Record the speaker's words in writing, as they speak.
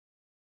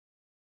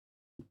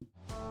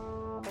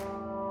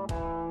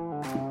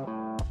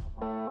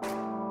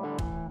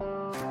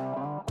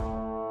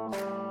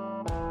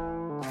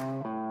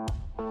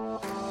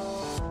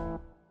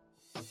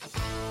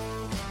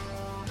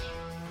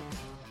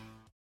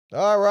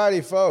All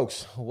righty,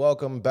 folks.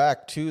 Welcome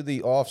back to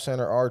the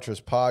Off-Center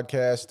Archers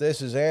podcast. This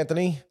is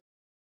Anthony,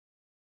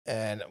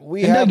 and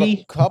we have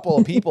a couple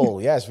of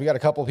people. Yes, we got a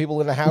couple of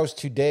people in the house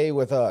today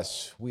with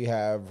us. We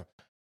have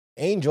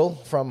Angel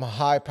from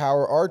High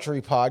Power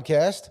Archery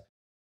Podcast,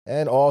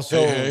 and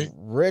also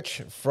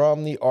Rich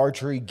from the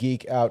Archery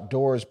Geek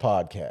Outdoors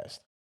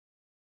Podcast.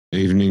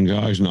 Evening,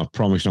 guys, and I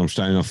promise I'm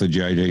staying off the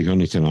JD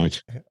honey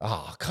tonight.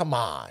 Oh, come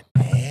on,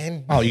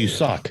 man. Oh, you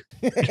suck.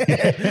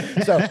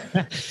 So,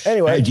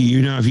 anyway. Hey, do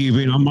you know if you've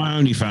been on my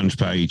OnlyFans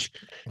page?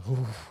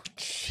 Ooh,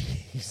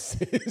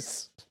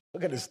 Jesus.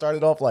 We're going to start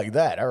it off like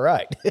that. All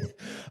right.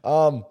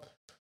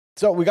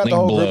 So we got the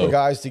whole group of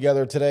guys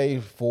together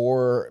today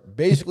for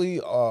basically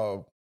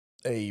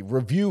a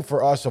review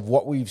for us of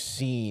what we've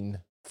seen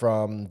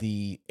from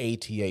the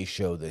ATA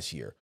show this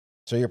year.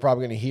 So you're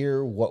probably going to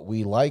hear what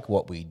we like,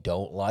 what we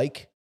don't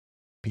like.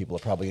 People are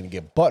probably going to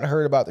get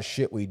butthurt about the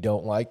shit we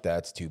don't like.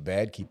 That's too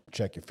bad.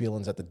 Check your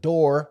feelings at the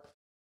door.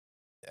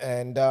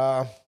 And,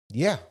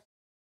 yeah,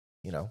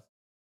 you know,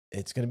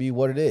 it's going to be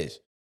what it is.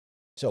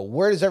 So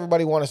where does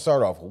everybody want to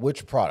start off?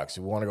 Which products?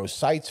 Do we want to go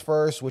sights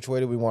first? Which way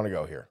do we want to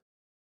go here?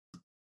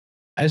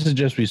 I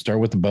suggest we start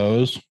with the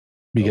bows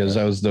because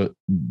that was the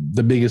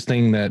biggest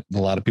thing that a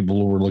lot of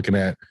people were looking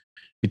at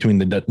between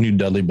the new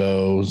Dudley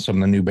bows, some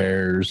of the new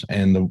bears,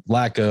 and the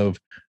lack of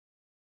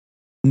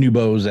new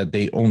bows that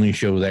they only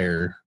show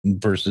there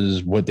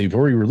versus what they've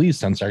already released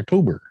since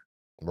October.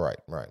 Right.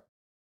 All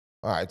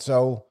right.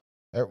 So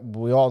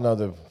we all know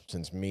that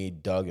since me,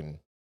 Doug, and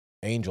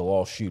Angel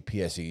all shoot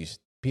PSEs,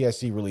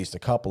 PSE released a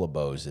couple of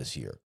bows this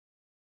year.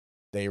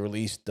 They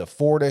released the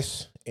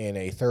Fortis in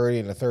a 30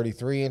 and a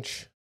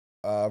 33-inch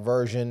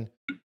version,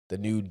 the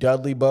new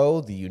Dudley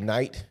bow, the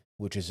Unite,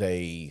 which is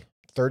a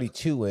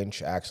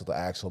 32-inch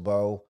axle-to-axle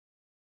bow,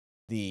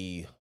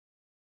 the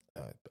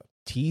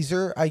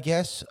teaser, I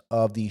guess,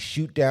 of the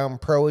Shoot Down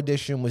Pro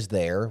Edition was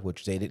there,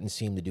 which they didn't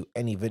seem to do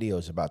any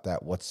videos about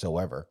that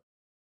whatsoever.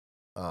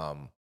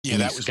 Yeah,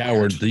 that was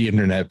scoured the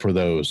internet for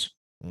those.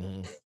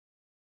 Mm-hmm.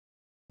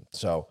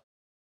 So,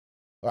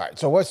 all right.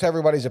 So, what's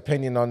everybody's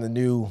opinion on the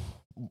new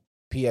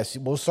PSE?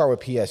 We'll start with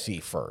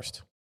PSE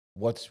first.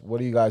 What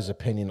are you guys'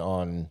 opinion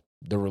on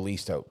the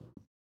release that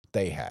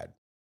they had?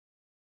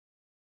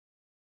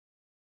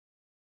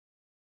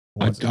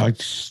 I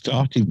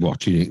started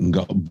watching it and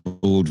got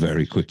bored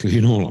very quickly,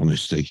 in all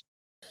honesty.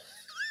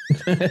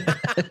 Was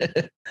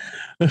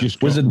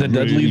it the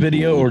Dudley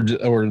video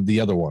or the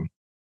other one?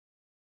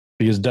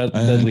 Because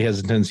Dudley has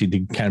a tendency to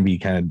be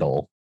kind of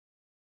dull.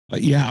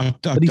 Yeah,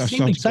 but he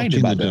seemed excited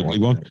about the Dudley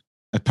one.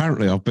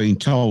 Apparently, I've been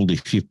told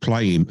if you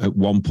play him at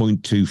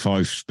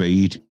 1.25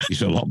 speed,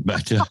 he's a lot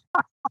better.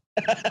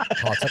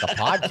 It's like a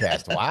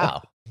podcast.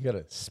 Wow. You got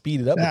to speed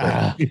it up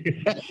a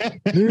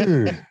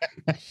bit.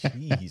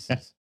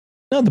 Jesus.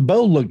 No, the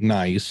bow looked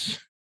nice,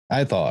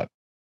 I thought.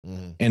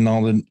 Mm-hmm.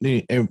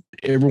 And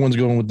everyone's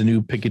going with the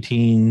new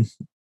Picatinny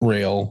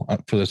rail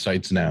for the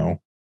sights now.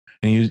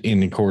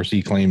 And of course,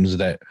 he claims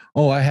that,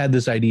 I had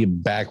this idea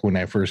back when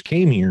I first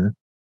came here,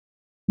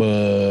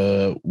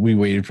 but we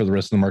waited for the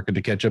rest of the market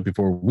to catch up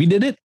before we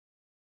did it.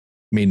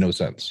 Made no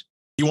sense.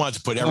 He wanted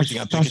to put everything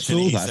on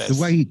Picatinny.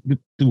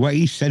 The way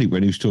he said it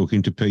when he was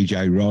talking to PJ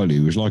Riley,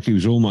 it was like he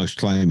was almost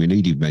claiming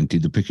he'd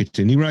invented the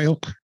Picatinny rail.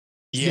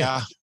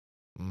 Yeah.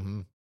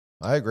 Mm-hmm.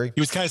 I agree. He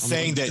was kind of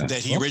saying that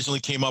he originally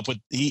came up with,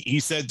 he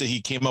said that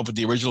he came up with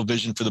the original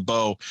vision for the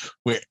bow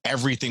where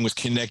everything was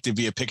connected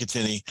via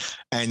Picatinny.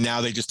 And now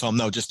they just told him,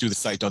 no, just do the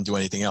sight. Don't do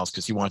anything else.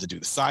 Because he wanted to do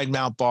the side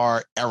mount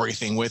bar,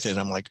 everything with it.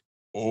 I'm like,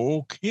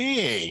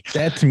 okay.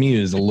 That to me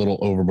is a little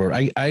overboard.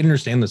 I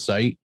understand the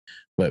sight,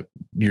 but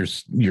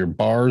your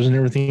bars and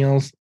everything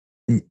else,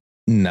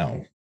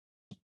 no.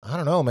 I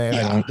don't know, man.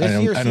 Yeah,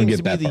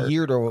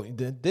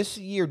 This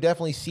year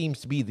definitely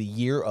seems to be the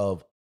year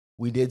of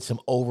we did some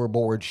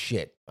overboard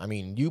shit. I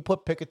mean, you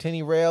put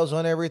Picatinny rails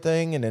on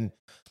everything, and then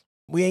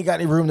we ain't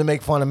got any room to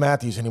make fun of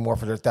Matthews anymore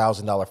for their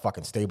 $1,000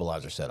 fucking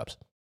stabilizer setups.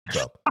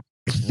 So,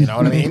 you know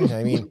what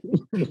I mean?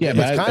 Yeah,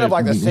 it's kind of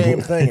like the same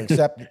thing,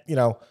 except,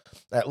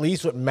 at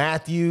least with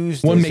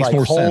Matthews, one makes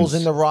more holes sense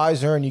in the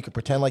riser, and you can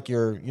pretend like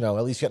you're,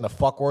 at least getting a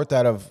fuck worth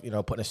out of,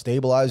 putting a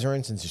stabilizer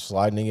in since you're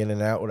sliding in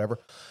and out, whatever,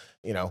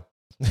 I'm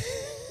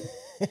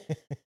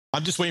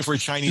just waiting for a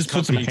Chinese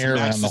company to put some hair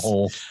around the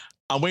hole.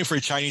 I'm waiting for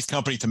a Chinese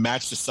company to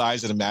match the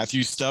size of the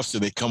Matthews stuff, so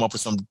they come up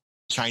with some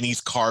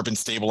Chinese carbon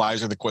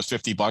stabilizer that costs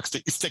 $50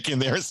 that you stick in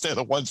there instead of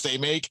the ones they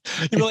make.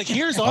 You'd be like,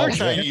 here's our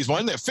Chinese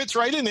one that fits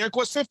right in there. It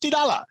costs $50.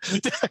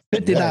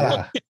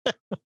 $50. It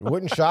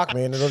wouldn't shock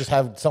me, and it'll just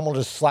have someone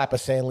just slap a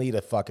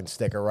Sanlita fucking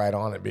sticker right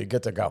on it. Be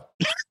good to go.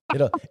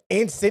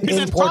 Instant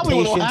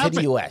importation to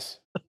the U.S.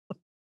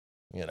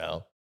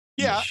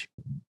 Yeah.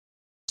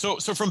 So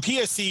from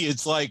PSE,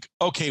 it's like,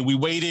 okay, we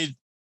waited.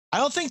 I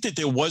don't think that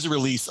there was a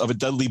release of a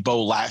Dudley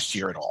bow last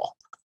year at all.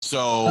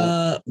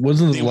 So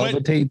wasn't the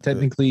Levitate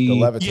technically? The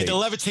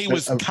Levitate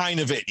was kind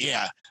of it,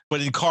 yeah.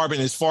 But in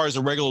carbon, as far as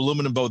a regular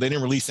aluminum bow, they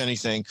didn't release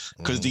anything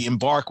because the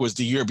Embark was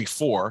the year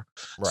before.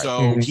 Right.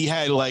 So he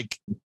had like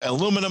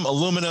aluminum,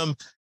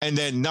 and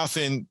then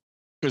nothing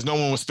because no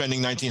one was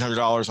spending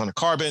 $1,900 on a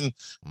carbon.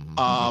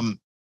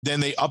 Then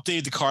they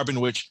updated the carbon,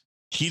 which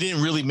he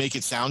didn't really make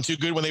it sound too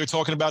good when they were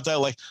talking about that.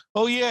 Like,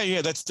 oh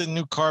yeah, that's the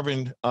new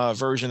carbon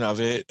version of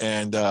it.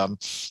 And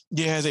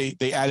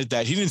they added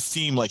that. He didn't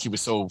seem like he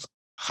was so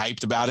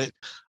hyped about it.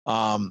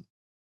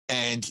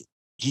 And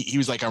he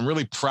was like, I'm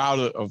really proud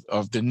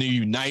of the new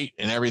Unite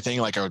and everything.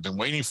 Like, I've been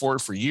waiting for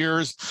it for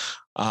years.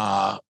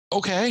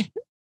 Okay.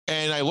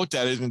 And I looked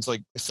at it and it's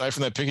like, aside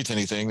from that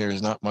Picatinny thing,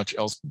 there's not much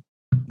else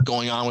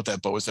going on with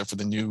that bow except for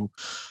the new,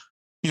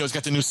 it's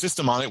got the new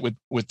system on it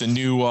with the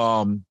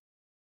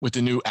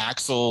new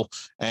axle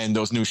and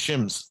those new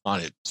shims on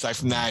it. Aside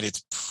from that,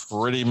 it's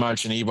pretty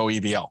much an Evo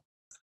EVL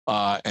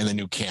and the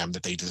new cam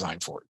that they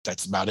designed for it.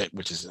 That's about it,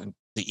 which is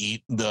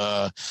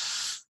the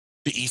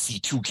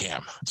EC2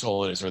 cam. That's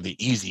all it is, or the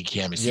Easy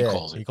cam as he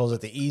calls it. He calls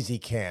it the Easy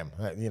cam.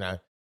 I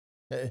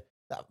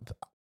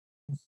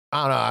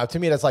don't know. To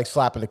me, that's like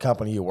slapping the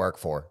company you work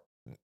for,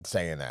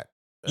 saying that.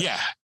 Yeah.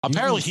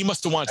 Apparently, he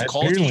must have wanted to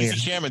call it the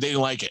Easy cam, and they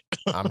didn't like it.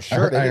 I'm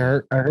sure I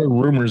heard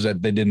rumors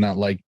that they did not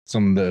like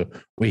some of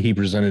the way he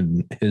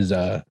presented his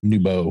new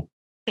bow.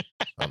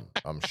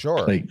 I'm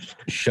sure. Like,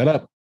 shut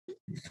up.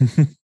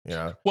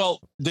 Yeah.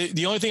 Well,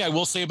 the only thing I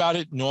will say about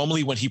it,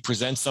 normally when he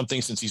presents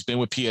something, since he's been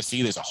with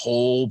PSE, there's a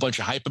whole bunch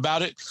of hype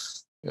about it.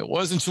 It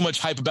wasn't too much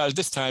hype about it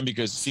this time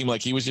because it seemed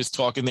like he was just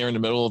talking there in the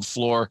middle of the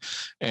floor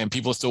and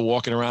people are still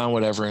walking around,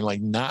 whatever. And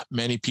like not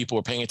many people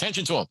were paying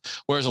attention to him.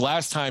 Whereas the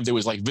last time there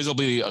was like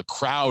visibly a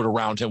crowd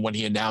around him when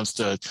he announced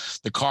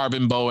the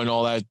carbon bow and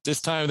all that. This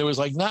time there was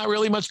like not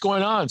really much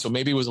going on. So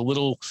maybe it was a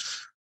little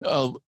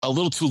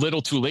too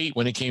little too late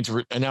when it came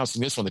to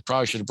announcing this one. They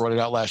probably should have brought it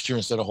out last year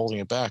instead of holding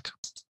it back.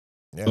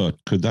 Yeah. But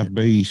could that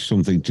be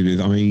something to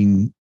do? I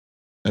mean,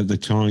 at the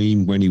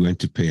time when he went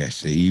to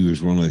PSE, he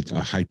was one of the,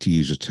 I hate to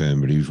use a term,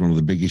 but he was one of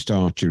the biggest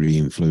archery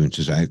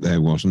influencers out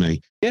there, wasn't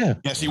he? Yeah.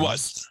 Yes, he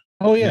was.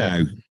 Oh, yeah.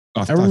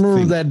 Now, I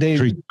remember that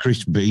day.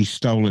 Chris B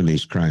stolen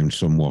his crown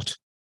somewhat.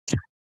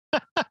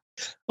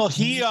 Well,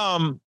 he,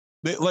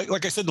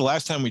 like I said, the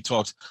last time we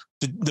talked,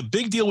 the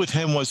big deal with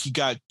him was he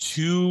got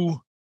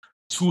too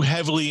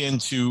heavily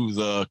into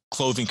the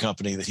clothing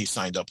company that he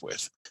signed up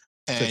with.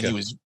 And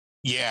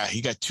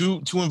he got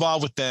too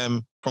involved with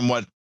them from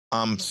what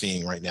I'm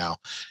seeing right now.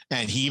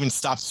 And he even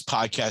stopped his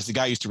podcast. The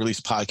guy used to release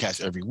a podcast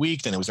every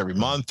week, then it was every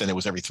month, then it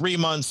was every 3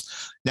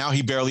 months. Now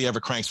he barely ever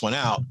cranks one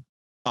out.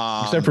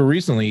 Except for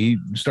recently, he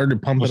started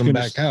pumping them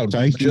back out.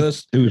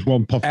 Just it was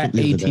one popped at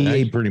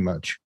ATA pretty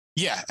much.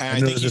 Yeah,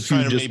 and I think he's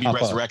trying to maybe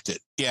resurrect it.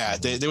 Yeah,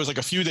 there was like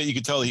a few that you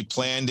could tell he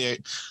planned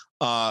it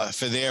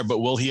for there,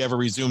 but will he ever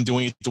resume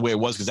doing it the way it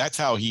was? Because that's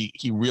how he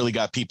really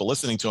got people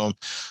listening to him.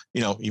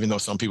 Even though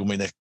some people may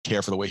not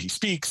care for the way he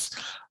speaks.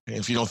 And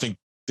if you don't think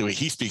the way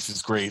he speaks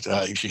is great,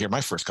 you should hear my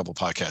first couple of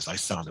podcasts. I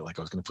sounded like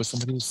I was going to put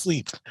somebody to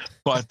sleep.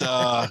 But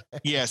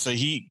yeah, so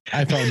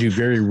I found you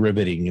very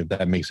riveting, if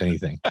that makes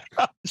anything.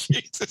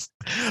 Jesus.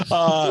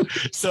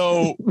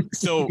 So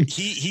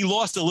he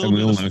lost a little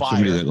bit of fire.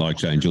 Somebody that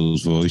likes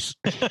Angel's voice.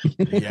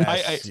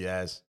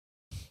 Yes.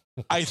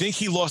 I think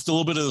he lost a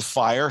little bit of the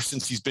fire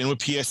since he's been with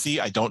PSE.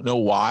 I don't know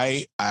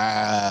why.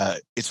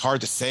 It's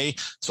hard to say.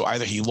 So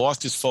either he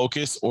lost his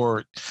focus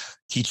or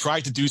he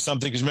tried to do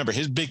something. Because remember,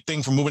 his big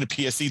thing for moving to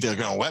PSE, they're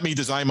going to let me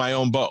design my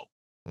own bow.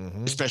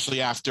 Mm-hmm.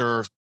 Especially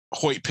after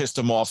Hoyt pissed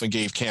him off and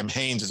gave Cam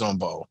Hanes his own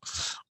bow.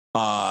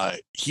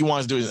 He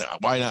wanted to do it.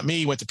 Why not me?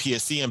 He went to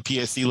PSE and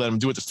PSE let him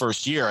do it the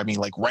first year. I mean,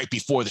 like right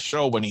before the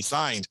show when he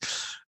signed.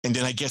 And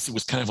then I guess it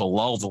was kind of a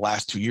lull the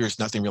last 2 years,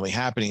 nothing really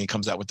happening. He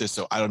comes out with this.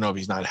 So I don't know if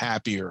he's not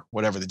happy or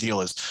whatever the deal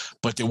is,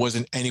 but there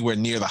wasn't anywhere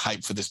near the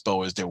hype for this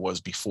bow as there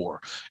was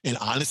before. And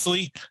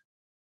honestly,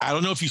 I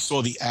don't know if you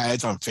saw the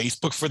ads on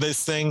Facebook for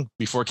this thing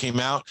before it came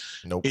out.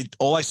 Nope.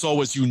 All I saw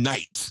was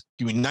Unite.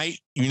 Unite.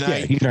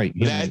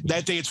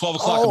 That day at 12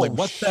 o'clock. Oh, I'm like,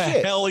 what the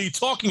hell are you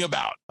talking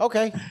about?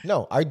 Okay.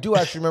 No, I do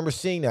actually remember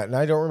seeing that. And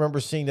I don't remember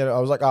seeing that. I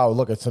was like, oh,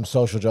 look, it's some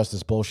social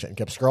justice bullshit, and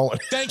kept scrolling.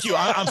 Thank you.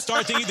 I'm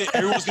starting thinking that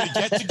everyone's going to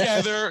get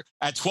together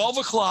at 12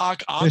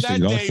 o'clock on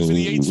that day for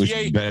the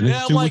ATA. And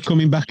I'm like,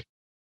 coming back.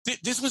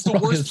 This was the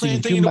worst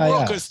planned thing in the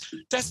world because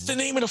that's the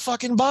name of the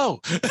fucking bow.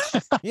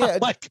 Yeah.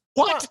 Like,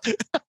 what?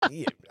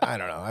 I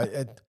don't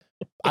know.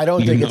 I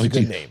don't think it's a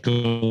good name.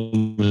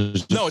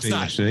 No, it's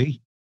not.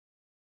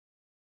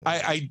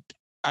 I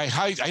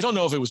don't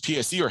know if it was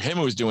PSE or him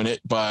who was doing it,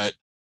 but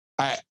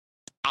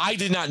I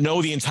did not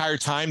know the entire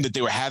time that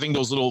they were having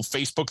those little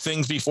Facebook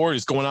things before.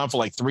 It's going on for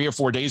like 3 or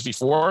 4 days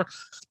before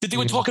that they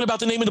were talking about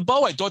the name of the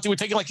bow. I thought they were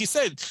taking, like you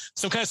said,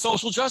 some kind of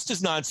social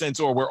justice nonsense,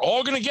 or we're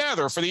all going to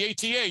gather for the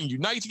ATA and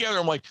unite together.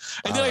 I'm like,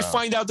 and then I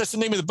find out that's the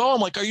name of the bow.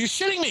 I'm like, are you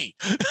shitting me?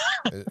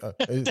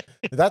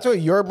 That's what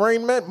your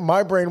brain meant.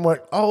 My brain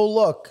went, oh,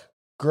 look.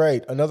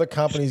 Great. Another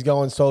company's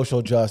going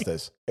social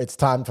justice. It's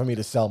time for me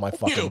to sell my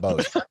fucking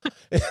boat.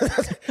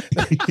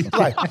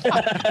 Like,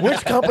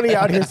 which company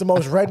out here is the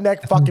most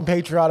redneck fucking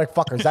patriotic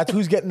fuckers? That's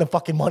who's getting the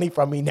fucking money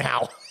from me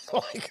now.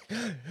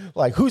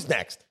 like who's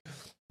next?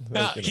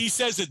 He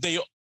says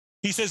that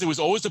he says it was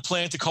always the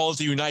plan to call it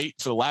the Unite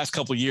for the last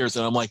couple of years.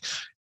 And I'm like,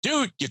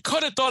 dude, you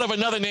could have thought of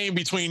another name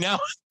between now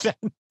and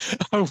then.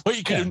 Or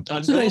you could have a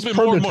nice little bit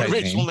more prototype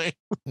original name.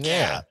 name.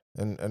 Yeah.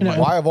 And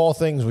why of all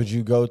things would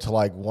you go to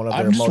like one of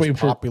their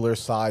most popular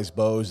size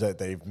bows that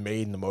they've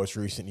made in the most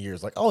recent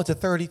years? Like, oh, it's a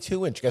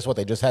 32-inch. Guess what?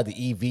 They just had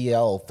the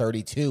EVL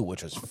 32,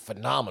 which was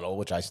phenomenal,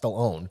 which I still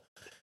own.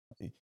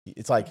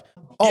 It's like,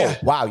 oh,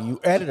 wow, you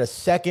added a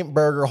second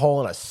burger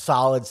hole and a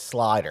solid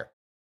slider.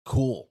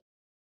 Cool.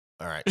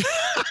 All right.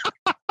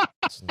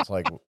 It's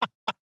like,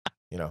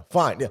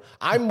 fine. Yeah,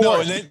 I'm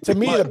more. To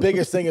me, the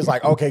biggest thing is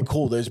like, okay,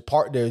 cool.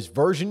 There's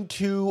version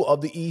 2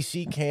 of the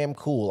EC cam.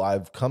 Cool.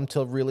 I've come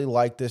to really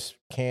like this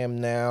cam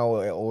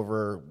now.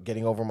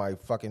 Getting over my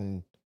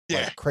fucking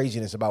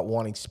craziness about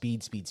wanting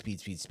speed.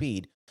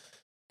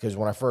 Because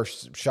when I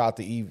first shot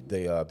the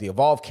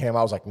Evolve cam,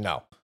 I was like,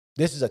 no,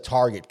 this is a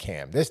target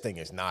cam. This thing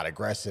is not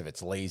aggressive.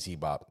 It's lazy,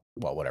 but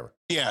well, whatever.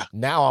 Yeah.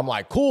 Now I'm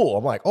like, cool.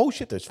 I'm like, oh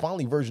shit, there's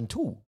finally version 2.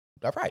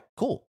 All right,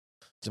 cool.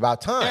 It's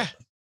about time.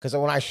 Because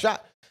when I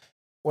shot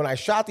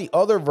the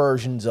other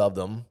versions of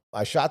them,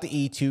 I shot the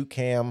E2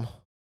 cam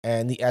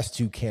and the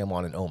S2 cam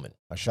on an Omen.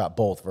 I shot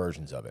both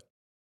versions of it.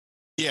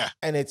 Yeah.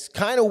 And it's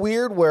kind of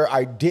weird where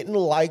I didn't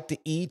like the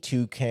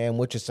E2 cam,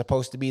 which is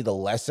supposed to be the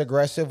less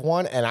aggressive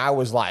one. And I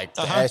was like,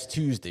 the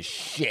S2's the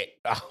shit.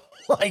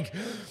 Like,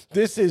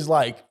 this is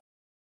like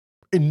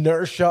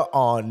inertia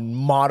on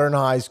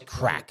modernized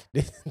crack.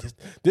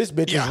 This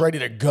bitch is ready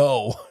to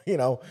go,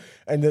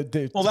 And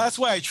well, that's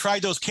why I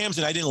tried those cams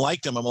and I didn't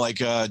like them. I'm like,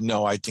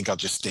 no, I think I'll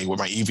just stay with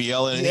my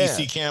EVL and an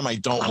EC cam. I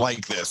don't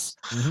like this.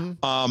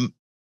 Mm-hmm.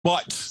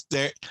 But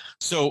there.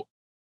 So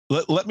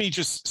let me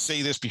just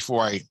say this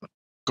before I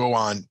go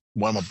on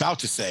what I'm about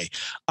to say.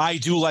 I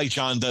do like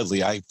John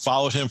Dudley. I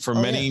followed him for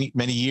many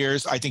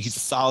years. I think he's a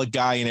solid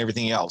guy and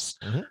everything else.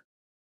 Mm-hmm.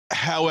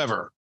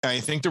 However, I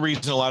think the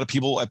reason a lot of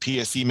people at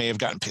PSE may have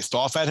gotten pissed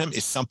off at him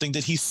is something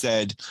that he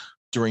said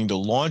during the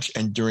launch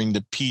and during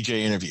the PJ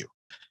interview.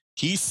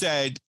 He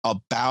said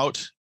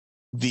about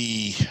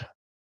the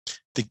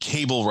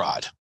cable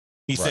rod.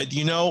 He said,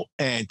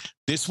 and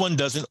this one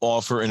doesn't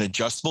offer an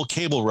adjustable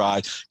cable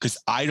rod because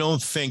I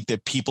don't think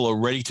that people are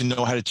ready to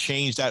know how to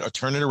change that or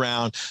turn it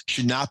around,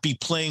 should not be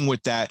playing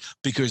with that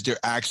because they're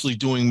actually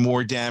doing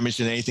more damage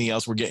than anything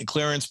else. We're getting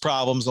clearance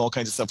problems, all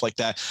kinds of stuff like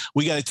that.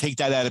 We got to take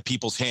that out of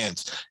people's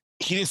hands.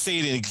 He didn't say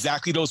it in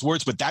exactly those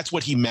words, but that's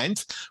what he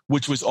meant,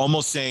 which was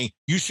almost saying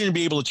you shouldn't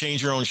be able to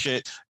change your own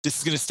shit. This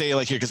is going to stay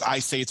like here because I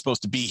say it's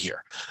supposed to be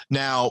here.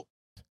 Now,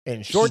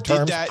 in short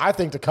terms, I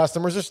think the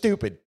customers are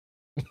stupid.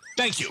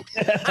 Thank you.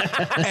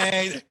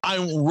 And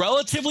I'm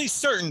relatively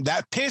certain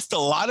that pissed a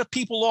lot of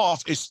people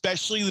off,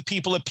 especially the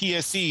people at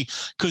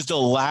PSE, because the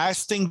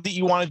last thing that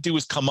you want to do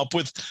is come up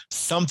with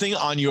something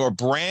on your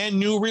brand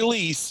new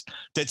release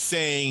that's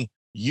saying,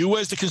 you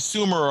as the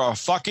consumer are a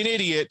fucking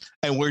idiot,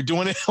 and we're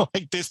doing it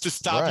like this to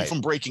stop you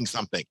from breaking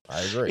something.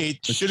 I agree.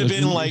 It should have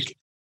been like,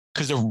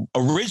 because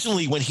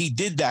originally when he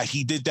did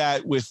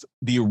that with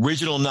the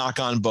original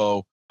knock-on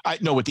bow.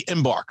 With the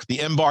Embark. The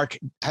Embark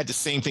had the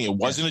same thing. It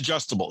wasn't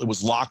adjustable. It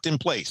was locked in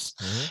place.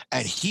 Mm-hmm.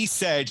 And he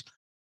said,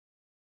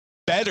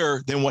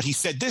 better than what he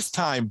said this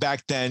time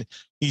back then,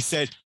 he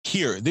said,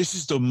 here, this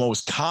is the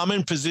most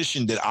common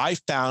position that I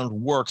found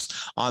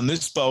works on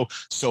this bow.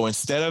 So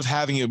instead of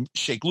having it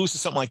shake loose or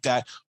something like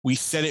that, we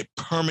set it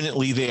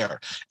permanently there.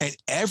 And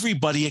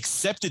everybody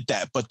accepted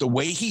that. But the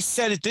way he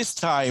said it this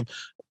time,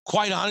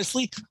 quite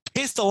honestly,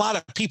 pissed a lot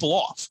of people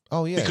off.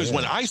 Oh, yeah. Because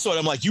when I saw it,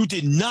 I'm like, you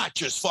did not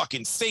just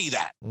fucking say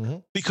that. Mm-hmm.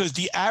 Because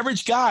the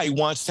average guy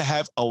wants to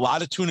have a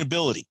lot of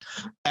tunability.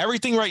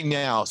 Everything right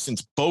now,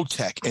 since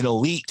Bowtech and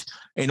Elite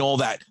and all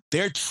that,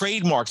 their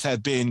trademarks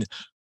have been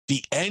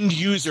the end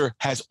user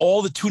has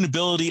all the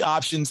tunability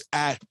options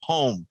at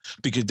home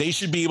because they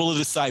should be able to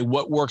decide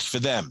what works for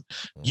them.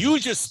 Mm-hmm. You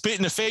just spit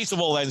in the face of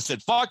all that and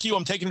said, fuck you,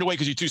 I'm taking it away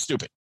because you're too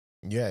stupid.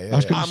 Yeah. I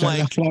was going to say,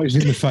 that flies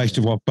in the face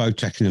of what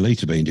Bowtech and Elite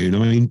have been doing. I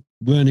mean,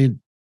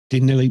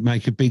 didn't Elite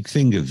make a big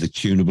thing of the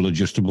tunable,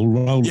 adjustable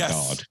roll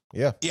card?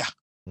 Yeah.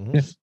 Mm-hmm.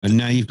 Yeah. And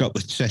now you've got the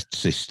set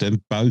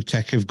system.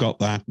 Bowtech have got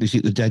that. Is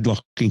it the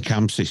deadlocking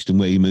cam system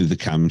where you move the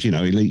cams?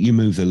 Elite, you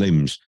move the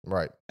limbs.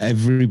 Right.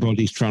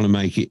 Everybody's trying to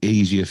make it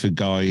easier for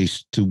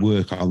guys to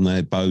work on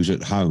their bows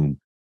at home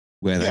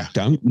where they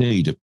don't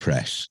need a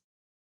press.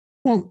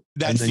 Well,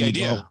 that's the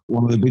idea.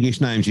 One of the biggest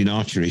names in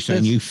archery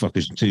saying you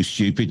fuckers are too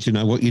stupid to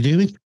know what you're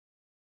doing.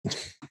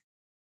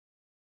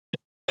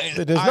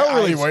 There's no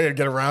really way to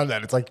get around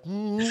that. It's like,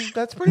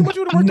 that's pretty much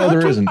what it worked out. No,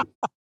 there isn't.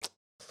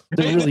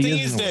 The thing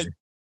is that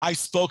I've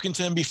spoken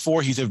to him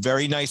before. He's a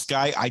very nice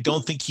guy. I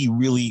don't think he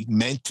really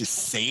meant to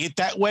say it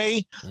that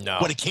way. No.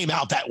 But it came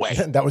out that way.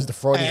 That was the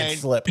Freudian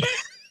slip.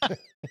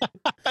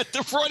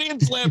 The Freudian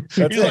slip.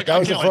 That's it. That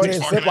was the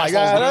Freudian slip. Like,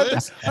 I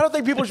don't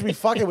think people should be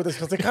fucking with this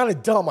because they're kind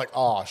of dumb. Like,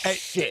 oh,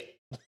 shit.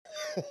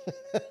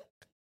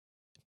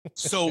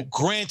 So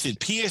granted,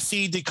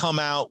 PSE did come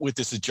out with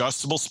this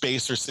adjustable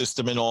spacer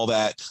system and all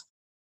that.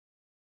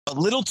 A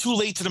little too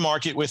late to the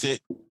market with it.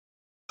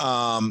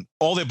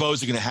 All their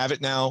bows are going to have it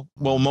now.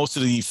 Well, most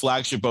of the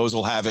flagship bows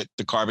will have it.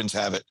 The carbons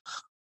have it.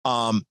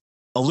 A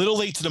little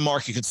late to the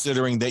market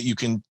considering that you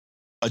can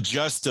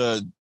adjust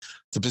the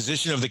the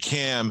position of the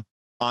cam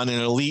on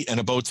an Elite and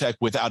a Bowtech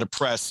without a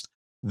press,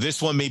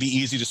 this one may be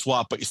easy to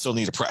swap, but you still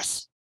need a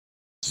press.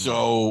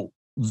 So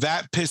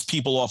that pissed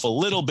people off a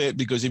little bit,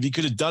 because if you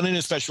could have done it in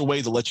a special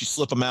way to let you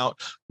slip them out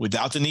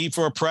without the need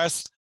for a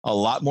press, a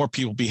lot more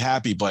people be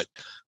happy. But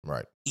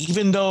right,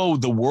 even though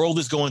the world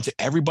is going to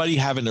everybody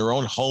having their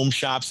own home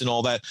shops and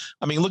all that,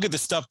 I mean, look at the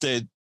stuff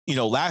that,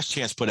 Last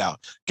Chance put out.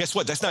 Guess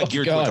what? That's not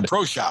geared towards a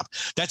pro shop.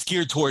 That's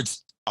geared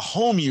towards a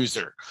home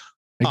user.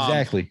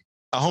 Exactly.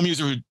 A home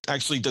user who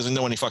actually doesn't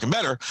know any fucking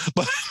better,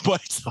 but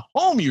it's a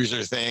home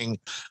user thing.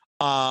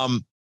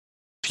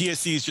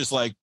 PSC is just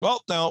like,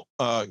 well, now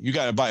you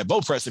got to buy a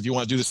bow press if you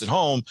want to do this at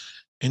home.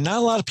 And not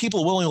a lot of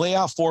people are willing to lay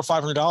out $400 or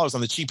 $500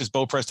 on the cheapest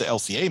bow press that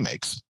LCA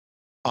makes,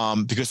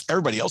 because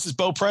everybody else's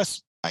bow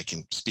press, I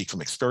can speak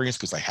from experience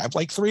because I have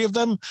like 3 of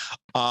them.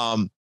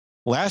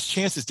 Last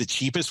Chance is the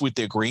cheapest with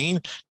their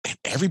green, and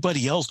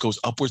everybody else goes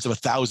upwards of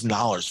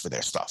 $1,000 for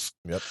their stuff.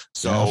 Yep.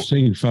 So I've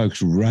seen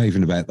folks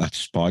raving about that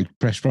spike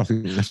press. I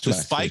think that's the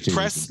spike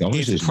press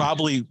is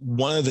probably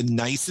one of the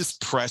nicest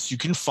press you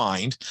can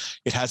find.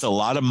 It has a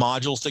lot of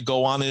modules that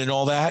go on it and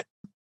all that.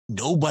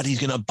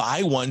 Nobody's going to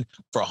buy one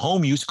for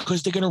home use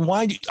because they're going to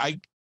wind you. I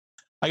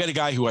got a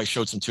guy who I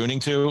showed some tuning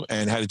to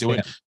and had to do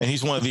it. And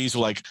he's one of these who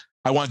like,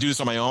 I want to do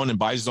this on my own and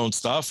buys his own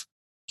stuff.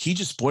 He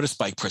just bought a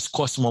spike press,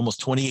 cost him almost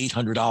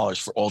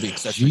 $2,800 for all the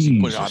accessories he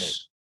put on it.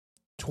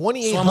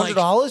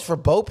 $2,800 for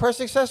bow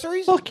press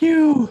accessories? Fuck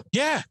you.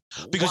 Yeah,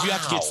 because you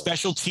have to get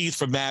special teeth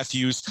for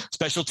Matthews,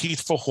 special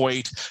teeth for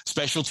Hoyt,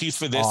 special teeth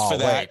for this, for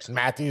that. Wait,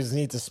 Matthews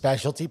needs a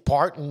specialty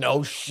part?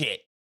 No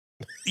shit.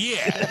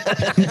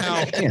 Yeah.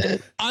 Now,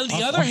 on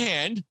the other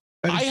hand,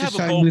 I have a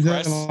bow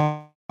press.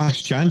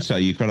 Last Chance, so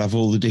you could have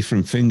all the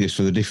different fingers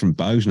for the different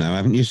bows now,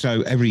 haven't you?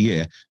 So every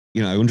year,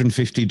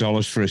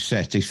 $150 for a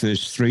set. If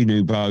there's 3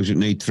 new bows that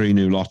need 3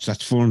 new lots,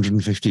 that's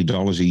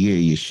 $450 a year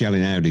you're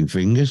shelling out in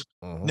fingers.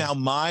 Now,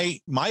 I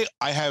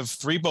have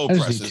 3 bow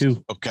presses.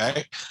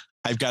 Okay.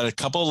 I've got a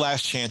couple of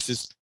Last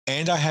Chances,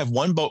 and I have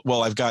one bow.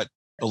 Well, I've got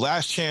a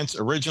Last Chance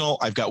original.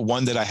 I've got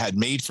one that I had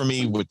made for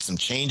me with some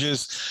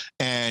changes.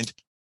 And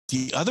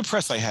the other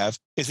press I have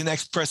is an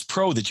Express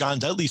Pro that John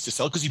Dudley used to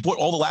sell because he bought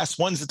all the last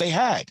ones that they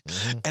had.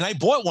 And I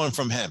bought one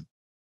from him.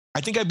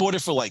 I think I bought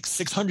it for like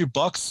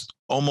 $600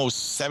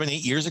 almost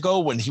 7-8 years ago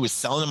when he was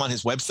selling them on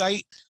his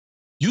website.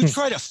 You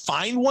try to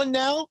find one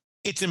now,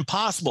 it's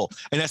impossible.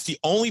 And that's the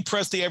only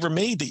press they ever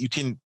made that you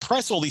can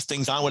press all these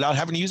things on without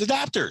having to use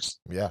adapters.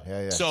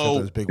 Yeah. So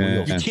those big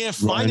wheels. You can't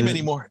find them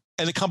anymore.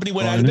 And the company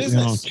went out of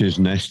business. Archer's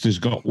Nest has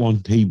got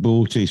one. He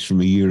bought his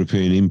from a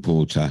European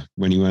importer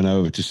when he went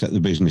over to set the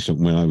business up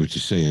and went over to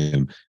see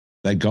him.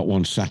 They got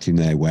one sat in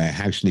their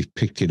warehouse and he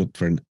picked it up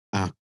for an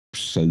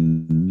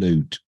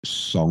absolute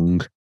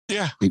song.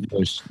 Yeah. It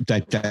was,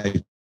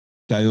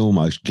 they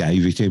almost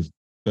gave it him.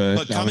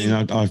 But I mean,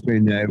 I've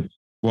been there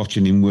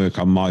watching him work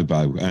on my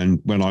bow.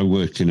 And when I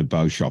worked in a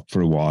bow shop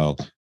for a while,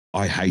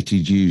 I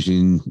hated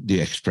using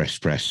the Express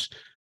press.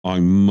 I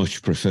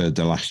much preferred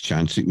the Last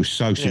Chance. It was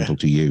so simple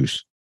to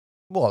use.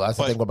 Well, that's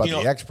the thing about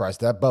the Express.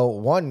 That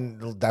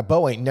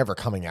bow ain't never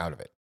coming out of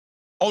it.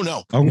 Oh,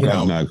 no. Oh,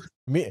 no.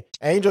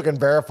 Angel can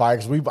verify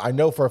because I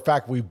know for a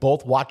fact we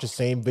both watch the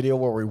same video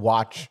where we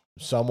watch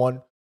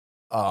someone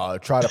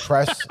try to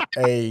press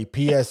a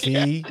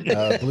PSE.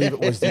 I believe it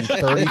was the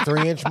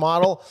 33-inch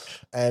model,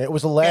 and it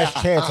was the Last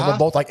Chance. And they're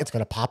both like, "It's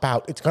gonna pop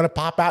out. It's gonna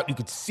pop out." You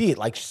could see it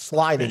like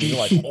sliding. And you're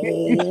like,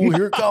 "Oh,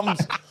 here it comes!"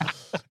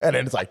 And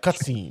then it's like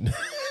cutscene.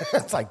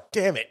 It's like,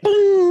 damn it.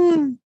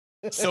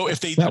 So if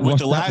they with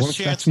the Last Chance,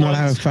 that's not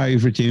our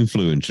favorite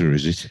influencer,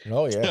 is it?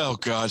 Oh yeah. Oh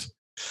god.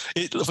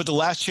 For the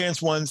Last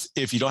Chance ones,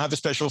 if you don't have the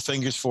special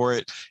fingers for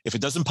it, if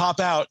it doesn't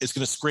pop out, it's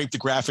going to scrape the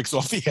graphics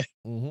off the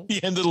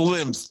end of the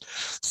limbs.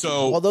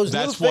 So those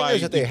new fingers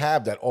that they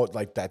have that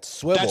like that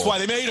swivel. That's why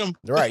they made them.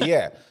 Right,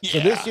 yeah. So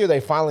this year they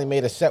finally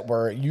made a set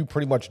where you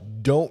pretty much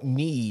don't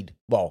need,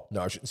 well,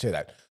 no, I shouldn't say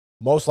that.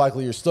 Most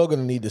likely you're still going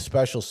to need the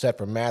special set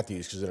for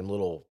Matthews because of them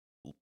little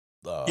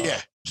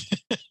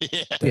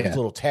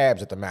little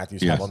tabs that the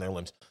Matthews have on their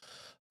limbs.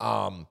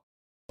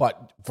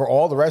 But for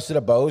all the rest of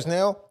the bows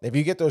now, if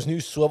you get those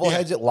new swivel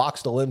heads, it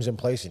locks the limbs in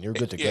place and you're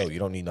good to go. You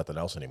don't need nothing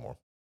else anymore.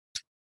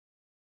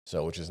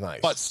 So, which is nice.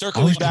 But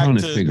circling back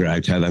to figure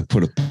out how they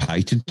put a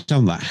patent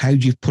on that. How do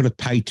you put a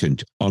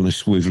patent on a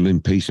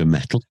swiveling piece of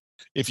metal?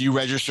 If you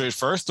register it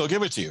first, they'll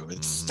give it to you.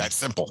 It's that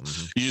simple.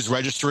 You just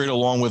register it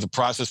along with the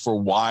process for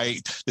why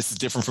this is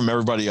different from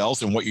everybody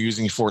else and what you're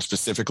using it for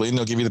specifically, and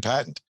they'll give you the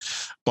patent.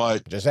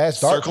 But just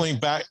ask circling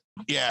back,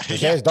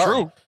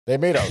 true. They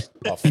made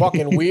a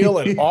fucking wheel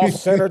and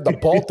off-centered the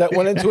bolt that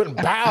went into it, and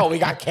pow, we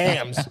got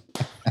cams.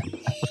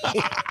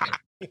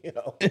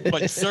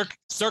 But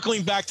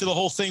circling back to the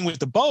whole thing with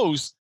the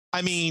bows,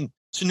 I mean,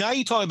 so now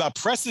you're talking about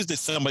presses that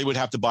somebody would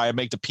have to buy and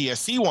make the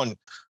PSC one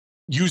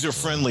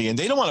user-friendly, and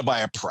they don't want to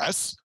buy a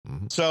press.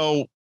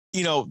 So,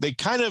 they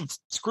kind of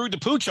screwed the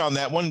pooch on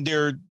that one.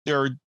 They're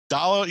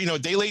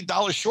 $1, day late,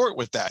 $1 short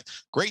with that.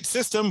 Great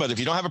system, but if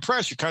you don't have a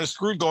press, you're kind of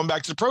screwed going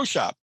back to the pro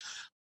shop.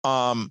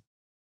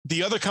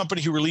 the other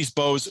company who released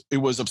bows, it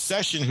was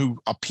Obsession, who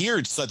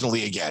appeared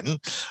suddenly again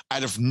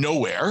out of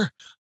nowhere.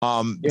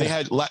 They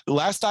had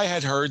last I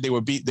had heard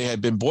they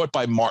had been bought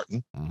by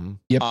Martin. Mm-hmm.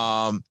 Yep.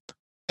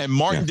 And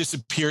Martin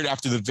disappeared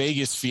after the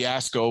Vegas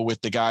fiasco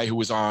with the guy who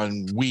was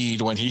on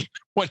weed when he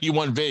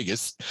won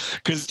Vegas,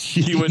 because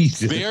he was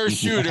their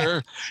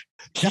shooter.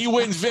 He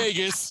wins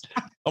Vegas.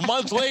 A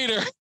month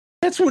later,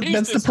 that's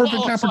the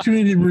perfect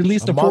opportunity to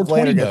release the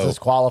 420 gets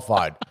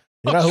disqualified.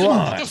 You know who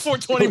else? The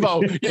 420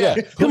 bow. Yeah.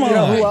 Come on. You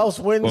know who else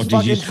wins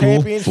fucking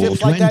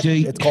championships like that?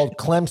 It's called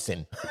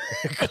Clemson.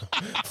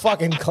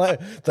 Fucking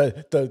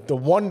the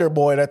Wonder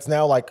Boy that's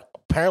now like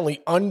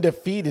apparently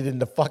undefeated in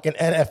the fucking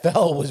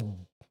NFL was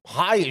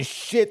high as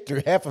shit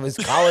through half of his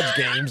college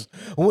games,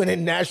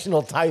 winning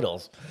national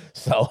titles.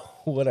 So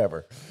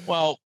whatever.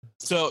 Well,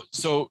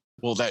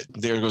 that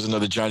there goes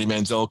another Johnny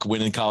Manziel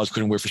winning in college,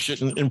 couldn't wear for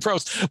shit in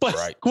pros,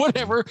 but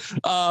whatever.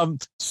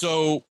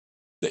 So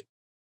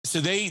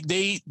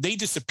they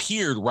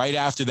disappeared right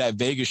after that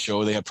Vegas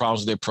show. They had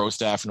problems with their pro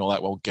staff and all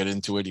that. Won't get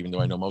into it, even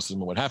though I know most of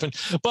them what happened.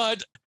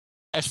 But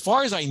as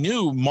far as I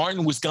knew,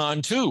 Martin was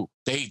gone too.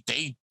 They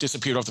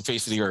disappeared off the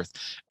face of the earth.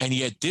 And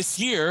yet this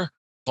year,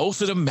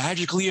 both of them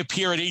magically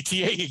appear at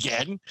ATA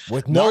again.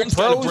 With no Martin's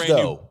pros,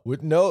 though.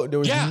 There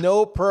was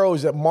no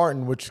pros at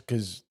Martin,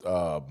 because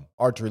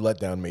Archery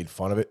Letdown made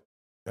fun of it.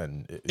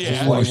 And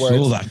I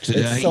saw that today.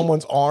 It's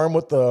someone's arm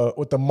with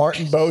the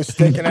Martin bow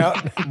sticking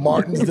out.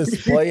 Martin's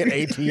display at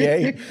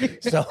ATA.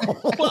 So,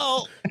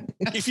 well,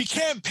 if you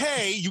can't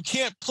pay, you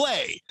can't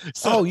play.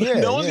 So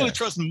no one's going to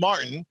trust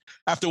Martin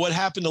after what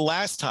happened the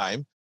last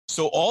time.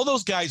 So all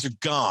those guys are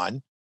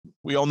gone.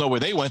 We all know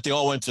where they went. They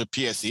all went to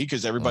PSE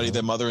because everybody,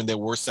 their mother and their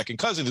worst second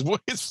cousin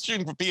is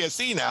shooting for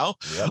PSE now.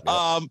 Yep.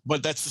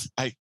 But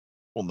I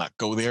will not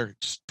go there. It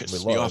just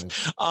pisses me off.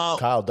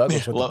 Kyle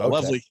Douglas with the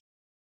lovely.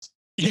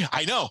 Yeah,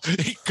 I know.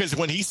 Because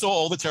when he saw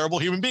all the terrible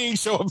human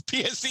beings show up at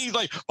PSE, he's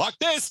like, fuck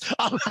this.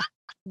 I'm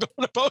going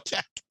to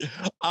Bowtech.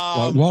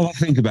 While I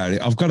think about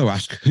it, I've got to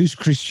ask, who's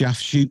Chris Schaff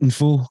shooting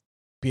for?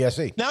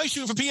 PSE. Now he's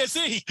shooting for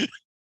PSE.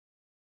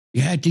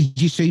 Yeah, did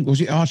you see,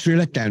 was it Archery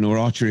Letdown or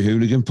Archery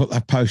Hooligan put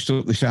that post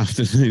up this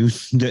afternoon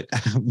that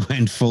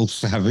went full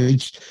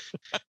savage?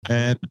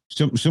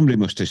 Somebody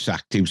must have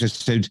sacked him.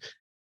 Just said,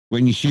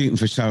 when you're shooting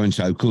for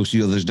so-and-so, of course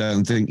the others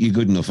don't think you're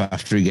good enough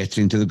after he gets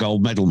into the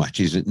gold medal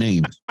matches at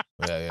Nîmes.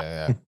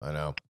 Yeah, I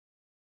know.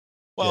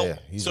 Well,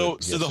 so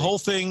the whole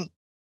thing,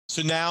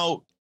 so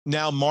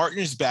now Martin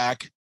is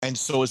back, and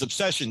so is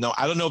Obsession. Now,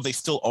 I don't know if they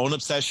still own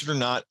Obsession or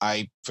not.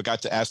 I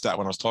forgot to ask that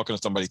when I was talking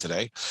to somebody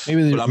today.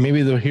 Maybe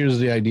here's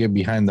the idea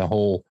behind the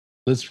whole,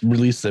 let's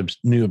release the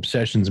new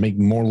Obsessions, make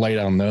more light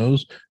on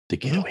those to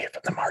get away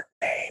from the Martin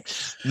name.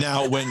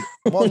 Now,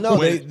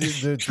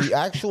 the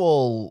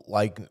actual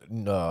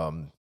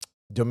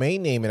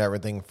domain name and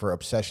everything for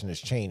Obsession has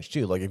changed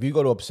too. Like if you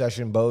go to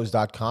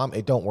obsessionbows.com,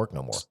 it don't work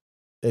no more.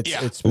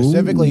 It's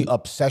specifically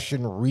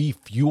Obsession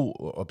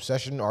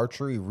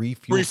Archery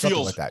Refuel,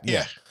 something like that.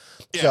 Yeah.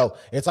 So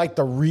it's like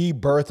the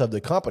rebirth of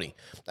the company.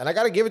 And I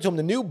got to give it to them.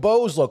 The new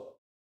bows look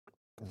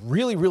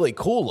really, really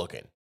cool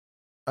looking.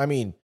 I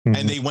mean,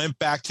 and they went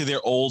back to their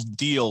old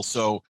deal.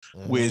 So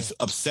with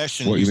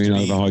Obsession, what you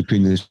mean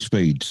overhyping the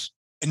speeds?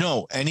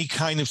 No, any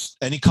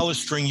color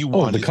string you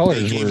wanted. The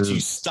colors they gave it to you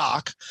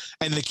stock,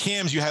 and the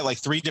cams, you had like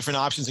 3 different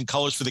options and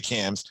colors for the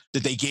cams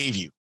that they gave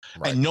you.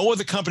 Right. And no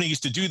other company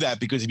used to do that,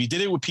 because if you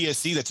did it with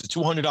PSC, that's a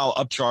 $200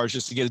 upcharge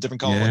just to get a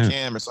different color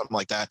cam or something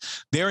like that.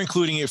 They're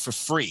including it for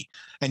free,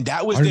 and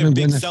that was their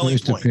big selling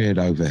point. Appeared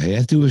over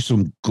here, there were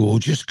some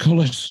gorgeous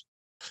colors.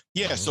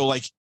 Yeah, so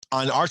like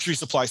on Archery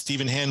Supply,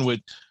 Stephen Hand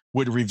would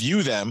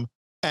review them,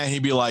 and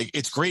he'd be like,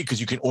 it's great because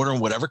you can order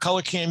whatever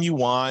color cam you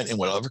want and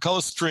whatever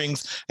color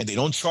strings, and they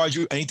don't charge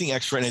you anything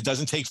extra, and it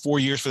doesn't take 4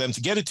 years for them to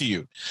get it to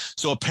you.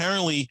 So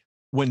apparently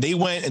when they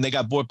went and they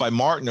got bought by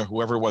Martin or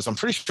whoever it was, I'm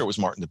pretty sure it was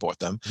Martin that bought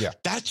them. Yeah.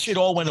 That shit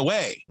all went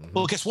away.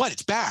 Well, guess what?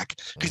 It's back.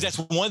 Because that's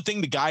one thing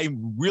the guy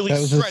really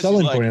stressed. That was the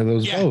selling point of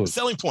those bows.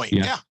 Selling point.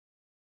 Yeah.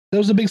 That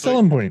was a big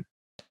selling point.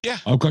 Yeah.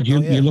 Oh, God, you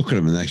look at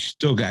them and they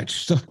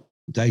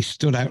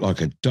stood out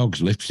like a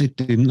dog's lipstick,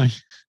 didn't they?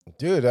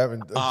 Dude,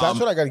 that's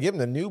what I got to give them.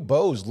 The new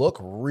bows look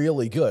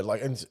really good.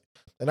 Like, and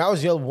that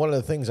was one of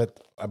the things that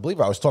I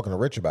believe I was talking to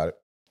Rich about it,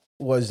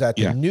 was that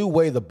the new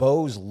way the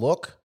bows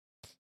look,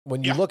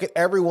 when you look at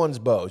everyone's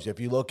bows, if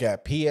you look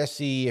at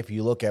PSE, if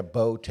you look at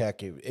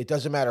Bowtech, it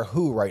doesn't matter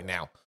who right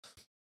now,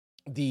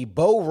 the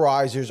bow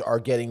risers are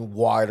getting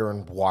wider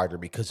and wider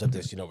because of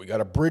this. You know, we got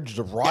to bridge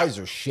the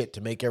riser shit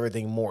to make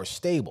everything more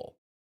stable.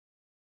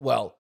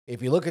 Well,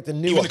 if you look at the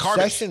new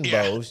Obsession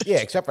bows,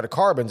 except for the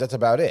carbons, that's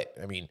about it.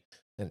 I mean,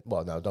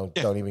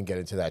 don't even get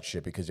into that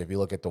shit, because if you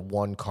look at the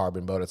one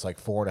carbon bow, it's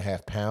like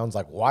 4.5 pounds.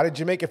 Like, why did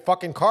you make it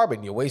fucking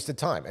carbon? You wasted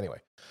time. Anyway,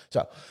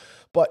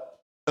 but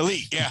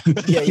elite,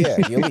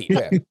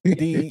 the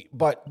elite,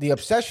 but the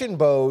Obsession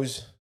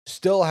bows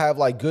still have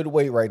like good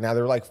weight right now.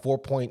 They're like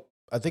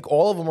I think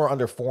all of them are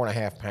under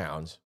 4.5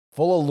 pounds,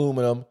 full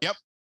aluminum. Yep.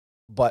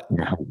 But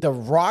the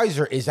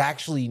riser is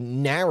actually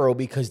narrow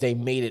because they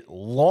made it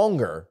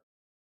longer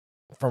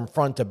from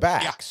front to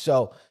back. Yeah.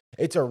 So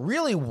It's a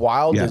really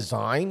wild Yeah.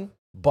 design,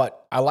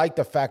 but I like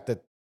the fact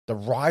that the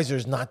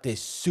riser's not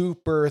this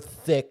super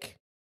thick,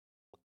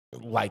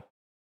 like,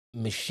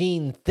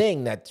 machine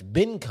thing that's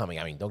been coming.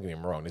 I mean, don't get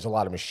me wrong. There's a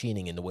lot of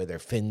machining in the way their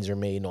fins are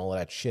made and all of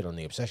that shit on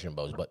the Obsession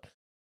bows, but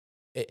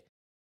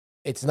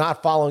it's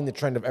not following the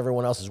trend of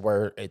everyone else's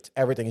where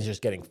everything is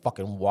just getting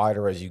fucking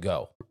wider as you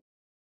go.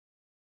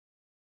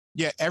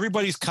 Yeah,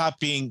 everybody's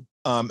copying,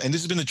 and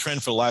this has been the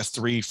trend for the last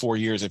 3-4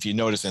 years, if you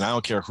notice, and I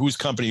don't care whose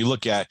company you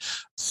look at.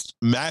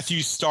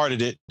 Matthews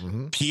started it,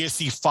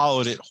 PSC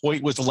followed it,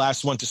 Hoyt was the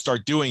last one to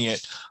start doing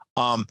it.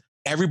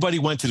 Everybody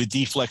went to the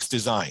D-Flex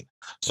design.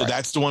 So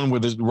that's the one where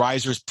the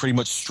riser is pretty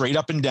much straight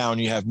up and down.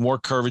 You have more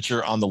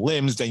curvature on the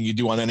limbs than you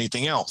do on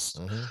anything else.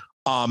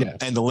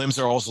 And the limbs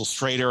are also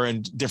straighter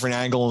and different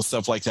angle and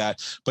stuff like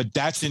that. But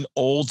that's an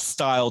old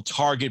style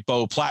target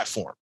bow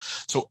platform.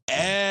 So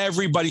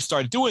everybody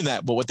started doing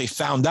that. But what they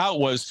found out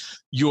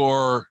was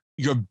your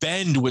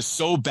bend was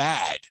so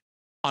bad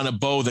on a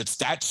bow that's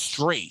that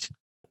straight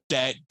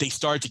that they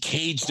started to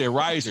cage their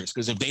risers.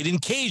 Because if they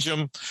didn't cage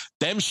them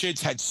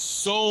shits had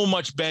so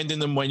much bend in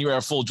them when you're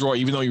at full draw,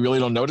 even though you really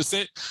don't notice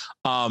it.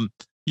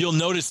 You'll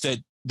notice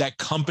that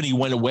company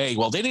went away.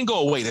 Well, they didn't go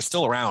away. They're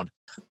still around.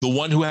 The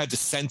one who had the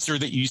sensor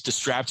that you used to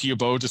strap to your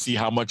bow to see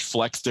how much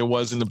flex there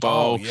was in the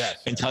bow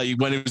and tell you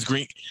when it was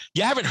green.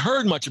 You haven't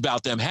heard much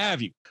about them,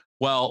 have you?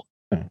 Well,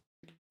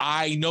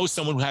 I know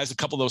someone who has a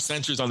couple of those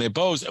sensors on their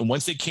bows, and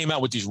once they came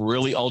out with these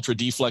really ultra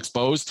D-Flex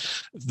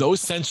bows, those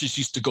sensors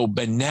used to go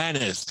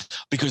bananas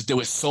because there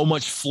was so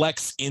much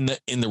flex in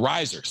the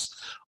risers.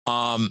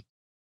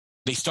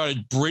 They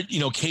started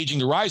caging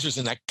the risers,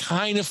 and that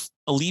kind of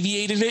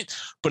alleviated it.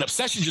 But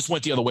Obsession just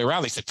went the other way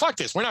around. They said, fuck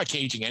this, we're not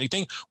caging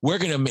anything. We're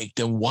going to make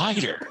them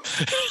wider.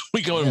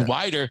 We go in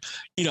wider,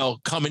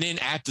 coming in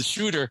at the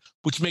shooter,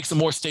 which makes a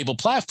more stable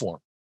platform.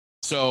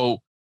 So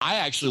I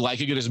actually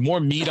like it because there's more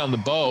meat on the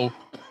bow,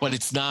 but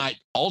it's not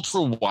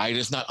ultra wide.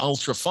 It's not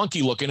ultra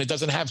funky looking. It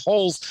doesn't have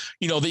holes,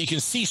 that you can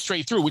see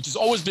straight through, which has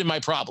always been my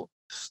problem.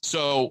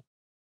 So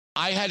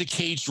I had a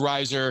caged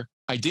riser.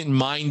 I didn't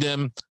mind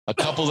them. A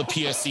couple of the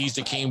PSCs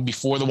that came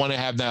before the one I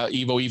have now,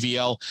 Evo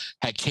EVL,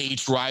 had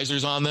caged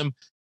risers on them.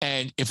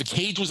 And if a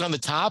cage was on the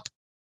top,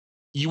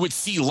 you would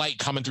see light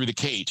coming through the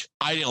cage.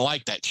 I didn't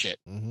like that shit.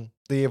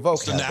 The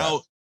Evoke. So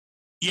now,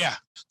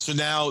 so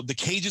now the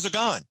cages are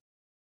gone.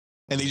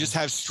 And they just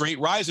have straight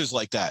risers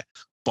like that.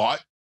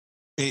 But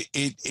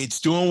it's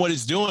doing what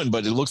it's doing.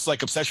 But it looks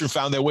like Obsession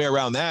found their way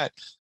around that.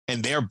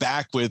 And they're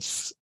back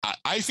with,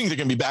 I think they're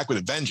going to be back with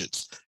a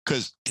vengeance.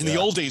 Because in the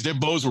old days, their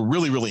bows were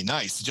really, really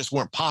nice. They just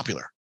weren't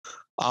popular.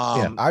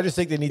 I just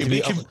think they need to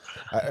be,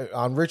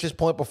 on Rich's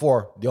point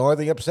before, the only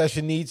thing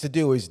Obsession needs to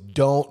do is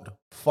don't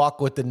fuck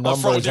with the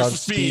numbers on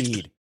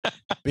speed.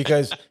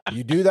 Because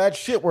you do that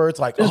shit where it's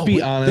like,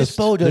 be honest, this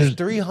bow does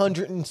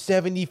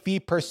 370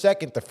 feet per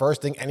second. The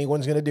first thing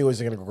anyone's going to do is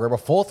they're going to grab a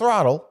full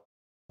throttle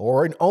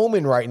or an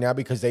Omen right now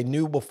because they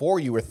knew before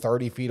you were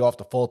 30 feet off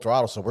the full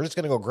throttle. So we're just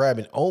going to go grab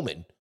an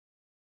Omen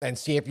and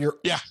see if your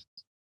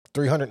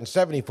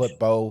 370-foot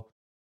bow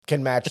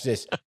can match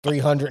this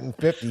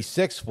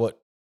 356-foot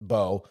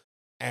bow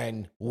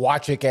and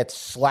watch it get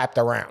slapped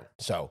around.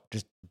 So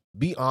just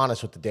be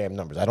honest with the damn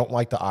numbers. I don't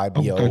like the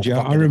IBO. Oh,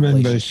 God, I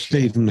remember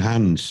Stephen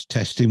Hans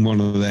testing one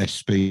of their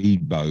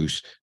speed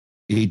bows.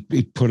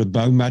 He'd put a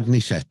Bow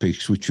Madness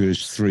Epics, which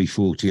was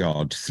 340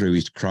 yard, through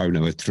his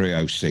chrono at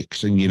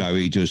 306. And,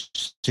 he does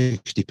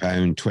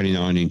 60-pound,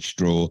 29-inch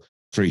draw,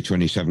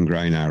 327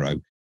 grain arrow.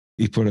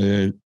 He put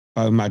a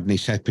Bow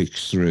Madness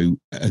Epics through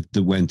that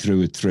went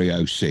through at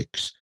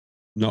 306.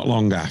 Not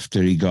long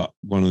after, he got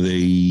one of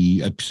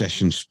the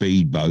Obsession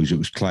speed bows. It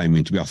was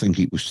claiming to be, I think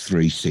it was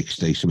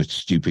 360, something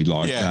stupid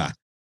like that.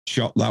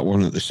 Shot that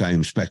one at the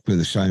same spec with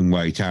the same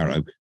weight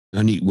arrow,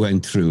 and it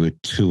went through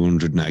at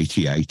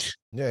 288.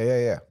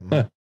 Yeah.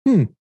 They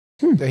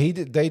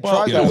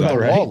tried that with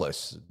the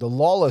Lawless. The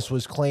Lawless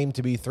was claimed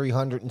to be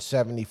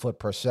 370 foot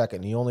per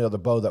second. The only other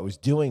bow that was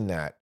doing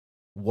that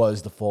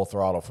was the full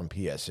throttle from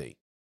PSC.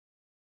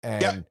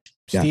 And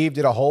Steve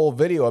did a whole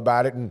video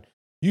about it, and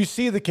you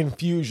see the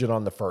confusion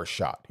on the first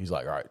shot. He's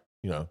like, all right,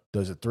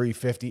 does it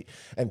 350?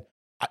 And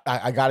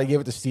I got to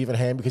give it to Stephen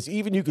Hand because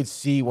even you could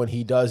see when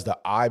he does the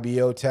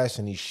IBO test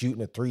and he's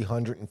shooting a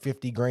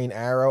 350 grain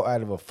arrow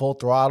out of a full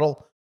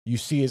throttle, you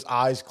see his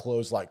eyes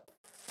close like,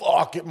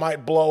 fuck, it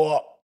might blow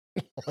up.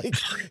 Like,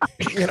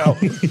 you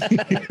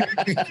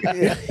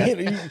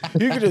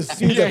could just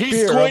see the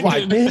fear of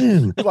like,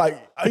 man.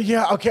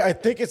 Okay, I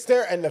think it's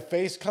there. And the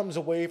face comes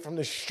away from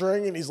the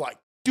string and he's like,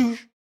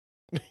 douche,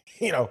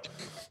 and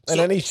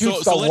then he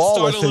shoots the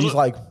Lawless and he's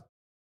like,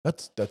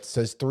 that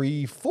says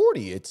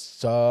 340.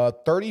 It's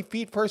 30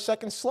 feet per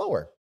second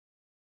slower.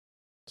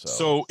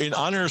 So in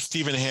honor of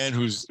Stephen Hand,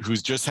 who's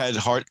just had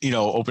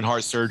open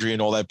heart surgery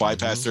and all that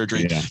bypass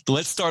surgery,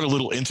 let's start a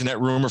little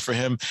internet rumor for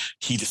him.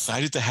 He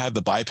decided to have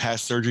the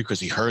bypass surgery because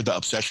he heard the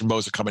Obsession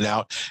bows are coming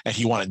out and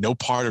he wanted no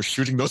part of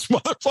shooting those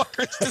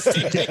motherfuckers to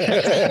see.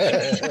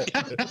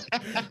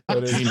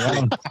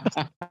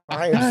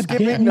 I am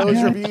skipping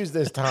those reviews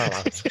this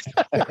time.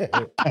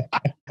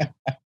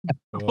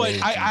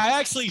 But I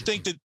actually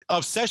think that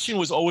Obsession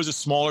was always a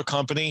smaller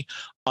company.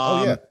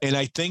 And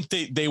I think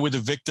they were the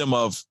victim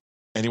of,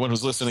 anyone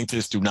who's listening to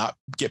this, do not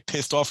get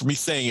pissed off for me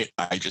saying it.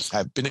 I just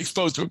have been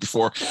exposed to it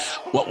before.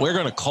 What we're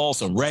going to call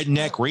some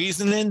redneck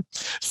reasoning.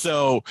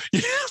 So,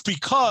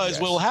 because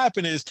what will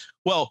happen is,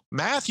 well,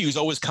 Matthews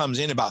always comes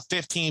in about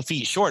 15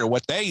 feet short of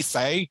what they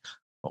say.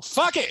 Well,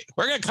 fuck it.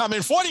 We're going to come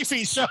in 40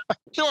 feet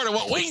short of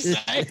what we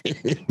say.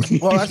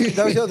 Well, that was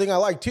the other thing I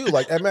like, too.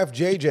 Like,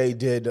 MFJJ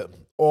did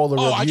all the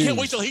reviews. I can't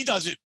wait till he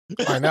does it.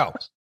 I know.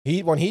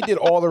 When he did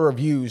all the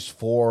reviews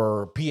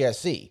for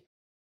PSE,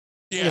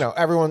 you know,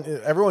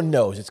 everyone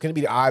knows it's going to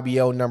be the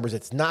IBO numbers.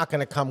 It's not going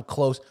to come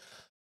close.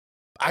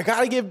 I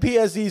got to give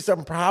PSE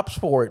some props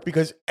for it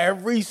because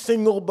every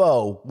single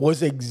bow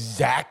was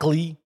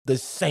exactly the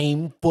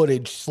same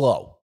footage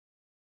slow.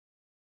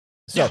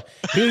 So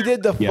he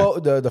did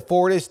the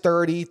Fortis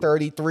 30,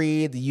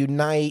 33, the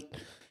Unite.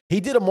 He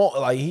did them all.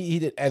 Like he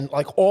did, and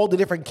like all the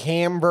different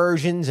cam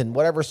versions and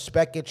whatever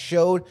spec it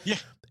showed. Yeah.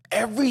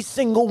 Every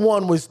single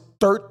one was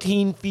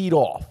 13 feet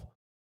off.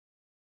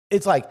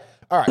 It's like,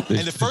 all right. And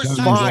the first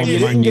time you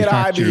didn't get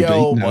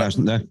IBO,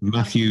 hasn't there?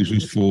 Matthews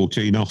was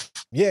 14 off.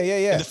 Yeah.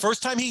 And the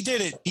first time he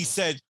did it, he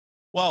said,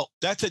 well,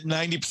 that's at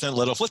 90%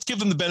 let off. Let's give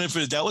them the benefit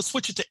of the doubt. Let's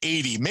switch it to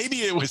 80. Maybe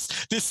it was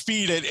this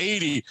speed at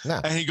 80.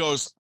 No. And he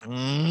goes,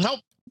 nope.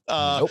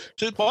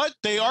 But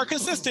they are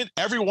consistent.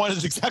 Every one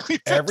is exactly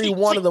 13 every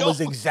one of them off.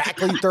 was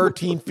exactly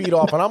 13 feet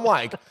off. And I'm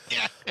like,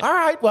 all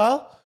right,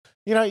 well,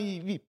 you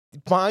know,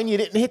 fine, you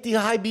didn't hit the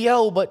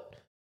IBO, but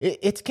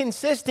it's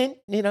consistent,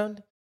 you know.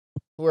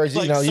 Whereas,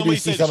 like, you know, you do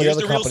see some of the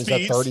other companies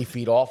speeds. at 30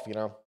 feet off, you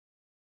know.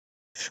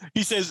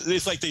 He says,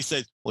 it's like they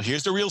said, well,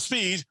 here's the real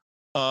speed.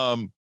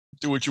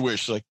 Do what you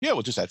wish. Like, yeah,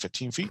 we'll just add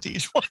 15 feet to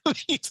each one of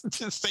these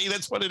to say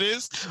that's what it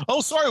is.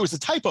 Oh, sorry, it was a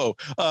typo.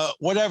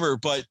 Whatever.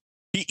 But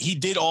he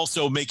did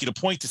also make it a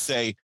point to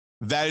say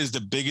that is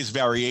the biggest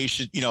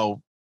variation, you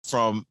know,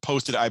 from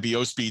posted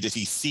IBO speed that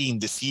he's seen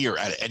this year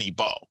at any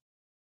bow.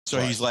 So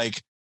he's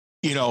like,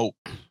 you know,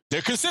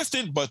 they're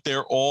consistent, but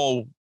they're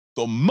all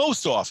the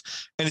most off.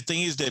 And the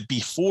thing is that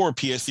before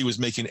PSC was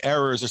making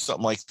errors or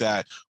something like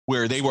that,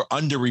 where they were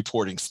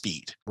underreporting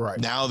speed. Right.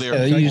 Now they're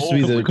it used to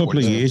be a couple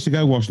of years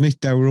ago, wasn't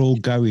it? They were all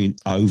going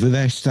over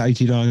their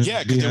stated IBO.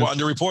 Yeah, because they were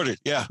underreported.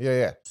 Yeah.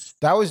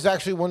 That was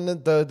actually when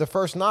the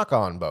first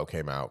knock-on bow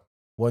came out.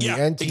 When the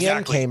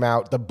NTN came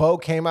out, the bow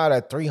came out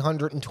at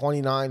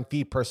 329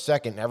 feet per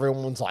second.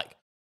 Everyone's like,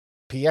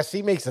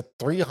 PSC makes a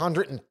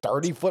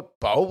 330-foot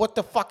bow? What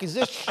the fuck is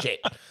this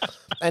shit?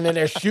 And then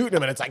they're shooting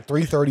them, and it's like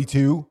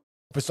 332.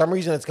 For some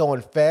reason, it's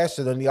going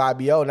faster than the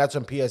IBO, and that's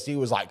when PSC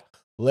was like,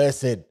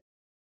 listen,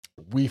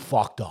 we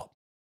fucked up.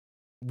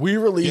 We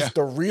released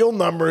the real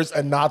numbers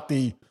and not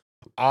the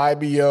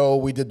IBO,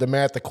 we did the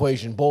math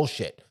equation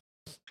bullshit.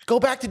 Go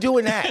back to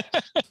doing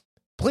that.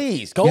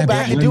 Please, go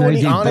back to doing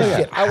the honest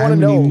shit. I want to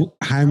know.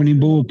 How many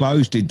more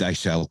bows did they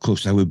sell?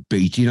 Because they were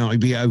beating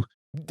IBO.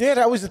 Yeah,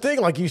 that was the thing.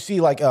 Like you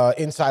see, like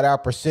Inside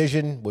Out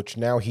Precision, which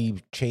now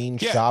he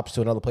changed shops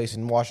to another place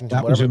in Washington.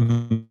 That whatever.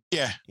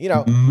 Was you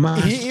know,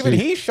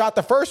 he shot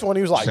the first one.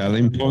 He was like,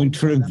 selling point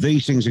for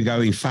these things are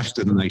going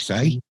faster than they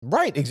say.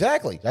 Right,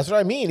 exactly. That's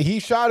what I mean. He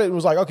shot it and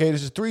was like, okay,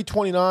 this is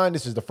 329.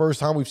 This is the first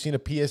time we've seen a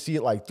PSC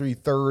at like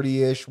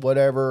 330-ish,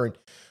 whatever. And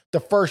the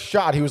first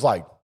shot, he was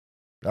like,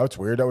 that's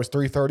weird. That was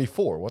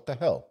 334. What the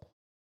hell?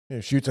 He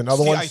shoots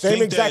another one,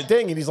 same exact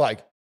thing, and he's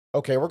like,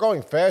 okay, we're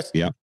going fast.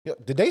 Yeah.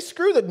 Did they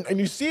screw the? And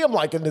you see him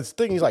like in this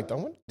thing. He's like,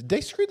 did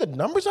they screw the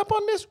numbers up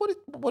on this?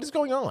 What is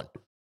going on?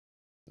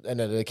 And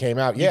then it came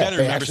out. Yeah,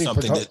 they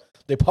actually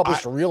they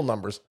published real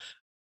numbers.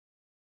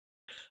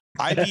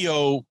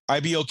 IBO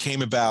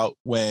came about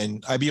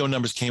when IBO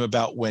numbers came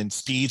about when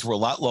speeds were a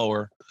lot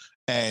lower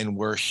and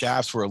where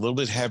shafts were a little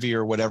bit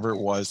heavier, whatever it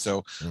was.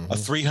 So a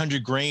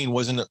 300 grain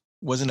wasn't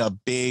a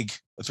big.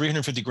 A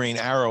 350 grain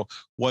arrow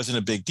wasn't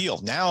a big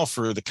deal. Now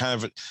for the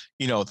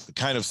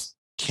kind of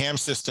cam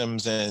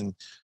systems and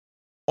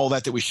all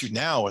that we shoot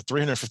now, a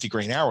 350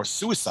 grain arrow is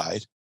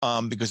suicide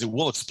because it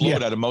will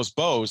explode out of most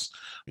bows.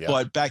 Yeah.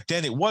 But back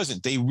then it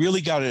wasn't. They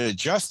really got to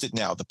adjust it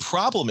now. The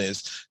problem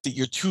is that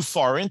you're too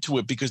far into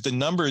it because the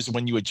numbers,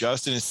 when you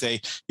adjust it and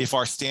say, if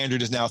our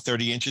standard is now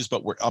 30 inches,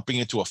 but we're upping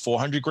it to a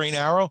 400 grain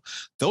arrow,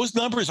 those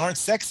numbers aren't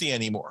sexy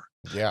anymore.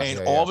 Yeah.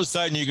 And all of a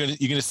sudden you're going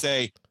to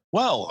say,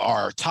 well,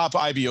 our top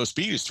IBO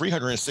speed is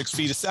 306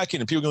 feet a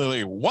second. And people are going to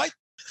be like, what?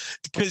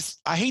 Because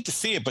I hate to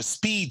say it, but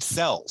speed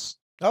sells.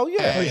 Oh,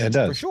 yeah. It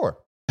does. For sure.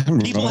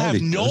 People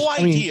have no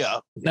idea.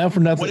 Not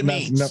for nothing. What it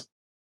means.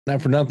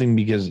 Not for nothing,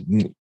 because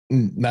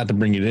not to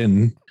bring it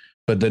in,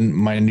 but then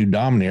my new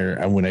Dominator,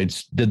 when I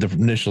did the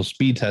initial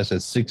speed test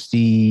at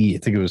 60, I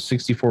think it was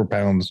 64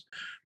 pounds,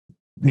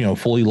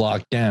 fully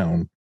locked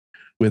down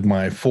with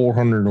my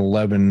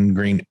 411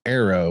 grain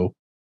arrow,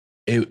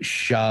 it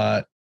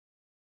shot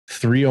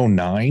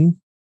 309.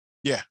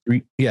 Yeah.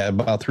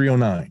 About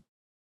 309.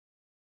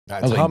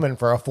 That's humming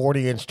for a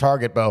 40-inch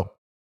target bow.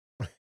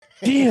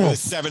 Damn. With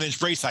a 7-inch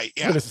brace height.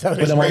 Yeah.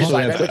 But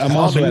I'm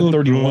also at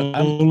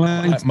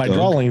 31. My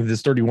draw length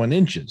is 31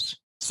 inches.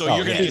 So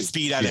you're going to get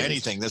speed out of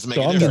anything. Doesn't make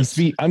a difference.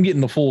 I'm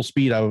getting the full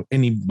speed out of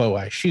any bow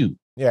I shoot.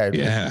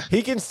 Yeah.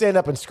 He can stand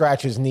up and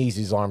scratch his knees.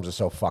 His arms are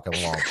so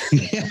fucking long.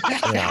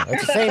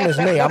 It's the same as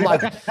me. I'm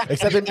like,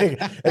 except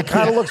it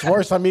kind of looks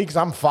worse on me because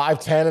I'm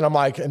 5'10", and I'm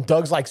like, and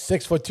Doug's like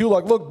 6'2".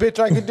 Like, look, bitch,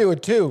 I can do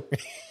it too.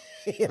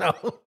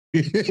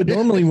 But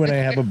normally when I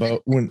have a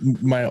bow, when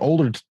my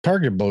older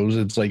target bows,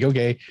 it's like,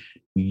 okay,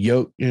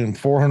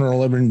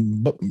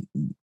 411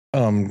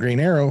 grain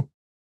arrow.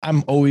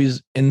 I'm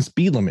always in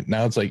speed limit.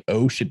 Now it's like,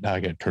 oh shit, now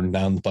I gotta turn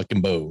down the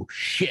fucking bow.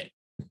 Shit.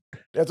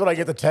 That's when I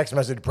get the text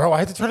message, bro. I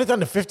had to turn it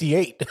down to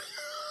 58. I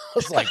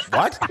was like,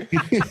 what?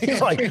 He's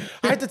like,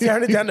 I had to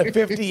turn it down to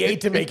 58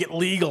 to make it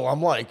legal.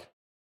 I'm like,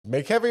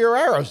 make heavier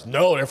arrows.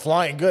 No, they're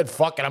flying good.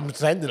 Fuck it, I'm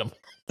sending them.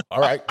 All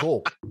right,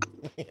 cool.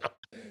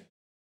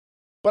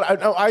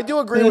 But I do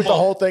agree with the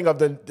whole thing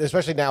of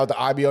especially now with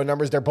the IBO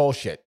numbers, they're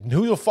bullshit.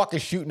 Who the fuck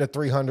is shooting a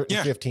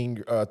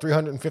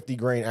 350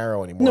 grain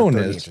arrow anymore? No one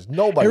is.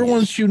 Nobody.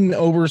 Everyone's shooting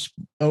over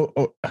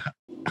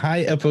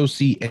high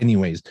FOC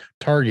anyways.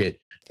 Target.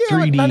 Yeah,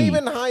 3D, not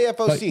even high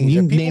FOC.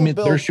 You name it,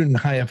 they're shooting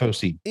high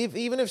FOC.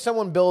 Even if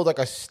someone builds like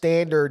a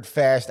standard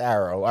fast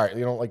arrow, all right,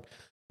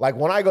 like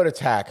when I go to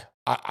TAC,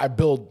 I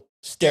build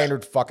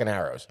standard fucking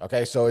arrows.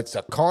 Okay, so it's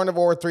a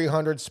carnivore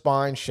 300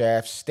 spine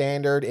shaft,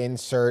 standard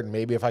insert.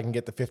 Maybe if I can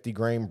get the 50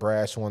 grain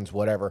brass ones,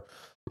 whatever.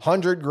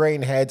 100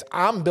 grain heads.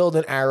 I'm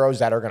building arrows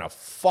that are gonna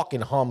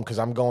fucking hum because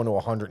I'm going to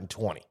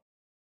 120.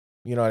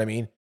 You know what I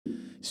mean?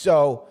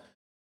 So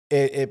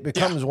it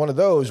becomes one of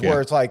those where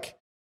it's like.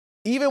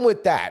 Even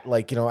with that,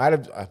 like, out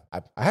of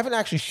I haven't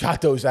actually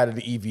shot those out of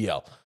the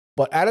EVL,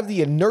 but out of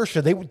the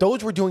inertia,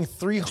 those were doing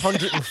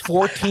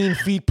 314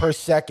 feet per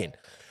second.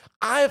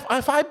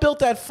 If I built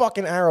that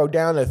fucking arrow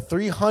down to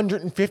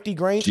 350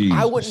 grains, Jesus.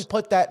 I wouldn't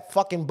put that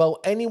fucking bow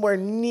anywhere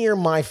near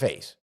my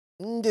face.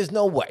 There's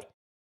no way.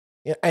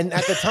 And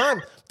at the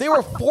time, they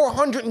were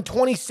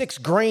 426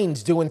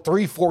 grains doing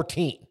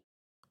 314.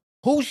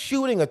 Who's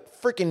shooting a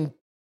freaking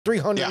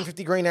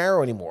 350 grain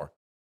arrow anymore?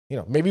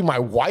 Maybe my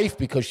wife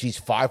because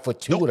she's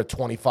 5'2" with a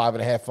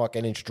 25.5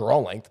 fucking inch draw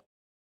length,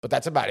 but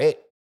that's about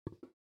it.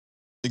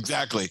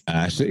 Exactly.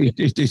 So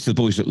it's the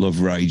boys that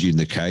love rage in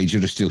the cage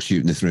that are still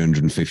shooting the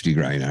 350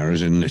 grain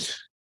arrows, isn't it?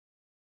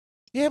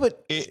 Yeah,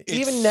 but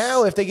even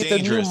now, if they get the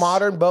new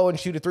modern bow and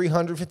shoot a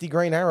 350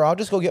 grain arrow, I'll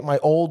just go get my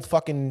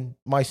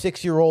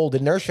 6-year-old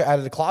inertia out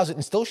of the closet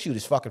and still shoot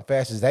as fucking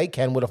fast as they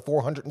can with a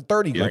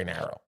 430 grain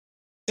arrow.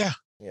 Yeah.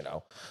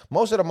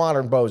 Most of the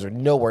modern bows are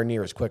nowhere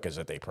near as quick as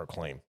that they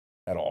proclaim.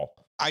 At all.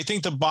 I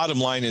think the bottom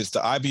line is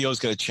the IBO's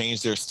got to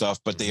change their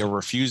stuff, but they are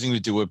refusing to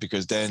do it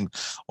because then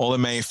all the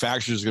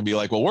manufacturers are going to be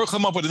like, well, we'll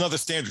come up with another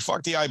standard.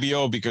 Fuck the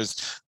IBO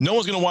because no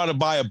one's going to want to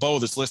buy a bow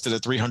that's listed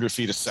at 300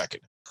 feet a second.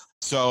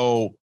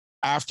 So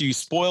after you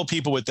spoil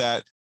people with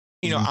that,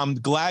 I'm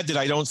glad that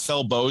I don't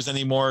sell bows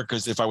anymore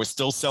because if I was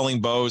still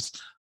selling bows,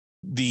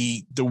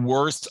 the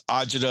worst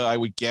agita I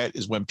would get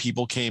is when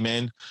people came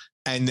in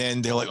and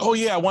then they're like, oh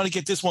yeah, I want to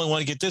get this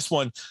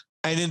one.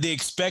 And then they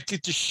expect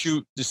it to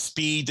shoot the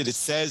speed that it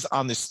says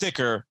on the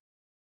sticker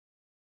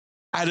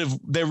out of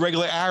their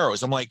regular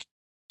arrows. I'm like,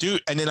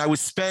 dude. And then I would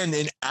spend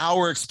an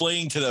hour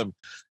explaining to them,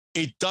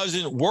 it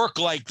doesn't work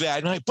like that.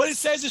 And I'm like, but it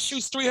says it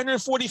shoots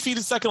 340 feet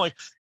a second. Like,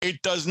 it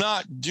does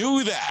not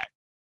do that.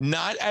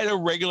 Not at a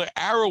regular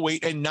arrow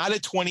weight and not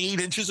at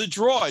 28 inches of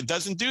draw. It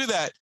doesn't do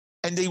that.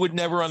 And they would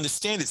never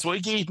understand it. So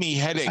it gave me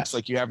headaches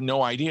like you have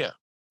no idea.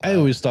 I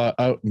always thought,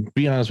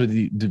 be honest with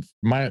you,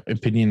 my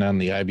opinion on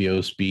the IBO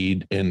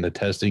speed and the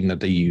testing that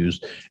they use,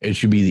 it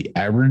should be the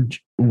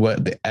average,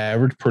 what the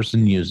average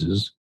person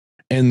uses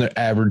and the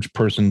average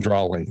person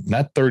draw length,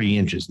 not 30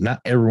 inches.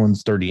 Not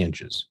everyone's 30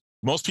 inches.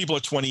 Most people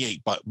are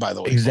 28, by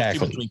the way.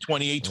 Exactly. Between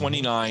 28,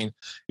 29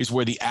 is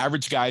where the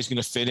average guy is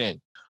going to fit in.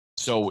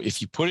 So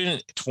if you put in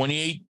a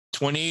 28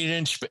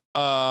 inch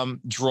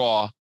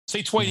draw,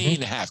 say 28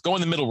 and a half, go in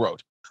the middle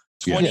road,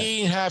 28 and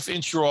a half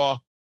inch draw,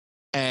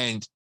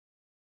 and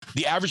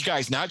the average guy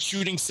is not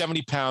shooting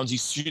 70 pounds.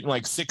 He's shooting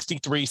like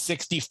 63,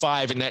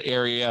 65 in that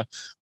area.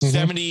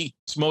 70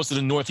 is most of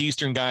the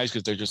Northeastern guys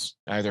because they're just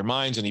out of their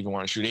minds and even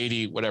want to shoot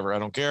 80, whatever. I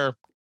don't care.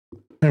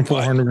 And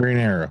 400 grain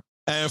arrow.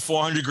 And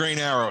 400 grain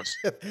arrows.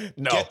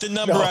 Get the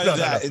number out of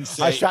that and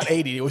say. I shot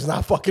 80. It was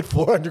not fucking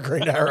 400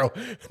 grain arrow.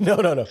 No.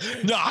 No,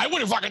 I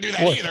wouldn't fucking do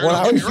that either. When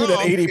I was shooting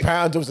 80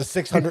 pounds, it was a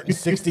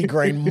 660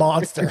 grain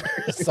monster.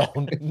 So,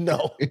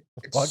 no.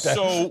 Fuck that.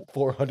 So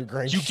 400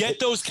 grain. You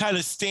get those kind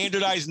of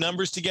standardized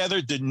numbers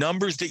together. The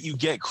numbers that you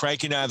get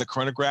cranking out of the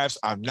chronographs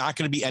are not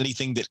going to be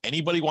anything that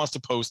anybody wants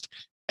to post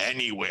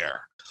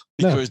anywhere.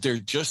 Because they're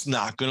just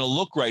not going to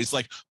look right. It's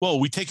like, well,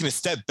 we taking a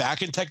step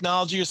back in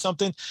technology or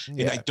something.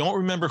 Yeah. And I don't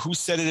remember who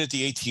said it at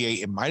the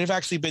ATA. It might have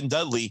actually been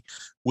Dudley,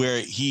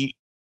 where he,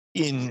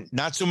 in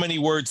not so many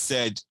words,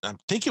 said, I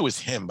think it was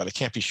him, but I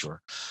can't be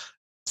sure.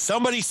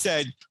 Somebody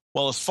said,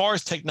 well, as far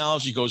as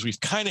technology goes,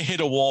 we've kind of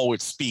hit a wall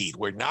with speed.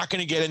 We're not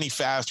going to get any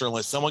faster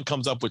unless someone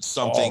comes up with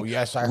something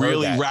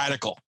really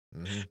radical.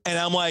 And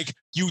I'm like,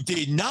 you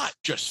did not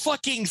just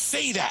fucking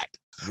say that.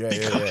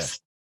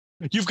 Because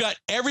You've got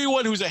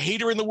everyone who's a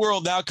hater in the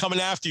world now coming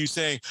after you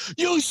saying,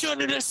 you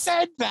shouldn't have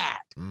said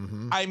that.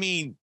 Mm-hmm. I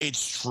mean,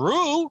 it's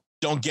true.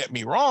 Don't get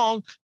me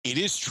wrong. It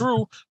is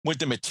true. With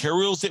the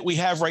materials that we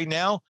have right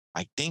now,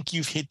 I think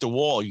you've hit the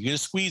wall. You're going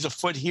to squeeze a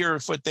foot here, a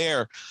foot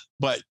there.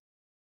 But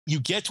you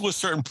get to a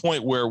certain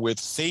point where with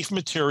safe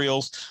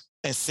materials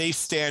and safe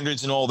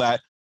standards and all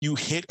that, you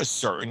hit a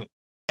certain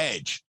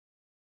edge.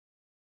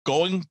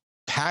 Going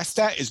past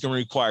that is going to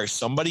require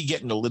somebody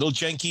getting a little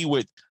janky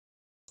with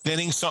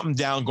thinning something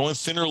down, going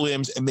thinner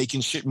limbs, and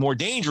making shit more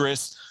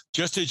dangerous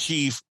just to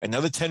achieve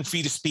another 10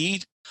 feet of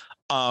speed.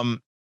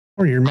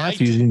 Or your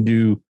Matthews can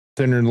do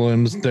thinner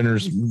limbs,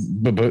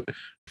 but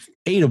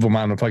 8 of them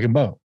on a fucking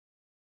bow.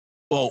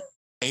 Well,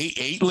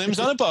 eight limbs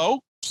on a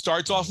bow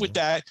starts off with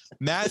that.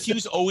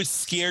 Matthews always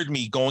scared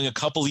me going a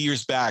couple of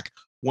years back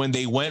when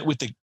they went with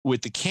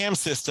the cam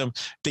system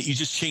that you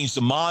just changed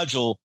the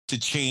module to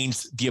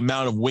change the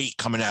amount of weight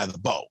coming out of the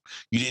bow.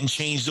 You didn't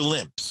change the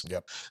limbs.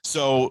 Yep.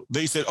 So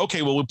they said,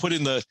 okay, well, we'll put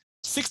in the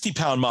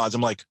 60-pound mods.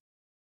 I'm like,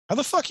 how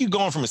the fuck are you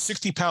going from a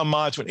 60-pound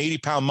mod to an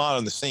 80-pound mod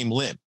on the same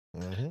limb?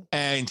 Mm-hmm.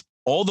 And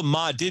all the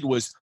mod did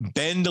was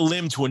bend the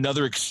limb to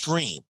another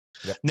extreme.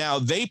 Yep. Now,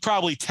 they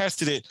probably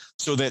tested it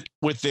so that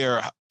with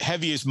their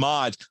heaviest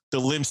mod, the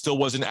limb still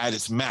wasn't at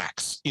its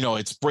max,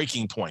 its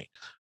breaking point.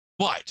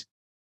 But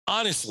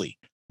honestly,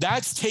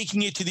 that's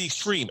taking it to the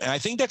extreme. And I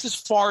think that's as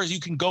far as you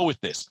can go with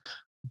this.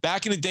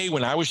 Back in the day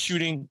when I was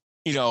shooting,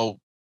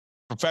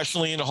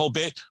 professionally and a whole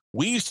bit,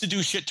 we used to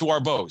do shit to our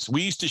bows.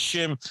 We used to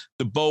shim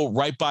the bow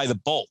right by the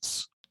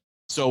bolts.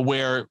 So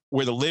where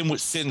the limb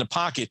would sit in the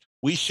pocket,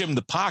 we shimmed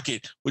the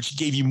pocket, which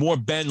gave you more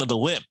bend of the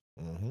limb.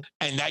 Mm-hmm.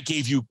 And that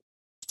gave you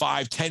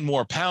 5-10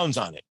 more pounds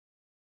on it.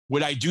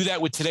 Would I do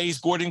that with today's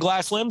Gordon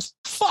Glass limbs?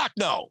 Fuck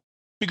no,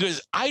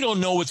 because I don't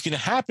know what's going to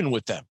happen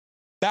with them.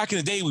 Back in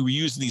the day, we were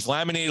using these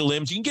laminated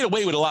limbs. You can get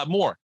away with a lot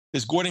more.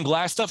 This Gordon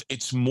Glass stuff,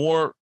 it's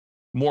more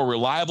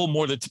reliable,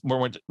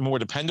 more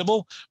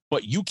dependable,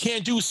 but you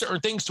can't do certain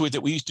things to it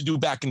that we used to do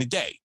back in the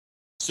day.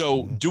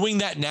 So doing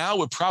that now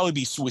would probably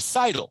be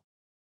suicidal.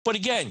 But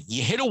again,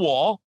 you hit a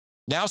wall.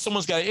 Now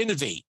someone's got to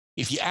innovate.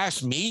 If you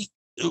ask me,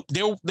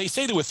 they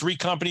say there were 3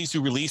 companies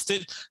who released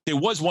it. There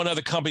was one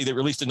other company that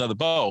released another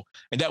bow,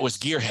 and that was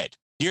Gearhead.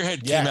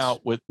 Gearhead came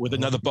out with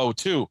another bow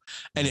too.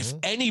 And if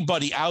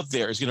anybody out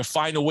there is going to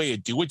find a way to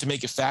do it to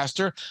make it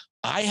faster,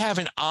 I have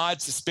an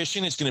odd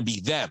suspicion it's going to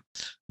be them.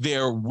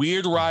 Their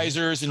weird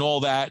risers and all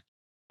that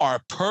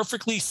are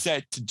perfectly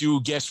set to do,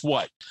 guess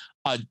what?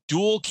 A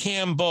dual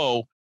cam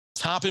bow,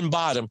 top and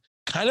bottom,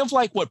 kind of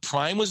like what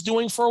Prime was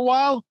doing for a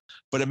while.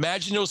 But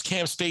imagine those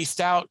cams spaced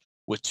out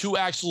with 2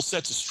 actual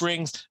sets of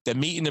strings that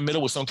meet in the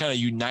middle with some kind of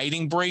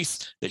uniting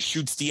brace that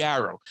shoots the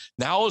arrow.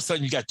 Now, all of a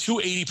sudden, you got 2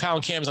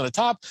 80-pound cams on the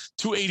top,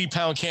 2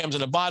 80-pound cams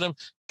on the bottom,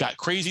 got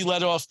crazy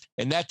let off,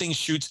 and that thing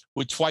shoots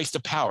with twice the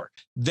power.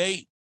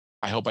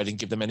 I hope I didn't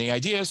give them any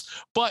ideas,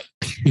 but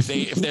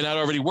if they're not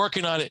already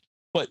working on it,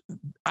 but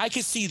I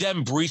could see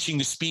them breaching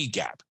the speed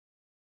gap.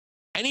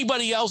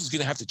 Anybody else is going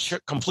to have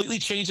to completely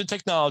change the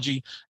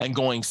technology and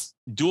going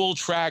dual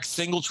track,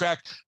 single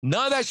track.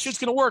 None of that shit's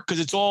going to work because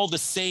it's all the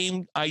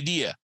same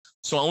idea.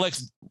 So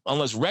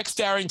unless Rex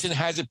Darrington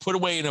has it put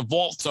away in a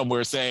vault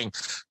somewhere saying,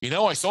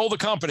 I sold the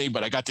company,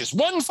 but I got this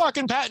one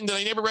fucking patent that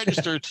I never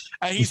registered,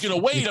 and he's going to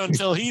wait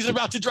until he's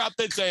about to drop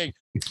that saying,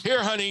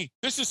 here, honey,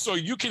 this is so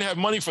you can have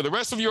money for the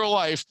rest of your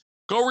life.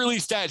 Go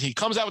release that. He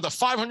comes out with a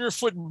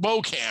 500-foot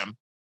bow cam.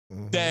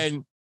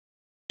 Then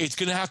it's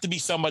going to have to be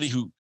somebody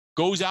who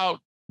goes out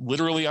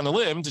literally on a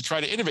limb to try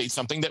to innovate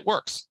something that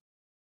works.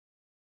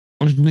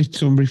 Wasn't it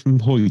somebody from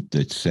Hoyt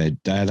that said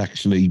they had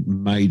actually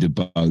made a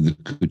bow that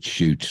could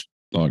shoot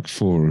like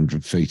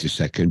 400 feet a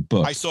second?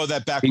 But I saw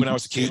that back when I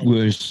was a kid.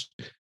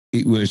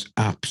 It was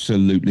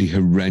absolutely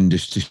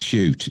horrendous to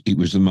shoot. It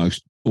was the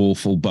most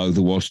awful bow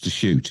there was to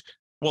shoot.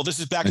 Well, this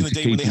is back in the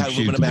day when they had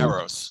aluminum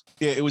arrows.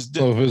 Yeah, it was.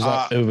 So if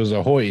it was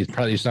a Hoyt, it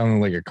probably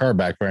sounded like a car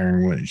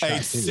backfiring when it shot.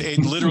 It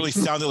literally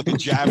sounded like a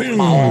javelin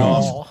going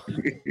off.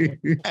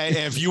 And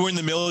if you were in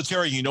the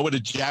military, you know what a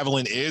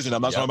javelin is. And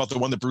I'm not talking about the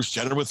one that Bruce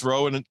Jenner would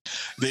throw. And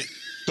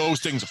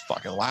those things are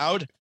fucking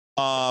loud.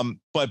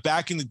 But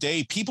back in the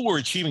day, people were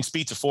achieving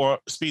speeds of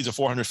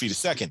 400 feet a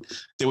second.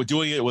 They were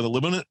doing it with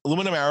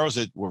aluminum arrows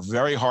that were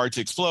very hard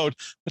to explode,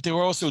 but they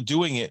were also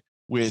doing it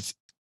with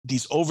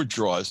these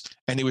overdraws,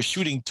 and they were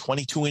shooting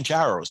 22-inch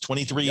arrows,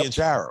 23-inch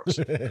arrows.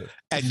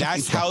 And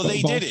that's how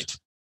they did it.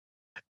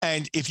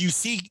 And if you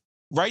see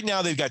right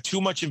now, they've got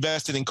too much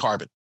invested in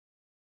carbon.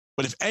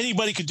 But if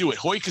anybody could do it,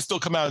 Hoyt could still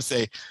come out and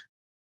say,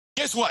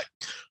 guess what?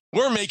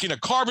 We're making a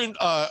carbon,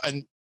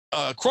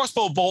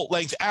 crossbow bolt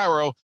length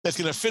arrow that's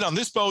going to fit on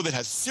this bow that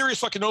has serious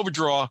fucking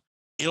overdraw.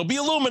 It'll be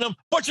aluminum,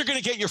 but you're going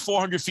to get your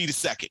 400 feet a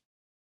second.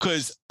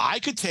 Because I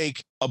could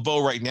take a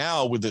bow right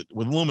now with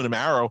aluminum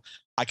arrow.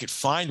 I could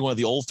find one of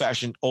the old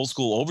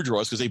school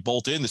overdraws because they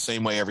bolt in the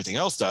same way everything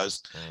else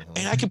does.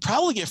 And I could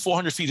probably get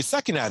 400 feet a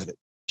second out of it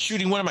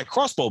shooting one of my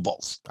crossbow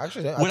bolts.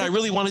 Actually, I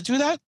really want to do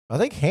that? I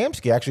think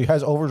Hamsky actually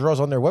has overdraws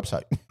on their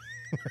website.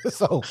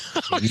 So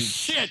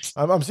shit.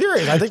 I'm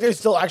serious. I think they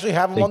still actually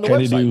have them on the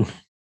website. Do.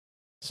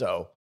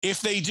 So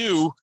if they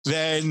do,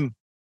 then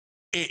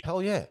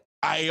hell yeah.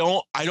 I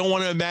don't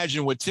want to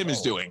imagine what Tim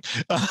is doing.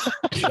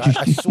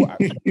 I swear,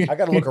 I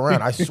got to look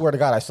around. I swear to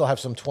God, I still have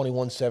some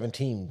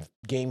 2117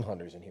 game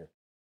hunters in here.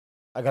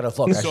 I got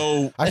to look.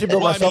 So I should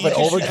build myself an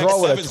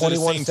overdraw with a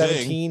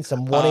 2117,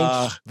 some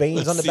 1-inch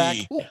veins on the back.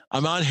 Ooh.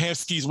 I'm on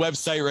Hefsky's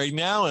website right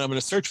now, and I'm going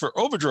to search for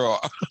overdraw.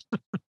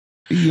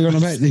 You're on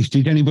about this.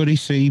 Did anybody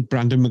see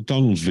Brandon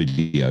McDonald's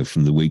video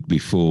from the week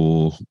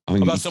before?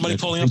 About somebody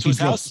pulling up to his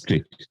house?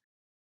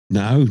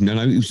 No.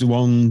 It was the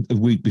one a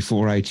week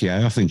before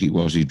ATA. I think it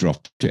was. He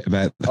dropped it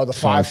about the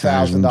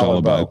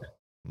 $5,000 bow.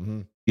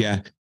 Mm-hmm.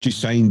 Yeah, just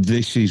saying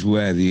this is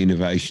where the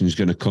innovation is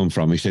going to come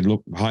from. He said,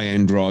 look,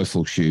 high-end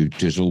rifle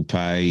shooters will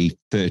pay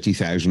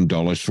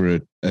 $30,000 for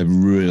a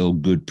real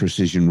good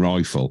precision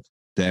rifle.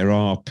 There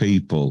are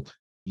people,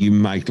 you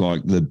make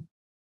like the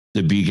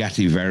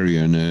Bugatti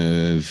variant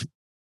of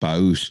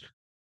bows,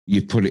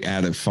 you put it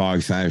out at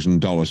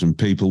 $5,000 and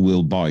people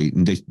will buy it.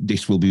 And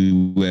this will be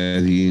where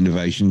the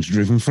innovation's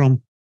driven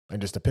from.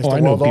 And just to piss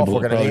the world off,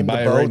 we're going to name the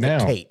bow right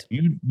now. Tate.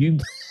 You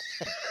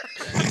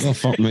well,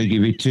 fuck me,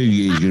 give it 2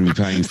 years, you're going to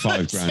be paying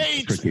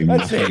 $5,000 for freaking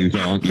Matthews,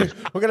 aren't you?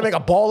 We're going to make a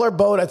baller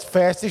bow that's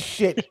fast as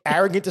shit,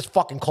 arrogant as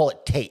fucking, call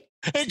it Tate.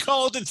 And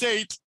call it the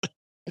Tate.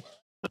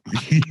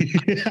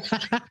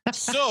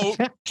 So,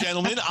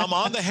 gentlemen, I'm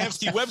on the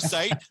Hefsky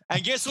website,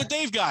 and guess what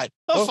they've got?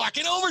 A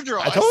fucking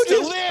overdraw. I told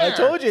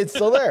you, it's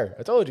still there.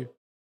 I told you.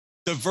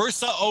 The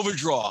Versa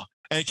overdraw.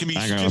 And it can be.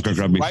 Hang on, I've got to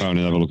grab my phone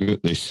and have a look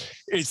at this.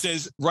 It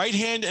says right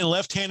hand and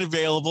left hand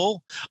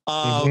available.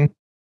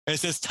 And it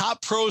says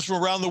top pros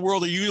from around the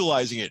world are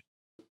utilizing it.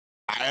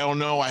 I don't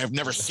know. I have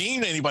never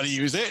seen anybody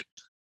use it.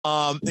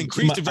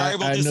 Increase the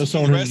variable distance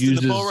from the rest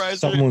of the bow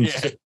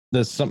riser.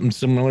 There's something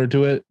similar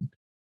to it,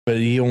 but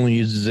he only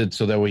uses it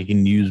so that way he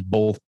can use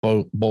both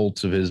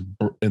bolts of his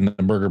in the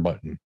burger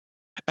button.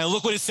 And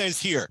look what it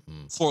says here.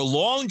 For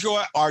long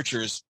draw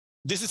archers,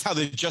 this is how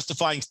they're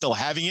justifying still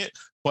having it.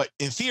 But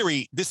in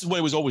theory, this is what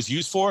it was always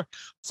used for.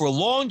 For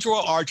long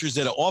draw archers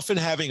that are often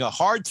having a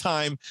hard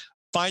time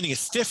finding a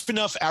stiff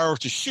enough arrow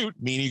to shoot,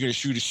 meaning you're going to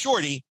shoot a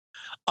shorty,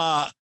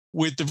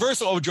 with the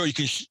Versa overdraw, you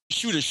can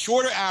shoot a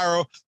shorter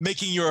arrow,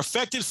 making your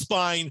effective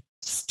spine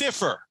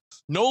stiffer.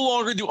 No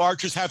longer do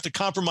archers have to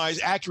compromise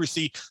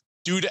accuracy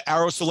due to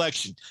arrow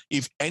selection.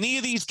 If any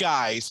of these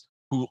guys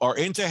who are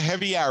into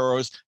heavy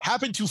arrows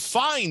happen to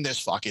find this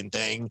fucking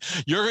thing,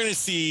 you're going to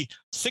see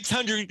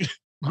 600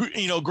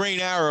 grain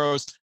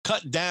arrows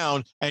cut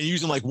down and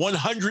using like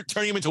 100,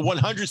 turning them into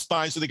 100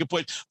 spines so they can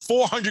put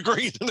 400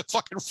 grains in the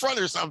fucking front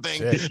or something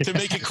to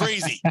make it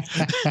crazy.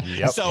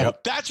 That's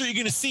what you're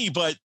going to see.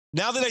 But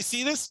now that I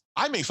see this,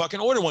 I may fucking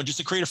order one just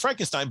to create a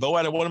Frankenstein bow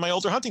out of one of my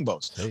older hunting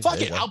bows.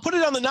 Fuck it. I'll put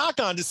it on the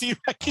knock-on to see if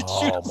I can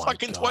shoot a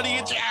fucking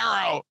 20-inch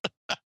arrow.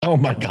 Oh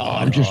my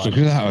God. I'm just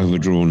looking at that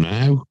overdraw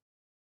now.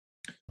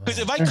 Because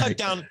if I cut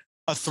down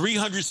a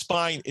 300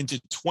 spine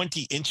into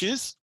 20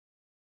 inches.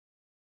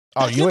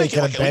 Oh, you ain't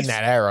going to bend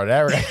that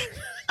arrow.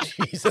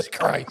 Jesus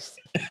Christ.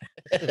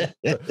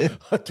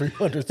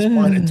 300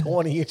 spine and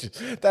 20 inches.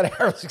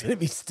 That arrow's going to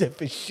be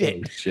stiff as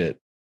shit. Oh, shit.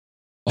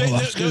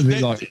 That's going to be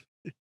like...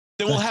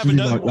 Then we'll have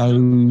another like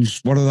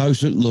those. What are those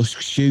that Lusk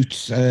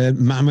shoots?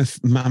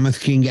 Mammoth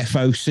King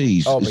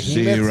FOCs. Oh,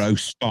 0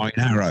 spine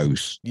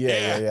arrows.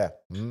 Yeah.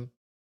 Mm-hmm.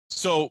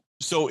 So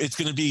it's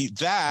going to be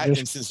that.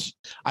 And since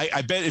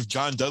I bet if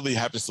John Dudley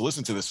happens to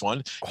listen to this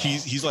one,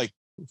 he's like,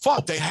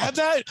 fuck, they have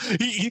that?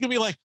 He's going to be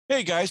like,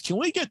 hey guys, can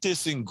we get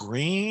this in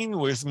green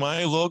with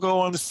my logo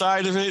on the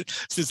side of it?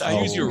 Since I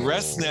use your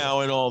rest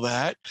now and all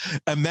that.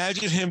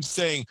 Imagine him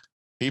saying,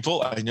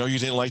 people, I know you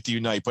didn't like the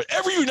Unite, but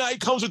every Unite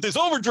comes with this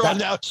overdraw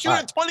now. Shoot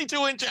a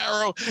 22-inch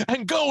arrow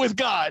and go with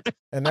God.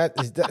 And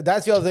that's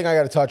the other thing I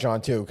got to touch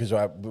on too, because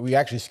we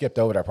actually skipped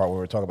over that part when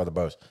we were talking about the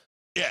bows.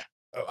 Yeah.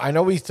 I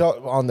know we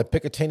talked on the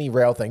Picatinny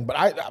rail thing, but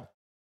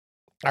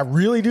I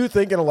really do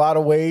think in a lot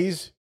of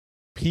ways,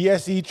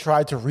 PSE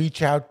tried to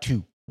reach out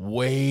to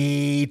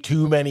way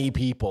too many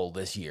people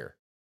this year.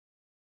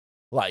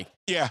 Like,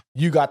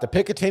 you got the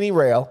Picatinny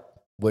rail,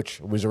 which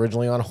was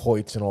originally on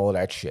Hoyts and all of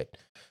that shit.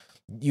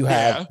 You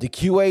have the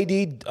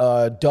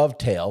QAD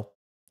dovetail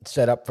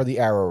set up for the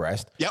arrow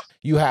rest. Yep.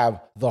 You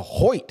have the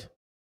Hoyt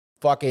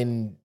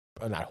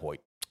not Hoyt,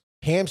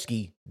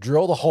 Hamsky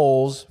drill the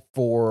holes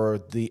for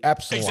the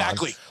Epsilon.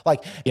 Exactly.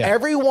 Like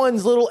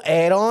everyone's little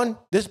add-on,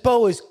 this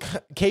bow is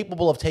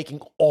capable of taking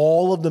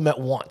all of them at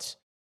once.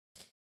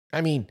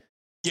 I mean,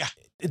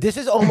 this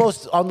is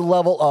almost on the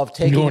level of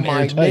taking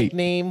my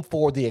nickname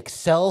for the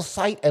Excel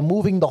site and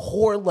moving the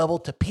whore level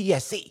to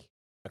PSE.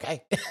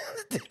 Okay,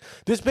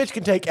 this bitch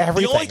can take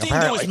everything. The only thing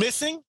that was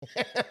missing.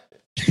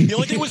 The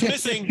only thing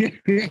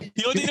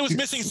that was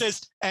missing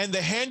says, and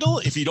the handle.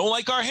 If you don't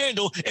like our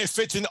handle, it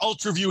fits an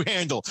Ultra View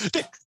handle.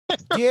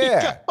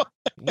 Yeah.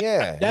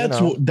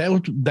 That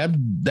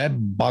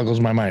boggles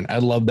my mind. I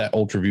love that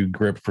Ultra View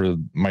grip for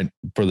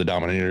the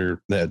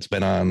Dominator that's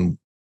been on.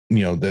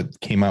 That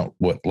came out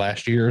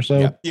last year or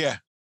so. Yeah.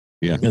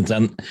 It's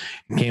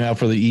came out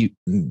for the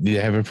you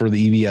have it for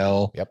the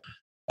EVL. Yep.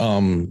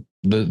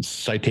 The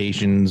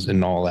citations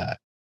and all that.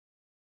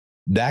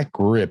 that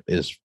grip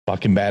is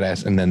fucking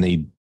badass. And then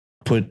they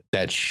put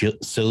that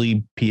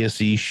silly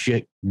PSE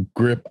shit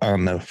grip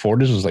on the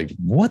Fortis. Was like,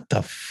 what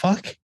the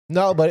fuck?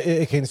 No, but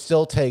it can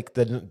still take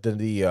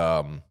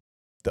the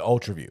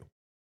Ultra View.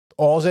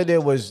 All they did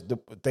was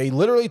they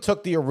literally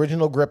took the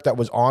original grip that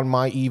was on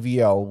my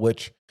EVL,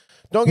 which,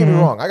 don't get me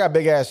wrong, I got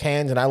big ass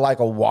hands and I like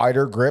a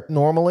wider grip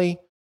normally.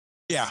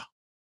 Yeah.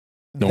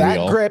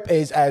 That grip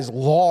is as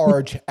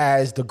large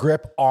as the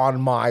grip on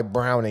my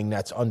Browning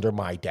that's under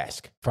my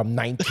desk from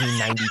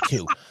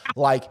 1992.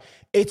 Like,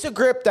 it's a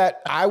grip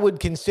that I would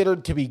consider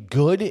to be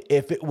good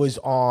if it was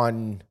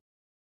on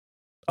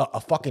a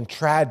fucking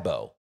trad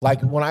bow.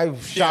 Like, when I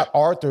shot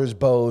Arthur's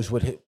bows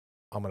would hit,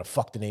 I'm going to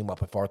fuck the name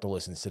up if Arthur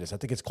listens to this. I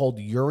think it's called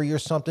Yuri or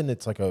something.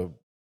 It's a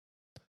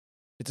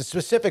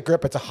specific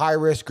grip. It's a high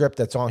risk grip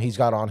he's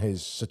got on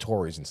his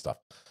Satori's and stuff.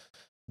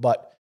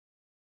 But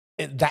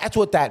that's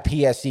what that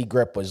PSE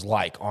grip was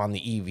like on the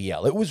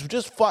EVL. It was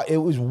just fun. It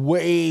was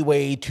way,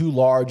 way too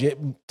large.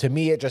 To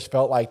me, it just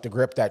felt like the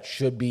grip that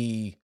should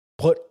be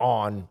put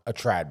on a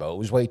trad bow. It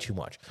was way too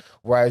much.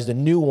 Whereas the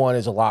new one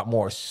is a lot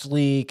more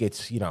sleek.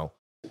 It's,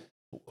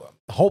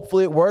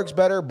 hopefully it works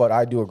better, but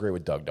I do agree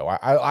with Doug, though.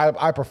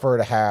 I prefer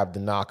to have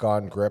the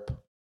knock-on grip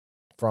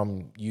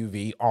from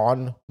UV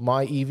on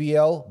my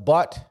EVL.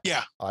 But,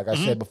 like I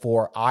said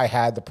before, I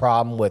had the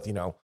problem with,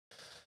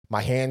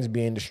 my hands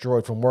being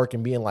destroyed from work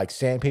and being like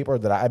sandpaper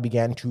that I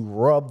began to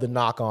rub the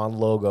knock-on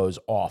logos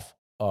off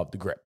of the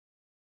grip.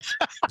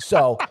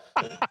 So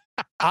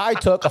I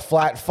took a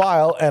flat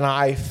file and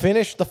I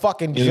finished the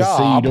fucking job.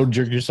 So you don't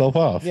jerk yourself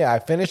off. Yeah, I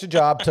finished the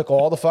job, took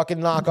all the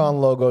fucking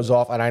knock-on logos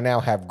off, and I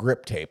now have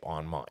grip tape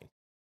on mine.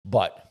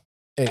 But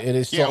it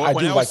is still, I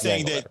do like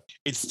saying that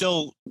it's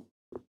still.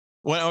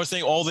 When I was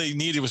saying all they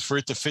needed was for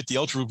it to fit the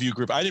Ultra View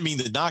grip, I didn't mean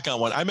the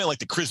knock-on one. I meant like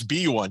the Chris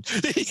B one.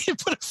 They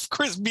put a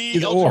Chris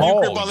B Ultra View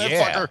grip on that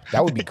fucker.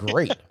 That would be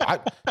great.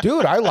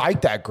 I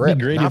like that grip.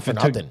 Great, not for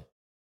nothing.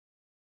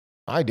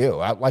 I do.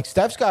 Like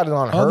Steph's got it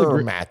on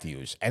her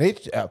Matthews, and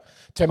it's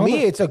to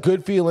me, it's a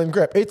good feeling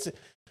grip.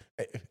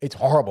 It's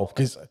horrible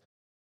because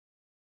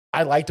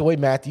I like the way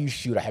Matthews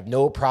shoot. I have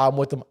no problem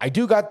with them. I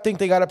do think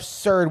they got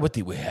absurd with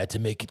we had to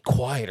make it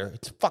quieter.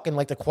 It's fucking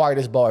like the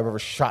quietest bow I've ever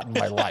shot in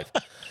my life.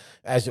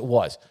 As it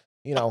was,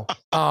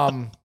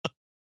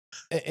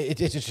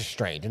 it's just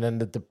strange. And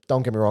then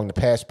don't get me wrong, the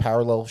past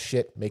parallel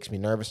shit makes me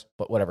nervous,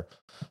 but whatever.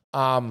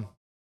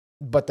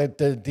 But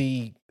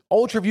the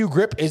Ultra View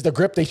grip is the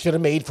grip they should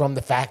have made from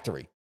the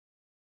factory.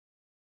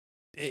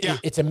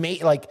 It's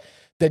amazing. Like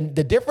the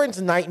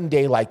difference night and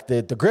day. Like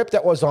the grip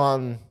that was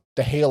on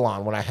the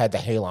Halon when I had the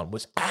Halon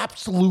was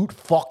absolute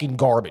fucking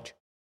garbage.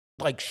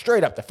 Like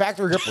straight up, the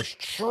factory grip was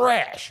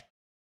trash.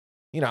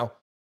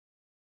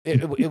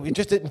 It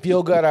just didn't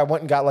feel good. I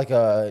went and got like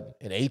an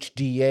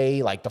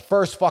HDA. Like the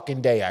first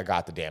fucking day I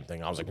got the damn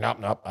thing, I was like,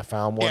 nope. I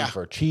found one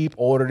for cheap,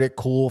 ordered it,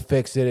 cool,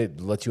 fixed it.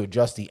 It lets you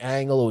adjust the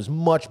angle. It was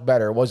much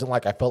better. It wasn't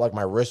like I felt like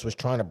my wrist was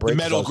trying to break.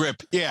 The metal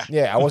grip,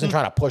 Yeah, I wasn't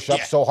trying to push up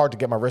so hard to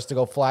get my wrist to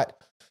go flat.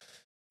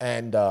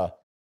 And, I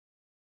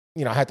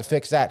had to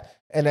fix that.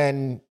 And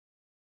then,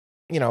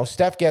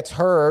 Steph gets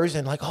hers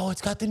and like,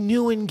 it's got the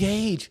new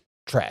Engage.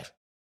 Trash.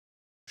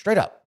 Straight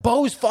up.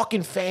 Bow's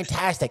fucking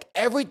fantastic.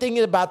 Everything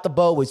about the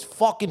bow is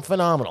fucking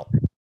phenomenal.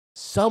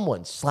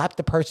 Someone slap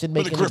the person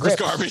making the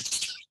grips.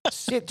 Garbage.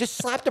 Just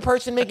slap the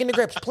person making the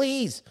grips,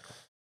 please.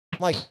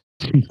 Like,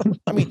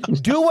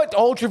 do what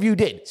Ultra View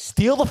did.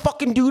 Steal the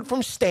fucking dude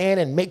from Stan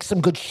and make some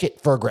good shit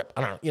for a grip.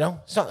 I don't know,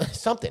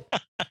 something.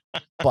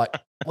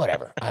 But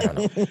whatever. I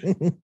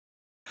don't know.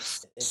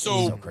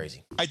 So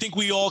crazy. I think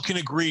we all can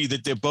agree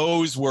that the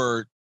bows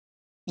were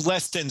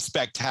less than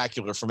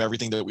spectacular from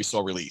everything that we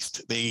saw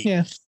released.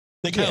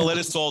 They kind of let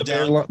us all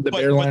down. The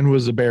bear line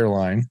was a bear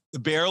line. The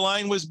bear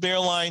line was bear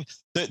line.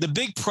 The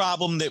big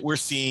problem that we're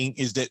seeing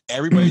is that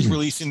everybody's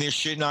releasing their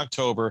shit in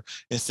October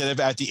instead of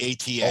at the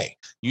ATA.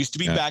 Used to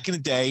be back in the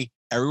day,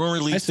 everyone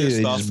released their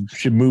stuff.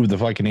 Should move the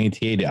fucking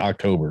ATA to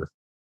October.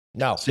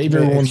 No, save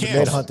everyone's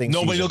hunting.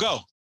 Nobody will go.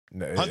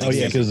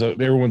 Because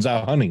everyone's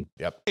out hunting.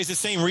 Yep. It's the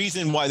same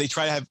reason why they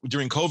try to have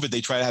during COVID.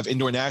 They try to have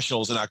indoor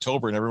nationals in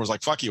October, and everyone's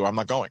like, "Fuck you, I'm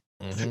not going."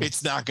 Mm-hmm.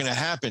 It's not going to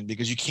happen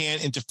because you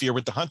can't interfere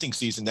with the hunting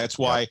season. That's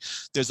why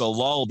there's a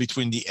lull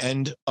between the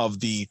end of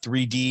the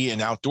 3D and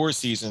outdoor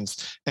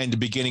seasons and the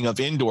beginning of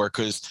indoor.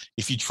 Because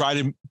if you try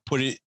to put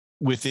it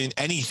within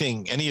any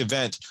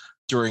event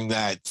during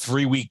that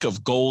 3 week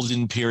of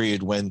golden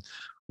period when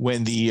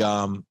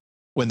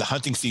the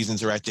hunting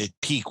seasons are at their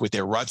peak with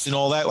their ruts and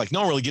all that, like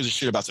no one really gives a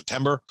shit about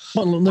September.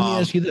 Well, let me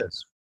ask you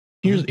this.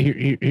 Here,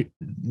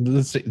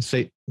 let's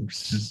say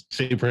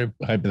for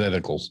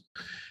hypotheticals.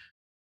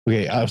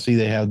 Okay, obviously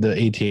they have the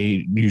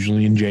ATA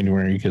usually in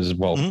January because,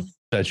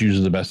 that's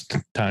usually the best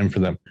time for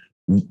them.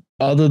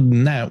 Other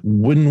than that,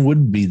 when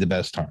would be the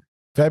best time?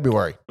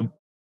 February.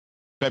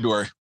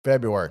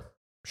 February.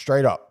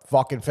 Straight up.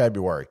 Fucking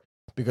February.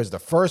 because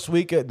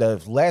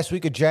the last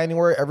week of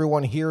January,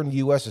 everyone here in the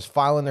U.S. is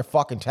filing their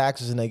fucking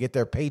taxes and they get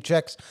their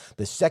paychecks.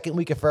 The second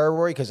week of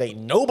February, because ain't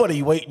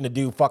nobody waiting to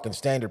do fucking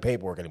standard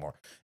paperwork anymore.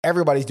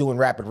 Everybody's doing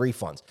rapid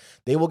refunds.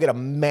 They will get a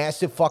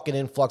massive fucking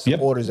influx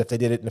of orders if they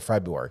did it in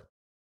February.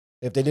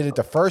 If they did it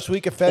the first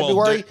week of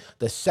February,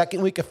 the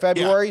second week of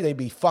February, they'd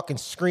be fucking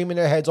screaming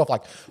their heads off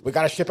like, we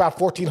got to ship out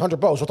 1,400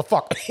 bows. What the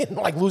fuck? And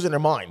like losing their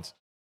minds.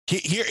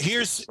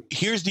 Here's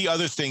the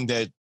other thing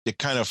that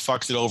kind of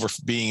fucks it over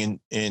for being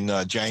in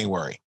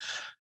January.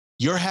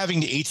 You're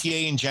having the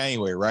ATA in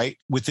January, right?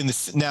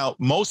 Now,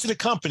 most of the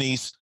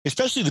companies,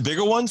 especially the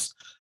bigger ones,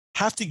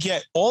 have to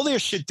get all their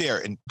shit there.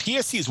 And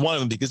PSC is one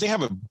of them because they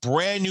have a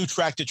brand new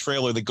tractor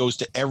trailer that goes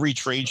to every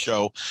trade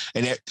show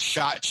and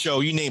SHOT Show,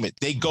 you name it.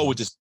 They go with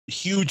this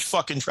huge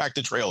fucking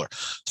tractor trailer.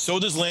 So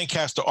does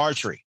Lancaster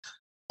Archery.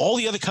 All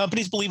the other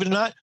companies, believe it or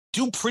not,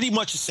 do pretty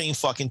much the same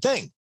fucking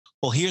thing.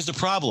 Well, here's the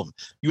problem.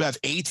 You have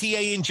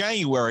ATA in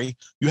January.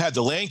 You have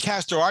the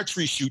Lancaster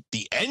Archery shoot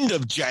the end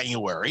of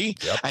January.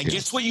 And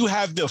guess what? You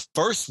have the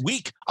first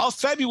week of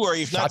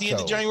February, if not the end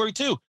of January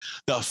too.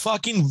 The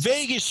fucking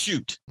Vegas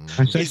shoot.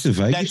 I say it's the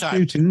Vegas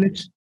shoot, isn't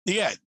it?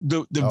 Yeah,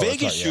 the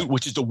Vegas shoot,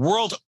 which is the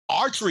World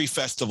Archery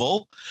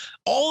Festival.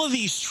 All of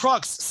these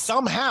trucks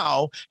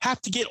somehow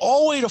have to get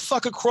all the way to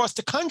fuck across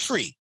the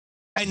country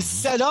and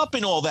set up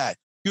and all that.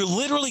 You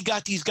literally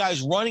got these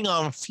guys running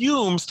on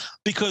fumes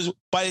because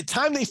by the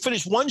time they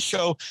finish one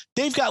show,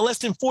 they've got less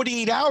than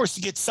 48 hours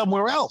to get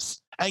somewhere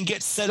else and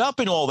get set up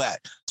and all that.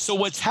 So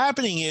what's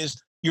happening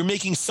is you're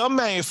making some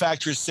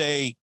manufacturers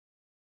say,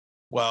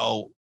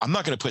 well, I'm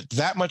not going to put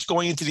that much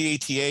going into the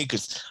ATA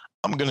because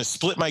I'm going to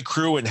split my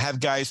crew and have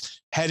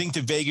guys heading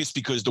to Vegas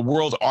because the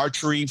World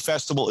Archery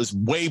Festival is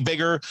way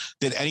bigger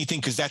than anything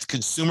because that's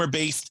consumer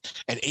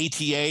based and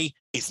ATA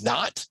is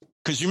not.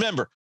 Because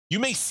remember, you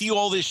may see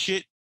all this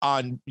shit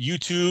on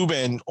YouTube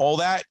and all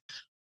that,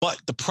 but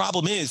the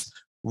problem is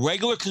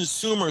regular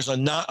consumers are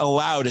not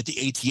allowed at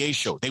the ATA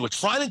show. They were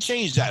trying to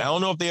change that. I don't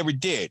know if they ever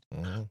did,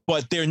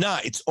 but they're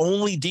not. It's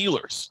only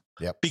dealers.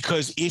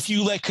 Because if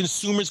you let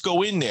consumers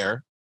go in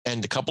there,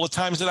 and the couple of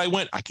times that I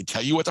went, I can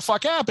tell you what the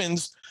fuck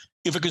happens.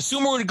 If a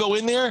consumer were to go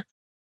in there,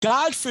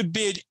 God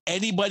forbid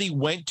anybody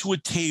went to a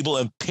table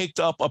and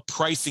picked up a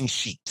pricing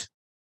sheet.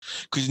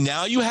 Because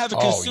now you have a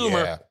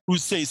consumer who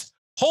says,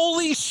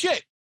 holy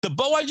shit, the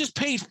bow I just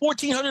paid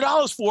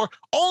 $1,400 for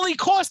only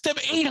cost them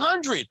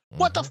 $800.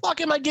 What the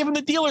fuck am I giving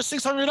the dealer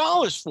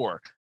 $600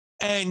 for?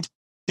 And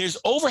there's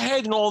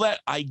overhead and all that.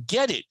 I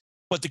get it,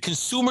 but the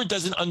consumer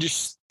doesn't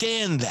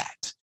understand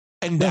that,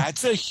 and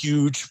that's a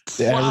huge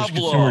problem. The average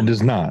consumer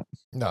does not.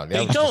 No,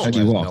 they don't.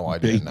 No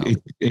idea.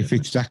 If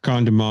it's that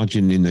kind of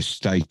margin in the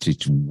States,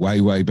 it's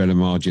way, way better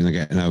margin they're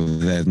getting over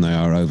there than they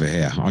are over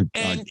here.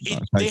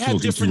 They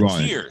have different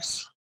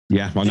tiers.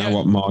 Yeah, I know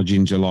what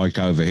margins are like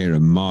over here,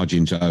 and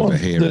margins over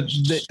here.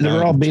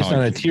 They're all based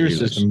on a tier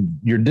system.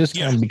 Your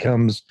discount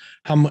becomes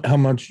how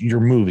much you're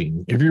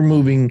moving. If you're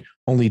moving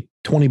only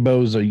 20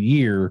 bows a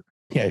year,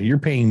 you're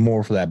paying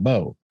more for that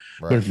bow.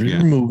 Right. But if you're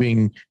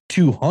moving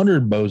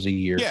 200 bows a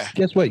year,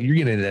 guess what? You're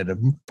getting it at a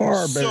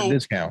far better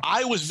discount.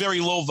 I was very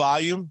low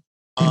volume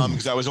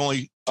because I was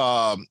only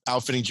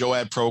outfitting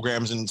Joab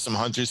programs and some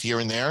hunters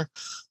here and there.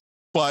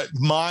 But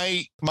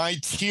my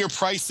tier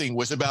pricing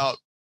was about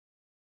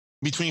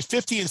between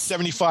 50 and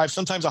 75,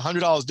 sometimes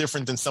 $100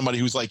 different than somebody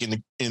who's like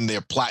in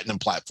their platinum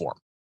platform.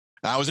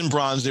 And I was in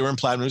bronze, they were in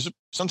platinum. It was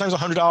sometimes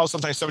 $100,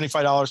 sometimes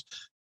 $75.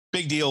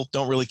 Big deal,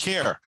 don't really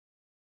care.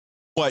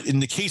 But in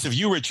the case of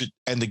you, Richard,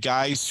 and the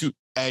guys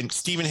and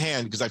Stephen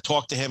Hand, because I've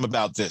talked to him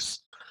about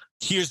this,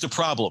 here's the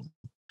problem.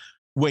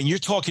 When you're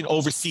talking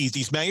overseas,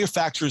 these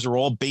manufacturers are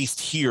all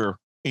based here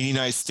in the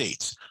United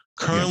States.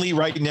 Currently,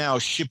 right now,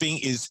 shipping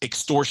is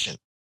extortion.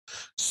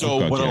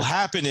 So what'll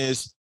happen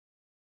is,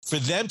 for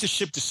them to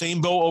ship the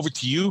same bow over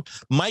to you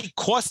might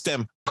cost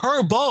them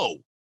per bow,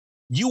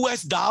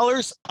 US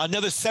dollars,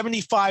 another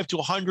 $75 to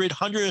 $100,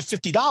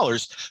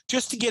 $150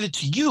 just to get it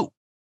to you.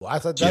 Well, I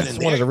thought that's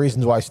one of the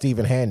reasons why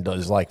Stephen Hand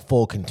does like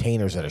full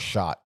containers at a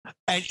shot.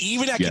 And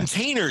even at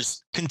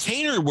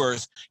container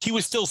worth, he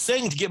was still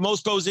saying to get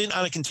most bows in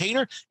on a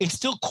container, it's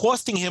still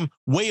costing him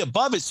way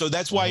above it. So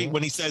that's why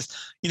when he says,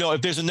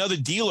 if there's another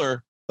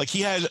dealer, like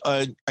he had,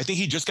 I think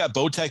he just got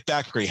Bowtech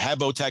back, or he had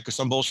Bowtech or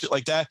some bullshit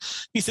like that.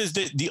 He says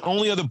that the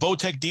only other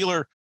Bowtech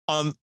dealer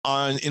in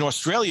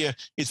Australia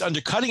is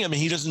undercutting him,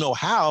 and he doesn't know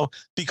how,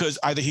 because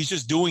either he's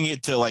just doing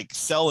it to like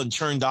sell and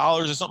churn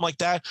dollars or something like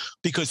that,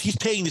 because he's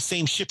paying the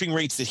same shipping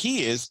rates that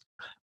he is,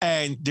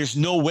 and there's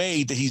no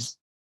way that he's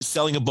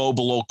selling a bow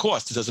below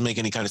cost. It doesn't make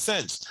any kind of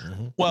sense.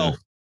 Well,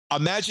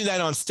 imagine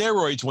that on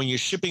steroids when you're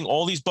shipping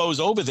all these bows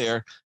over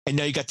there, and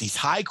now you got these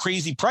high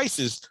crazy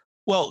prices.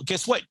 Well,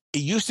 guess what?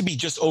 It used to be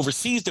just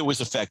overseas that was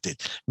affected.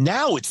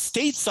 Now it's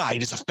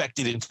stateside is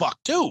affected and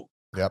fucked too.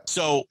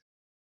 So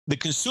the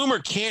consumer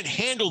can't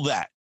handle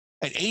that.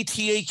 And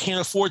ATA can't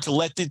afford to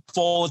let it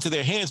fall into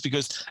their hands,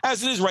 because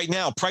as it is right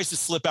now, prices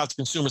slip out to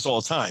consumers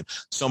all the time.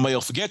 Somebody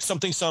will forget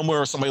something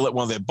somewhere, or somebody let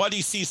one of their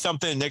buddies see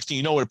something. And next thing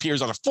you know, it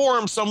appears on a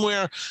forum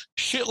somewhere.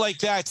 Shit like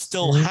that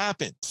still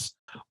happens.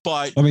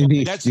 But I mean,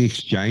 the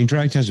exchange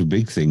rate has a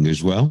big thing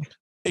as well.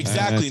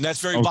 Exactly. And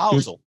that's very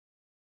volatile.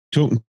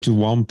 Talking to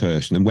one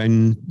person, and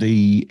when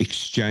the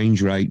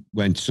exchange rate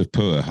went so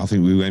poor, I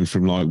think we went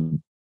from like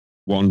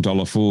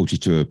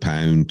 $1.40 to a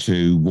pound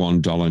to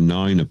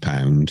 $1.09 a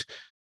pound.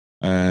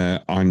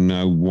 I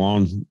know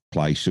one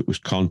place that was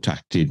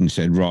contacted and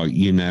said, right,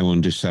 you're now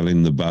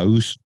underselling the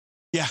bows.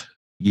 Yeah.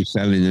 You're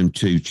selling them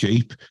too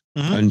cheap.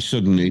 Mm-hmm. And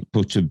suddenly it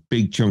puts a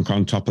big chunk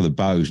on top of the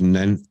bows. And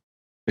then,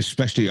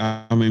 especially,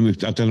 I mean,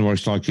 I don't know what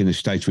it's like in the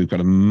States. We've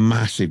got a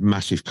massive,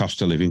 massive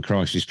cost of living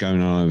crisis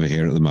going on over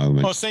here at the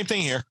moment. Oh, same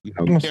thing here.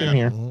 Same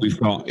here. We've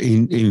got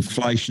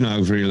inflation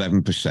over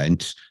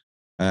 11%.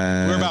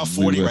 We're about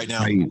 40 right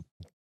now.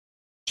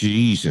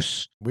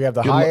 Jesus. We have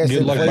the highest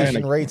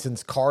inflation rate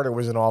since Carter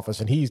was in office,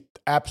 and he's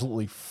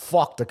absolutely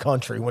fucked the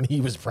country when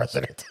he was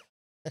president.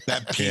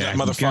 That peanut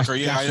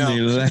motherfucker. Gas I know.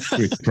 The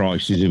electric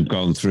prices have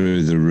gone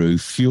through the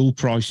roof. Fuel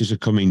prices are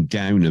coming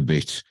down a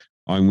bit.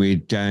 And we're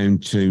down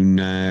to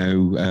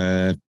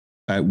now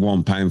at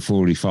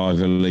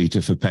 £1.45 a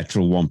litre for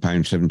petrol,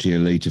 £1.70 a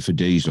litre for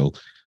diesel.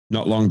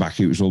 Not long back,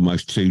 it was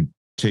almost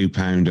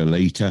 £2 a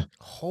litre.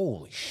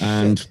 Holy shit.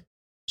 And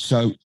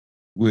so,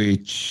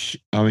 which,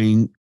 I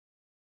mean,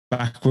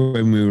 back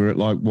when we were at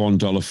like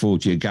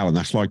 $1.40 a gallon,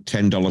 that's like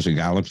 $10 a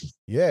gallon.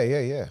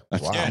 Yeah.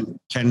 That's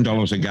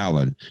 $10 a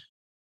gallon.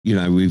 You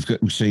know, we've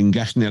seen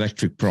gas and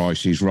electric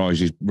prices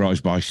rise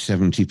by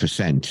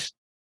 70%.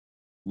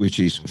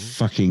 Which is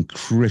fucking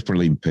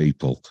crippling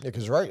people. Yeah,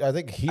 because I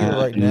think here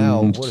right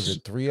now, what is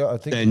it?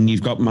 Then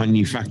you've got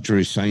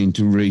manufacturers saying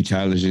to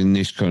retailers in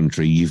this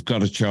country, you've got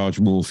to charge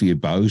more for your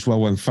bows.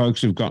 Well, when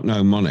folks have got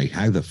no money,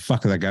 how the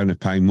fuck are they going to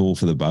pay more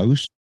for the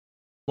bows?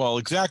 Well,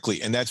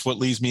 exactly. And that's what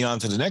leads me on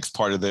to the next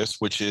part of this,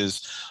 which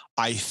is,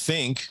 I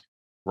think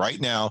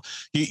right now,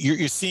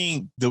 you're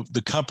seeing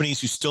the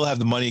companies who still have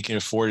the money can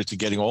afford it to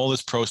getting all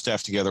this pro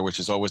staff together, which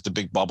is always the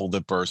big bubble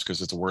that bursts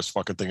because it's the worst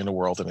fucking thing in the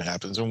world and it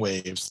happens in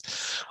waves.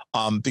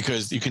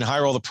 Because you can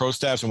hire all the pro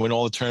staffs and win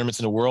all the tournaments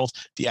in the world.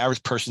 The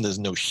average person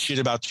doesn't know shit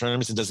about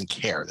tournaments and doesn't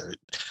care.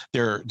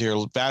 Their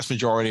vast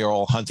majority are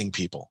all hunting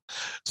people.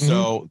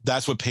 So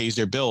that's what pays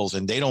their bills.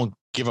 And they don't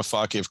give a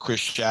fuck if Chris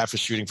Schaff is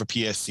shooting for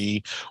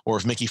PSC or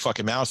if Mickey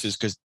fucking Mouse is,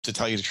 because to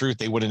tell you the truth,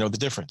 they wouldn't know the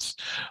difference.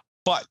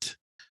 But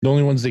the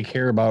only ones they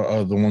care about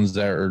are the ones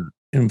that are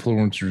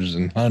influencers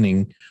in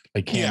hunting,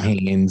 like Cam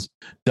Haines,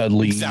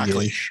 Dudley.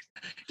 Exactly.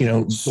 You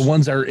know, the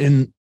ones that are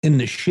in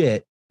the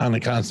shit on a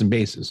constant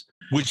basis.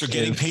 Which are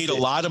getting paid a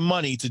lot of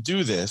money to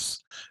do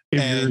this.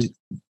 No,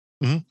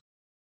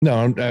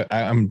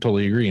 I'm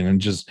totally agreeing.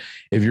 And just,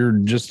 if you're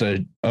just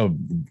a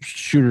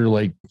shooter,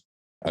 like,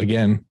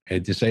 again, I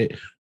hate to say it,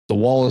 the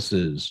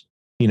Wallaces,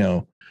 you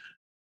know,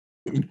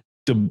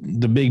 the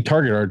big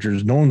target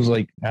archers, no one's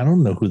like, I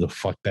don't know who the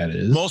fuck that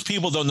is. Most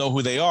people don't know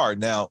who they are.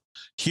 Now,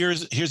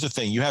 here's the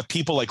thing. You have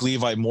people like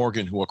Levi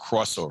Morgan who are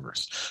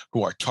crossovers,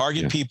 who are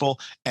target people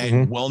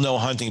and well-known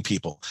hunting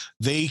people.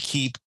 They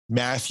keep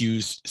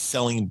Matthews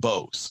selling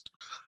bows.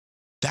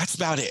 That's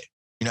about it.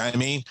 You know what I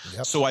mean?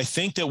 Yep. So I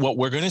think that what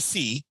we're going to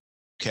see,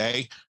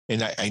 okay,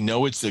 and I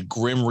know it's a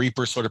Grim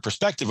Reaper sort of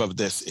perspective of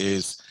this,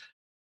 is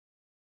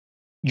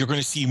you're going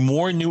to see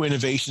more new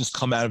innovations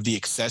come out of the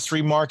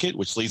accessory market,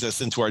 which leads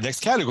us into our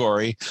next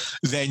category,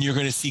 than you're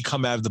going to see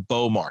come out of the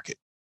bow market.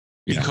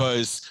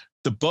 Because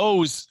the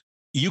bows,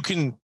 you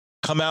can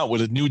come out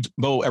with a new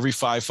bow every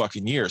 5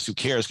 fucking years. Who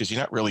cares? Because you're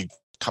not really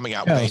coming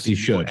out with anything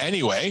new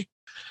anyway.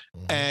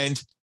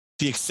 And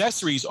the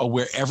accessories are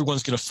where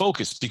everyone's going to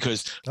focus,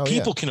 because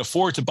people can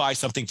afford to buy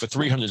something for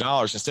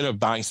 $300 instead of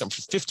buying something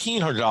for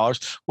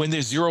 $1,500 when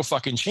there's zero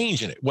fucking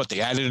change in it. What,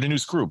 they added a new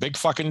screw, big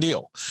fucking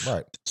deal.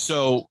 Right.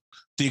 So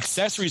the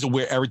accessories are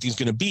where everything's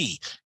going to be.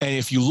 And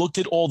if you looked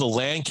at all the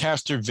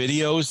Lancaster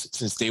videos,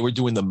 since they were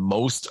doing the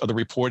most of the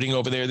reporting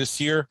over there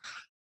this year,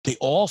 they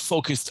all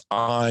focused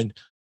on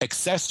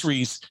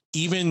accessories,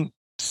 even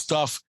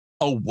stuff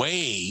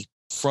away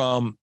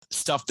from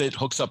stuff that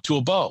hooks up to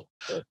a bow.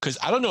 Because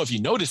I don't know if you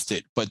noticed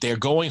it, but they're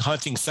going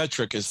hunting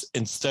centric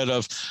instead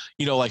of,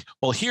 you know, like,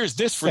 well, here's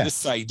this for this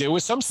site. There were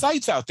some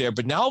sites out there,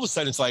 but now all of a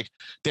sudden it's like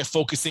they're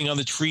focusing on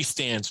the tree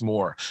stands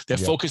more. They're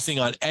focusing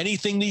on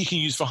anything that you can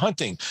use for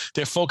hunting.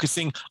 They're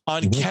focusing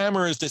on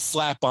cameras that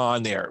slap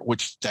on there,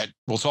 which that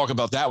we'll talk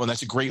about that one.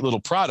 That's a great little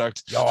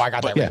product. Oh, I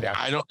got that right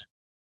now.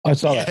 I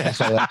saw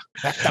that.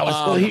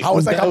 I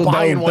was like, I'm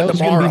buying one tomorrow. That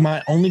was going to be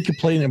my only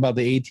complaint about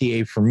the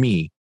ATA for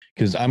me,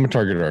 because I'm a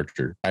target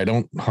archer. I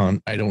don't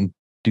hunt. I don't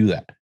do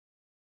that.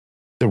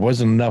 There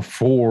wasn't enough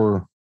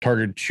for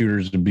target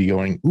shooters to be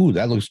going, ooh,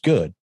 that looks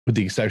good, with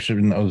the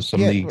exception of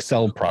some of the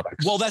Excel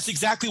products. Well, that's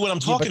exactly what I'm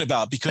talking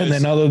about. Because, and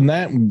then other than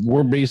that,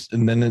 we're based,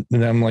 and then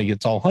I'm like,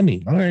 it's all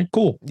hunting. All right,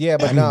 cool. Yeah,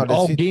 but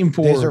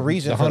there's a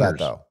reason for that,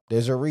 though.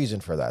 There's a reason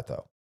for that,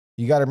 though.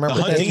 You got to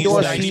remember,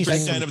 indoor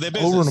season, of their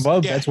business. Over and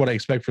above, that's what I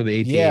expect for the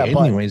ATA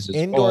anyways. It's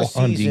indoor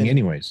hunting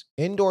anyways.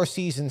 Indoor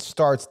season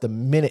starts the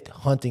minute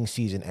hunting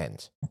season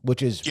ends,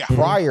 which is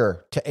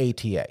prior to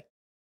ATA.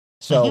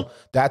 So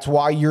that's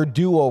why your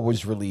Duo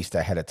was released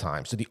ahead of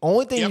time. So the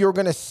only thing you're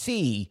going to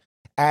see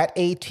at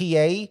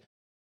ATA,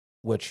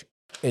 which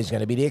is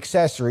going to be the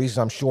accessories.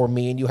 I'm sure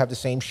me and you have the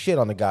same shit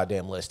on the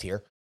goddamn list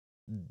here.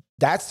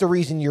 That's the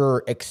reason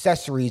your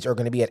accessories are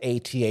going to be at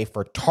ATA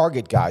for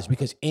target guys,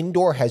 because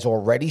indoor has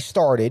already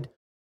started.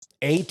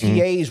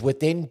 ATAs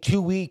within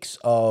 2 weeks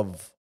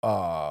of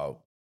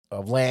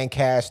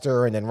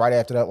Lancaster, and then right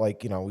after that,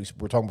 like, you know, we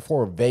were talking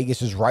before,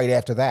 Vegas is right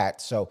after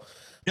that. So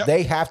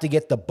they have to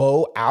get the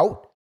bow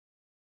out.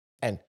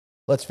 And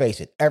let's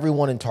face it,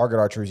 everyone in target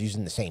archery is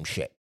using the same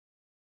shit.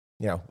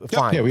 You know,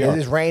 fine. Yeah, we are.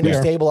 There's random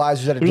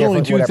stabilizers that are There's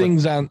different. only two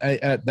things on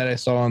that I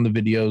saw on the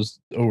videos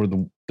over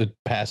the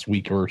past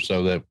week or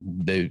so that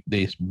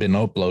they've been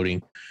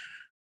uploading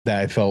that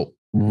I felt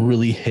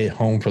really hit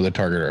home for the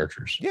target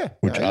archers. Yeah.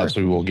 Which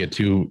obviously we'll get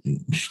to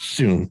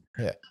soon.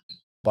 Yeah.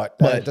 But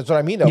that's what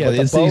I mean, though. Yeah,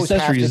 but the bows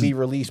have to be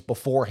released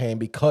beforehand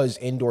because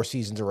indoor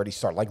season's already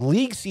started. Like,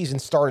 league season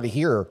started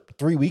here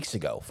 3 weeks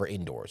ago for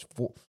indoors.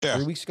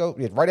 3 weeks ago?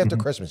 Yeah, right after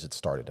Christmas it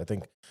started. I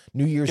think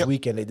New Year's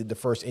weekend they did the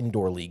first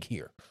indoor league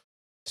here.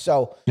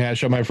 So I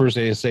shot my first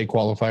ASA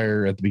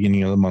qualifier at the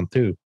beginning of the month,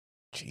 too.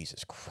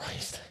 Jesus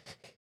Christ.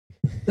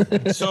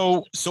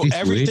 So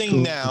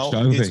everything now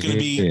is going to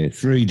be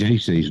 3D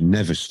season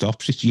never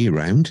stops. It's year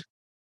round.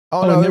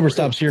 Oh, no, it never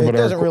stops here, but it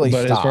doesn't really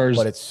stop. As far as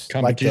but it's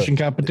competition,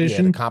 like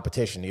the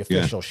competition, the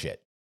official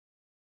shit.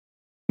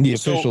 The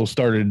official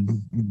started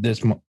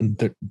this month.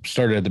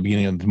 Started at the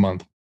beginning of the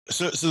month.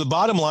 So the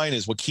bottom line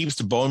is what keeps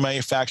the bow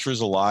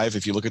manufacturers alive.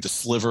 If you look at the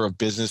sliver of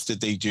business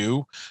that they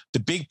do, the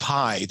big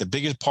pie, the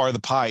biggest part of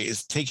the pie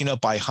is taken up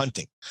by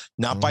hunting,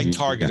 not by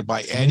target,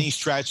 by any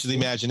stretch of the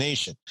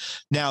imagination.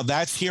 Now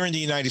that's here in the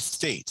United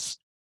States.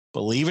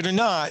 Believe it or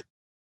not,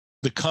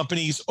 the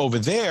companies over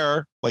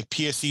there, like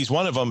PSC is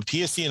one of them,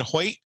 PSC and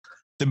Hoyt,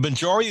 the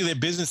majority of their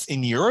business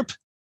in Europe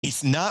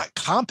is not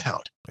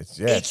compound.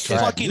 It's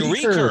fucking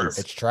recurve.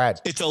 It's trad.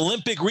 It's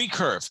Olympic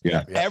recurve.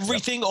 Yeah.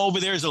 Everything over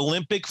there is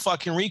Olympic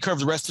fucking recurve.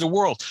 The rest of the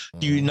world.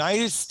 The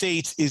United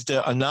States is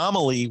the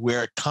anomaly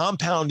where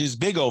compound is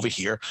big over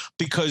here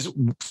because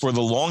for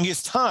the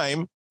longest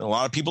time, a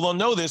lot of people don't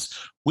know this,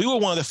 we were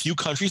one of the few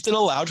countries that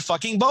allowed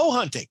fucking bow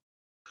hunting.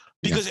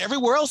 Because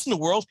everywhere else in the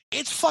world,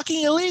 it's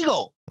fucking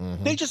illegal.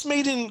 They just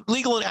made it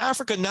legal in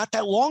Africa not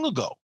that long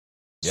ago.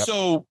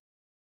 So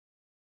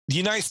the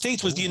United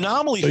States was the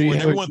anomaly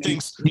where everyone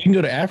thinks you can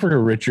go to Africa,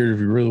 Richard,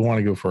 if you really want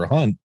to go for a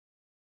hunt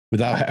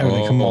without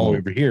having to come all the way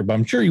over here. But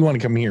I'm sure you want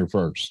to come here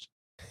first.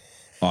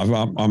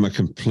 I'm a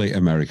complete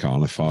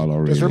Americanophile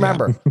already. Just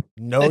remember,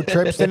 no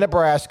trips to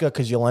Nebraska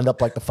because you'll end up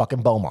like the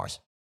fucking Bomars.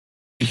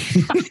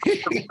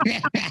 Okay.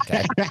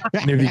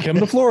 And if you come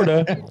to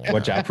Florida,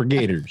 watch out for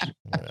gators.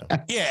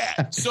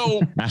 Yeah.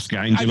 So ask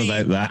Angel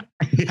about that.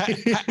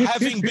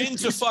 Having been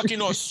to fucking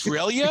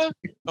Australia,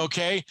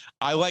 okay,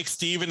 I like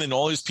Steven and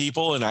all his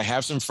people, and I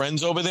have some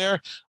friends over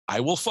there. I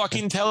will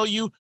fucking tell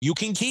you, you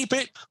can keep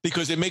it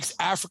because it makes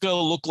Africa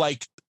look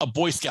like a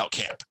Boy Scout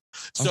camp.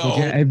 So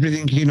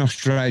everything in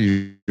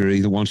Australia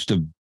either wants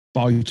to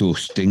bite or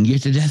sting you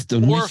to death,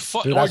 doesn't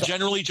it? Or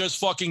generally just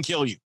fucking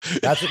kill you.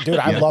 That's it, dude.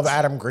 I love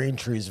Adam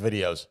Greentree's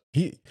videos.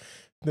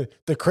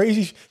 The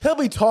crazy, he'll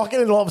be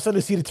talking and all of a sudden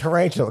you see the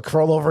tarantula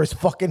curl over his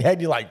fucking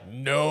head. You're like,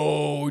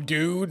 no,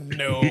 dude,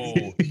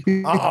 no.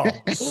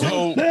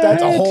 So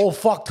that's a whole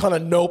fuck ton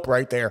of nope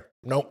right there.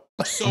 Nope.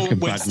 So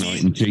when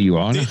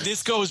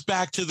this goes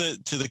back to the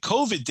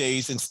COVID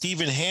days and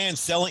Stephen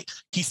Hand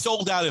he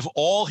sold out of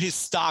all his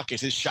stock at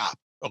his shop.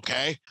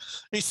 Okay.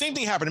 And the same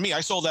thing happened to me.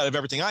 I sold out of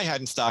everything I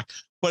had in stock.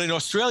 But in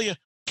Australia,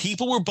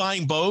 people were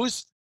buying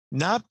bows,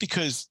 not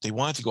because they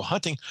wanted to go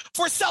hunting,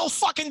 for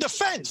self-fucking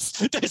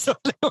defense. So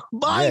they were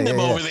buying them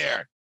over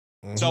there.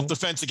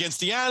 Self-defense against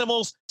the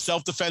animals,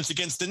 self-defense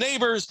against the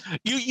neighbors.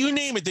 You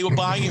name it, they were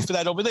buying it for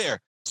that over there.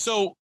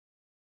 So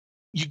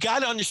you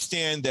got to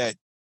understand that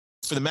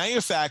for the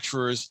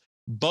manufacturers,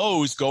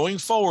 bows going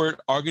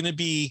forward are going to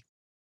be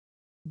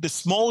the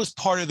smallest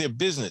part of their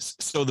business.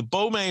 So the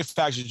bow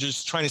manufacturers are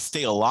just trying to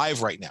stay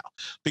alive right now,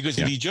 because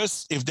if you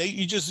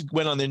just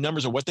went on their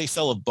numbers of what they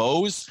sell of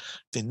bows,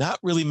 they're not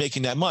really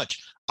making that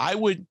much. I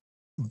would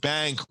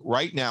bank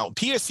right now.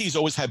 PSC's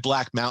always had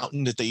Black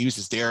Mountain that they use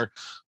as their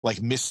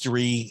like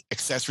mystery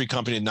accessory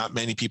company that not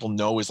many people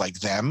know is like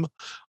them.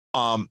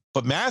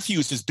 But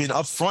Matthews has been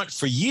up front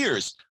for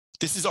years.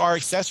 This is our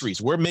accessories.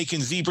 We're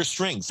making zebra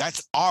strings.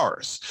 That's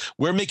ours.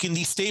 We're making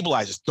these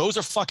stabilizers. Those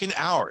are fucking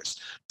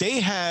ours. They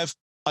have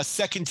a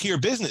second tier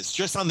business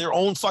just on their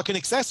own fucking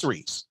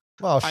accessories.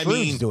 Well,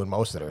 Shrewd's doing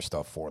most of their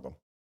stuff for them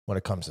when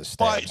it comes to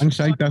stabs.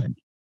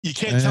 You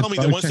can't tell me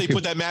that once they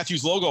put that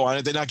Matthews logo on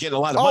it, they're not getting a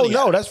lot of money.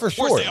 Oh no, that's for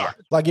sure. They are.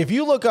 Like if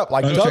you look up,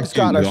 like Doug's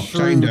got a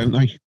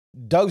Shrewd.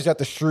 Doug's got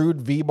the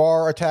Shrewd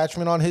V-bar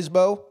attachment on his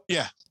bow.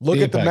 Yeah. Look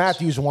at the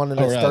Matthews one, and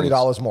it's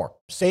 $30 more.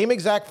 Same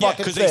exact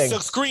fucking thing. Because they still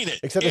screen it.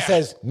 Except it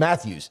says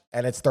Matthews,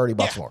 and it's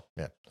 $30 more.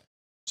 Yeah.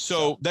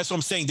 So that's what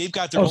I'm saying. They've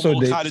got their own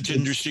little cottage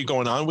industry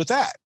going on with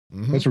that.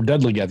 That's where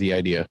Dudley got the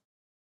idea.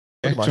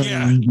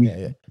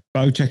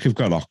 Bowtech have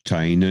got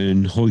Octane,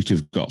 and Hoyt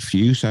have got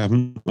Fuse,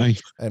 haven't they?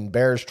 And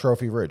Bear's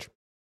Trophy Ridge.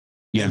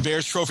 And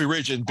Bear's Trophy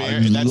Ridge and Bear.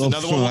 And that's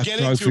another one we'll get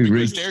into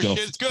because their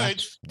shit's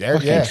good. Their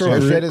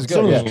shit is good.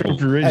 Some of those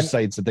Trophy Ridge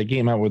sites that they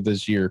came out with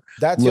this year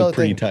look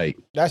pretty tight.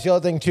 That's the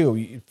other thing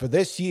too for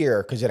this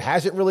year, because it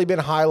hasn't really been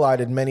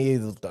highlighted many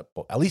of the,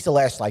 at least the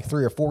last like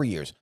 3 or 4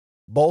 years.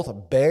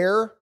 Both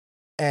Bear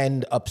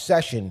and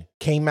Obsession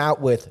came out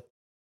with,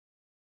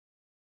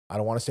 I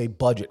don't want to say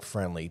budget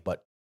friendly,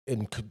 but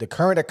in the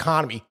current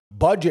economy,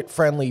 budget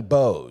friendly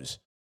bows.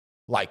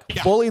 Like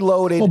fully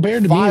loaded. Well, Bear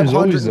to me is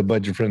always a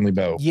budget friendly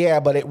bow. Yeah,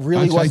 but it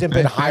really wasn't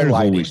been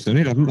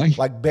highlighted.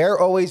 Like Bear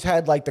always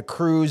had like the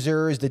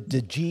cruisers, the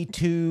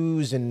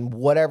G2s, and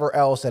whatever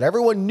else that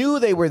everyone knew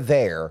they were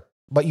there,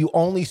 but you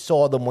only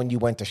saw them when you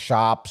went to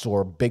shops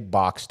or big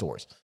box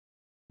stores.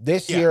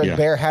 This year,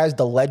 Bear has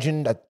the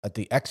Legend at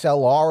the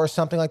XLR or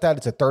something like that.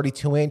 It's a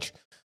 32-inch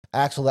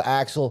axle to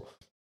axle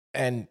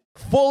and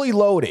fully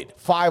loaded,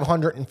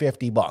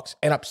 $550.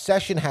 And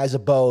Obsession has a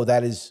bow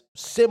that is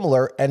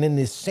similar and in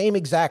the same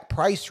exact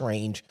price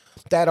range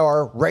that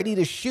are ready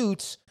to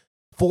shoot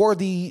for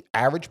the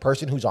average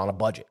person who's on a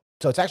budget.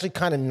 So it's actually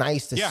kind of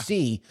nice to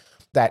see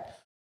that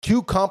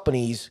two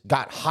companies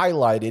got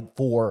highlighted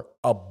for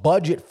a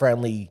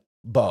budget-friendly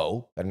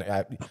bow. And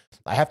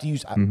I have to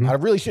use, I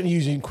really shouldn't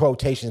use in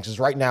quotations because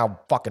right now,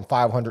 fucking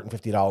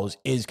 $550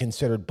 is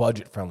considered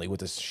budget-friendly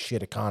with this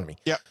shit economy.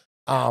 Yeah.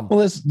 But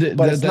it's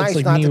nice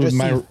like not to just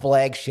see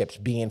flagships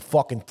being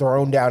fucking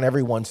thrown down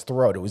everyone's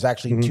throat. It was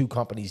actually two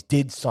companies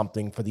did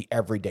something for the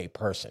everyday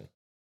person.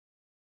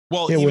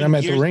 Well, when I'm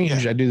at the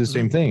range, I do the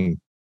same thing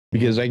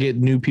because I get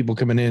new people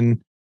coming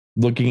in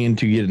looking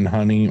into getting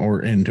hunting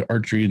or into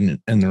archery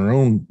in their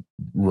own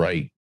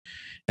right,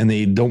 and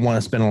they don't want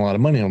to spend a lot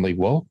of money. I'm like,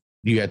 well,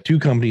 you got two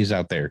companies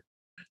out there.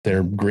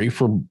 They're great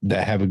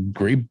that have a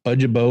great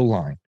budget bow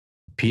line,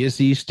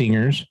 PSE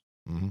Stingers.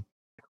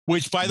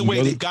 Which, by the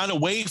way, they've gone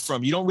away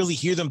from. You don't really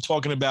hear them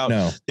talking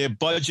about their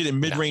budget and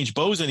mid-range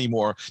bows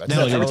anymore.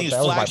 Now everything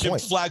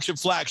is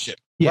flagship.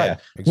 Yeah. Right,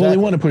 exactly. Well, they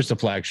want to push the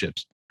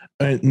flagships.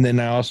 And then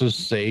I also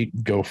say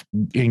go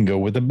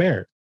with a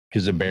Bear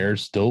because the Bear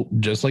is still,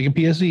 just like a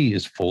PSE,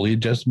 is fully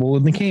adjustable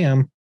in the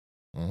cam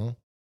to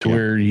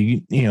where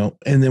you know,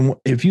 and then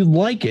if you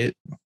like it,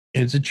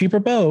 it's a cheaper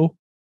bow.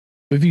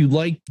 If you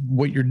like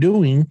what you're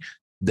doing,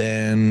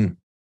 then,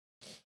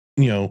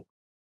 you know,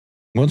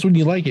 once when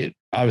you like it,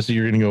 obviously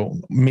you're going to go,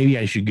 maybe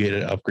I should get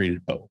an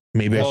upgraded bow.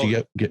 Maybe I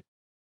should get.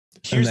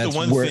 Here's the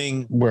one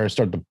thing where I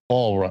start the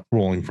ball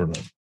rolling for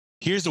them.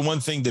 Here's the one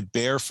thing that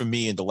Bear for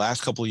me in the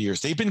last couple of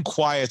years, they've been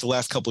quiet the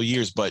last couple of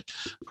years, but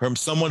from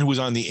someone who was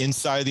on the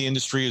inside of the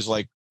industry is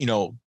like, you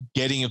know,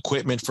 getting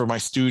equipment for my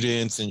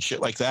students and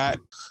shit like that.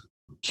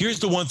 Here's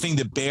the one thing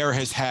that Bear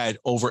has had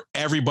over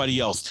everybody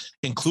else,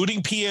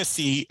 including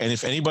PSE. And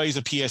if anybody's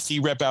a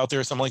PSE rep out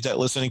there or something like that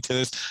listening to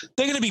this,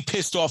 they're going to be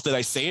pissed off that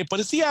I say it, but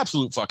it's the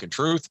absolute fucking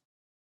truth.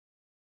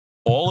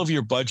 All of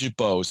your budget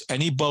bows,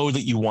 any bow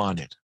that you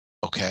wanted,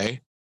 okay?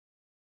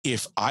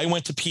 If I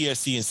went to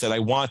PSE and said, I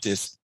want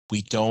this,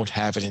 we don't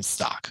have it in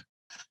stock.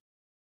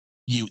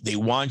 They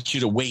want you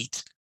to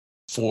wait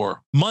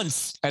for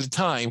months at a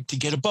time to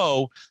get a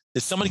bow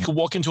that somebody could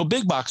walk into a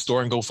big box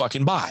store and go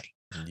fucking buy.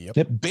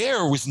 Yep.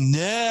 Bear was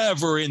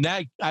never in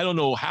that. I don't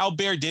know how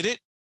Bear did it,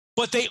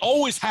 but they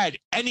always had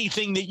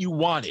anything that you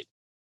wanted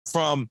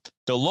from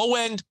the low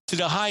end to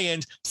the high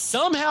end.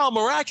 Somehow,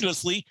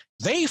 miraculously,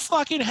 they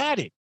fucking had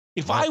it.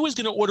 If I was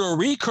going to order a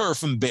recurve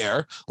from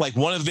Bear, like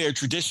one of their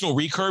traditional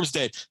recurves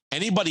that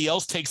anybody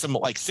else takes them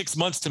like 6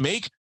 months to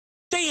make,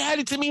 they had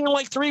it to me in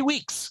like 3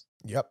 weeks.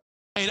 Yep.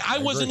 And I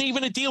wasn't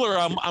even a dealer.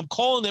 I'm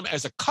calling them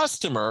as a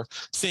customer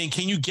saying,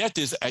 can you get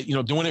this? You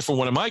know, doing it for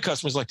one of my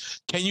customers, like,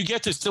 can you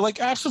get this? They're like,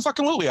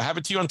 absolutely. I'll have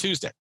it to you on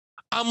Tuesday.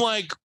 I'm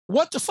like,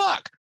 what the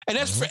fuck? And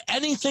that's for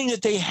anything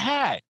that they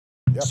had.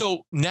 Yep.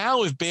 So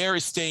now if Bear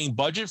is staying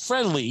budget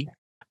friendly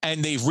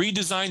and they've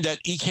redesigned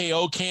that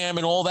EKO cam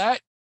and all that,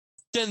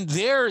 then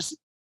they're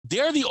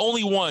the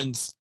only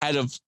ones out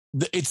of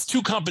it's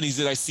two companies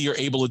that I see are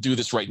able to do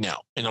this right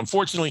now. And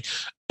unfortunately,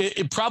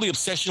 it probably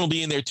Obsession will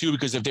be in there too,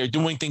 because if they're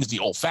doing things the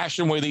old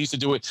fashioned way they used to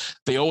do it,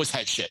 they always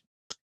had shit.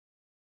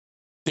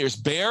 There's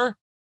Bear,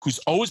 who's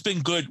always been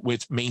good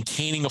with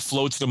maintaining a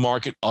flow to the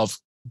market of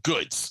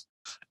goods.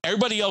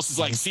 Everybody else is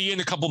like, see you in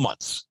a couple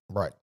months.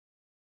 Right.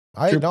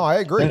 I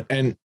agree.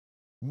 And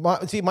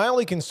my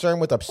only concern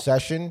with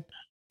Obsession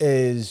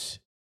is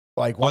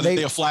like when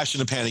they're a flash in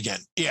the pan again.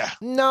 Yeah.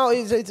 No,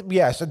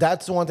 it's so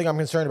that's the one thing I'm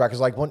concerned about. Cause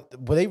like when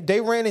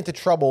they ran into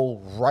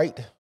trouble, right.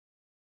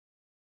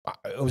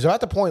 It was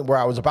at the point where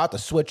I was about to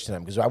switch to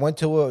them because I went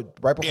to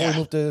right before we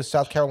moved to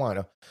South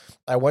Carolina.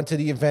 I went to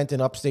the event in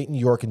upstate New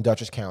York in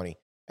Dutchess County,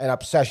 and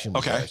Obsession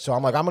was there. So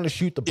I'm like, I'm going to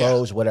shoot the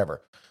bows,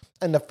 whatever.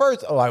 And the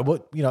first, and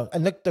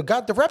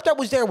the rep that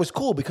was there was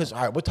cool because,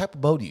 all right, what type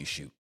of bow do you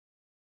shoot?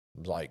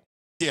 I was like,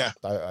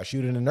 I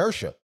shoot an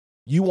inertia.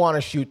 You want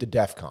to shoot the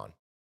DEFCON.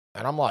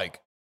 And I'm like,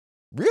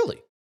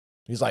 really?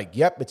 He's like,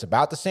 yep, it's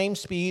about the same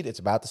speed. It's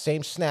about the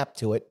same snap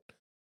to it.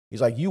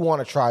 He's like, you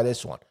want to try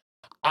this one.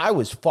 I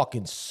was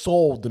fucking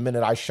sold the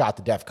minute I shot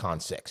the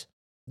DEFCON 6.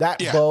 That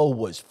bow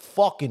was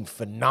fucking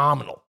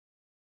phenomenal.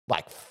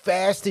 Like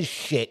fast as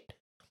shit.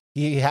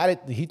 He had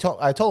it.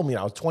 I told him,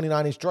 I was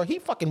 29-inch draw. He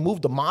fucking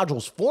moved the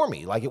modules for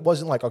me. Like, it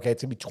wasn't like, okay,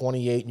 it's gonna be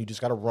 28 and you just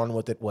got to run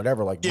with it,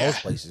 whatever, like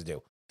most places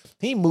do.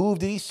 He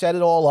moved it. He set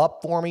it all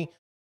up for me.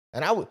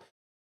 And I was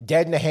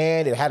dead in the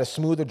hand. It had a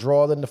smoother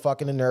draw than the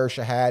fucking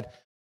Inertia had.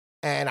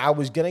 And I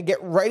was going to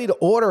get ready to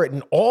order it.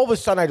 And all of a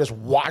sudden I just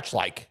watched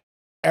like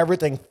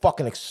everything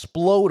fucking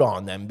explode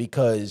on them,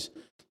 because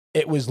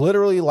it was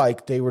literally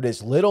like they were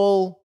this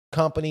little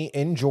company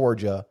in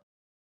Georgia.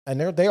 And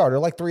they're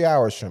like 3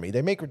 hours from me.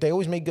 They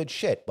always make good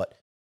shit, but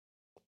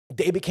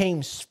they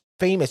became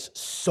famous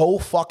so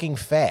fucking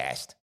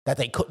fast that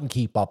they couldn't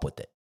keep up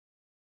with it.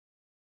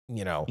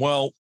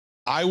 Well,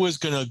 I was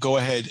going to go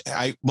ahead.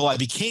 I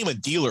became a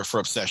dealer for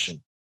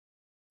Obsession.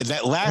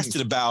 That lasted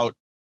about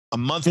a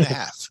month and a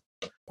half.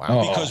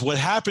 Wow. Because what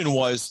happened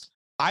was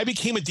I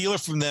became a dealer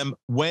from them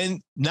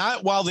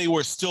not while they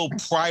were still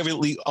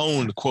privately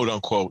owned, quote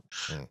unquote.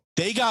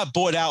 They got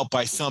bought out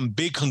by some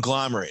big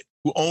conglomerate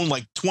who owned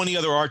like 20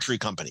 other archery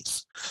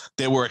companies.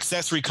 There were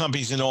accessory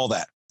companies and all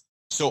that.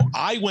 So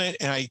I went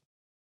and I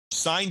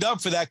signed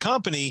up for that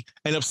company,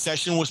 and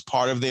Obsession was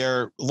part of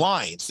their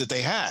lines that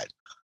they had.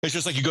 It's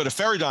just like you go to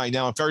Faraday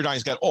now, and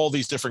Faraday's got all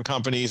these different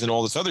companies and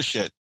all this other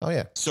shit. Oh,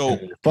 yeah. So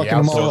fucking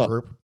them all up.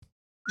 Group.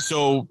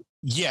 So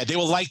yeah, they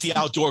were like the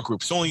outdoor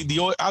groups. Only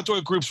the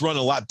outdoor groups run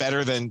a lot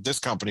better than this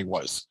company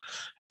was.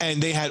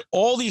 And they had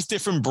all these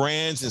different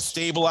brands and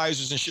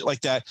stabilizers and shit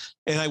like that.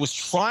 And I was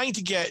trying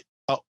to get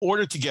an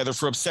order together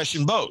for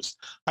Obsession bows.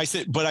 I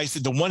said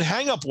the one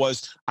hang up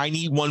was I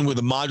need one with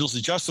the modules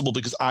adjustable,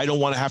 because I don't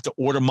want to have to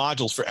order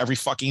modules for every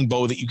fucking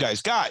bow that you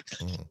guys got.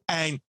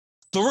 And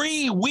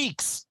 3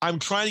 weeks, I'm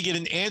trying to get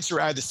an answer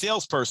out of the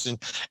salesperson,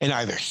 and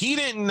either he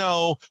didn't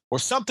know or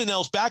something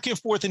else, back and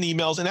forth in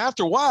emails. And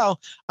after a while,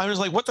 I was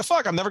like, what the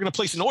fuck? I'm never going to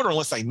place an order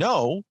unless I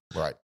know.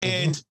 Right.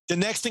 And the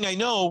next thing I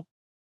know,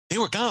 they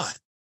were gone.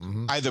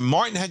 Either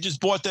Martin had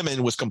just bought them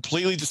and was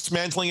completely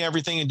dismantling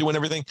everything and doing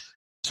everything.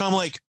 So I'm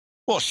like,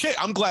 well, shit,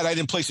 I'm glad I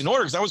didn't place an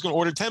order, because I was going to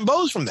order 10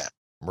 bows from them.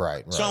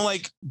 Right. So I'm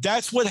like,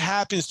 that's what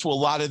happens to a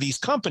lot of these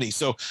companies.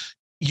 So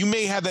you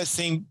may have that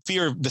same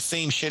fear of the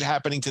same shit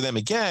happening to them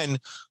again.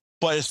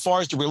 But as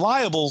far as the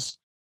reliables,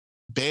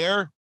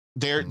 they're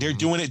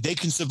doing it. They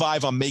can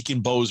survive on making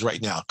bows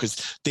right now,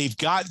 because they've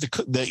got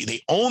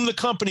they own the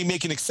company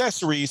making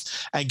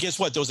accessories. And guess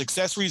what? Those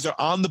accessories are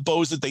on the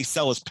bows that they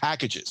sell as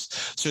packages.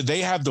 So they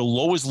have the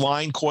lowest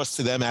line cost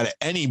to them out of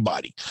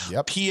anybody.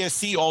 Yep.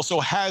 PSC also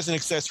has an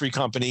accessory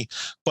company,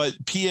 but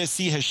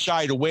PSC has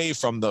shied away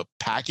from the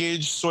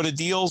package sort of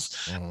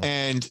deals.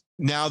 And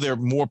now they're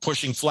more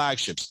pushing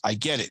flagships. I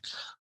get it.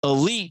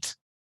 Elite,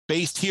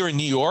 based here in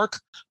New York,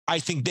 I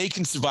think they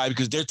can survive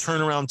because their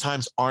turnaround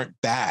times aren't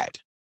bad.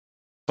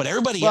 But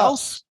everybody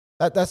else,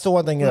 that's the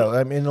one thing.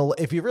 I mean,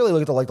 if you really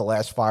look at the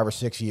last 5 or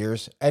 6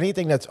 years,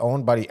 anything that's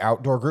owned by the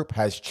outdoor group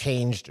has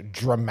changed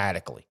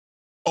dramatically.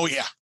 Oh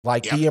yeah,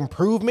 the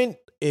improvement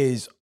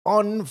is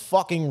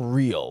unfucking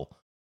real.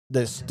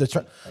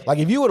 Like,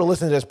 if you would have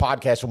listened to this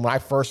podcast when I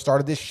first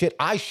started this shit,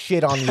 I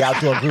shit on the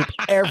outdoor group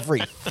every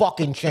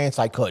fucking chance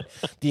I could.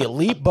 The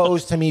Elite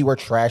bows to me were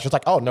trash. It's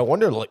like, oh, no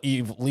wonder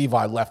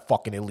Levi left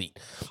fucking Elite.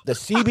 The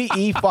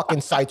CBE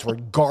fucking sites were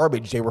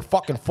garbage. They were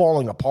fucking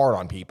falling apart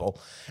on people.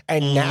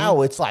 And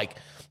now it's like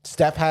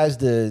Steph has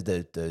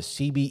the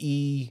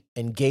CBE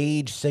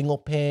Engage single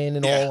pin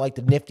and all like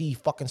the nifty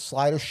fucking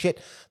slider shit.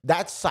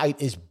 That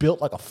site is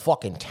built like a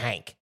fucking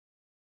tank.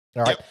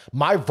 All right. Yep.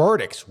 My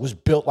Verdicts was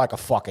built like a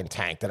fucking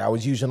tank that I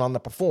was using on the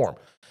Perform.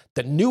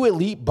 The new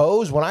Elite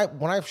bows, when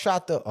I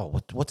shot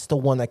what's the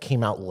one that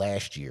came out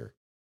last year?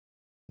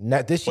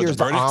 This year's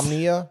the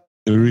Omnia.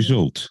 The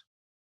Result.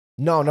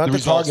 No, not the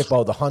Target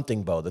bow, the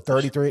hunting bow, the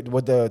 33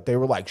 they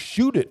were like,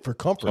 shoot it for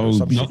comfort. Oh, or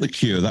something. Not the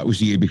Cure. That was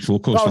the year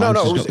before. No,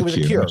 it was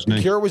a Cure. The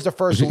Cure was the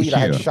first Elite I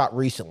had shot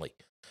recently.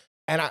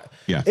 And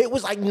it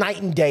was like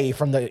night and day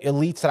from the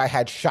Elites that I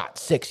had shot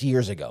 6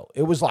 years ago.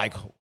 It was like,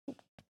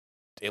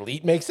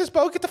 Elite makes this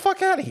bow, get the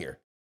fuck out of here.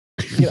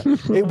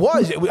 It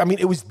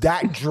was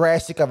that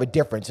drastic of a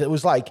difference. It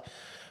was like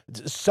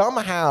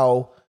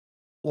somehow,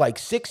 like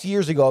 6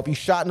 years ago, if you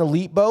shot an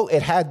Elite bow,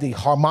 it had the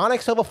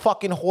harmonics of a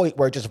fucking Hoyt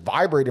where it just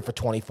vibrated for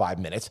 25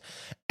 minutes.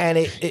 And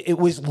it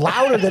was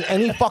louder than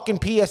any fucking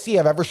PSC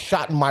I've ever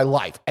shot in my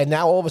life. And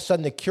now all of a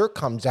sudden the Cure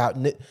comes out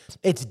and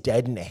it's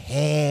dead in the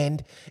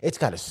hand. It's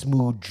got a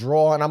smooth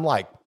draw. And I'm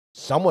like,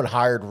 someone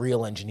hired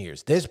real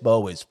engineers. This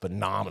bow is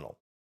phenomenal.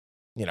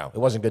 It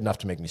wasn't good enough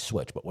to make me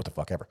switch, but what the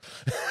fuck ever.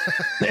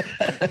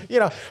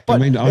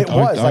 But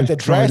I've the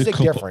drastic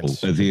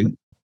difference.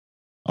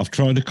 I've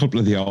tried a couple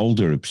of the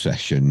older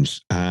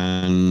Obsessions,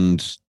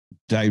 and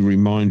they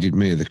reminded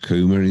me of the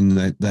Kuma in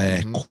that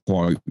they're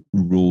quite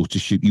raw to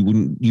shoot. You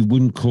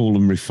wouldn't call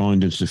them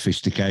refined and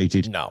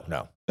sophisticated.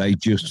 No. They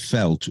just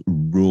felt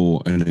raw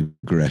and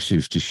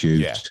aggressive to shoot.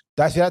 Yeah,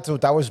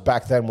 that was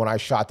back then when I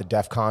shot the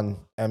DEFCON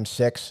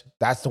M6.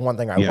 That's the one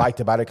thing I liked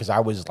about it, because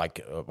I was like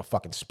a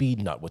fucking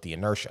speed nut with the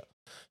Inertia.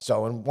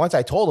 So, and once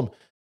I told him,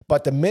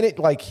 but the minute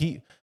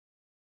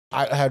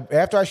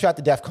after I shot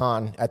the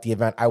DEFCON at the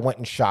event, I went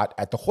and shot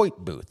at the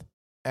Hoyt booth,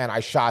 and I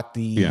shot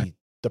the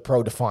the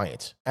Pro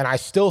Defiance. And I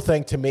still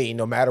think, to me,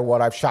 no matter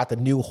what, I've shot the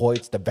new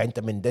Hoyts, the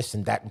Ventum, and this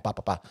and that, and blah,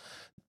 blah, blah.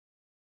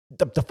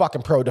 The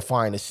fucking Pro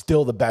Defiant is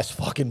still the best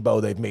fucking bow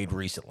they've made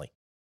recently,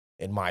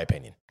 in my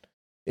opinion.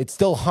 It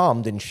still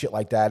hummed and shit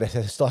like that.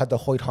 It still had the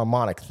Hoyt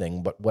harmonic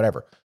thing, but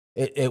whatever.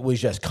 It was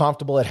just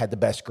comfortable. It had the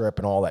best grip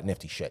and all that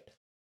nifty shit.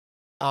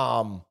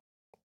 And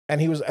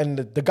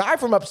the guy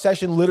from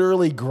Obsession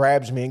literally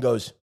grabs me and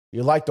goes,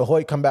 "You like the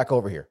Hoyt? Come back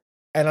over here."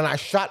 And then I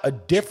shot a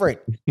different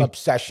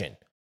Obsession,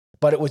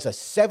 but it was a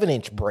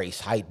 7-inch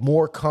brace height,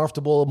 more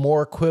comfortable,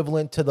 more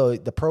equivalent to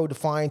the Pro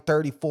Defiant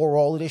 34,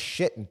 all of this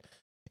shit. And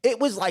it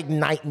was like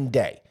night and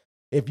day.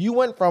 If you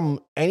went from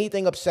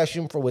anything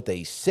Obsession with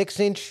a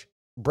 6-inch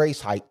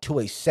brace height to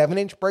a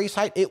 7-inch brace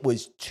height, it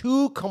was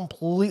two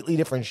completely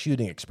different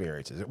shooting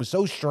experiences. It was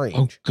so strange.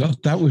 Oh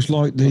God, that was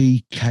like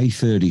the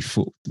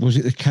K34. Was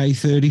it the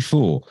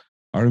K34?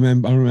 I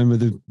remember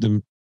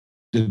the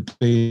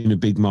being a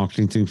big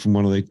marketing thing from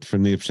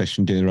the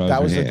Obsession dealer over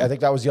that was here. I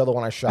think that was the other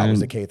one I shot, was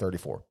the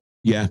K34.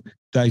 Yeah,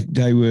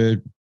 they were.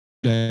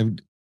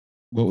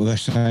 What were they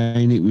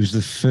saying? It was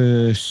the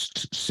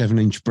first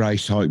 7-inch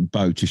brace height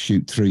bow to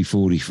shoot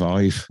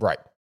 345. Right.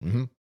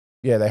 Mm-hmm.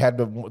 Yeah,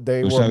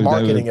 they were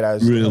marketing it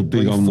as real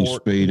big on the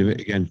speed of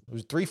it again. It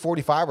was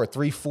 345 or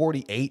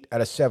 348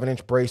 at a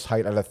 7-inch brace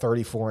height at a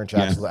 34-inch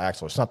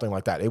axle or something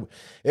like that.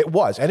 It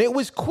was, and it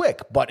was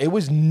quick, but it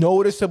was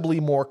noticeably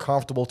more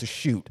comfortable to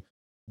shoot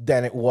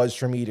than it was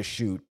for me to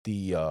shoot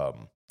the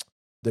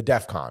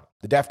DEFCON.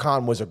 The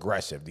DEFCON was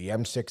aggressive. The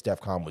M6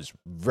 DEFCON was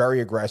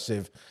very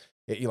aggressive.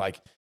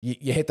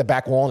 You hit the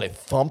back wall and it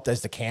thumped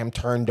as the cam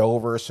turned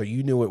over, so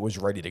you knew it was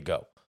ready to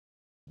go.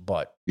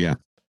 But yeah.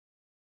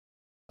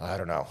 I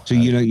don't know. So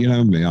you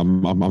know me,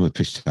 I'm a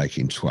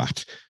piss-taking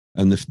twat,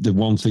 and the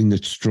one thing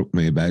that struck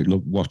me about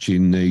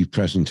watching the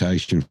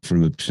presentation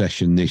from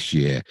Obsession this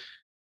year,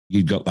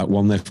 you got that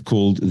one they've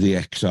called the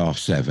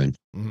XR7.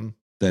 Mm-hmm.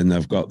 Then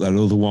they've got that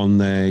other one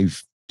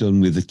they've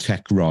done with the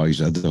Tech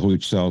Riser, the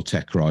Hoyt style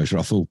Tech Riser.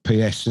 I thought,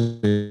 PS,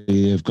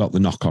 have got the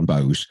knock-on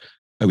bows.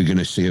 Are we going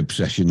to see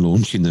Obsession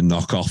launching the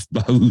knockoff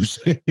bows?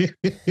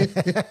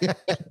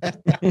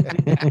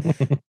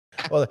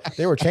 Well,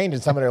 they were changing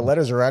some of their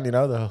letters around.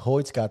 The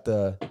Hoyt's got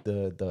the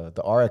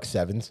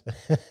RX7s.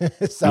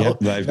 So yep,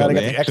 they've got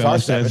the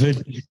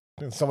XR7.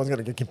 Someone's going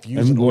to get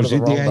confused. And was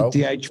it the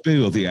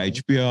HB or the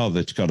HBR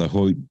that's got a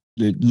Hoyt?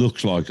 It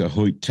looks like a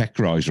Hoyt Tech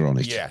Riser on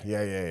it.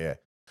 Yeah.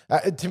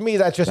 To me,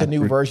 that's just a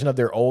new version of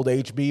their old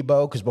HB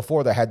bow, because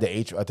before they had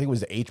I think it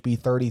was the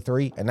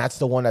HB33, and that's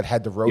the one that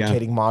had the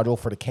rotating module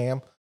for the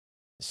cam.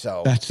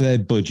 So that's their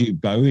budget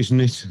bow, isn't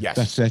it? Yes.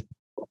 That's their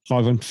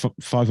 $500,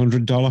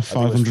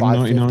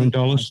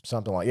 $599.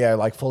 Something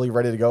like fully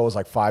ready to go was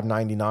like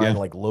 $599,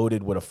 like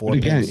loaded with a 4-pin.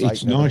 Again,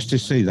 it's nice to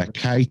see that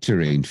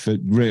catering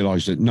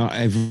realize that not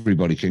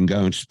everybody can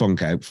go and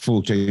spunk out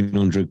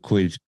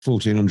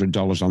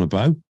 $1,400 on a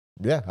bow.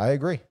 Yeah, I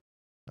agree.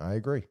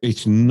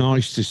 It's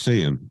nice to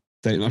see them.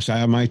 Like I say,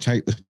 I may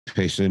take the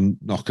piss and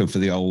knock them for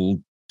the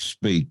old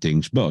speed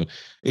things, but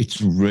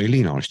it's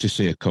really nice to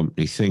see a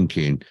company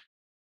thinking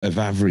of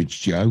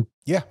average Joe.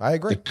 Yeah, I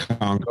agree. They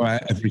can't go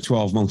out every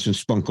 12 months and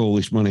spunk all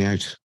this money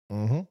out.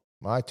 Mm-hmm.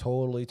 I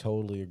totally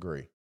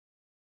agree.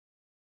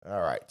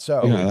 All right,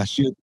 so that's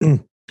you. All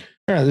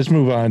right, let's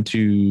move on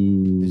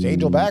to. Is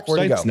Angel back?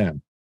 Where'd he go? Now.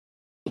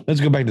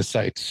 Let's go back to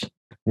sites.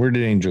 Where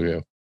did Angel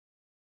go?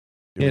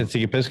 Yeah,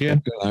 take a piss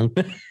again.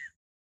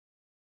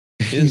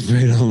 He's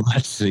been on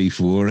that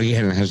C4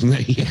 again, hasn't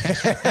he?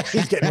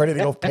 He's getting ready to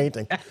go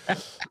painting.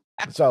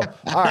 So,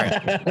 all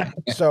right.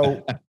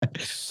 So,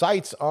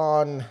 sights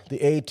on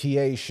the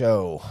ATA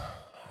show.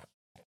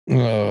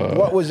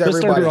 What was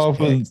everybody's off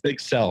pick? with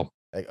Excel.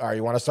 All right,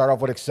 you want to start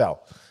off with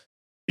Excel?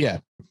 Yeah.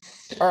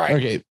 All right.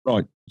 Okay.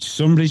 Right.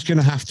 Somebody's going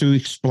to have to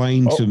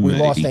explain to me. We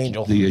lost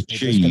Angel. The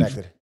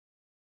Achieve.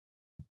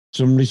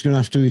 Somebody's going to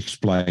have to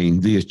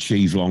explain the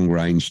Achieve long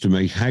range to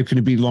me. How can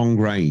it be long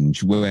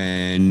range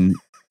when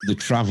the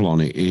travel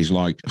on it is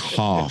like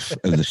half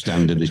of the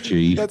standard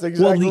Achieve? That's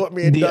exactly what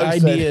me and the Doug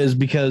idea said. is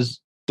because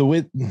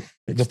the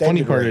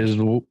funny part is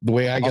the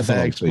way I got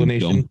that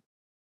explanation.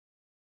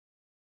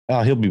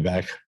 He'll be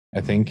back,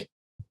 I think.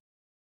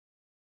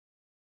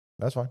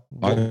 That's fine.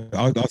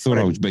 I thought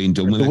I was being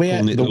done with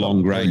the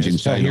long range and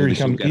saying here he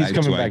comes. He's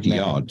coming back now.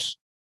 Yards.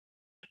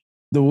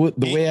 The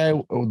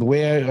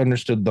way I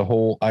understood the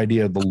whole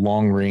idea of the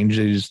long range,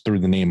 they just threw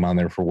the name on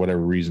there for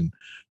whatever reason.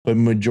 But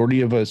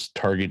majority of us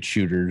target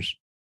shooters,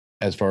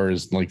 as far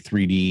as like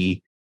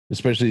 3D,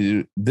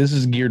 especially this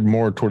is geared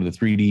more toward the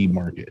 3D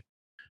market,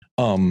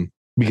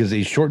 because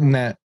they shorten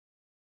that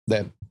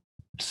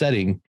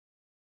setting.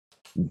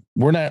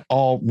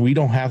 We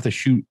don't have to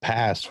shoot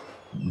past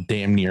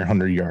damn near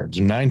 100 yards.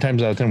 9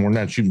 times out of 10, we're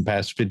not shooting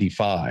past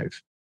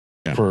 55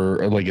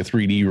 for like a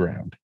 3D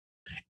round.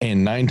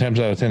 And 9 times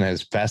out of 10,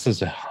 as fast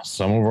as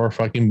some of our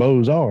fucking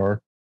bows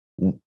are,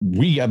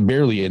 we got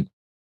barely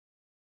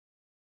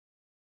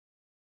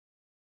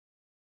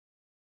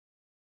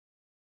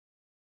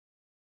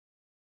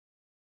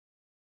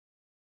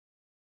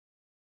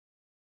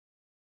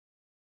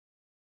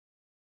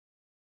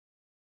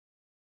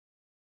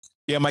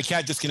Yeah, my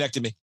cat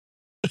disconnected me.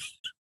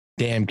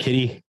 Damn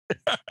kitty.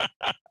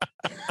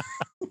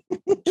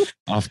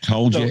 I've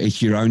told you,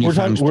 it's your only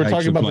fans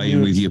talking about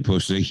playing with your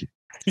pussy.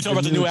 You're talking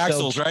about the new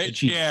axles,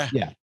 right? Yeah.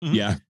 Yeah.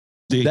 Yeah.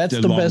 That's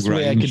the best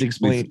way I could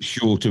explain.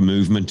 Shorter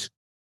movement.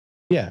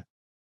 Yeah.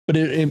 But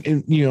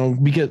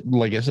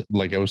because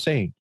like I was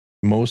saying,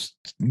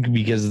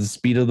 because of the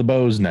speed of the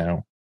bows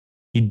now,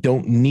 you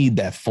don't need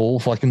that full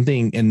fucking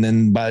thing. And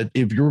then, but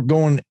if you're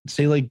going,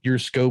 say like your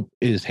scope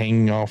is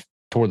hanging off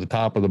toward the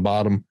top or the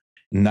bottom,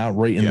 not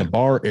right in the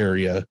bar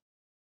area,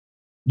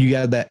 you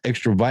got that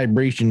extra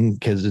vibration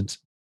because it's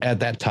at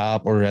that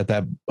top or at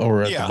the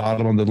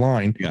bottom of the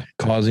line,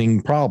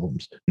 causing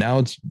problems. Now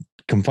it's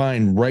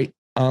confined right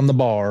on the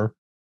bar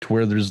to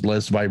where there's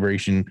less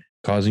vibration,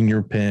 causing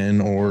your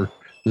pin or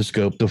the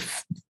scope to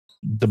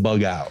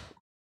bug out.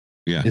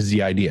 Yeah, is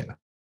the idea.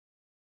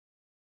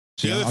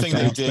 The other thing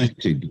they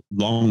did,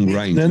 long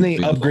range. Then they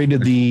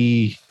upgraded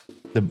the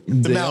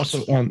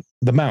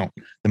mount.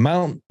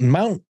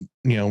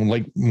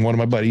 Like one of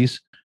my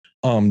buddies,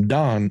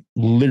 Don,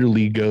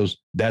 literally goes,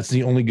 "That's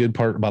the only good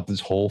part about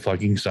this whole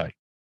fucking site."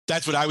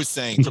 That's what I was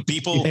saying. For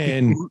people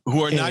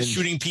who are not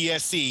shooting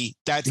PSC,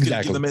 that's going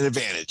to give them an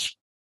advantage.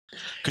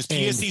 Because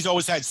PSC's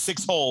always had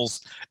 6 holes,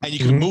 and you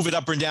can move it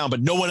up and down,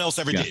 but no one else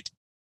ever did.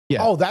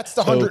 Yeah. Oh, that's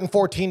the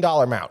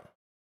 $114 mount.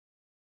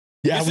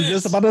 Yeah, I was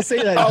just about to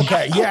say that.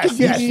 Okay, yes.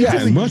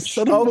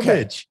 Son of a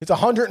bitch. It's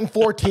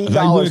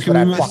 $114 for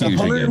that fucking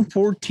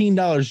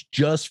 $114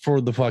 just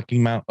for the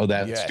fucking mount of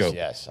that scope.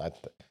 Yes,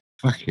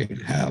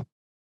 fucking hell.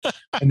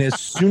 And as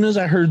soon as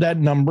I heard that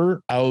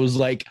number, I was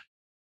like,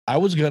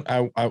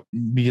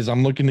 because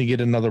I'm looking to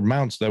get another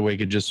mount so that way I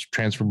could just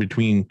transfer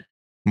between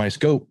my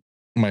scope,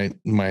 my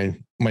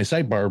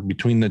sight bar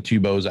between the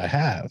 2 bows I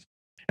have.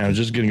 And I was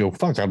just gonna go,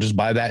 fuck, I'll just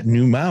buy that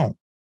new mount.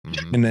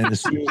 And then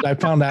as soon as I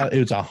found out it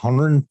was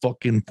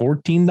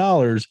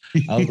 $114,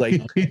 I was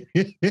like,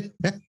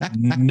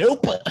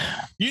 nope.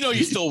 You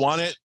still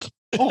want it.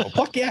 Oh,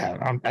 fuck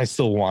yeah. I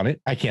still want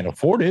it. I can't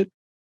afford it.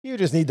 You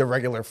just need the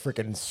regular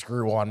freaking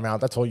screw-on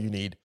mount. That's all you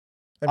need.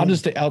 I'll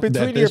just take out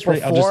between your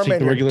Perform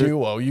and your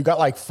Duo. You got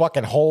like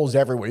fucking holes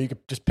everywhere. You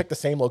could just pick the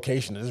same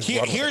location.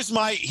 Here's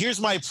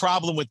my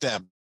problem with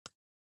them.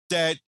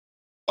 That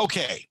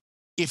okay,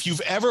 if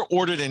you've ever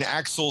ordered an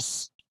axle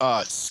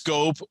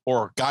scope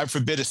or God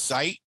forbid a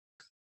sight,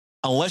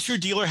 unless your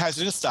dealer has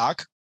it in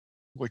stock,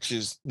 which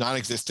is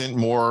non-existent,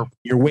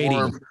 you're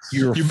waiting.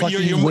 You're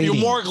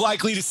more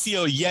likely to see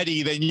a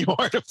Yeti than you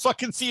are to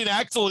fucking see an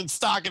axle in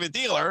stock at a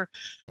dealer.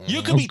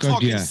 You could be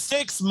talking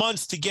 6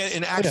 months to get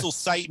an axle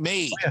sight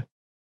made.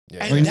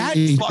 And that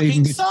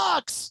fucking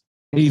sucks.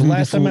 Even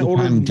last time I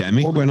ordered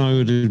pandemic, when I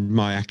ordered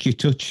my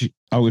AccuTouch,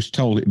 I was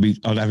told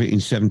I'd have it in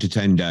 7 to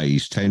 10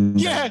 days. 10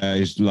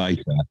 days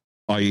later,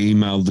 I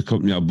emailed the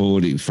company I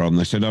bought it from.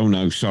 They said, "Oh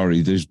no,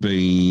 sorry, they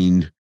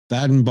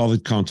hadn't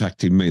bothered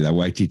contacting me. They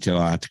waited till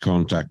I had to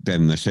contact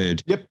them. They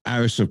said,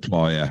 our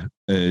supplier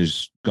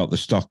has got the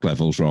stock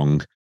levels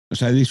wrong." I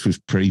said, this was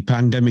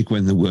pre-pandemic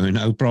when there were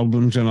no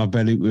problems, and I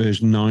bet it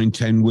was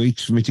 9-10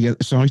 weeks for me to get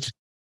the site.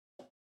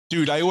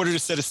 Dude, I ordered a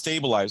set of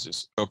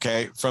stabilizers,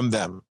 from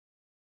them.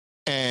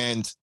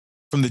 And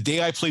from the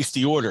day I placed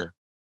the order,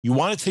 you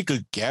want to take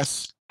a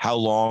guess how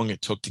long it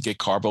took to get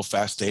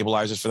CarboFast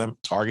stabilizers for them?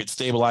 Target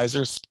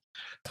stabilizers?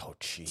 Oh,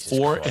 Jesus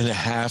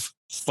 4.5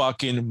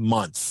 fucking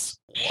months.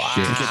 Wow.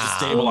 To get the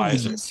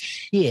stabilizers.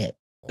 Shit.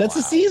 That's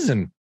a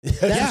season.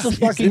 That's a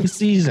fucking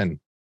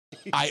season.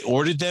 I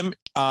ordered them.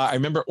 I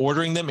remember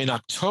ordering them in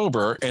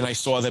October, and I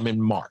saw them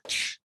in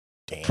March.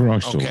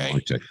 Damn.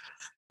 Okay.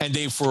 And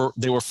they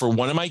were for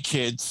one of my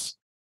kids.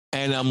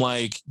 And I'm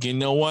like, you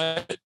know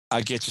what?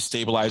 I get you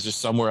stabilizers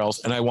somewhere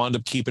else. And I wound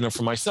up keeping them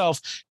for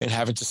myself and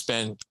having to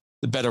spend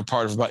the better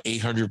part of about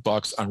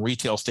 $800 on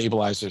retail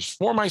stabilizers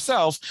for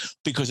myself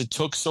because it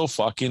took so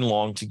fucking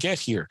long to get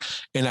here.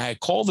 And I had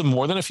called them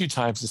more than a few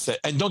times and said,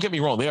 and don't get me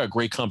wrong, they are a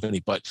great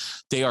company, but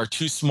they are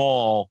too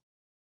small.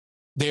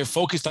 They're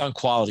focused on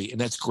quality,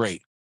 and that's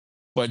great.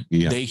 But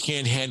they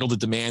can't handle the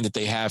demand that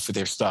they have for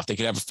their stuff. They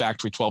could have a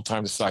factory 12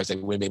 times the size. They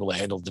wouldn't be able to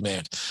handle the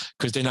demand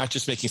because they're not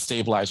just making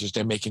stabilizers.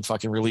 They're making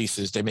fucking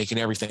releases. They're making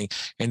everything.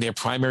 And their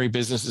primary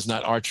business is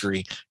not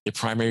archery. Their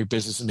primary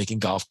business is making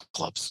golf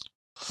clubs.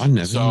 I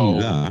never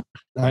knew that.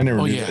 I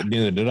never knew that.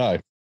 Neither did I.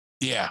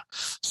 Yeah.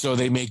 So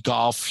they make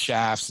golf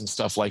shafts and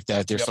stuff like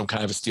that. They're some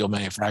kind of a steel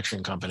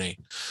manufacturing company.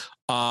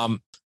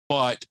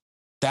 But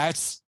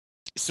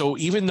so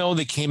even though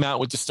they came out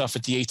with the stuff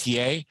at the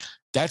ATA,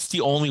 that's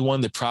the only one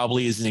that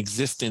probably is in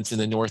existence in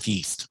the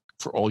Northeast,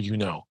 for all you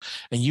know.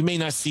 And you may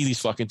not see these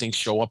fucking things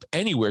show up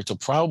anywhere till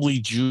probably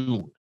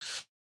June.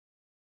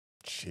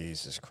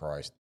 Jesus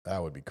Christ.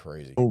 That would be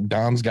crazy. Oh,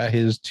 Dom's got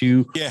his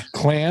 2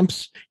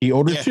 clamps. He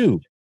ordered 2.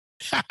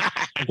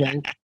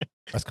 Okay.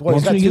 That's cool.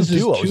 He's got 2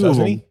 duos,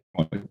 doesn't he?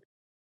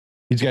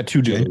 He's got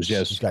 2 duos,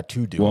 yes. He's got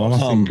 2 duos. Well,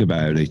 think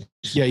about it.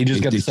 Yeah, he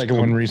just got the second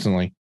one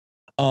recently.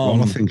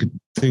 Well, I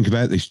think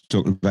about this,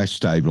 talking about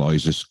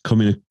stabilizers,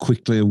 coming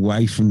quickly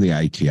away from the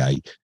ATA.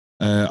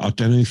 I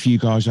don't know if you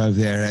guys over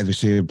there ever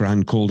see a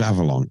brand called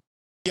Avalon.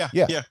 Yeah.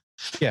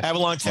 Yeah.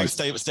 Avalon Tech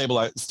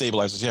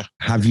stabilizers. Yeah.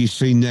 Have you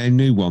seen their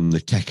new one, the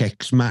Tech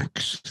X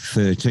Max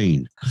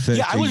 13?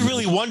 Yeah, I was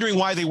really wondering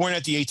why they weren't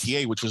at the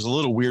ATA, which was a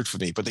little weird for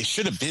me, but they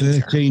should have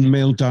been 13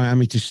 mil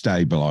diameter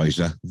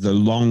stabilizer. The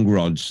long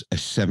rods are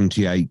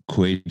 78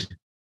 quid.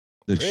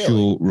 The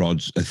short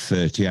rods are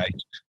 38.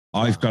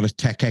 I've got a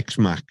Tech X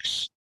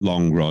Max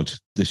long rod,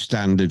 the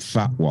standard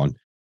fat one.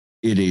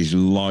 It is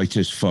light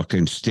as fuck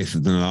and stiffer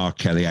than an R.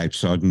 Kelly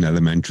outside an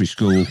elementary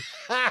school.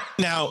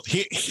 Now,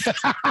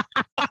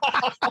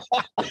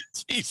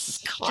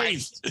 Jesus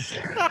Christ.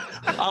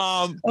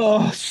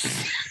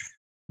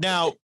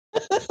 Now,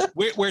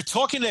 we're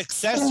talking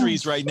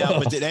accessories right now,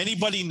 but did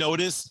anybody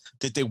notice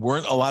that there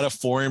weren't a lot of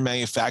foreign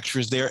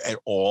manufacturers there at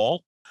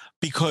all?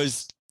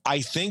 Because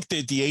I think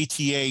that the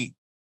ATA,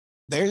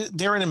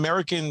 they're an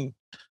American,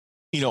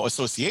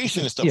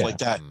 association and stuff like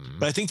that.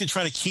 But I think they're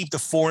trying to keep the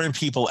foreign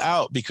people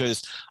out,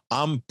 because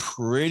I'm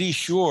pretty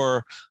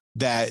sure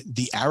that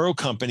the arrow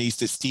companies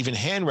that Stephen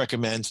Hand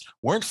recommends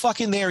weren't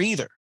fucking there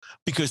either.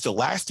 Because the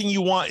last thing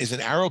you want is an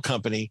arrow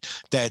company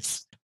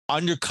that's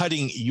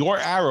undercutting your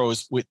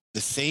arrows with the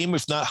same,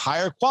 if not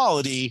higher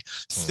quality,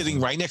 sitting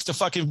right next to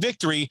fucking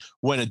Victory,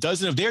 when a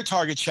dozen of their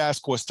target shafts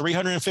cost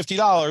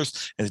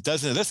 $350 and a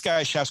dozen of this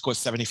guy's shafts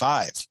cost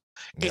 $75.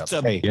 It's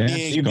a big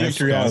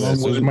Victory out of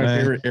this. Those are my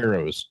favorite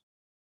arrows.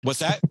 What's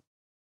that?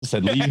 I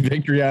said, leave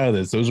Victory out of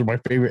this. Those are my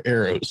favorite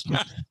arrows.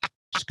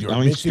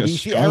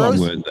 Mitsubishi arrows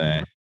weren't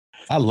there.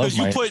 I love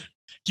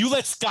you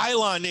let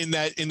Skylon in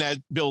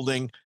that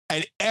building,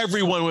 and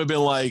everyone would have been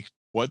like,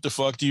 what the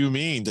fuck do you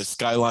mean? The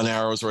Skylon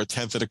arrows are a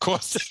tenth of the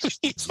cost of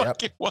these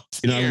fucking ones.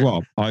 You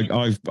know what?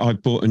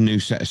 I've bought a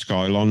new set of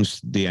Skylons,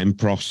 the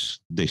Empros,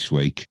 this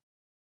week.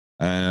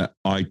 I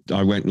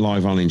went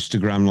live on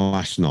Instagram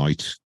last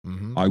night.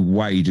 I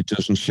weighed a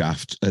dozen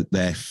shafts at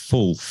their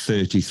full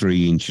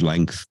 33-inch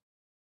length.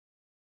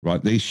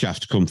 Right, these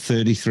shafts come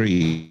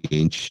 33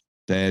 inch.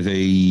 They're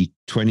the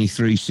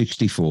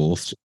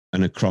 23/64,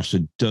 and across a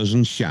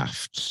dozen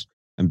shafts.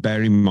 And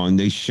bear in mind,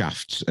 these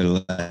shafts are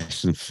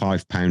less than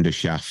 £5 a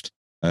shaft.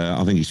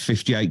 I think it's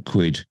 58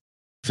 quid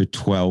for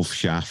 12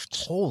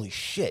 shafts. Holy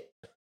shit.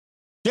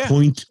 Yeah.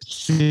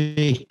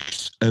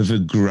 0.6 of a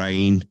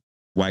grain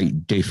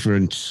weight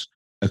difference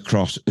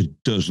across a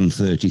dozen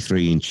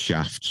 33-inch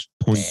shafts.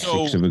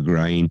 0.6 of a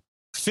grain.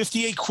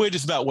 58 quid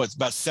is about what?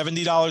 About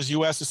 $70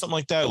 US or something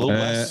like that? A little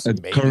less?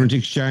 At current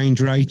exchange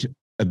rate,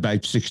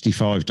 about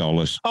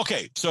 $65.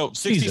 Okay, so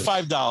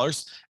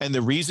 $65. And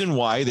the reason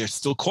why they're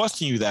still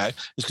costing you that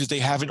is because they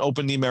haven't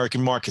opened the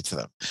American market to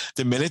them.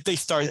 The minute they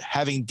start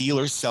having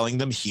dealers selling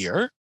them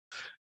here,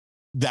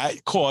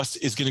 that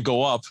cost is going to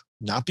go up,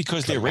 not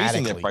because they're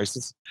raising their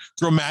prices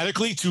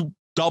dramatically, to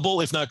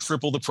double, if not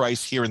triple the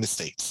price here in the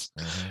States.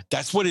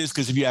 That's what it is,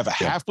 because if you have a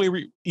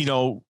halfway,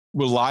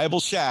 reliable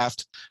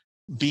shaft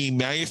being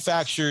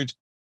manufactured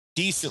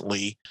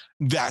decently,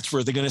 that's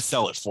where they're going to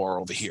sell it for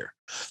over here.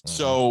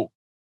 So,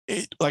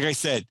 like I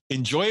said,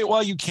 enjoy it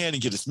while you can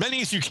and get as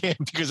many as you can,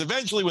 because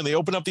eventually when they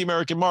open up the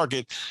American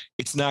market,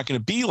 it's not going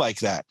to be like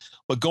that.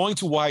 But going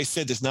to why I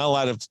said there's not a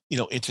lot of,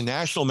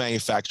 international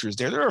manufacturers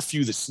there. There are a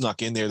few that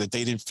snuck in there that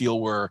they didn't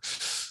feel were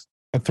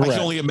a threat. I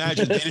can only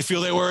imagine they didn't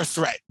feel they were a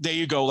threat. There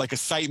you go, like a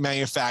site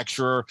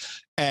manufacturer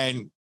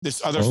and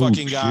this other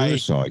fucking guy.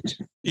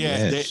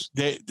 Yes.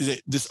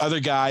 This other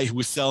guy who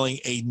was selling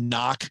a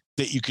knock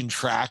that you can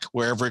track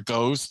wherever it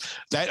goes.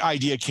 That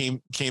idea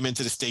came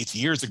into the States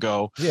years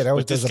ago. Yeah,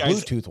 there's a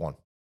Bluetooth one.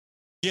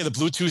 Yeah, the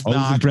Bluetooth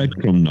knock. The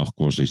breadcrumb knock,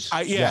 was it?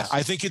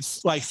 I think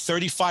it's like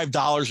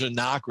 $35 a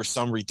knock or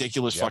some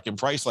ridiculous fucking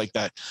price like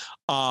that.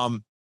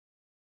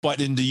 But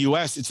in the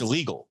US, it's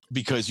illegal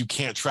because you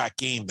can't track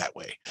game that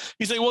way.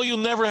 He's like, well, you'll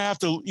never have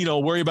to,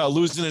 worry about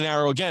losing an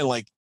arrow again.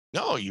 Like,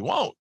 no, you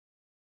won't.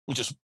 We'll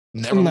just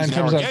never lose an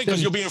arrow again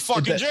because you'll be in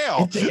fucking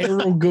jail. If the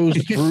arrow goes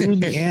through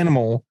the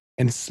animal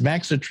and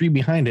smacks a tree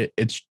behind it,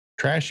 it's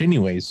trash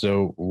anyway.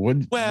 So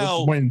what's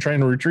the point in trying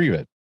to retrieve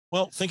it?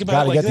 Well, think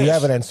about it like this. Got to get the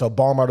evidence so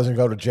Balmar doesn't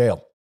go to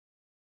jail.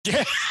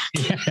 Yeah.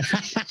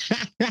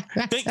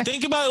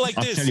 think about it like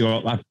this. I'll tell you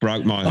what, that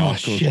broke my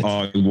heart because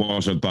I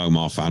was a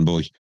Bomar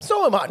fanboy.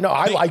 So am I. No,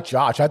 I like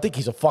Josh. I think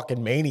he's a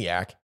fucking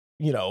maniac,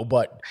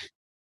 but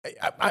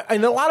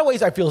in a lot of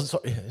ways I feel,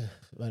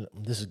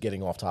 this is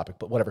getting off topic,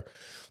 but whatever.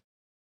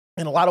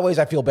 In a lot of ways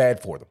I feel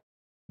bad for them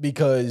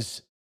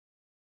because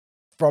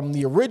from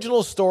the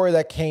original story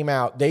that came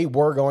out, they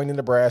were going to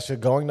Nebraska,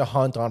 going to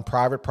hunt on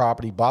private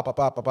property,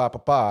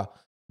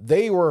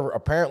 They were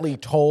apparently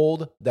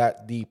told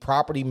that the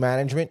property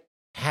management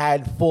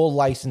had full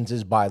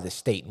licenses by the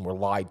state and were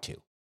lied to.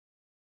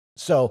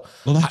 So,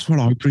 well, that's what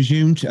I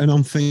presumed. And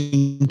I'm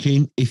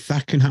thinking if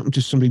that can happen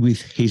to somebody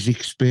with his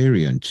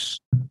experience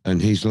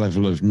and his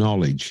level of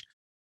knowledge,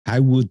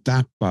 how would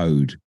that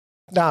bode?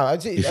 No,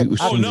 if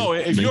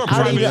you're a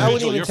private I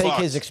wouldn't even take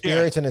his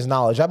experience and his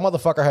knowledge. That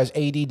motherfucker has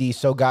ADD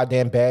so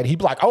goddamn bad. He'd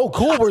be like, "Oh,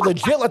 cool, we're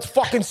legit. Let's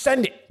fucking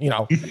send it." And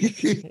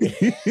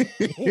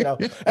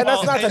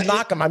that's not to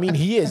knock him. I mean,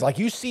 he is like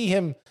you see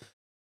him.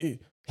 He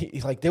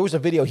like there was a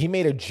video. He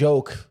made a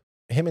joke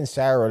him and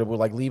Sarah were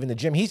like leaving the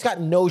gym. He's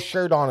got no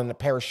shirt on and a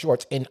pair of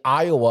shorts in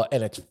Iowa,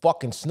 and it's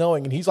fucking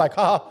snowing. And he's like,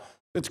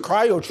 it's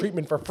cryo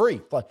treatment for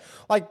free. Like,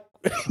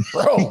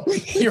 bro,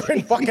 you're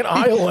in fucking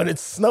Iowa and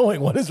it's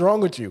snowing. What is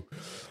wrong with you?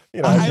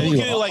 You know, I look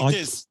at it like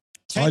this.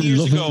 10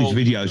 years ago, his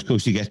videos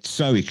because he gets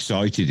so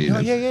excited in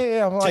them.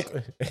 Yeah. I'm like,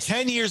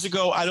 10 years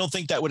ago, I don't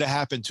think that would have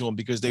happened to him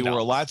because they were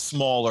a lot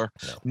smaller.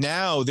 No.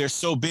 Now they're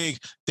so big,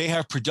 they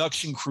have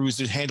production crews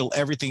that handle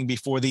everything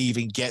before they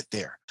even get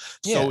there.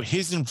 So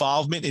his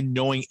involvement in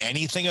knowing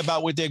anything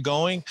about what they're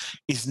going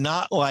is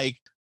not like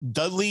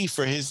Dudley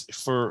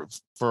for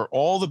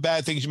all the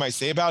bad things you might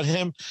say about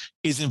him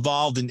is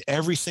involved in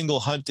every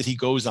single hunt that he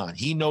goes on.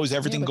 He knows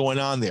everything going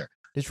on there.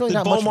 There's really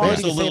not much more to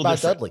say about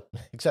Dudley,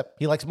 except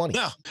he likes money.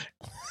 No.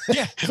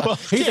 Yeah. Well,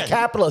 he's a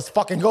capitalist.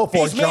 Fucking go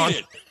for it, John.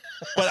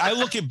 But I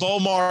look at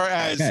Bomar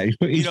as, he's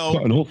put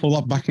an awful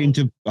lot back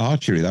into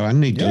archery, though,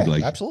 hasn't he,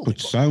 Dudley? Absolutely.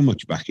 Put so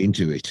much back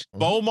into it.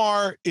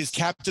 Bomar is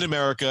Captain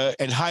America,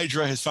 and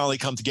Hydra has finally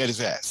come to get his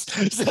ass.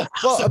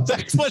 So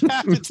that's what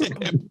happened to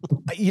him.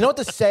 You know what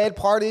the sad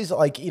part is?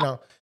 Like,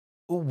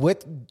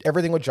 with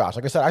everything with Josh,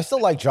 like I said, I still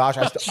like Josh.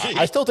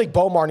 I still think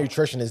Bomar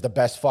Nutrition is the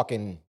best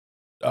fucking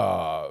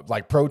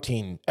like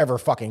protein ever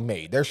fucking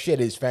made. Their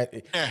shit is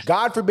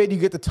God forbid you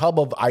get the tub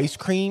of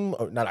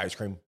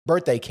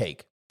birthday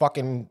cake,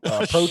 fucking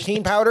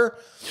protein powder.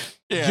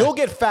 Yeah. You'll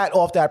get fat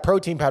off that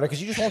protein powder because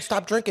you just won't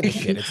stop drinking this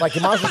shit. It's like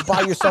you might as well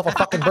buy yourself a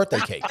fucking birthday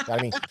cake.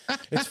 I mean,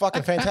 it's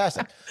fucking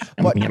fantastic.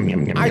 But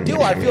I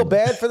feel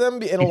bad for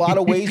them in a lot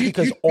of ways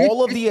because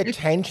all of the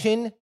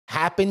attention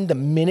happened the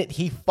minute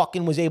he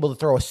fucking was able to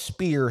throw a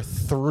spear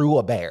through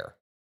a bear.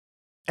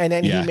 And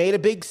then he made a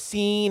big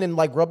scene and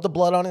like rubbed the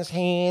blood on his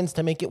hands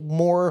to make it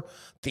more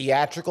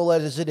theatrical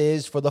as it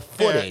is for the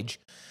footage.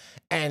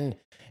 Yeah. And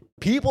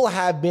people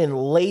have been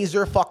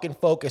laser fucking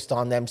focused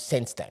on them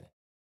since then.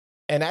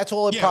 And that's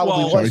all it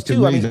probably was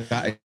too. I mean,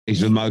 that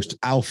is the most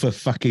alpha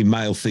fucking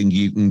male thing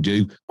you can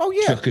do. Oh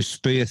yeah. Chuck a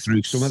spear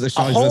through some of the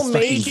size of a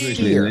fucking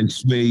grizzly and then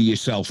smear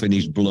yourself in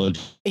his blood.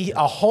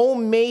 A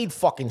homemade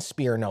fucking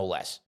spear, no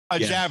less. A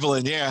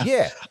javelin, yeah.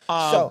 Yeah.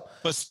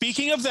 But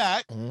speaking of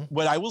that,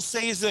 what I will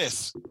say is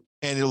this,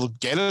 and it'll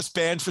get us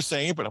banned for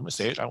saying it, but I'm going to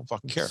say it. I don't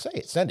fucking care. Say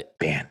it. Send it.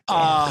 Ban.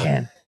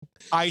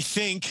 I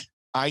think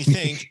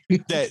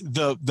that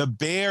the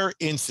bear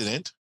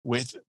incident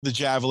with the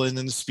javelin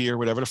and the spear,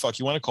 whatever the fuck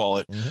you want to call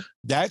it,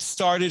 that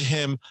started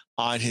him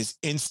on his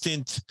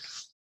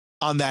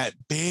on that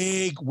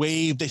big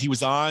wave that he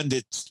was on.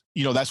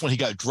 That's when he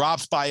got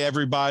dropped by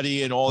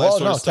everybody and all that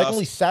sort of stuff.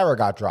 Technically Sarah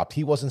got dropped.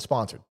 He wasn't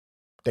sponsored.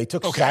 They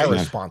took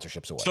Sarah's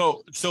sponsorships away.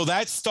 So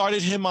that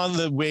started him on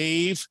the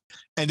wave.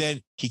 And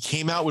then he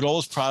came out with all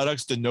his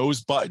products, the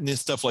nose button and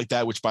stuff like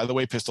that, which, by the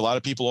way, pissed a lot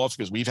of people off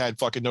because we've had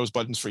fucking nose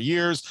buttons for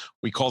years.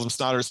 We call them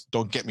snotters.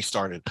 Don't get me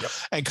started. Yep.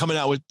 And coming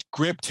out with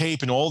grip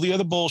tape and all the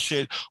other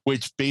bullshit,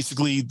 which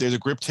basically there's a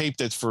grip tape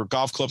that's for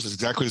golf clubs. It's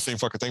exactly the same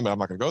fucking thing, but I'm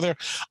not going to go there.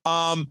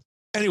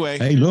 Anyway.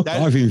 Hey, look,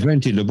 I've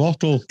invented a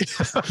bottle.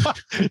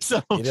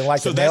 So you didn't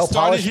like the nail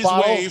polish his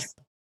bottle? Wave.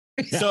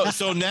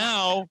 So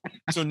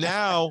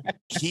now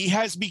he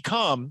has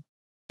become,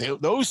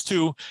 those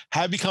two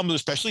have become,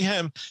 especially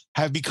him,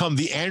 have become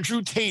the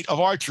Andrew Tate of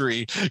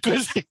archery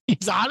because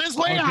he's on his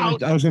way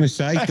out. I was going to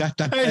say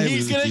that and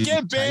he's going to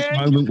get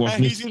banned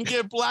and he's going to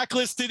get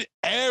blacklisted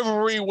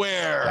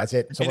everywhere. That's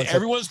it.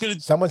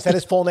 Someone said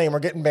his full name. We're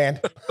getting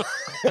banned.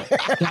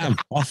 Damn,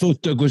 I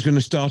thought Doug was going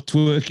to start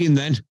twerking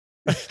then.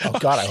 Oh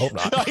God, I hope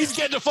not. No, he's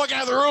getting the fuck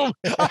out of the room.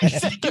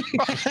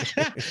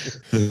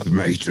 The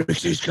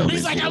Matrix is coming.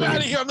 He's like, I'm out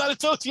of here. I'm not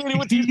associating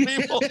with these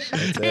people.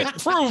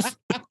 Proof.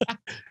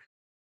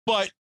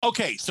 But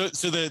okay, so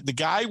the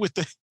guy with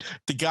the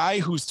guy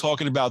who's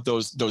talking about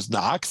those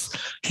knocks,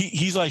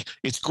 he's like,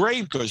 it's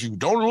great because you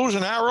don't lose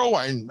an arrow.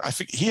 And I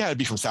think he had to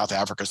be from South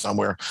Africa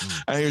somewhere.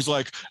 And he was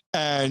like,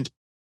 and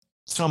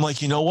so I'm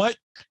like, you know what?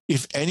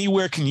 If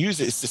anywhere can use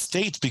it, it's the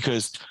States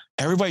because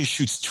everybody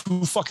shoots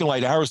too fucking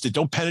light arrows that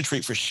don't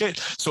penetrate for shit.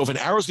 So if an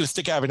arrow's going to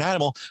stick out of an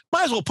animal,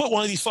 might as well put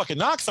one of these fucking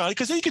knocks on it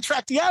because then you can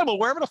track the animal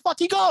wherever the fuck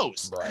he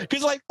goes.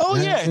 Because it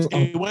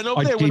went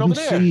over there, went over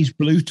there. I didn't see his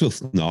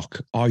Bluetooth knock.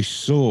 I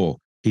saw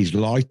his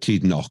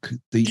lighted knock.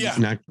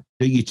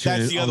 You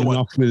turn on the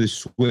knock with a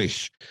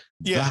swish.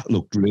 Yeah. That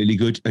looked really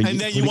good. And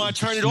then you want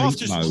to turn it off,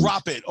 just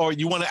drop it. Or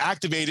you want to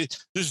activate it,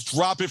 just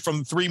drop it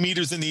from 3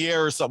 meters in the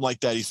air or something like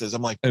that, he says.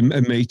 I'm like... A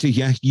meter,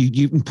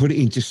 you can put it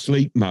into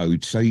sleep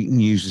mode so you can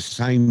use the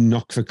same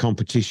knock for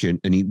competition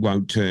and it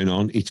won't turn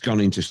on. It's gone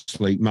into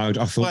sleep mode.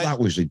 I thought that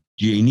was a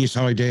genius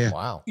idea.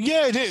 Wow.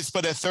 Yeah, it is.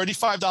 But at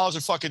 $35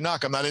 a fucking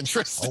knock, I'm not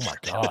interested. Oh, my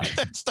God.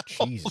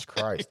 Jesus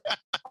Christ.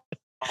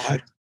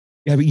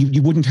 Yeah, but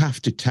you wouldn't have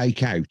to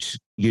take out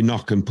your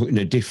knock and put in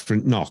a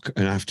different knock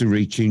and have to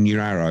retune your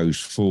arrows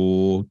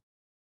for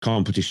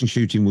competition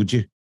shooting, would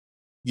you?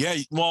 Yeah,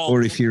 well,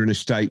 or if you're in a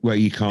state where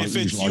you can't. If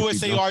it's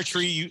USA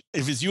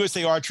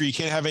Archery, you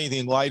can't have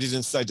anything lighted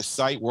inside the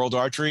site. World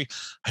Archery,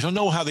 I don't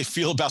know how they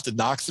feel about the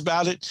knocks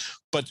about it,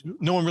 but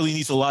no one really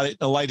needs a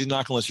lighted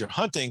knock unless you're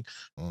hunting.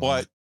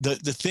 But the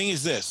thing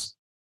is this: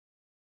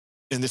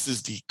 and this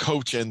is the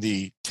coach and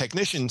the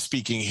technician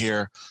speaking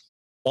here,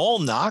 all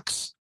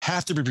nocks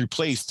have to be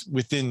replaced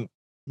within,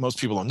 most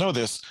people don't know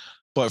this,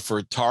 but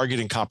for target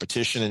and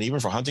competition and even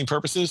for hunting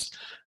purposes,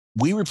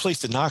 we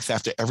replace the nocks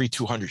after every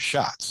 200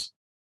 shots.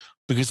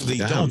 Because if they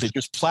don't, they're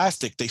just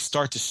plastic. They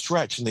start to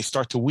stretch and they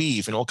start to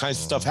weave and all kinds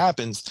of stuff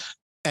happens.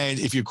 And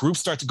if your groups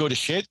start to go to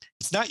shit,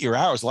 it's not your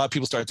arrows. A lot of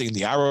people start thinking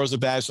the arrows are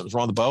bad, something's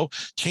wrong with the bow.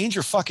 Change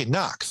your fucking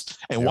nocks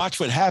and watch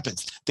what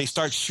happens. They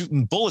start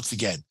shooting bullets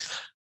again.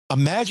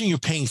 Imagine you're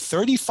paying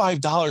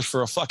 $35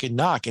 for a fucking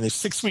nock, and if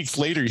 6 weeks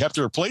later you have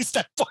to replace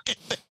that fucking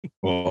thing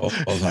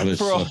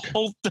for a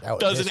whole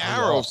dozen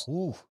arrows.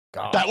 Ooh,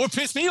 God. That would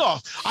piss me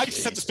off. I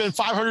just have to spend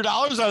 $500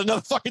 on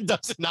another fucking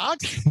dozen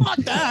knocks. Fuck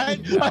that.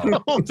 I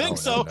don't think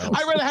so.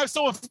 I'd rather have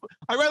someone.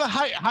 I'd rather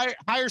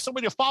hire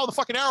somebody to follow the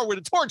fucking arrow with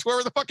a torch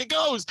wherever the fuck it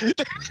goes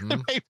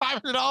than pay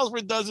 $500 for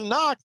a dozen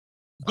knocks.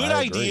 Good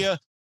idea.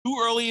 Too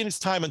early in his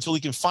time until he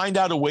can find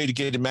out a way to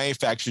get it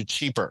manufactured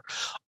cheaper.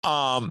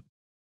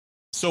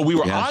 So we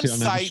were on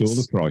site. I never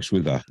saw the price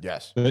with that.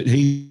 Yes. But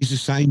he's the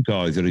same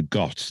guy that had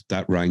got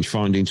that range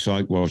finding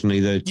site, wasn't he?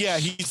 Yeah,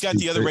 he's got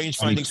the other range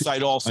finding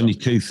site also. Only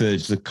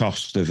 2/3 the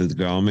cost of the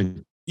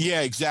Garmin.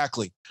 Yeah,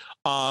 exactly.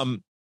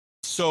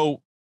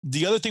 So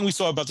the other thing we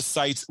saw about the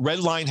sites,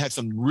 Redline had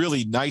some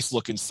really nice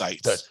looking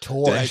sites. The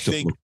torch. I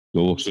think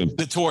awesome.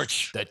 The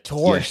torch. The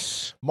torch.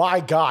 Yes. My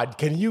God,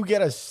 can you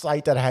get a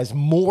site that has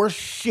more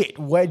shit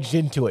wedged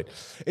into it?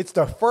 It's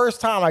the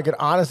first time I could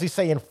honestly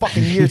say in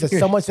fucking years that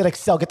someone said,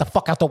 Excel, get the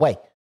fuck out the way.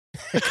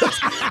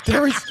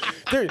 Challenge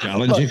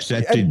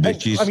accepted,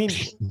 bitches. I mean,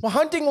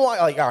 hunting,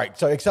 like, all right,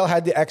 so Excel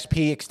had the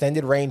XP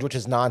extended range, which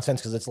is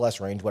nonsense because it's less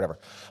range, whatever.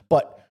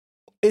 But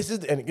this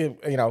is,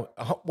 you know,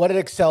 what did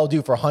Excel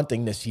do for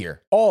hunting this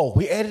year? Oh,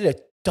 we added a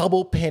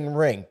double pin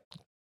ring.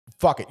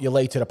 Fuck it, you're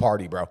late to the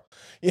party, bro.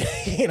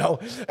 You know,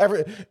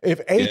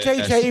 if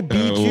HHA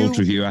beat you,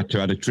 Ultraview had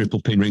to add a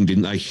triple pin ring,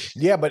 didn't they?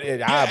 Yeah, but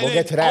we'll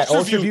get to that.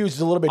 Ultraview is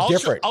a little bit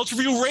different.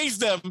 Ultraview raised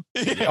them.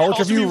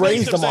 Ultraview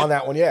raised them on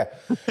that one, yeah.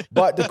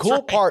 But the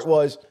cool part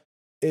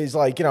is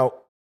like, you know,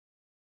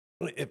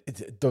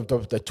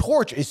 the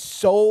torch is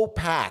so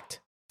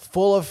packed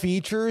full of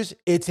features,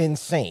 it's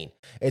insane.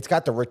 It's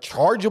got the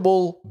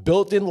rechargeable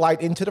built-in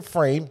light into the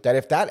frame that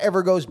if that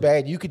ever goes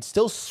bad, you could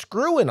still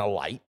screw in a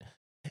light.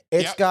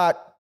 It's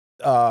got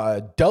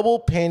double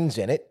pins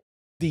in it.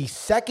 The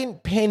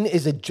second pin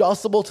is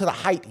adjustable to the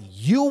height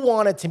you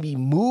want it to be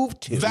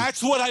moved to.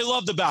 That's what I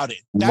loved about it.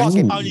 That's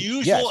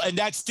unusual, and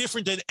that's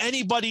different than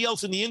anybody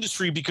else in the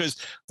industry because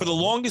for the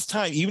longest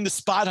time, even the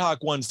Spot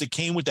Hawk ones that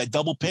came with that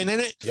double pin in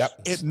it,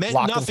 it meant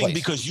nothing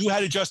because you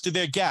had adjusted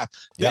their gap.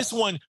 This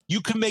one,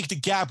 you can make the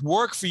gap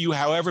work for you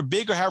however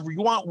big or however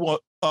you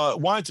want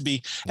it to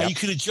be, and you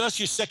can adjust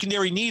your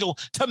secondary needle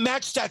to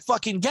match that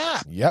fucking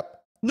gap.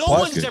 No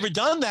one's ever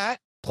done that.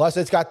 Plus,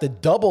 it's got the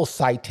double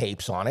sight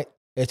tapes on it.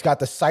 It's got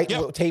the sight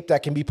tape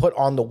that can be put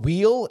on the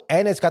wheel,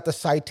 and it's got the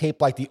sight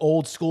tape like the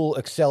old school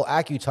Excel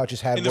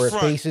AccuTouches had, where it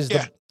faces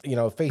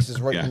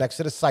faces right next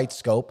to the sight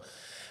scope.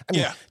 I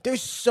mean,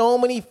 there's so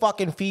many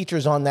fucking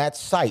features on that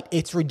sight.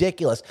 It's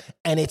ridiculous,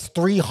 and it's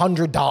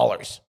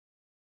 $300.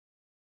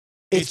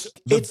 It's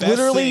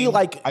literally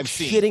like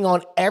shitting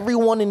on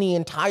everyone in the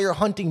entire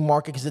hunting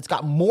market because it's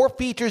got more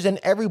features than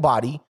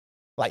everybody.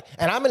 Like,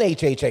 and I'm an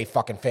HHA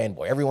fucking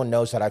fanboy. Everyone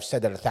knows that. I've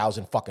said that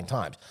 1,000 fucking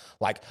times.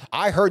 Like,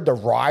 I heard the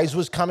Rise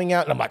was coming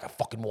out, and I'm like, I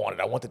fucking want it.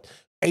 I want it.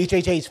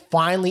 HHA's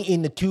finally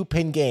in the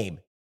 2-pin game.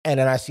 And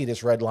then I see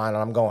this Redline, and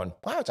I'm going,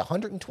 wow, it's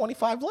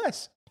 125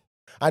 less.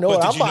 I know what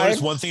I'm buying. Did you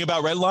notice one thing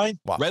about Redline?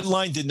 Wow.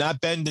 Redline did not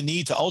bend the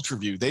knee to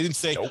Ultraview. They didn't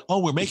say, oh,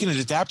 we're making an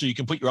adapter you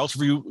can put your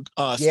Ultraview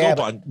scope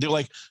on. They're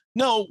like,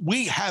 no,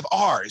 we have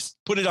ours.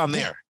 Put it on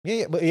there.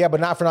 But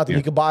not for nothing.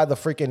 You could buy the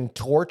freaking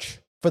torch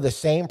for the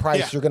same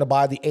price you're going to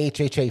buy the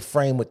HHA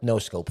frame with no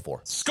scope for.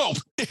 Scope.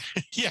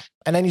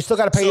 And then you still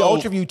got to pay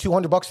Ultraview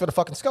 $200 for the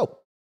fucking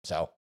scope.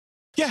 So,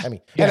 I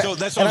mean, so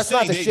that's what I'm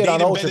saying. They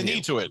didn't bend the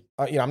knee to it.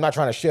 You know, I'm not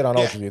trying to shit on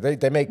Ultraview.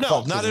 They make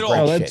not at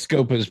all. That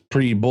scope is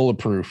pretty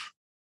bulletproof.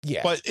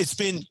 Yeah. But it's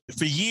been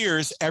for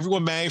years,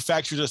 everyone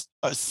manufactured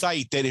a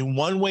sight that in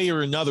one way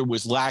or another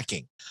was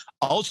lacking.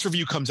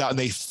 Ultraview comes out and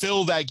they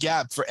fill that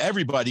gap for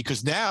everybody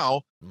because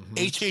now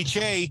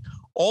HHA,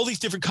 all these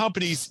different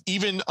companies,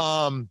 even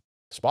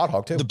Spot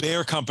Hawk too. The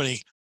Bear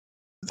Company.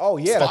 Oh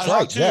yeah, Spot that's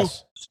right.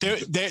 Too,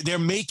 yes. They're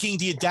making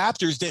the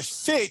adapters that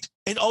fit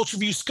an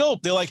Ultraview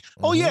scope. They're like,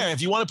 oh yeah,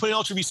 if you want to put an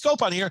Ultraview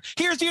scope on here,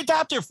 here's the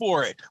adapter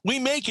for it. We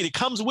make it. It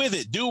comes with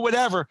it. Do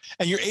whatever,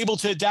 and you're able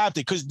to adapt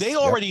it because they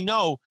already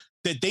know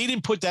that they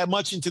didn't put that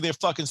much into their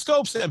fucking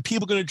scopes, and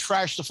people are going to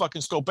trash the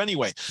fucking scope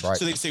anyway. Right.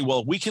 So they say,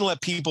 well, we can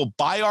let people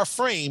buy our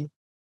frame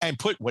and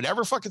put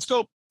whatever fucking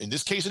scope. In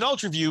this case, an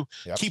Ultraview.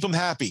 Keep them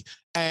happy.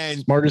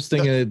 And smartest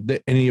thing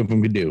that any of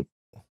them could do.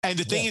 And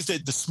the thing is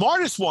that the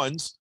smartest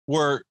ones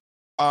were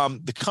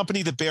the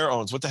company that Bear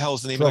owns. What the hell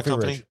is the name of the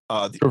company?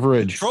 Trophy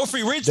Ridge.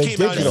 Trophy Ridge the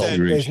came out and said,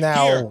 is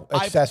now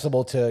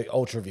accessible to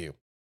Ultraview.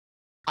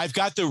 I've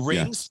got the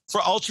rings for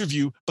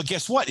Ultraview, but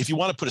guess what? If you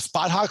want to put a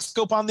Spot Hawk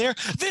scope on there,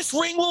 this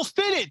ring will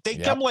fit it. They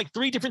come like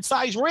 3 different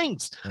size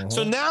rings.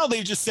 So now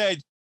they've just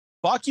said,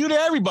 fuck you to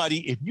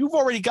everybody. If you've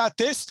already got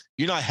this,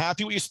 you're not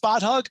happy with your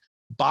spot hog,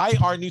 buy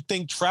our new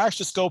thing, trash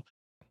the scope.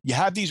 You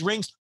have these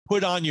rings,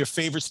 put on your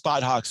favorite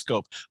spot hog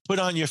scope, put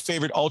on your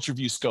favorite ultra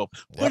view scope,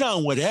 put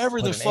on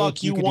whatever the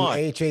fuck you want.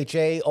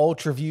 HHA,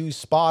 ultra view,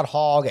 spot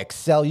hog,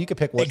 Excel. You can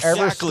pick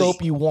whatever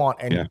scope you want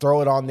and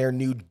throw it on their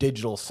new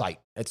digital site.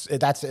 That's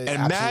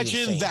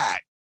imagine that.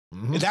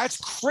 Mm-hmm. That's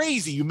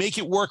crazy. You make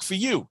it work for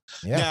you.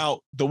 Yeah. Now,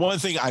 the one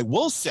thing I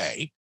will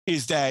say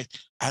is that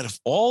out of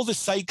all the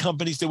site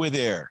companies that were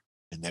there,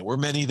 and there were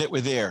many that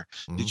were there,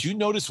 did you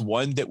notice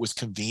one that was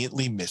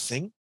conveniently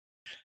missing?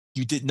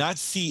 You did not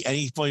see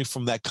anything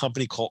from that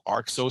company called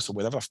Arxos or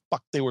whatever the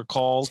fuck they were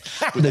called.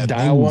 With the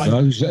dial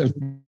one. With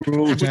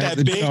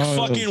that big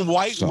fucking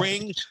white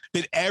ring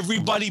that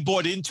everybody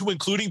bought into,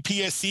 including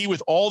PSC,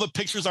 with all the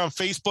pictures on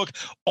Facebook.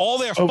 All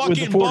their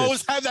fucking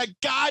bows have that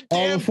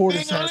goddamn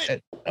thing on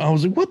it. I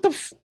was like, what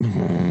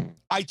the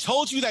I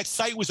told you that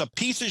site was a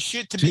piece of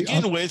shit to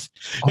begin with.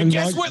 And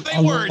guess what they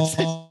weren't?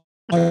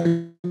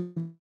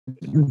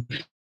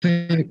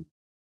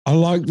 I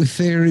like the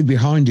theory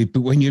behind it,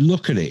 but when you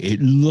look at it,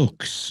 it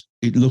looks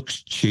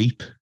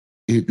cheap.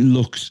 It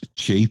looks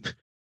cheap.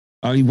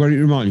 I mean, what it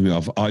reminded me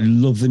of, I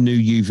love the new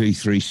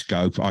UV3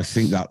 scope. I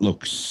think that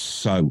looks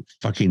so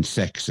fucking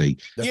sexy.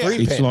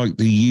 It's like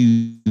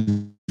the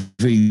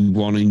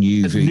UV1 and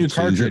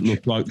UV2 that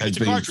look like they've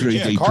been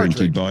 3D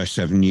printed by a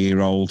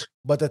 7-year-old.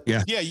 But the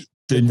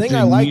thing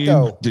I like,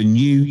 though, the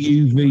new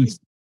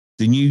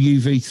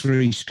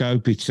UV3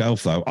 scope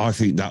itself, though, I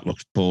think that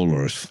looks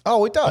baller.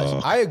 Oh, it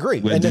does. I agree.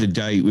 When the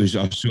day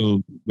I saw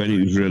when it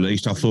was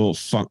released, I thought,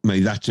 fuck me,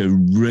 that's a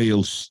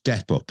real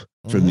step up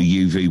from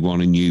the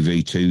UV1 and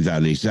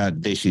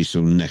UV2. This is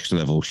some next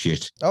level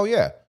shit. Oh,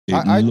 yeah.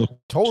 I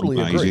totally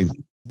agree.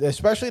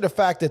 Especially the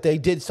fact that they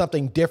did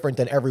something different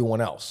than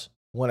everyone else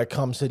when it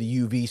comes to the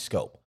UV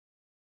scope.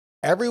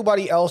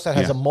 Everybody else that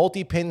has a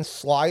multi-pin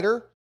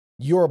slider,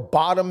 your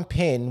bottom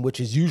pin,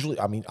 which is usually,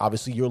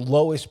 obviously your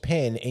lowest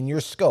pin in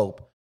your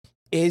scope,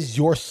 is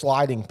your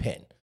sliding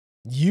pin.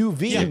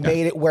 UV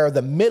made it where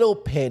the middle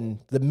pin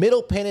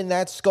in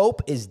that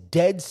scope is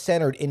dead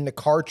centered in the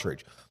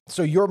cartridge.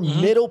 So your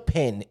middle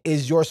pin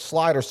is your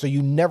slider, so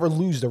you never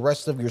lose the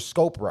rest of your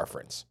scope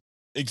reference.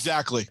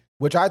 Exactly.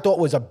 Which I thought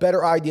was a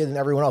better idea than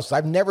everyone else.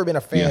 I've never been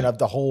a fan of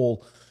the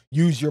whole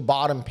use your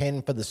bottom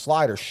pin for the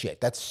slider shit.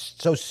 That's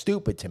so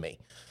stupid to me.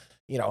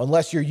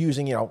 Unless you're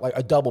using, like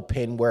a double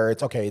pin where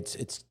it's okay,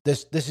 it's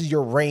this is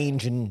your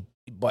range,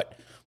 but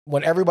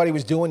when everybody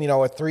was doing, a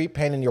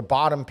 3-pin and your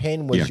bottom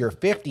pin was your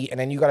 50, and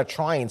then you got to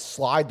try and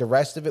slide the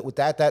rest of it with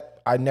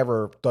that I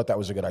never thought that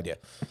was a good idea.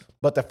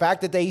 But the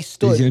fact that they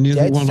stood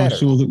dead center. I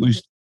saw that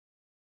was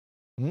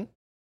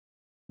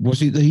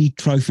was it the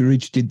Trophy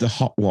Ridge did the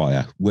hot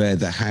wire where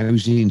the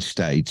housing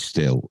stayed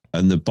still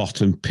and the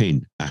bottom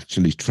pin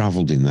actually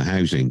traveled in the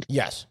housing?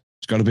 Yes.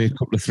 It's got to be a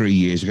couple of 3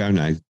 years ago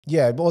now.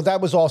 Yeah, well,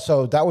 that was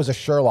a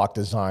Sherlock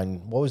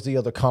design. What was the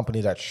other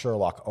company that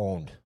Sherlock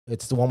owned?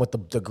 It's the one with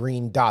the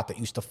green dot that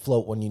used to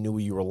float when you knew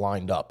you were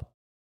lined up.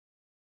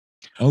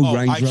 Range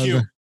IQ.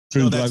 Rover.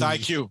 No, that's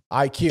IQ.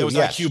 IQ, it was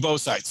IQ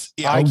both sides.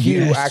 Yeah.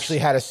 IQ actually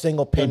had a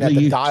single pin that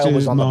the dial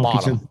was on the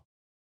bottom.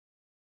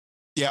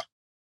 Yeah.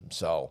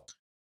 So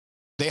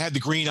they had the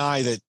green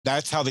eye.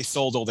 That's how they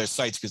sold all their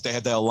sites, because they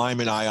had the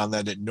alignment eye on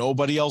that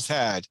nobody else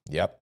had.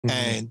 Yep.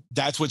 And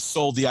that's what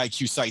sold the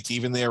IQ sites,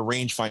 even their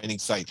range finding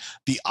site.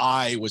 The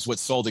eye was what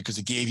sold it because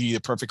it gave you the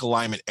perfect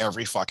alignment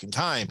every fucking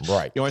time.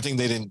 Right. The only thing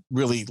they didn't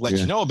really let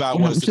you know about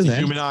was that the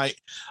human eye.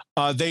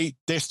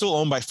 They're still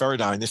owned by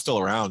Faradyne. They're still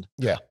around.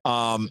 Yeah.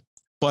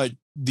 But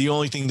the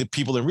only thing that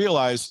people didn't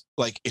realize,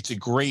 like, it's a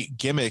great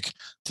gimmick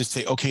to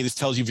say, okay, this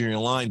tells you if you're in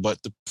line.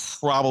 But the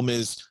problem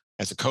is,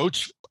 as a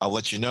coach, I'll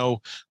let you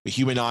know, the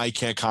human eye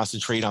can't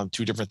concentrate on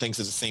 2 different things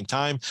at the same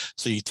time.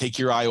 So you take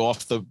your eye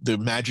off the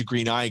magic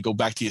green eye and go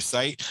back to your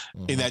site.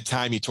 In that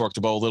time, you torque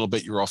the bow a little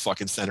bit, you're off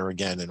fucking center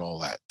again and all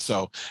that.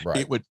 So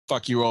it would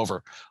fuck you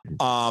over.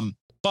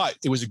 But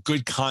it was a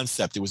good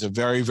concept. It was a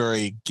very,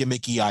 very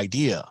gimmicky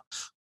idea.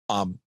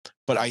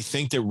 But I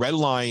think that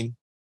Redline,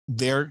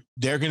 they're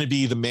going to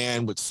be the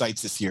man with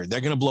sites this year.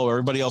 They're going to blow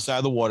everybody else out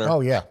of the water.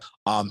 Oh, yeah.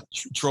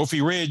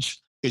 Trophy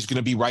Ridge is going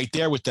to be right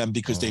there with them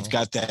because they've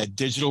got that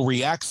digital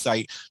React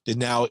site that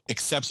now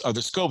accepts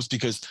other scopes,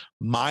 because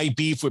my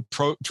beef with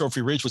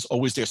Trophy Ridge was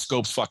always their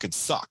scopes fucking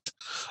sucked.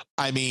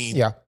 I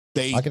mean,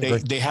 they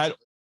had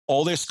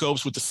all their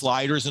scopes with the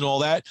sliders and all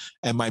that.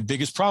 And my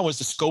biggest problem was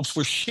the scopes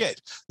were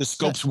shit. The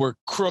scopes were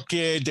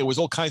crooked. There was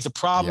all kinds of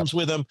problems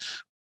with them.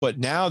 But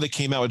now they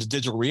came out with a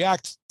digital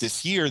React.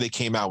 This year they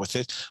came out with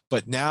it.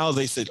 But now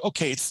they said,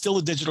 okay, it's still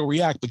a digital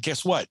React, but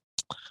guess what?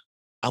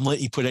 I'm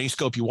letting you put any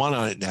scope you want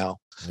on it now.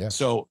 Yeah.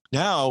 So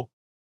now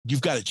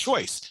you've got a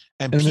choice.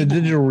 And the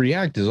digital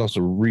React is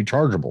also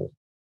rechargeable.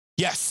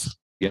 Yes.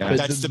 Yeah.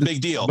 That's the big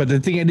deal. But the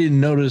thing I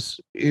didn't notice,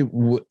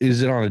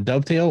 is it on a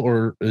dovetail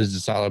or is it a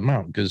solid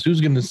mount? Because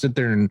who's going to sit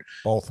there and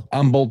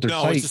unbolt their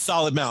sight? It's a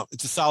solid mount.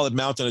 It's a solid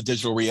mount on a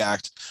digital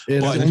React. The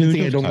only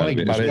thing I don't like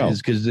about it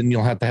is because then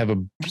you'll have to have a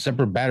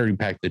separate battery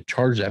pack to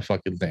charge that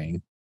fucking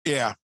thing.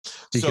 Yeah.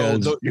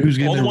 Because so who's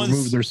going to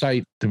remove their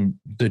sight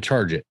to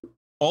charge it?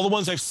 All the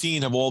ones I've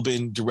seen have all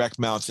been direct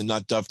mounts and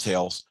not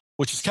dovetails,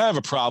 which is kind of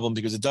a problem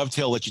because a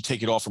dovetail lets you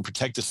take it off and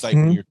protect the sight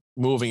when you're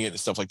moving it and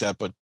stuff like that.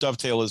 But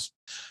dovetail is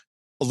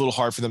a little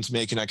hard for them to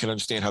make, and I can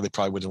understand how they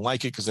probably wouldn't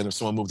like it, because then if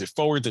someone moved it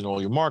forward, then all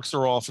your marks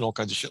are off and all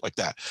kinds of shit like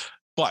that.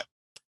 But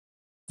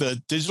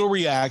the Digital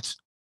React,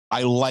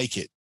 I like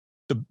it.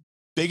 The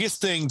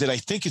biggest thing that I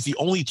think is the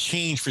only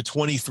change for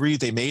 23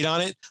 they made on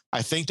it,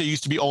 I think there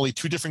used to be only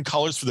 2 different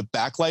colors for the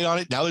backlight on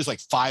it. Now there's like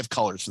 5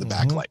 colors for the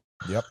backlight.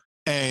 Yep.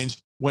 And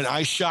when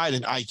I shot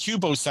an IQ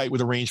bow sight with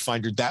a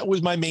rangefinder, that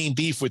was my main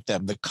beef with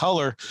them. The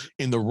color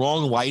in the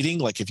wrong lighting,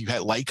 like if you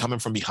had light coming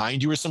from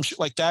behind you or some shit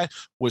like that,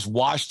 was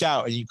washed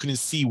out and you couldn't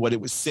see what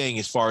it was saying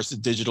as far as the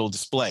digital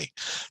display.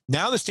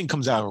 Now this thing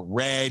comes out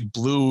red,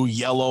 blue,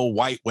 yellow,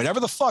 white, whatever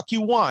the fuck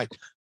you want,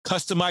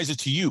 customize it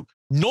to you.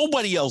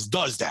 Nobody else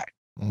does that.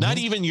 Not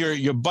even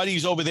your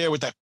buddies over there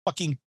with that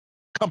fucking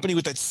company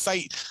with that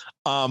site,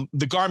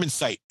 the Garmin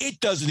site. It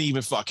doesn't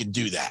even fucking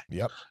do that.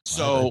 Yep.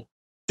 So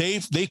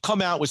they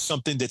come out with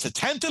something that's a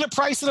tenth of the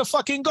price of the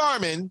fucking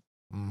Garmin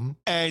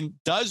and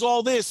does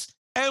all this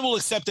and will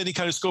accept any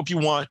kind of scope you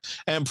want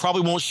and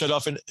probably won't shut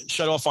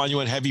off on you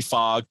in heavy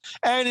fog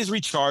and is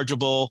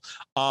rechargeable.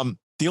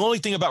 The only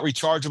thing about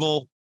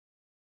rechargeable,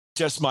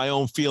 just my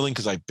own feeling,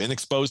 because I've been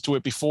exposed to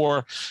it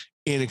before,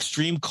 in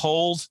extreme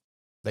cold,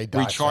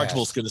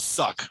 rechargeable is going to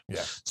suck.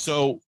 Yeah.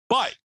 So,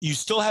 but you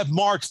still have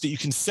marks that you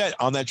can set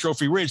on that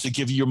trophy ridge that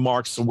give you your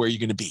marks of where you're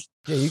going to be.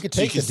 Yeah, you could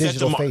take the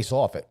digital face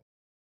off it.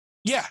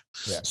 Yeah.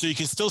 So you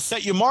can still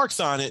set your marks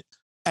on it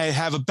and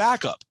have a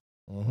backup.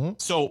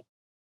 So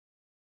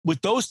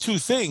with those 2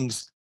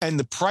 things and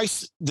the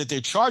price that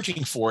they're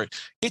charging for it,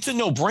 it's a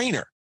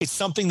no-brainer. It's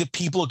something that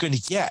people are going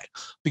to get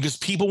because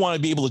people want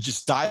to be able to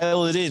just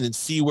dial it in and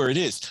see where it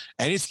is.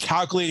 And it's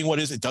calculating what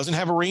it is. It doesn't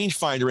have a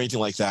rangefinder or anything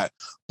like that,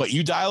 but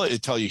you dial it,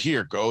 it tell you,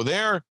 here, go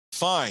there,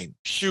 fine,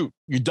 shoot,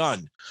 you're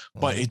done.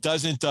 But it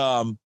doesn't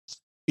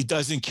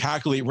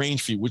calculate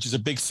range for you, which is a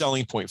big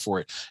selling point for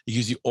it. It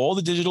gives you all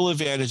the digital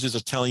advantages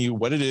of telling you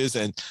what it is,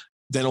 and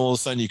then all of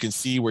a sudden you can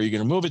see where you're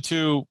going to move it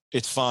to.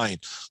 It's fine.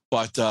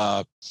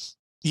 But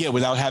yeah,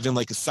 without having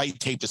like a sight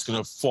tape that's going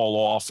to fall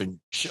off and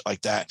shit like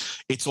that,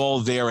 it's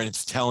all there and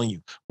it's telling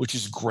you, which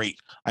is great.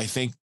 I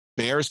think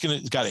Bear's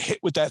got a hit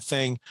with that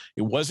thing.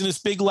 It wasn't as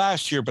big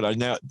last year, but I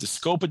now the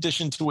scope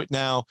addition to it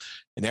now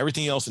and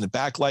everything else in the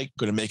backlight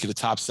going to make it a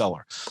top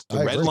seller.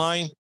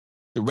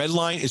 The red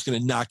line is going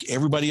to knock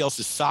everybody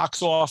else's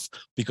socks off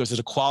because of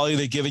the quality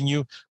they're giving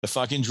you. The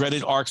fucking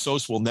dreaded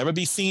Arxos will never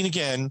be seen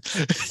again.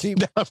 See,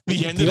 the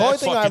only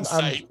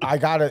thing I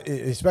got it,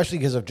 especially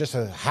because of just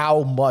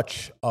how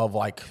much of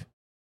like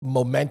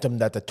momentum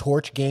that the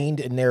Torch gained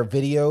in their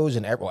videos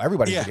and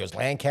everybody's videos,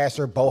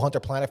 Lancaster,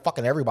 Bowhunter Planet,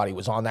 fucking everybody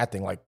was on that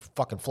thing like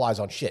fucking flies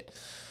on shit.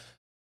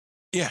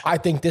 Yeah. I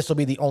think this will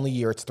be the only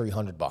year it's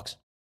 $300.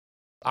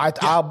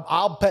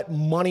 I'll bet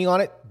money on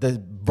it.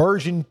 The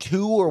version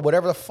 2 or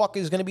whatever the fuck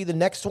is going to be the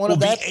next one will of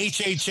that. Be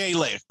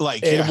HHA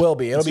like it will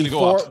be. It'll be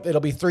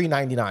it'll be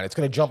 $399. It's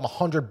going to jump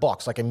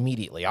 $100 like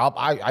immediately.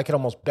 I could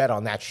almost bet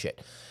on that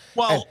shit.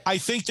 Well, I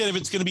think that if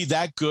it's going to be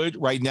that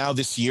good right now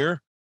this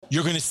year,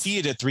 you're going to see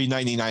it at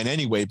 $399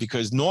 anyway,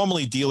 because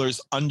normally dealers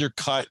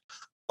undercut.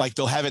 Like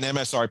they'll have an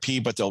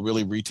MSRP, but they'll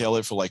really retail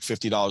it for like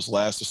 $50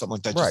 less or something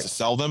like that just to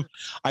sell them.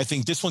 I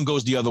think this one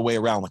goes the other way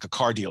around, like a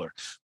car dealer.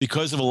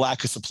 Because of a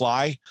lack of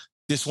supply,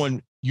 this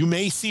one, you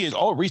may see it,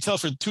 retail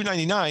for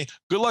 $299.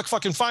 Good luck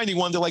fucking finding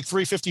one to like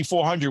 $350,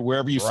 $400,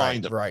 wherever you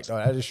find them. Right. No,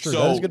 that is true.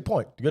 So, that is a good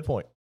point. Good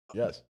point.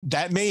 Yes.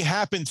 That may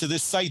happen to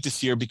this site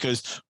this year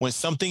because when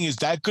something is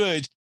that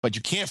good, but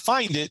you can't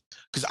find it,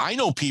 because I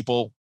know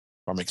people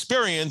from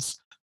experience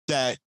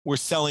that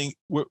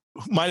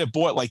might have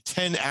bought like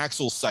 10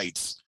 axle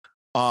sites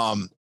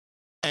and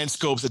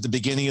scopes at the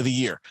beginning of the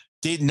year,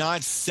 did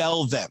not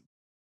sell them,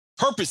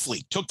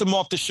 purposely took them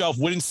off the shelf,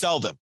 wouldn't sell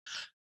them.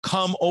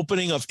 Come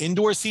opening of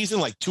indoor season,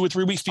 like 2 or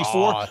 3 weeks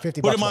before, put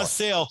them on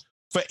sale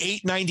for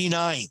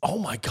 $899. Oh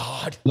my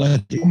God.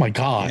 Oh my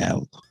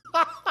God.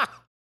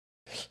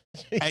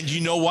 And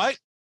you know what?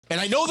 And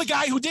I know the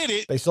guy who did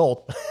it. They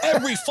sold.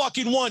 Every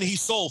fucking one he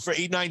sold for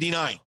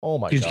 $899. Oh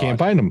my God. You just can't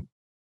find them.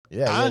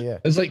 Yeah.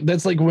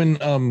 That's like when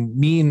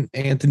me and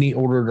Anthony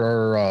ordered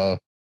our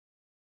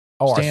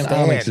Stan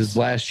Onyxes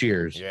last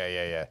year's.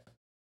 Yeah.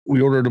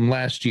 We ordered them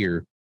last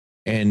year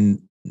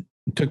and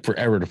it took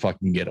forever to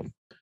fucking get them.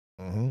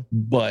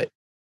 But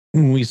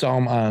when we saw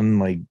them on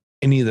like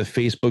any of the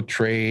Facebook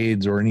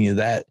trades or any of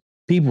that,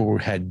 people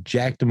had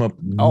jacked them up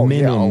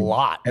minimum a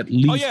lot. At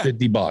least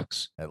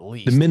 $50. At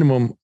least. The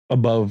minimum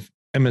above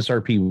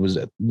MSRP was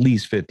at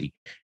least 50.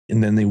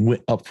 And then they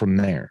went up from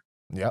there.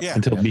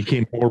 Until it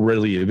became more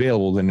readily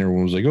available, then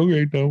everyone was like,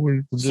 okay, no,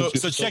 we're so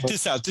check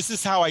this out. This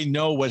is how I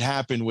know what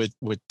happened with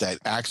that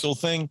Axle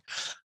thing.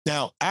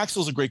 Now,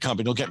 Axle's a great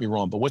company, don't get me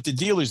wrong, but what the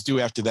dealers do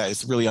after that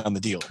is really on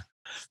the dealer.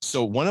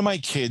 So one of my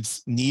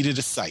kids needed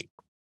a sight,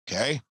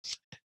 okay?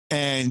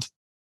 And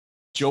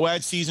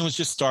Joad season was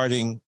just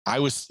starting. I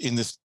was in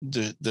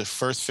the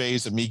first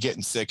phase of me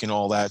getting sick and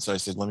all that. So I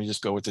said, let me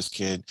just go with this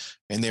kid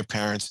and their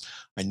parents.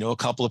 I know a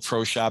couple of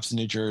pro shops in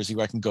New Jersey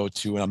where I can go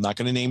to, and I'm not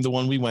going to name the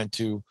one we went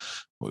to.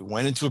 We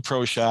went into a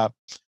pro shop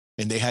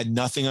and they had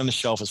nothing on the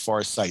shelf as far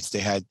as sights. They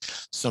had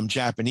some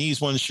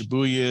Japanese ones,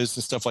 Shibuyas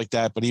and stuff like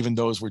that. But even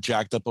those were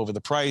jacked up over the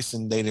price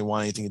and they didn't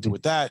want anything to do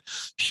with that.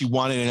 She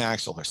wanted an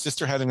Axel. Her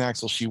sister had an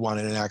Axel. She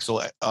wanted an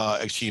Axel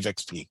Achieve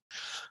XP.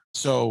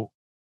 So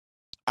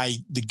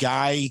the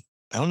guy,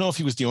 I don't know if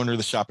he was the owner of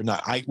the shop or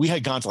not. We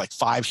had gone to like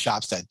 5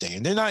 shops that day,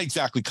 and they're not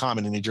exactly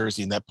common in New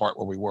Jersey in that part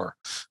where we were.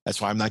 That's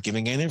why I'm not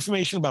giving any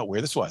information about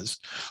where this was.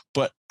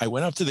 But I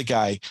went up to the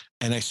guy,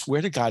 and I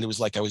swear to God, it was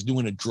like I was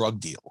doing a drug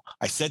deal.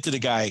 I said to the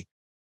guy,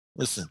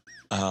 listen,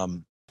 I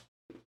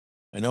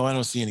know I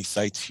don't see any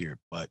sights here,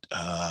 but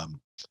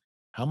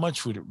how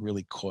much would it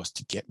really cost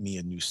to get me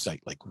a new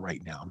sight like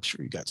right now? I'm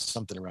sure you got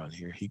something around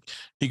here.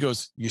 He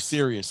goes, you're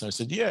serious? And I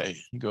said, yeah.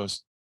 He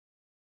goes,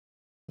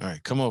 all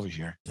right, come over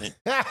here. He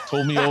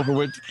pulled me over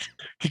with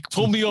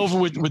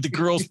the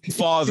girl's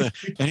father,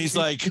 and he's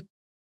like,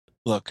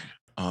 "Look,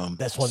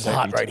 this one's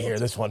hot right here.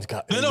 This one's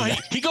got." No.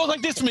 He goes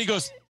like this to me. He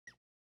goes,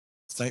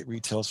 "Site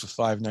retails for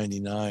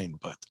 $5.99,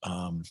 but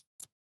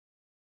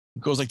he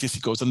goes like this.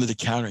 He goes under the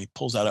counter. He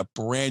pulls out a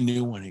brand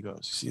new one. He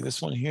goes, see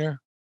this one here?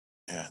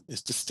 Yeah,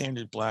 it's the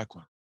standard black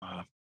one.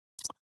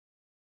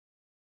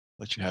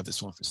 Let you have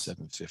this one for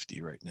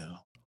 $750 right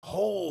now."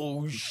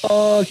 Oh,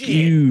 fuck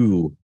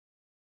you.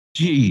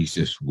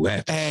 Jesus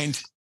wept.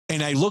 And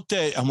I looked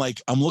at, I'm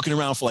looking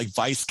around for like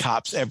vice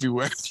cops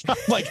everywhere. I'm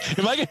like,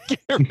 am I gonna get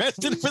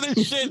arrested for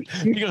this shit?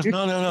 He goes,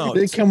 no.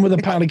 They come with a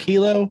pound a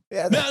kilo?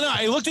 No.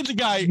 I looked at the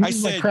guy. I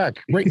said,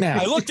 crack right now.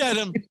 I looked at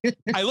him.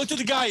 I looked at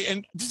the guy,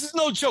 and this is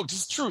no joke.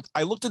 This is truth.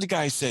 I looked at the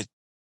guy. I said,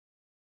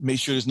 make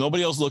sure there's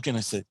nobody else looking. I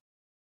said,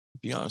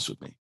 be honest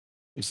with me.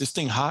 Is this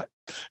thing hot?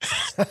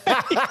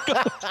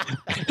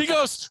 He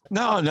goes,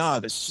 no,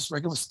 this is just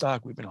regular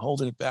stock. We've been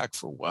holding it back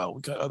for a while. We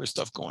got other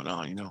stuff going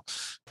on,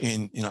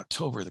 in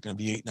October, they're going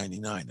to be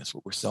 $8.99. That's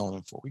what we're selling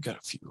them for. We got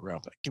a few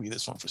around, but give me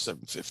this one for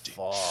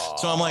 $750.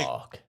 So I'm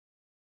like,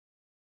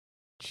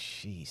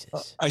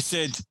 Jesus. I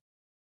said,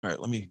 all right,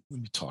 let me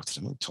talk to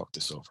them. Let me talk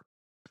this over.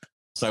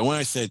 So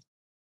I said,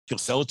 he'll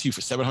sell it to you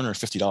for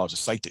 $750, a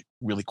site that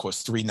really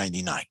costs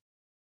 $3.99.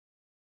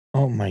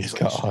 Oh my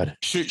God. Like,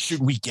 should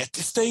we get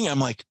this thing? I'm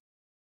like,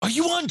 are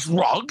you on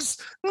drugs?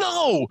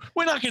 No,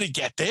 we're not going to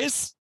get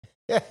this.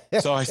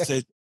 So I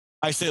said,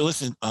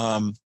 listen,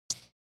 I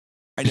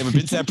never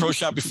been to that pro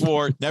shop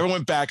before. Never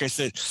went back. I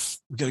said,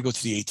 we got to go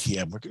to the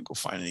ATM. We're going to go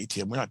find an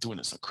ATM. We're not doing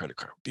this on credit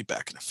card. We'll be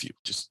back in a few.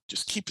 Just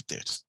keep it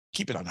there. Just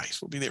keep it on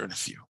ice. We'll be there in a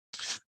few.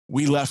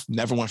 We left.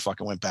 Never went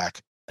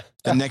back.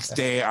 The next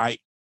day I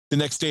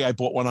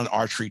bought one on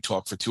Archery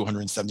Talk for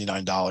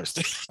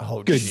 $279.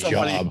 Oh, good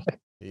job.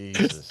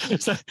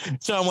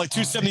 So I'm like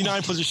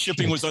 $279 plus the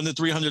shipping was under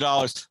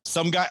 $300.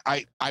 Some guy,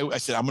 I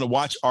said, I'm going to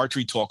watch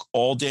Archery Talk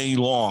all day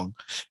long,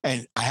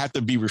 and I have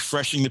to be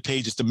refreshing the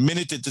pages. The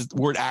minute that the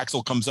word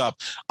Axel comes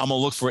up, I'm going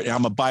to look for it and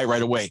I'm going to buy it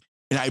right away.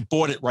 And I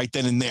bought it right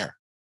then and there.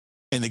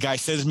 And the guy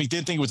says to me,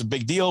 didn't think it was a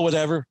big deal or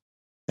whatever.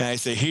 And I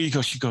say, here you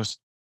go. She goes,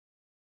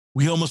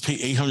 we almost paid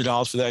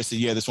 $800 for that. I said,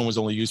 yeah, this one was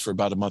only used for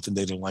about a month and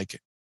they didn't like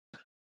it.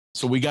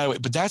 So we got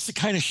it. But that's the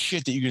kind of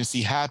shit that you're going to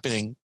see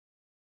happening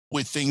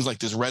with things like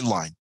this red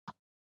line.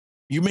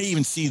 You may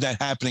even see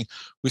that happening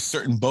with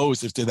certain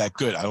bows if they're that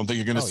good. I don't think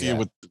you're going to see it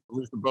with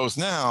the bows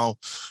now,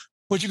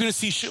 but you're going to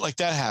see shit like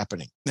that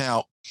happening.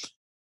 Now,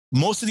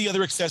 most of the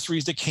other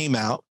accessories that came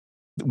out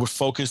were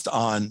focused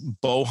on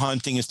bow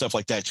hunting and stuff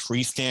like that,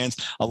 tree stands,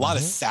 a lot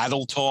of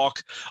saddle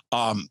talk.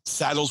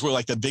 Saddles were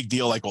like the big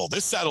deal, like, well,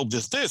 this saddle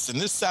does this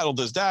and this saddle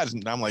does that.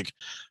 And I'm like,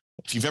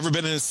 if you've ever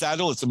been in a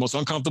saddle, it's the most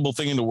uncomfortable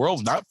thing in the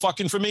world. Not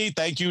fucking for me.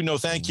 Thank you. No,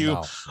 thank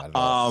you.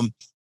 No,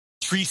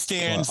 tree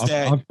stands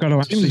I've got to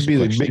ask seems to be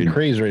the big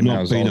craze right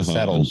now is all the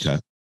saddles.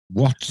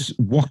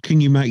 What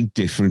can you make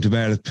different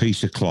about a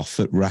piece of cloth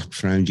that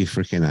wraps around your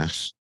freaking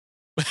ass?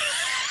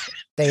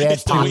 They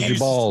add pockets.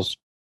 Balls.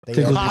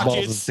 They add pockets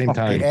at the same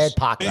time. They add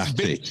pockets.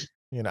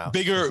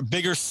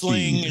 Bigger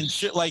sling and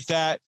shit like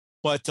that.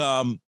 But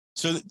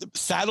so the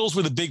saddles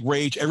were the big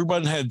rage.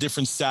 Everyone had a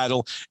different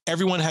saddle.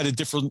 Everyone had a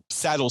different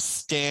saddle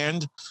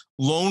stand.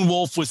 Lone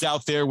Wolf was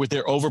out there with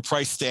their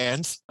overpriced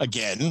stands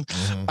again.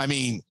 I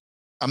mean,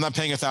 I'm not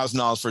paying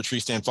 $1,000 for a tree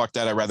stand. Fuck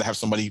that. I'd rather have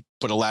somebody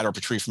put a ladder up a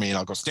tree for me and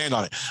I'll go stand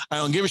on it. I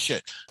don't give a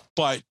shit.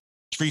 But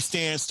tree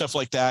stands, stuff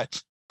like that.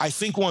 I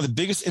think one of the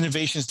biggest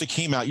innovations that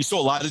came out, you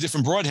saw a lot of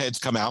different broadheads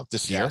come out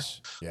this year.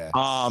 Yeah.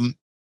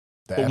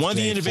 But one of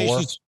the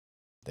innovations,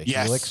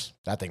 Helix,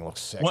 that thing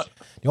looks sick.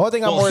 The only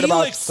thing I'm worried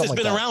about is Helix has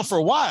been around for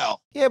a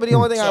while. Yeah, but the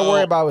only thing I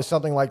worry about is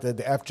something like the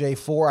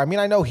FJ4. I mean,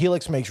 I know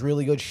Helix makes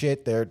really good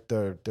shit. Their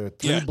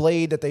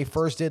 3-blade that they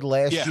first did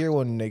last year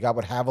when they got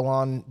with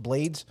Havalon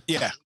blades.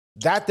 Yeah.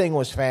 That thing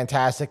was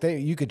fantastic.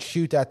 You could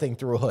shoot that thing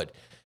through a hood.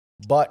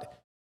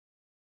 But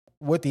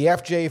with the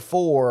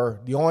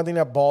FJ4, the only thing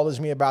that bothers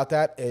me about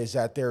that is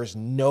that there's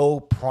no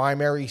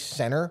primary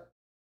center.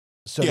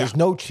 So there's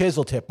no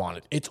chisel tip on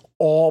it. It's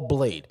all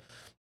blade.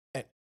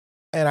 And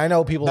And I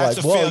know people that's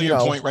like, a well, failure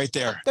point right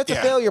there. That's a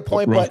failure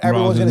point, but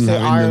everyone's going to say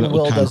Iron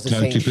Will does the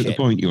same shit. At the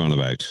point you're on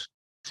about.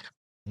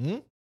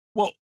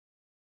 Well,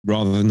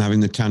 rather than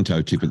having the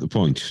Tanto tip at the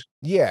point.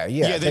 Yeah.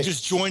 They're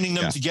just joining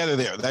them together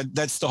there.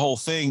 That's the whole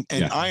thing.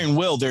 And Iron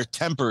Will, they're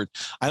tempered.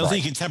 I don't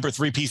think you can temper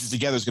 3 pieces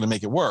together is going to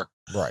make it work.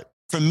 Right.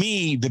 For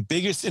me, the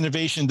biggest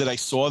innovation that I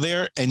saw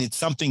there, and it's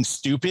something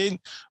stupid,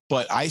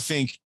 but I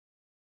think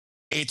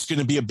it's going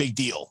to be a big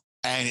deal.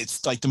 And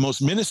it's like the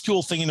most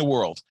minuscule thing in the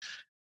world.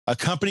 A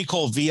company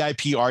called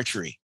VIP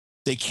Archery,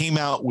 they came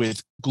out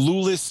with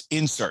glueless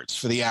inserts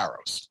for the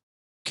arrows.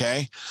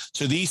 Okay.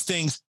 So these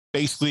things,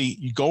 basically,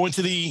 you go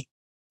into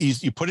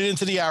you put it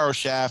into the arrow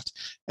shaft,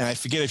 and I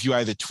forget if you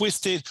either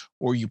twist it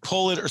or you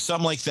pull it or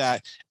something like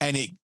that. And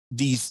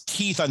these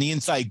teeth on the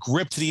inside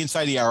grip to the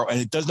inside of the arrow, and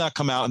it does not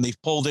come out. And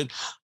they've pulled it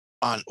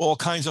on all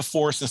kinds of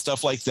force and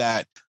stuff like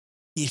that.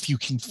 If you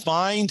can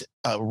find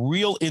a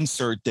real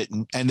insert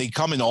and they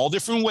come in all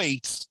different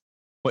weights,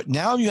 but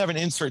now you have an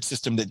insert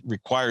system that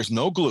requires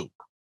no glue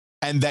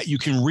and that you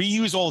can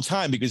reuse all the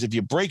time, because if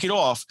you break it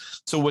off,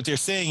 so what they're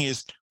saying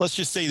is, let's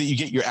just say that you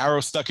get your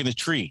arrow stuck in a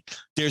tree.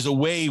 There's a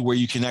way where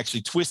you can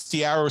actually twist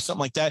the arrow or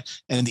something like that,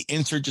 and the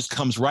insert just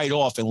comes right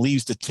off and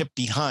leaves the tip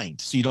behind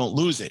so you don't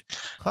lose it.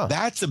 Huh.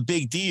 That's a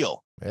big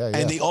deal. Yeah.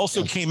 And they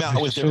also came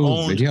out with their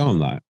own video on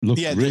that.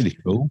 Looks really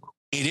cool.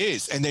 It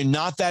is. And they're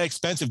not that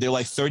expensive. They're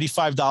like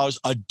 $35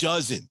 a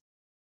dozen,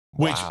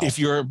 which if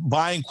you're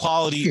buying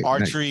quality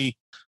archery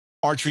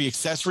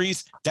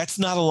accessories, that's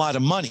not a lot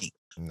of money.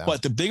 No.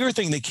 But the bigger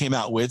thing they came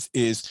out with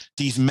is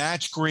these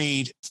match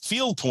grade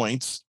field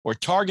points or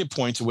target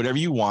points or whatever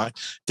you want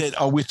that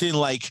are within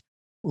like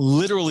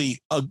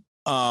literally a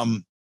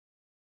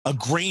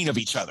grain of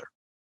each other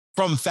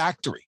from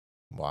factory.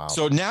 Wow.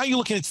 So now you're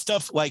looking at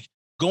stuff like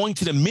going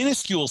to the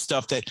minuscule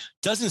stuff that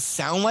doesn't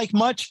sound like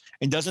much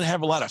and doesn't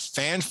have a lot of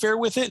fanfare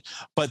with it.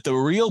 But the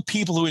real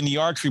people who are in the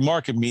archery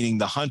market, meaning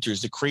the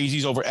hunters, the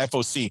crazies over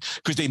FOC,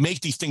 because they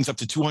make these things up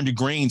to 200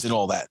 grains and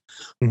all that.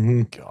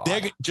 Mm-hmm.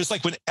 They're just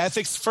like when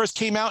Ethics first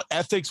came out,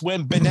 Ethics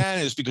went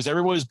bananas because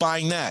everyone was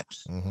buying that.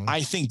 Mm-hmm.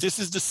 I think this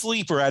is the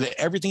sleeper out of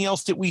everything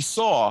else that we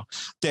saw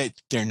that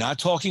they're not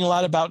talking a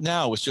lot about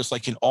now. It's just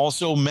like can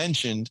also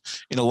mentioned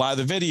in a lot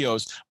of the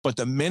videos, but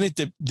the minute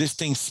that this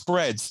thing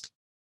spreads,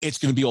 it's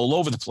going to be all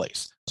over the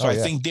place. So I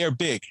think they're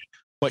big.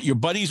 But your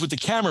buddies with the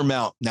camera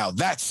mount, now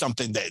that's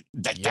something that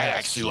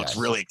actually looks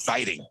really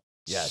exciting.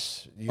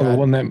 Yes. The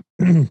one that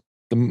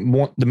the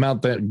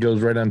mount that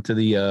goes right onto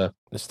the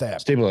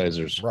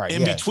stabilizers. Right.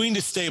 In between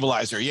the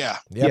stabilizer,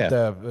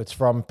 it's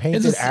from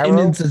Painted Arrow.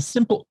 And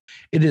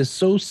it is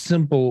so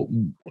simple.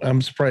 I'm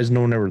surprised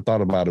no one ever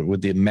thought about it with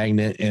the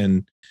magnet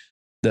and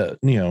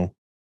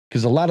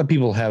because a lot of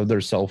people have their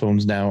cell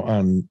phones now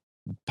on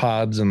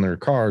pods in their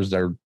cars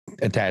that are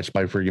attached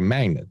by freaking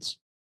magnets.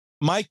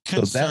 My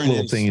concern so that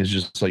little thing is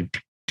just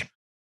like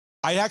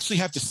I actually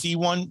have to see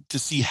one to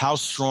see how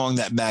strong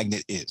that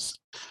magnet is,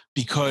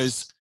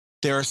 because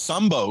there are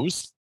some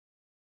bows,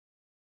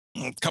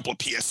 a couple of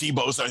PSC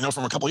bows that I know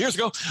from a couple of years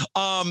ago,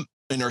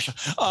 inertia.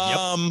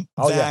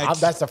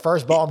 That's the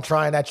first bow I'm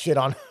trying that shit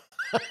on.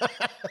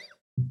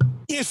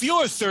 If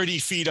you're 30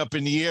 feet up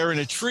in the air in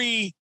a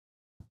tree,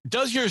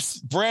 does your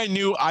brand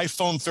new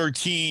iPhone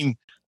 13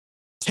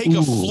 take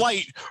a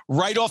flight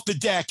right off the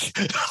deck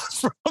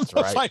from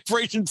the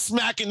vibration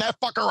smacking that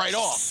fucker right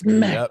off?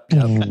 Yep.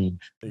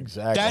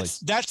 Exactly.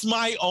 That's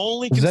my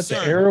only concern. Is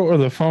that the arrow or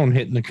the phone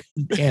hitting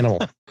the animal?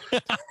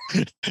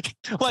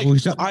 Like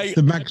I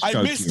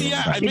missed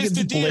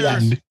the deer.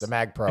 The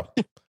Mag Pro.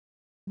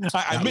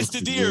 I missed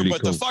the deer,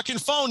 but the fucking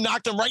phone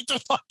knocked him right the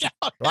fuck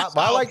out.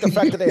 I like the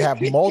fact that they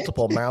have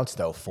multiple mounts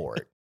though for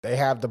it. They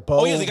have the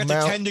bow. They got the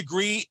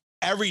 10-degree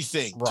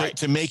everything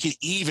to make it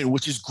even,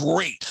 which is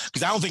great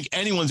because I don't think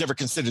anyone's ever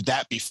considered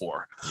that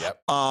before.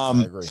 Yep.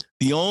 I agree.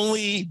 The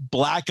only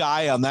black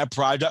eye on that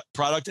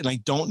product, and I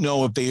don't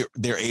know if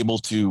they're able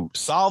to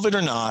solve it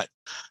or not,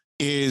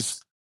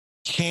 is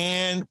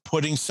can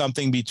putting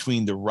something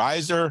between the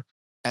riser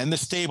and the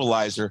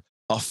stabilizer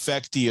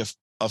affect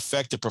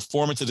the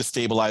performance of the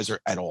stabilizer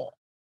at all?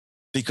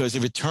 Because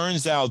if it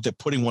turns out that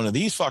putting one of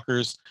these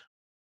fuckers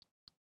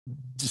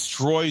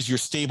destroys your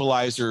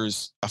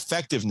stabilizer's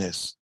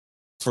effectiveness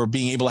for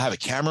being able to have a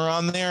camera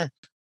on there,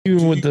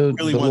 even with the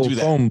little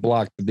foam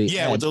block. With the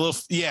little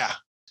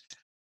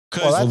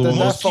because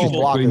that foam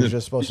block is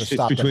just supposed to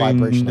stop the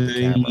vibration of the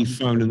camera.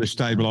 Phone and the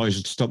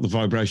stabilizer to stop the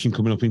vibration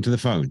coming up into the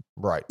phone.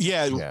 Right.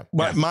 Yeah.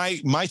 But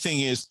my thing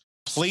is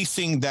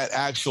placing that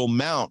actual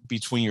mount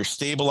between your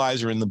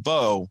stabilizer and the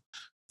bow.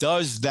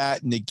 Does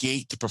that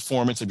negate the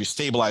performance of your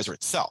stabilizer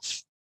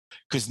itself?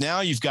 Because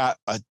now you've got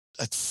a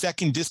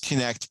second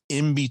disconnect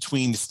in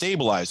between the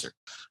stabilizer,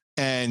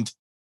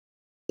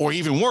 or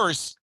even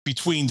worse,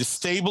 between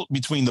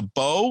the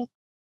bow,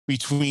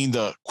 between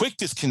the quick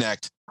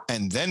disconnect,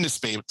 and then the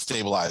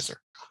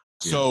stabilizer.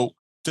 Yeah. So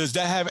does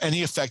that have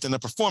any effect on the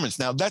performance?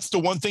 Now, that's the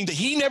one thing that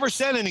he never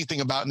said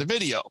anything about in the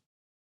video.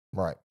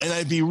 Right. And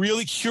I'd be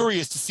really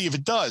curious to see if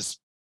it does.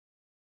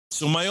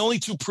 So my only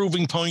two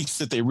proving points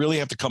that they really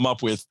have to come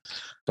up with.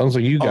 Sounds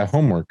like you got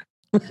homework.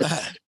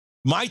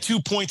 My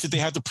 2 points that they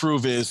have to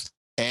prove is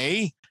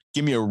A,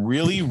 give me a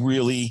really,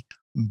 really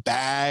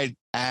bad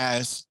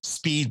ass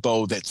speed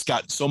bow that's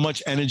got so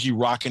much energy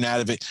rocking out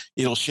of it,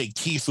 it'll shake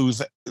the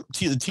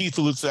teeth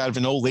loose out of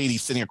an old lady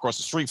sitting across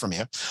the street from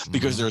you,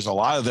 because there's a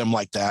lot of them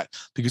like that,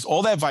 because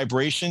all that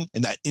vibration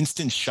and that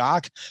instant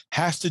shock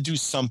has to do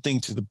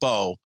something to the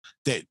bow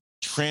that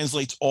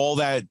translates all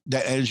that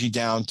energy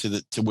down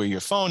to where your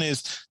phone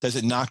is. Does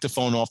it knock the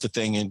phone off the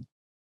thing? And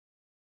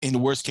in the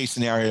worst case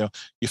scenario,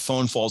 your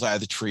phone falls out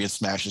of the tree and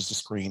smashes the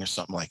screen or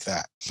something like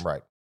that.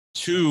 Right.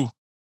 2,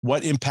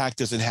 what impact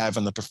does it have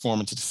on the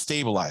performance of the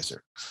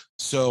stabilizer?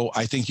 So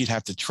I think you'd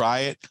have to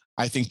try it.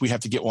 I think we have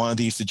to get one of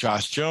these to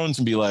Josh Jones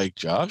and be like,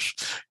 Josh,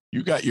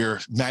 you got your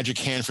magic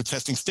hand for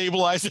testing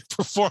stabilizer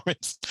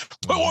performance.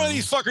 Put one of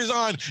these fuckers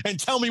on and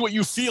tell me what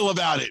you feel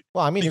about it.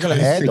 Well, I mean, you're going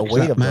to add the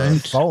weight of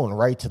the phone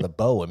right to the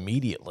bow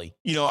immediately.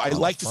 You know, I'd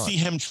like to see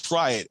him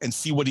try it and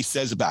see what he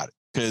says about it.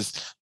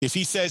 Because if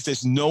he says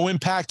there's no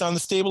impact on the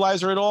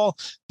stabilizer at all,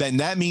 then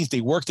that means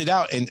they worked it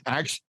out. And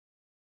actually,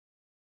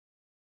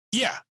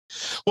 yeah.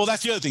 Well,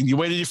 that's the other thing. You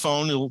weighted your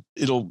phone,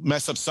 it'll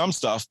mess up some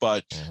stuff,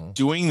 but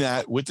doing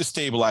that with the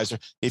stabilizer,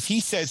 if he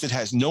says it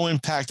has no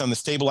impact on the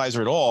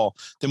stabilizer at all,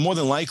 then more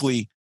than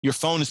likely your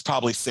phone is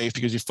probably safe,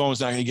 because your phone's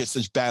not going to get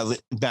such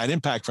bad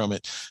impact from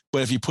it.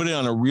 But if you put it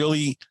on a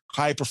really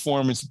high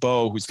performance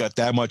bow who's got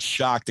that much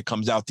shock that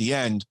comes out the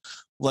end,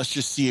 let's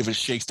just see if it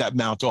shakes that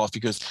mount off.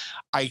 Because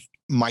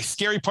my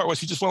scary part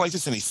was he just went like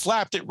this and he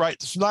slapped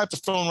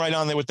the phone right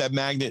on there with that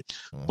magnet.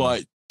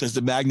 But does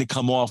the magnet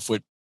come off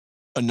with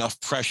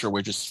enough pressure where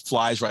it just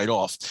flies right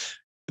off?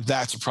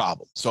 That's a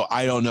problem. So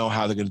I don't know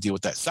how they're going to deal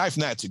with that. Aside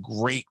from that, it's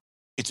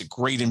a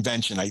great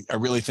invention. I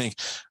really think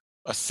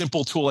a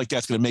simple tool like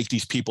that's going to make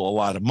these people a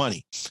lot of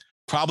money.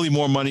 Probably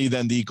more money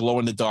than the glow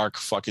in the dark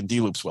fucking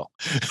D-loops will.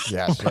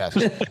 Yes. I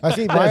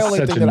think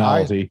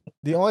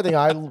the only thing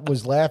I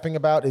was laughing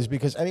about is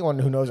because anyone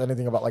who knows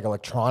anything about like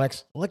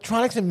electronics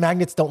and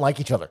magnets don't like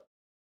each other.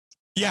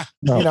 Yeah.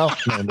 You know,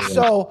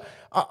 so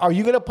are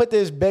you going to put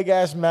this big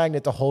ass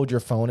magnet to hold your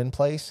phone in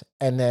place?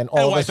 And then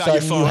all of a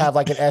sudden you have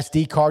like an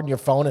SD card in your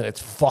phone and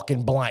it's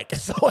fucking blank.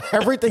 So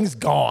everything's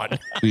gone.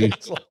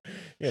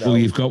 Well,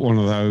 you've got one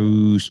of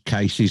those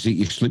cases that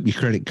you slip your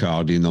credit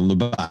card in on the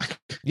back.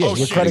 Yeah,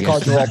 your credit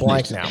cards are all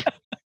blank now.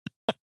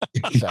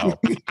 So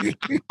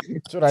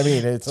that's what I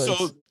mean. It's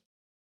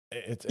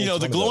you know,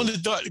 the glow in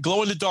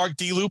the dark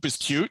D loop is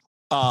cute.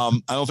 I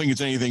don't think it's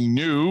anything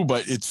new,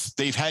 but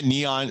they've had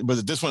neon,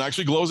 but this one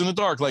actually glows in the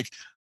dark. Like,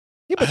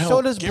 yeah, but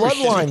so does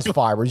Bloodlines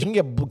fibers. You can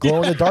get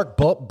glow in the dark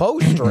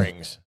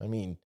bowstrings. I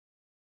mean,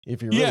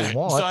 if you really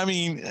want. So I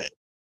mean,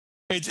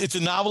 it's a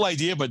novel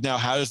idea, but now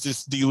how does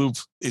this D loop?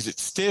 Is it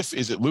stiff?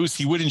 Is it loose?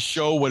 He wouldn't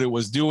show what it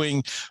was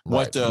doing,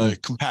 what the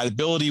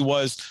compatibility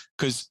was,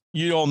 because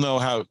you all know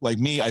how, like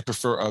me, I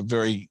prefer a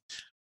very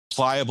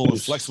pliable and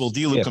flexible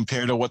D loop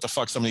compared to what the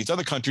fuck some of these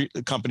other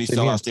companies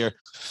sell out there.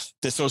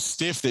 They're so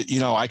stiff that, you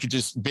know, I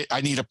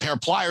need a pair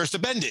of pliers to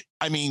bend it.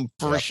 I mean,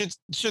 for shit's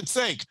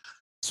sake.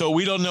 So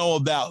we don't know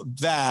about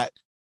that.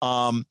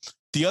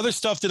 The other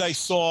stuff that I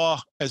saw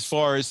as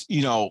far as,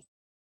 you know,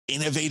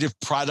 innovative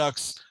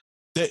products,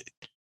 that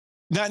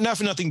not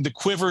for nothing, the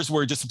quivers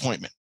were a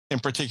disappointment. In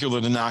particular,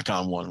 the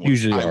knock-on one.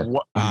 Usually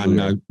are.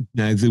 No,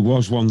 there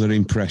was one that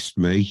impressed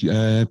me.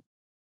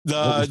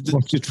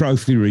 What's the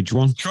Trophy Ridge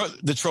one?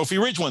 The Trophy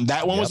Ridge one.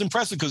 That one was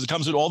impressive because it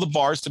comes with all the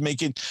bars to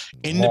make it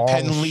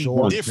independently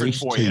different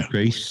for you.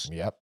 Piece.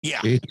 Yep.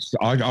 Yeah.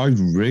 I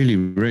really,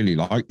 really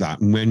like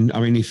that.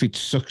 And if it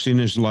sucks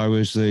in as low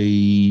as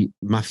the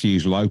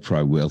Matthews Low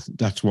Pro will,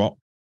 that's what,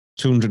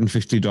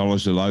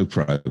 $250 a Low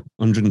Pro,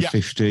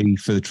 $150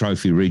 for the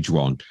Trophy Ridge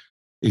one.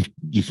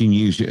 You can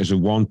use it as a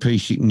one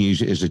piece, you can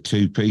use it as a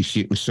two piece,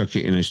 you can suck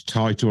it in as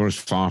tight or as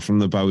far from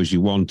the bow as you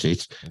want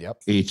it. Yep.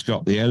 It's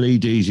got the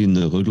LEDs in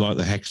the hood like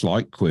the Hex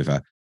Light quiver.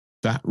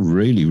 That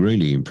really,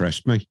 really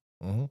impressed me.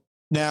 Mm-hmm.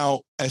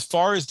 Now, as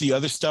far as the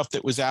other stuff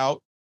that was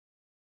out,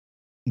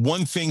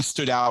 one thing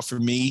stood out for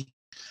me,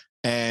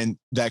 and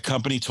that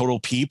company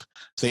Total Peep,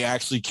 they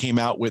actually came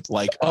out with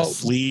like a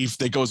sleeve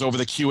that goes over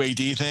the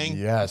QAD thing.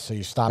 Yeah, so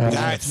you stop getting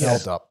it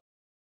filled up.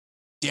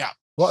 Yeah.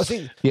 Well,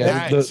 see,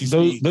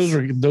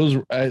 those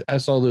I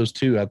saw those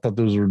too. I thought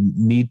those were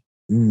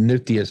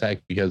nifty as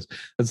heck, because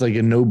it's like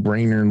a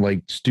no-brainer,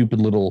 like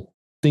stupid little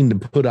thing to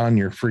put on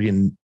your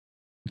friggin'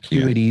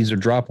 QADs or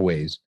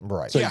dropaways.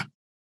 Right. So,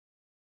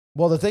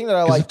 well, the thing that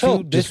I like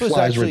too, this was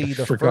actually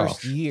the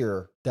first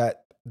year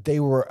that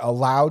they were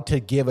allowed to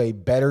give a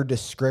better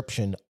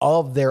description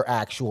of their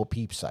actual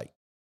Peep site.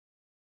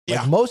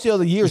 Like most of the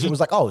other years, it was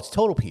like, oh, it's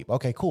Total Peep.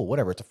 Okay, cool,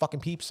 whatever. It's a fucking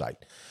Peep site.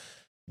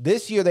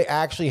 This year, they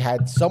actually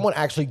had someone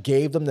actually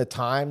gave them the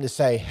time to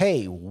say,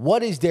 hey,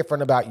 what is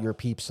different about your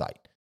Peep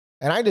site?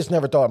 And I just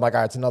never thought, my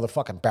God, it's another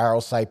fucking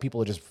barrel site.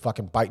 People are just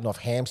fucking biting off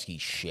Hamsky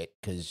shit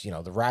because, you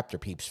know, the Raptor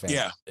Peeps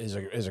fan is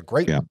a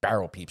great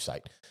barrel Peep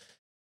site.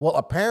 Well,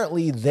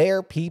 apparently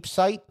their peep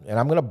sight, and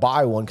I'm going to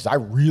buy one because I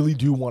really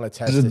do want to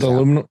test this. This The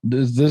aluminum,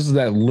 this is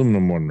that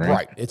aluminum one, right?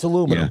 Right. It's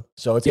aluminum. Yeah.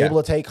 So it's able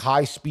to take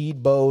high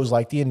speed bows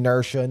like the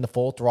Inertia and the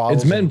full throttle.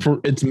 It's meant for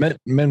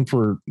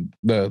the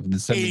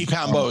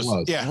 80-pound bows.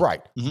 plus. Yeah.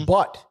 Right. Mhm.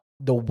 But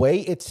the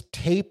way it's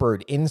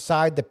tapered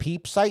inside the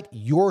peep sight,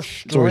 your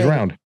It's always string,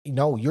 round.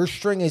 your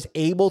string is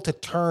able to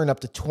turn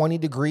up to 20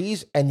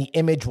 degrees and the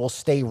image will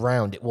stay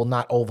round. It will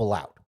not oval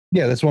out.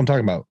 Yeah, that's what I'm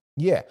talking about.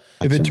 Yeah.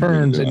 If it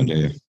turns and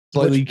idea.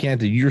 slightly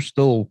canted, you're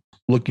still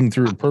looking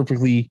through it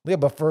perfectly. Yeah,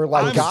 but for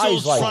like I'm guys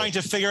still like trying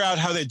to figure out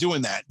how they're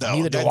doing that, though.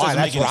 neither do That I. doesn't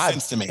That's make what any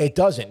sense to me. It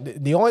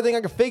doesn't. The only thing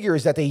I can figure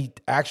is that they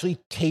actually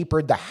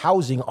tapered the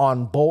housing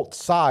on both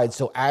sides.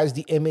 So as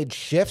the image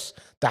shifts,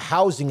 the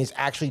housing is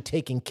actually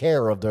taking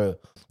care of the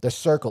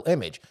circle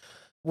image.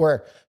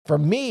 Where for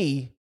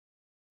me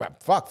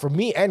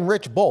and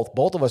Rich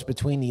both of us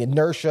between the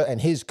Inertia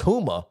and his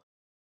Kuma,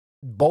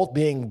 both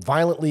being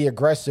violently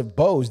aggressive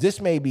bows, this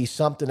may be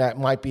something that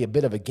might be a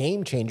bit of a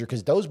game changer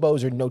because those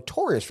bows are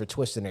notorious for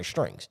twisting their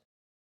strings.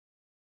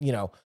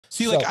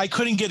 See, like I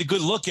couldn't get a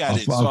good look at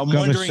it, so I've I'm got to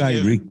wondering say,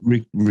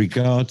 if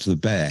regards the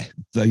bear,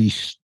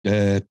 these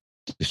the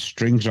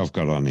strings I've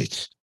got on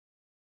it,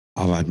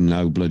 I've had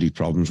no bloody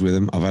problems with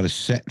them. I've had a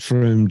set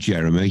from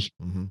Jeremy,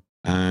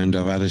 and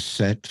I've had a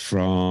set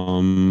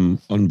from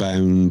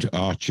Unbound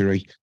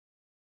Archery.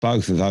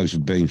 Both of those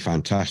have been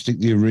fantastic.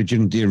 The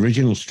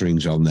original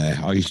strings on there,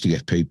 I used to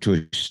get peep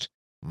twist.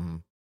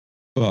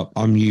 But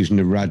I'm using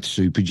the Rad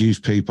Super Juice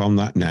peep on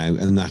that now,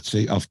 and that's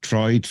it. I've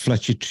tried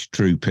Fletcher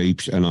True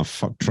peeps, and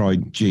I've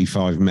tried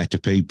G5 Meta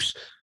peeps.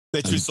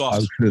 they're too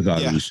soft. Both of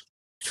those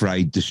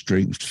frayed the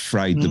string,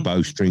 frayed the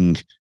bowstring.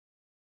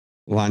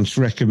 Lance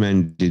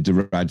recommended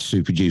the Rad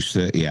Super Juice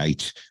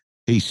 38.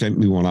 He sent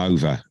me one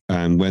over,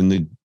 and when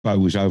the bow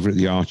was over at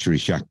the archery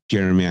shack,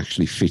 Jeremy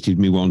actually fitted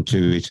me one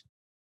to it,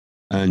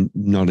 and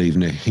not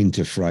even a hint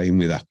of fraying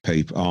with that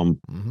peep.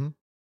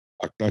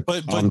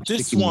 But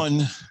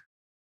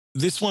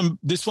this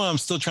one, I'm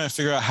still trying to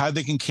figure out how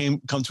they can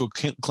come to a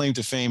claim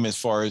to fame as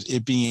far as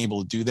it being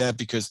able to do that.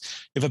 Because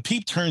if a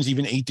peep turns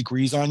even 8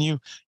 degrees on you,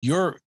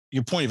 your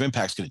point of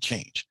impact is going to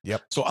change.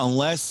 Yep. So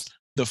unless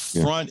the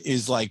front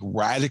is like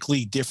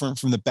radically different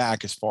from the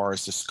back as far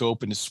as the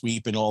scope and the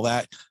sweep and all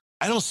that,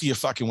 I don't see a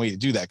fucking way to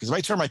do that. Because if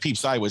I turn my peep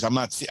sideways,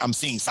 I'm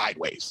seeing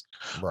sideways.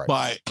 Right.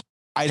 But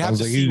I'd have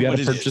to like see you got what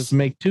to it purchase is.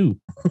 make two.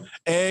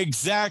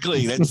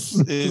 Exactly.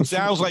 It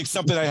sounds like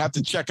something I have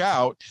to check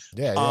out.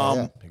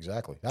 Yeah,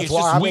 exactly. That's it's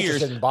why just I'm weird.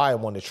 interested in buying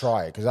one to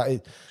try it.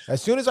 Because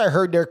as soon as I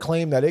heard their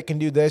claim that it can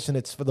do this and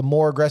it's for the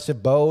more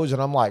aggressive bows,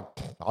 and I'm like,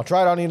 I'll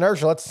try it on the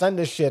Inertia. Let's send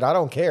this shit. I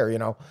don't care,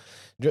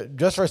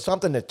 just for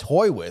something to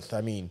toy with.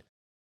 I mean,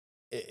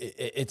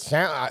 it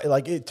sounds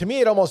like to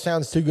me, it almost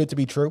sounds too good to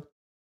be true.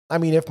 I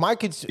mean, if my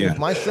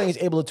string is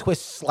able to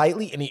twist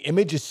slightly and the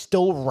image is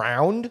still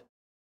round,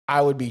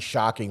 I would be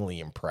shockingly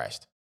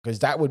impressed, because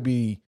that would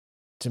be,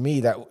 to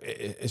me, that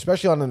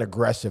especially on an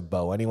aggressive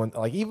bow, anyone,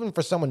 like even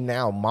for someone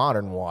now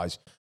modern wise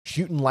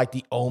shooting like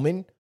the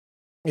Omen,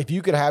 if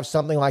you could have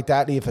something like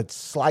that, if it's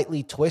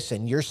slightly twists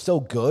and you're still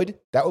good,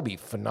 that would be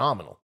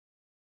phenomenal.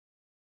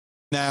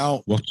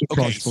 Now, what's the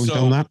price point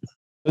on that?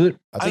 I think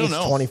don't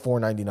know. It's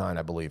 $24.99,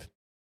 I believe.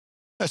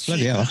 that's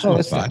Bloody cheap. hell,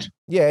 that's not bad.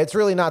 Yeah, it's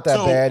really not that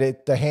So- bad.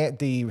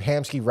 The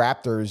Hamsky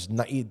Raptors,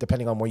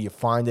 depending on where you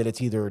find it, it's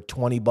either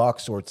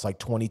 $20 or it's like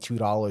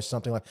 $22,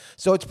 something like.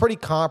 So it's pretty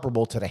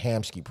comparable to the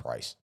Hamsky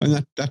price.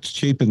 And that's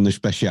cheaper than the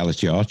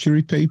specialty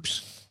archery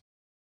peeps.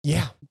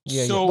 Yeah.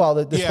 So- Well,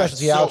 the yeah,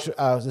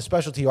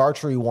 specialty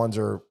archery ones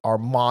are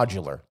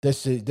modular.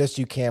 This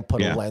you can't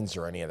put Yeah. a lens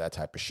or any of that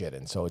type of shit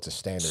in. So it's a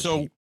standard.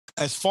 So peep.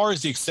 as far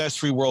as the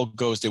accessory world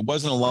goes, there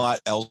wasn't a lot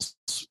else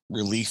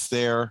released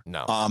there.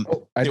 No.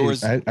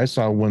 I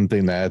saw one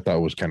thing that I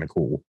thought was kind of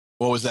cool.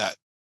 What was that?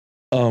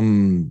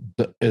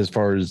 As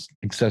far as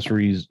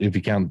accessories, if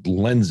you count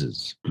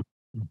lenses,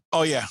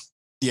 Oh yeah.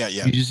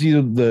 did you see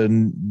the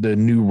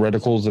new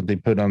reticles that they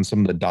put on some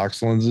of the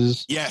Dox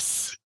lenses?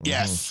 Yes. Mm-hmm.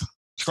 Yes.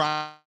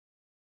 Try.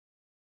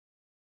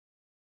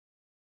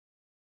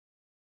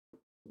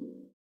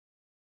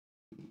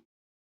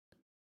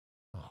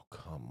 Oh,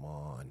 come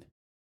on.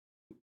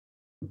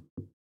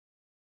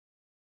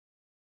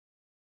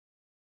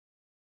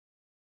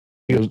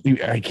 He goes,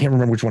 I can't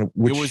remember which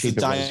was shape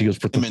the it was. He goes,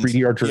 for the diamonds.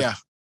 3D archer. Yeah.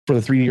 For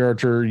the 3D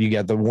archer, you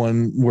got the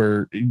one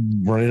where you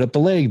run it up the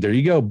leg. There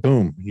you go.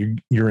 Boom.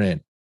 You're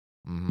in.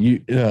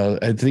 Mhm.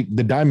 I think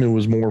the diamond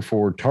was more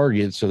for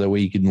target, so that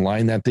way you can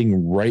line that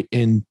thing right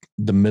in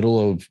the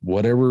middle of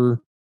whatever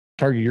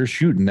target you're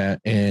shooting at,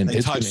 and They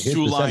it's going to touch hit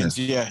two the lines.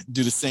 center. Yeah.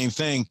 Do the same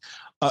thing.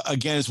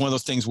 Again, it's one of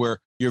those things where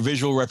your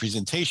visual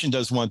representation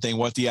does one thing,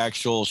 what the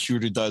actual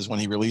shooter does when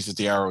he releases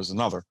the arrow is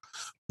another.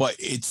 But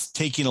it's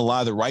taking a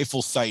lot of the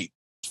rifle sight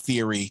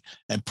theory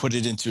and put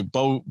it into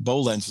bow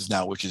lenses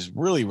now, which is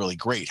really, really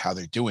great how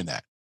they're doing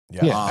that.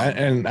 Yeah,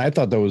 and I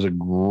thought that was a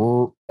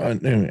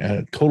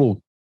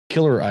total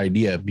killer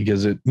idea,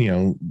 because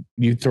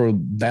you throw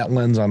that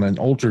lens on an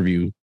ultra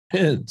view,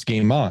 it's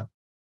game on.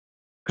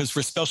 Because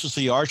for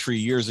specialty archery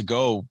years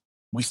ago,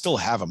 we still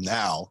have them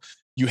now.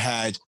 you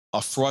had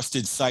a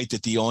frosted sight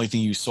that the only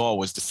thing you saw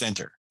was the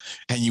center,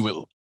 and you would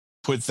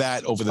put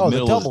that over the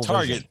middle of the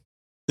target,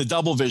 the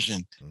double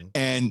vision.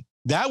 And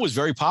that was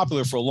very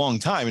popular for a long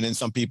time. And then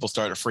some people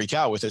started to freak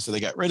out with it, so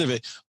they got rid of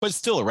it, but it's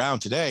still around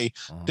today.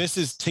 This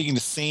is taking the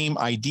same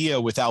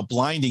idea without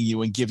blinding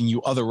you and giving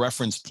you other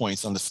reference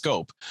points on the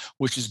scope,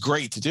 which is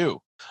great to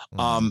do.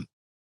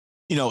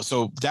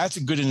 So that's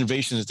a good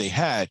innovation that they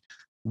had.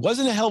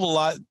 Wasn't a hell of a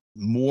lot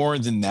more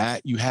than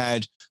that. You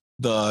had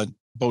the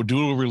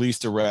Bodoodle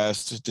released the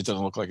rest. It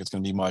doesn't look like it's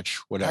going to be much,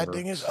 whatever. That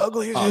thing is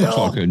ugly as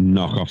hell. It's like a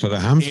knockoff of the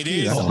hamster. It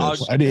is.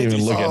 I didn't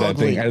even look at that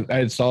thing.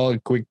 I saw a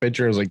quick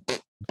picture. I was like,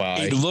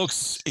 bye.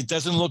 It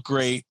doesn't look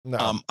great.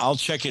 No. I'll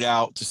check it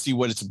out to see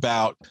what it's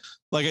about.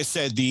 Like I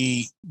said,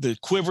 the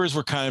quivers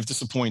were kind of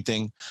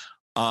disappointing.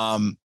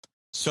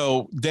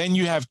 So then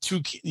you have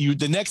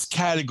the next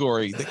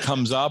category that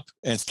comes up,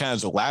 and it's kind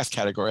of the last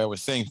category, I would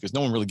think, because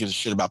no one really gives a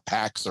shit about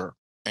packs or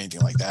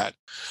anything like that.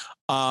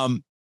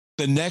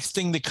 The next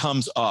thing that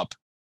comes up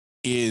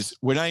is,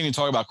 we're not even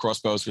talking about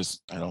crossbows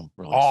because I don't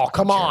really. Oh,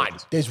 come on.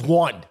 There's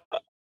one.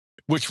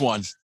 Which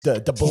one?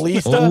 The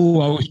ballista.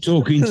 Oh, I was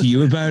talking to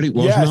you about it,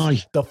 wasn't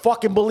I? The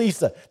fucking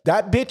ballista.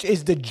 That bitch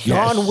is the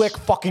John Wick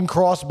fucking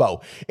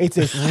crossbow. It's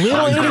this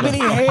little itty bitty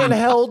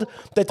handheld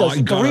that does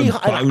I got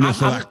a bonus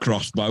for that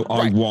crossbow.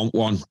 I want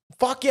one.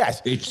 Fuck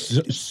yes.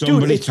 It's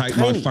somebody take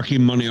my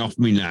fucking money off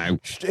me now.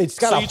 It's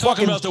got so you're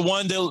talking about the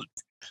one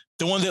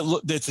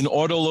that's an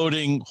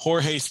auto-loading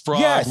Jorge Sprague.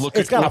 Yes,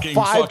 it's got a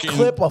 5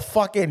 clip of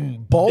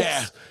fucking bolts.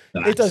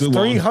 Yeah, it does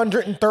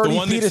 330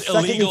 feet a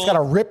second. It's got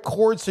a rip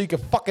cord so you can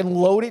fucking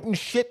load it and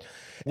shit.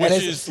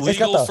 Which is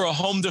legal for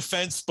home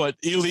defense, but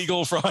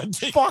illegal for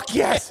hunting. Fuck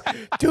yes.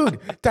 Dude,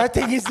 that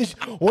thing is this.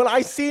 When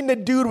I seen the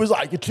dude was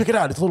like, check it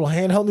out. It's a little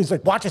handheld. And he's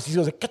like, watch this. He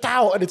goes like, get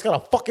out. And it's got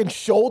a fucking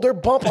shoulder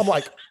bump. I'm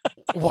like,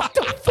 what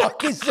the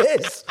fuck is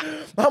this?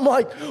 I'm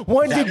like,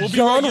 when did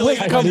John Wick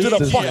come to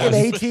the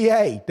fucking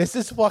ATA? This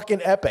is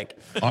fucking epic.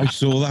 I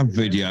saw that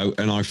video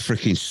and I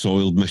freaking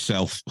soiled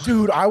myself.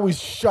 Dude, I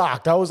was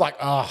shocked. I was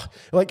like,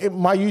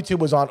 my YouTube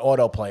was on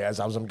autoplay as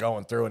I was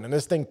going through. And then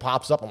this thing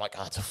pops up. I'm like,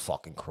 it's a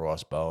fucking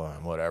crossbow.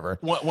 And whatever.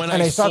 When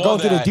I start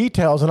going through the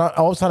details, and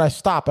all of a sudden I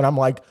stop, and I'm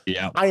like,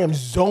 I am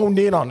zoned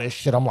in on this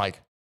shit. I'm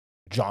like,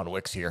 John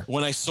Wick's here.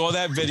 When I saw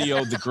that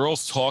video, the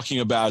girls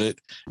talking about it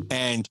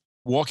and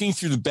walking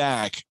through the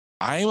back,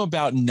 I am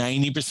about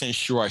 90%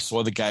 sure I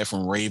saw the guy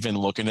from Raven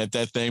looking at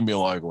that thing, be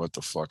like, what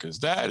the fuck is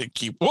that? And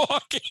keep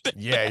walking.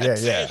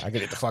 Yeah. I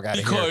get the fuck out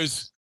of here.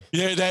 Because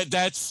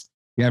that's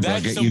but I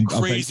bet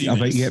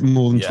you get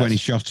more than 20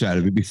 shots out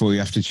of it before you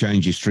have to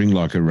change your string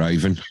like a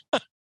Raven.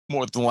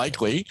 More than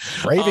likely.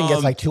 Raven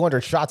gets like 200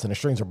 shots and the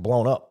strings are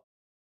blown up.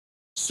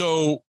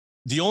 So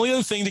the only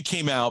other thing that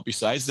came out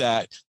besides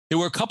that, there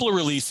were a couple of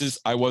releases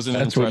I wasn't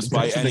impressed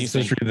by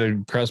anything.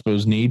 The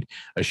crossbows need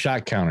a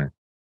shot counter.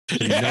 So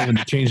you know when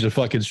to change the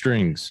fucking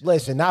strings.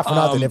 Listen, not for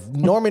nothing. If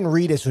Norman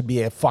Reedus would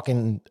be a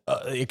fucking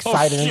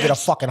excited and get a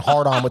fucking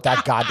hard on with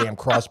that goddamn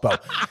crossbow,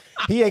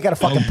 he ain't got to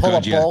fucking pull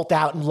a bolt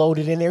out and load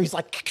it in there. He's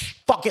like,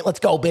 fuck it,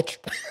 let's go, bitch.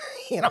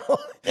 You know,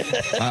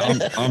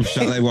 I'm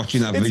sat there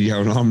watching that video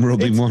and I'm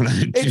rubbing one out.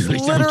 It's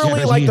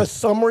literally like the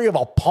summary of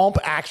a pump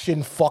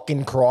action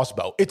fucking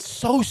crossbow. It's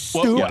so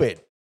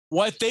stupid.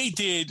 What they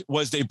did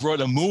was they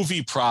brought a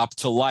movie prop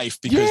to life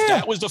because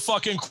that was the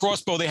fucking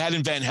crossbow they had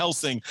in Van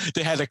Helsing.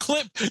 They had a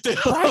clip.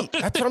 Right.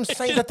 That's what I'm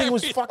saying. That thing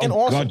was fucking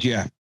awesome. God,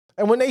 yeah.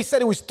 And when they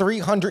said it was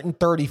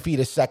 330 feet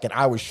a second,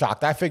 I was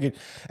shocked. I figured,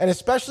 and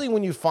especially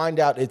when you find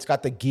out it's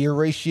got the gear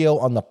ratio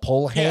on the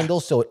pull handle,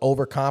 so it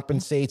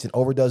overcompensates and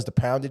overdoes the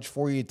poundage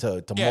for you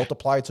to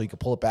multiply it so you can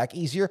pull it back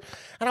easier.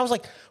 And I was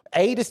like,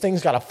 A, this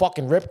thing's got a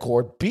fucking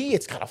ripcord. B,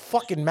 it's got a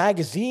fucking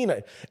magazine,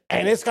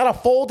 and it's got a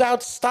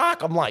fold-out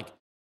stock. I'm like,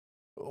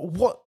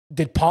 what?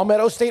 Did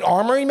Palmetto State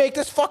Armory make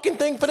this fucking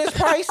thing for this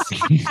price?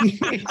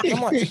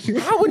 I'm like,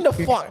 how in the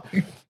fuck?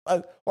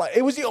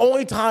 It was the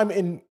only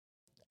time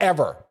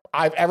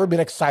I've ever been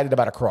excited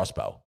about a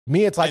crossbow.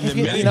 Me, it's like,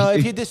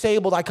 if you're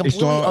disabled, I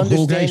completely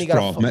understand. You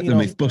got met the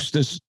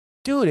Mythbusters.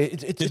 Dude,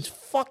 it's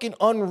fucking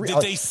unreal.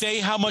 Did they say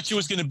how much it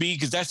was going to be?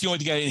 Because that's the only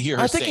thing I didn't hear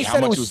her I think say. he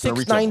said it was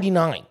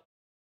 $699.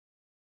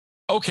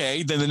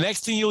 Okay, then the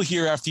next thing you'll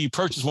hear after you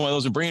purchase one of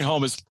those and bring it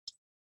home is,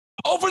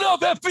 open up,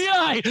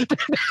 FBI!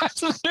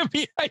 That's what's going to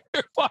be at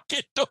your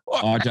fucking door.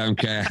 I don't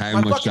care how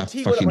much that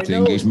fucking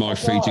thing is. My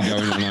feet are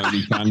going on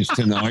OnlyFans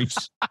tonight.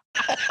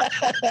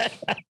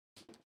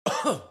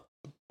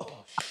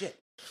 Oh shit!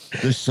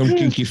 There's some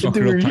kinky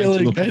fucker up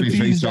painting up my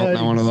feet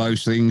on one of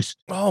those things.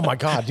 Oh my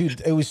god,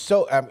 dude! It was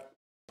so.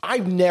 I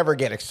never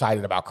get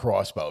excited about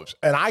crossbows,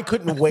 and I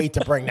couldn't wait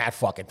to bring that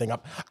fucking thing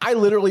up. I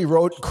literally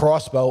wrote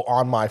crossbow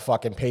on my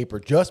fucking paper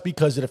just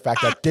because of the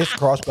fact that this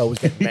crossbow was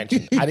getting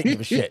mentioned. I didn't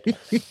give a shit.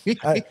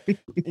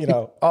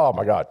 Oh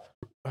my god!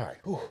 All right.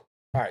 Whew.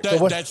 All right,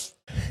 that's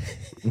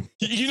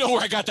you know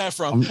where I got that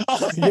from.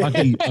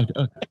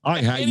 I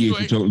hate you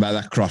for talking about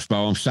that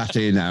crossbow. I'm sat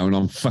here now and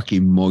I'm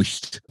fucking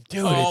moist.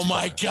 Dude, oh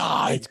my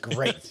God. It's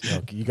great.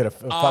 You got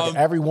fucking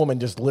every woman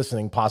just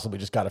listening possibly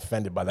just got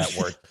offended by that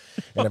word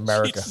in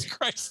America. Jesus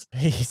Christ.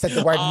 He said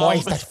the word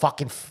moist. That's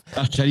fucking.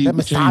 I'll tell you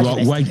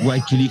what,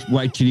 wait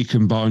till you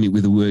combine it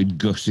with the word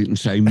gusset and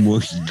say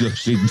moist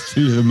gusset,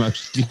 two of the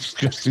most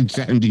disgusting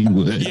sounding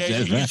words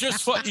ever. You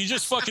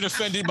just fucking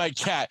offended my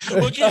cat.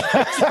 Look at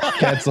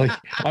Cat's like,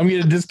 I'm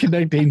gonna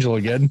disconnect Angel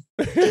again.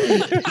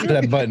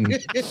 That button.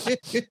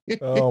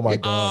 Oh my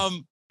God.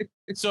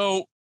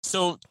 So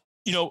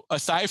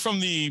aside from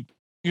the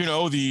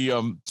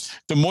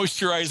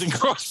moisturizing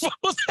crossbow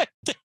that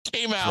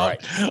came out,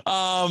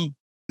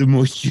 the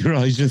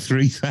Moisturizer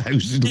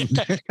 3000.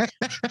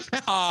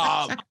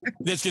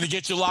 That's going to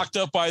get you locked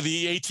up by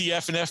the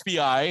ATF and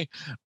FBI. It's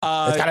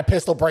got a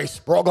pistol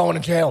brace. We're all going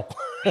to jail.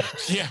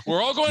 Yeah,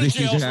 we're all going to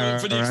jail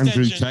for the extension.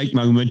 Andrew Tate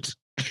moment.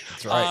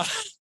 That's right.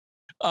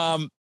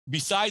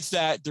 Besides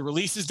that, the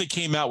releases that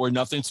came out were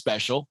nothing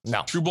special.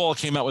 No. True Ball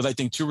came out with, I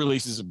think, 2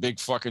 releases, a big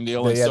fucking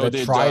deal. And so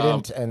the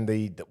Trident and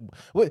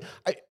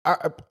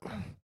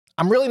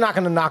I'm really not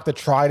going to knock the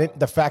Trident.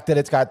 The fact that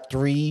it's got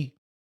 3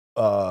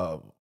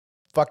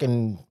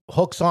 fucking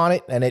hooks on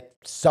it and it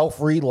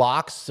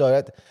self-relocks. So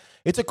that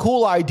it's a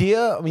cool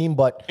idea. I mean,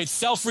 but it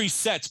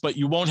self-resets, but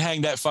you won't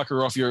hang that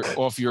fucker off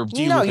your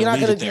dealer. No, you're not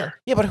going to.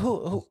 Yeah, but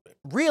who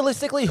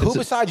realistically, who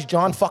besides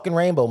John fucking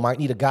Rainbow might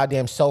need a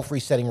goddamn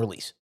self-resetting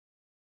release?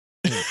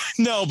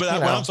 No, but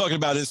what I'm talking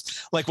about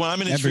is like when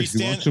I'm in a tree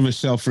stand. If he wants him a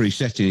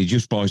self-resetting, he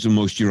just buys the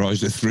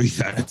Moisturizer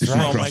 3000.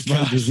 Oh my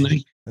God, doesn't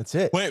he? That's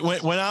it.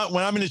 When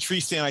I'm in a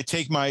tree stand, I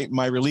take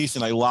my release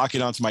and I lock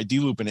it onto my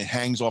D-loop and it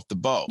hangs off the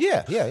bow.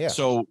 Yeah.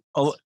 So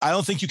I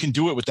don't think you can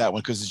do it with that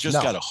one because it's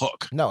just got a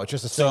hook. No, it's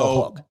just a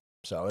single hook.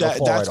 So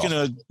that's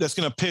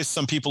gonna piss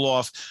some people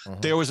off.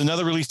 Mm-hmm. There was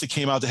another release that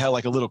came out that had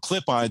like a little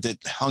clip on it that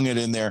hung it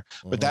in there,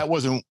 but that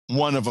wasn't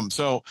one of them.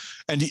 So,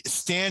 and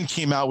Stan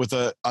came out with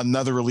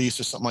another release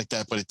or something like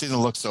that, but it didn't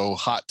look so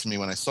hot to me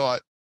when I saw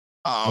it.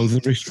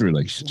 The wrist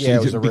release. Yeah,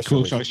 it was a wrist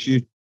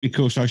release.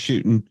 Because I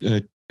shoot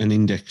an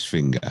index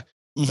finger.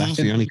 Mm-hmm. That's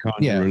the only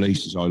kind of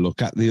releases I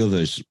look at. The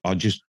others, I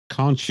just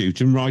can't shoot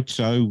them right,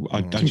 so I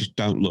just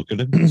don't look at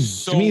them.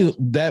 So, to me,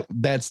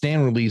 that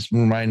Stan release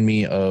reminded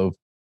me of.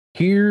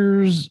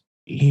 Here's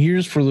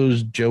for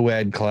those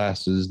JOAD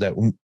classes that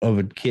of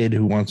a kid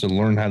who wants to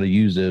learn how to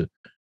use a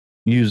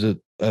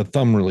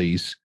thumb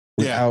release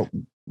without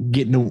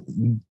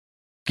getting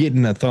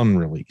a thumb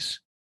release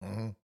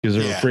because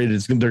they're afraid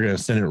they're going to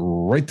send it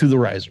right through the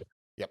riser.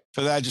 Yep.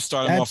 For that, just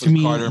start them off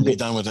with Carter and be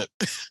done with it.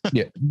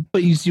 Yeah,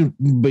 but you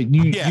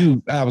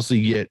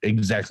obviously get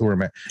exactly where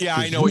I'm at. Yeah,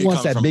 I know. Who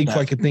wants that big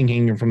fucking thing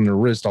hanging from their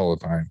wrist all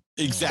the time?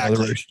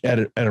 Exactly.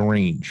 At a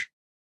range.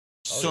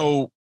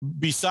 So.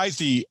 Besides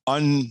the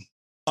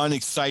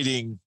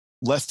unexciting,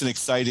 less than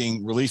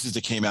exciting releases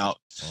that came out,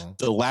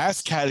 the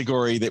last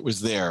category that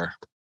was there,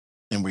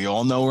 and we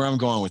all know where I'm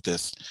going with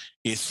this,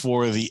 is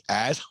for the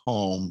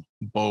at-home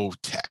bow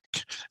tech.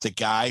 The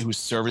guy who's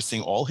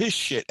servicing all his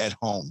shit at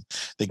home.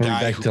 The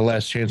guy back to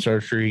Last Chance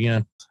Archery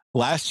again.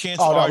 Last Chance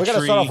Archery. We're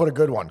gonna start off with a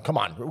good one. Come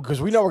on,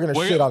 because we know we're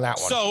gonna shit on that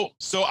one.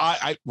 So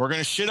we're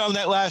gonna shit on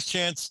that Last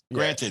Chance. Yeah.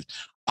 Granted,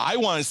 I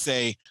want to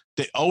say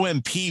that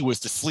OMP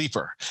was the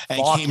sleeper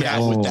and came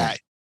out with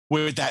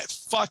that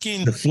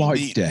fucking the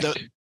flight deck.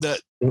 The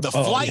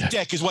flight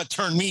deck is what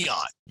turned me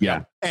on.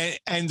 Yeah.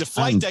 And the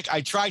flight deck I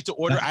tried to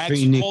order. I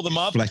actually called them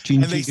up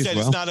and they said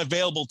it's not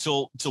available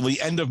till the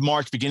end of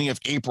March, beginning of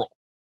April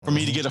for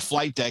me to get a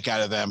flight deck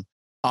out of them.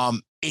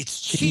 It's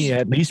cheap. Can you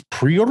at least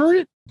pre-order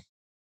it?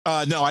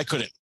 No, I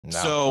couldn't. No.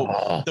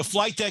 So the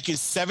flight deck is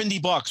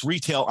 $70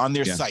 retail on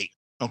their site.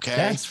 Okay,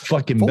 that's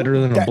fucking better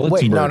than a Blitzen.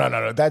 Wait,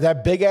 no.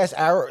 That big ass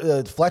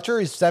arrow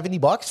Fletcher is $70.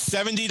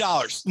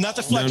 $70, not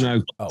the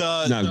Fletcher.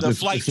 The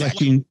flight deck.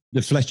 The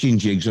fletching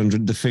jigs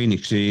the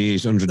Phoenix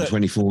is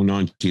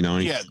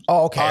 $124.99. Yeah.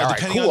 Oh, okay. All right,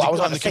 depending cool.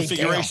 on the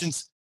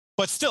configurations,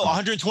 but still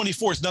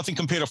 124 is nothing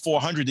compared to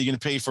 400 you're going to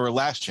pay for a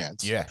Last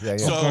Chance. Yeah.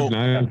 So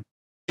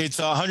it's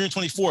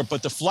 124,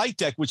 but the flight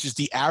deck, which is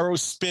the arrow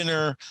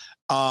spinner,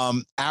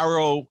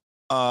 arrow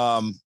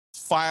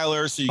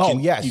filer, so you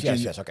can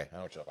yes. Okay, I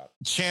know what you're talking about.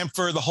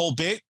 Chamfer the whole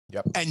bit.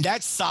 Yep. And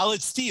that's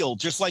solid steel,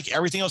 just like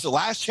everything else that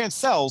Last Chance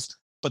sells.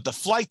 But the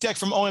flight deck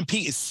from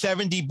OMP is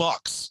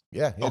 $70.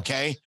 Yeah.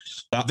 Okay.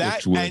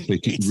 That and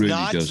it really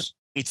does.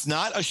 It's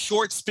not a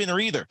short spinner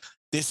either.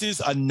 This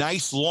is a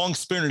nice long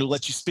spinner to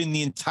let you spin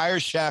the entire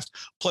shaft,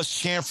 plus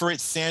chamfer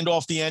it, sand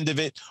off the end of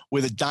it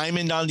with a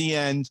diamond on the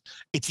end.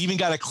 It's even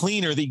got a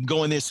cleaner that you can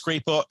go in there,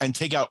 scrape up, and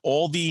take out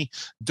all the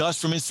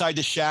dust from inside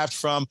the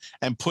shaft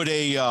and put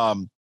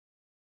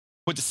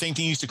put the same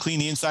thing you used to clean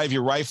the inside of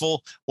your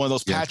rifle, one of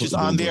those patches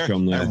on there,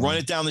 and run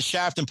it down the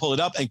shaft and pull it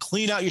up and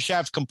clean out your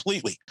shaft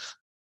completely.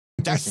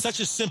 That's such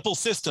a simple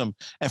system.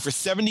 And for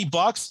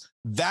 $70,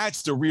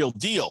 that's the real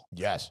deal.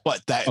 Yes.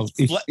 But the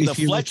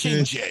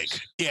fletching jig,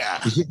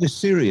 Is it the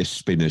serious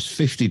spinners,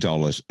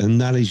 $50,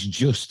 and that is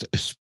just a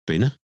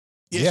spinner?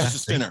 Yeah, it's just a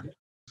spinner.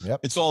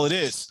 Yep. It's all it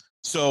is.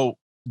 So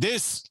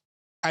this,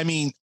 I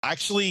mean,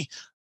 actually,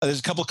 There's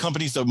a couple of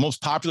companies. The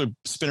most popular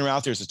spinner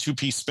out there is a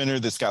 2-piece spinner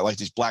that's got like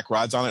these black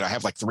rods on it. I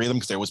have like 3 of them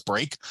because they always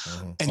break,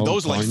 and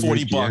those are like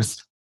 $40. Yeah.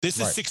 This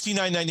is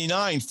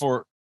 $69.99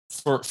 for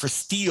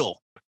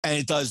steel, and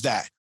it does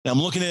that. And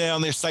I'm looking at it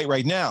on their site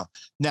right now.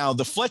 Now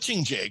the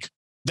fletching jig,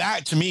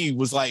 that to me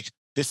was like,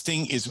 this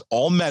thing is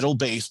all metal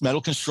based,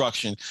 metal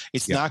construction.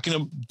 It's not going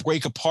to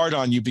break apart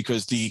on you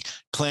because the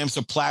clamps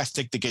are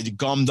plastic. They get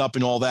gummed up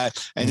and all that,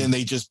 and then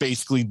they just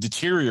basically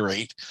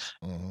deteriorate.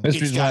 That's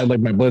just why I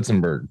like my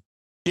Blitzenberg.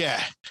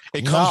 Yeah,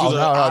 it comes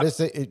with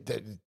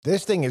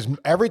this thing is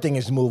everything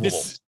is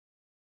movable.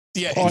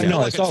 I know.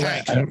 Like I saw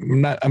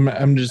that.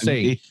 I'm just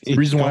saying. The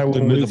reason why I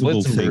went with the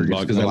Blitzenberg is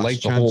because I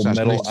like the whole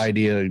metal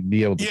idea to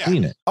be able to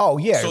clean it. Oh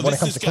yeah, so when it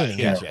comes to cleaning,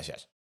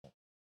 yes.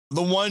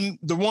 The one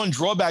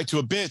drawback to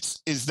a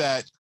bits is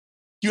that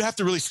you have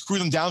to really screw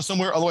them down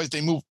somewhere, otherwise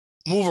they move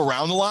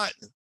around a lot,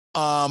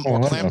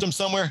 or clamp them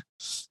somewhere.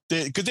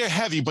 Because they're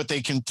heavy, but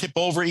they can tip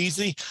over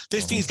easily.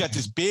 This thing's got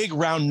this big,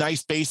 round,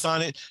 nice base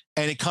on it,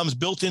 and it comes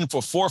built in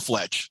for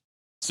 4-fletch.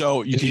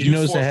 So you can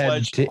use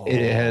 4-fletch.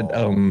 It had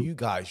you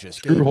guys just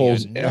screw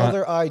holes.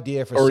 Another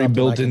idea for already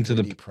built into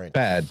the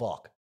pad.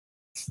 Fuck.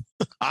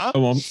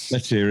 Come on,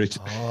 let's hear it.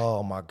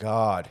 Oh my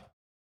god,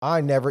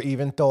 I never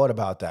even thought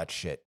about that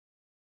shit.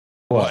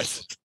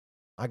 What?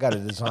 I got to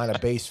design a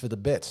base for the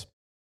bits.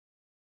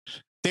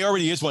 There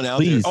already is one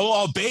out there.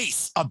 Oh, a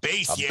base.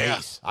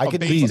 Base.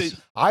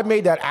 I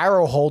made that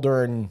arrow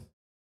holder in,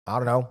 I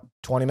don't know,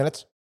 20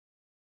 minutes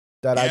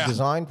that I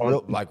designed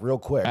real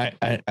quick.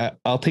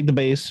 I'll take the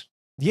base.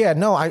 Yeah,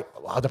 no,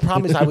 the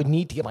problem is I would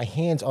need to get my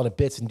hands on the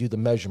bits and do the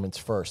measurements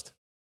first.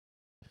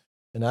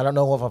 And I don't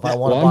know if I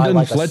want to buy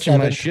like fletching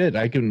my shit.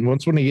 I can,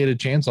 once when I get a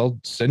chance, I'll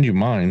send you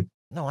mine.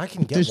 No, I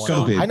can get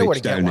one. I know where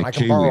to get one. I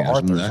can borrow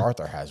Arthur's.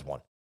 Arthur has one.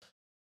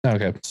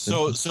 Okay.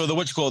 So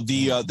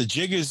the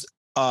jig is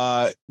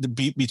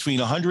between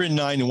 109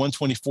 and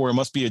 124. It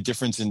must be a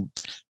difference in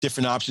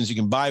different options you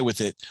can buy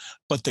with it.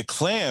 But the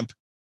clamp,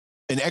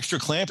 an extra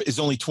clamp, is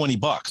only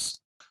 $20.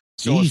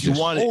 So if you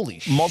want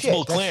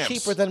multiple clamps,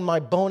 that's cheaper than my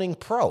Boning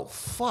Pro.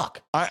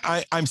 Fuck.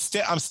 I'm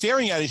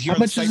staring at it here on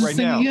the site right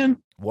now. Again?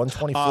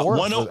 124,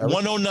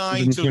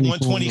 109 to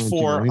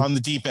 124 on the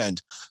deep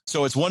end.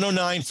 So it's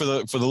 109 for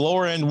the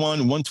lower end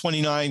one,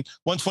 129,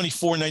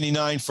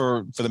 124.99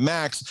 for the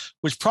max,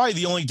 which probably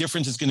the only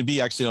difference is going to be,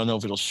 actually, I don't know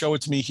if it'll show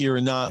it to me here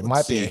or not. It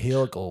might be a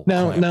helical.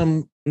 Now,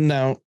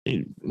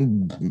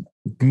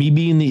 me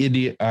being the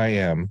idiot I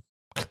am,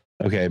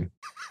 okay,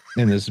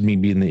 and this is me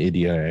being the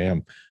idiot I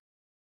am.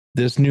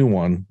 This new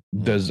one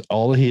does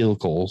all the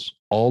helicals,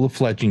 all the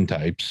fletching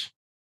types,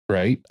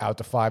 right? Out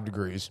to 5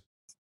 degrees.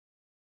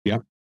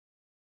 Yep.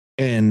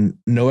 And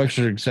no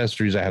extra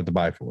accessories I have to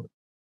buy for it.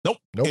 Nope.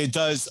 It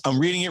does. I'm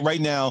reading it right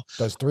now.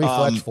 Does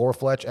 3-fletch,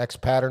 4-fletch, X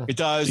pattern. It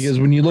does. Because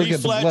when you look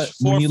at the Blitz,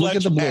 when you look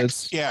at the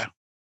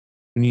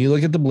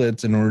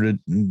Blitz in order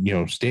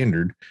to,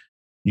 standard,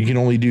 you can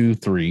only do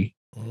 3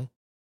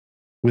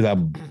 without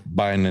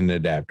buying an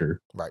adapter.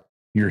 Right.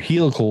 Your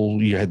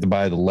helical, you had to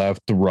buy the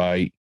left, the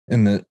right,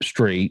 and the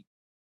straight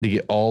to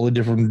get all the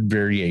different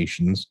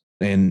variations.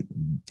 And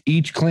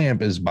each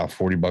clamp is about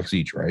 $40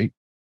 each, right?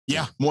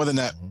 Yeah, more than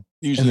that.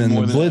 Usually, and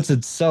then the Blitz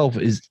itself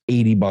is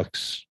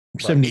 $80,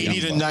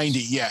 80 to 90.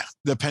 Yeah,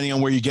 depending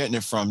on where you're getting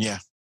it from. Yeah.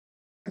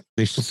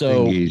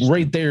 So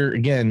right there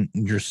again,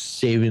 you're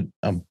saving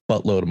a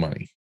buttload of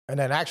money. And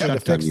then actually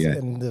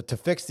to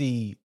fix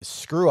the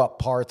screw up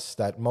parts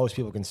that most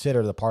people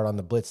consider the part on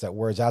the Blitz that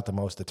wears out the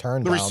most, the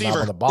turn dial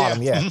on the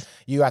bottom. Yeah,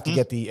 you have to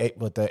get the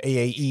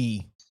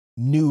AAE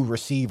new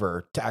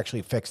receiver to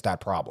actually fix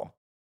that problem.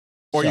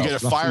 Or you get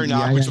a fire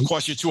knob, which will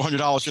cost you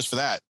 $200 just for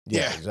that.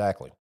 Yeah,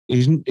 exactly.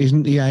 Isn't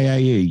the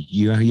AAE,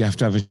 you have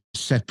to have a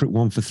separate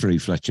one for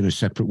 3-fletch and a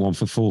separate one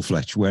for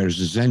 4-fletch, whereas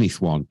the Zenith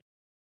one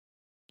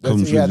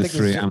comes with the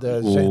 3 and 4.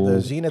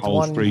 The Zenith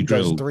one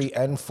does 3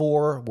 and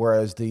 4,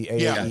 whereas the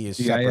AAE is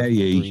separate for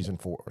 3s and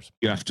 4s.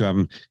 You have to have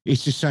them.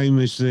 It's the same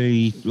as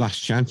the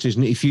Last Chance,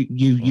 isn't it? If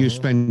you're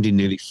spending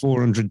nearly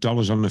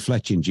 $400 on the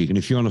fletching jig, and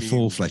if you're on a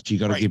 4-fletch, you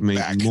got to give me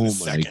more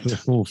money for a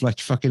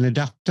 4-fletch fucking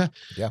adapter.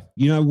 Yeah.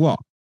 You know what?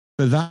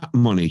 For that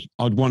money,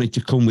 I'd want it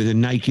to come with a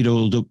naked,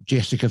 oiled up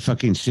Jessica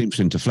fucking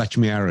Simpson to fletch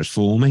me arrows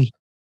for me.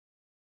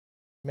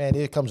 Man,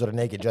 it comes with a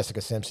naked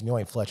Jessica Simpson. You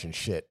ain't fletching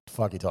shit. The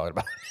fuck you talking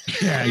about?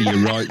 Yeah,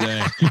 you're right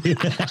there.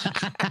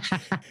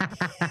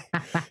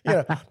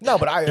 No,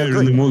 but I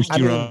agree. The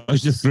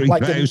moisturizer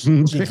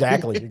 3000.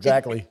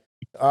 Exactly.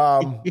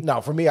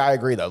 No, for me, I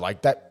agree though.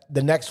 Like that,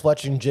 the next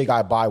fletching jig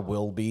I buy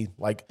will be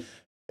like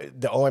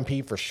the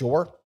OMP for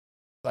sure.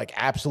 Like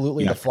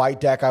absolutely, the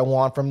flight deck I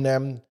want from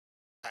them.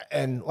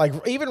 And like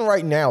even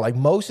right now, like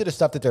most of the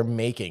stuff that they're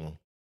making,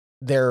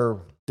 their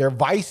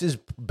Vice is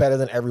better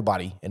than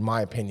everybody, in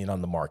my opinion,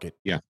 on the market.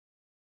 Yeah.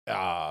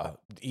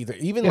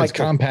 It's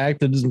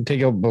compact. It doesn't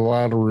take up a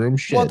lot of room.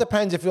 Shit. Well, it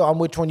depends on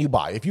which one you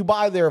buy. If you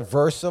buy their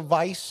Versa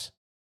Vice,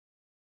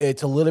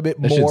 it's a little bit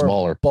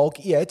more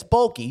bulky. Yeah, it's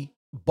bulky,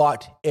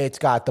 but it's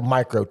got the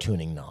micro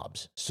tuning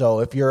knobs.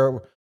 So if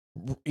your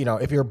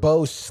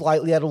bow's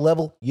slightly out of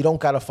level, you don't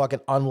got to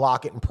fucking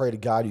unlock it and pray to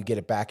God you get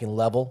it back in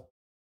level.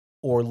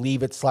 or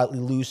leave it slightly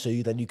loose so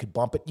then you could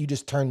bump it. You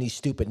just turn these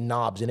stupid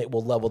knobs and it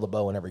will level the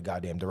bow in every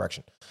goddamn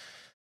direction.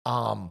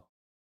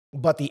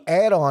 But the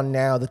add-on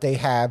now that they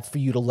have for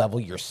you to level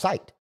your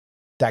sight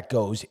that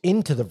goes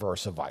into the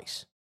Versa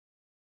vise.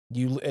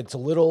 It's a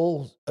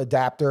little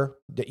adapter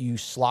that you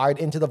slide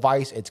into the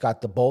vise. It's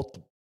got the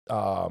bubble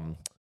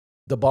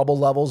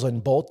levels in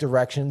both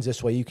directions.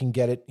 This way you can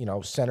get it,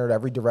 centered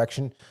every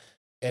direction.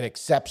 It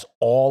accepts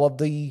all of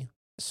the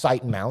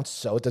sight mounts.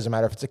 So it doesn't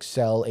matter if it's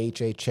Excel,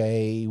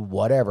 HHA,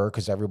 whatever,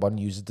 because everyone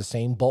uses the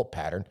same bolt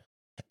pattern.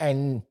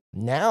 And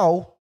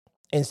now,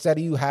 instead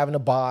of you having to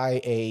buy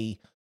a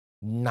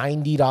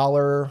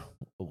 $90,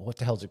 what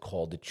the hell is it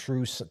called? The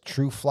True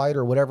Flight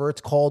or whatever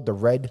it's called, the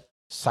red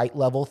sight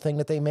level thing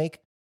that they make.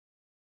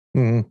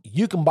 Mm-hmm.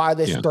 You can buy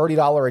this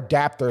 $30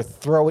 adapter,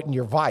 throw it in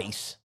your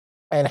vise,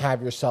 and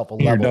have yourself a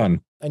level. You're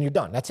done. And you're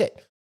done. That's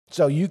it.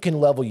 So you can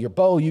level your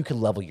bow, you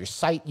can level your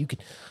sight, you can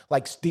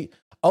the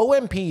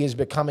OMP is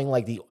becoming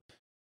like the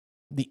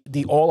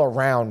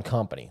all-around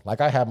company.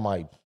 Like I have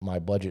my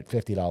budget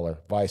 $50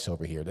 vise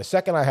over here. The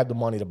second I have the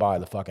money to buy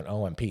the fucking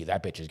OMP,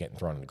 that bitch is getting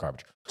thrown in the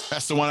garbage.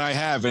 That's the one I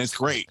have, and it's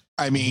great.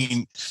 I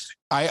mean,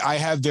 I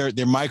have their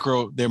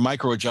micro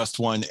adjust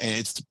one, and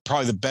it's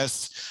probably the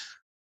best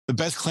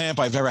clamp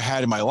I've ever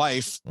had in my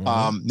life.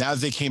 Now that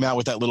they came out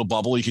with that little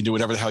bubble, you can do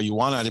whatever the hell you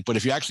want on it. But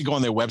if you actually go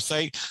on their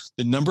website,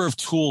 the number of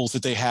tools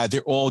that they had,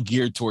 they're all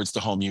geared towards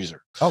the home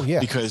user. Oh yeah,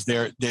 because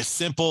they're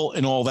simple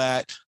and all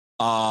that.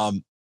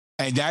 And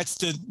that's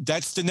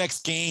the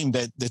next game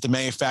that the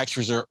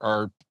manufacturers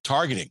are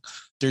targeting.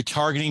 They're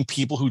targeting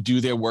people who do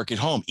their work at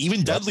home.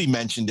 Even Dudley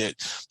mentioned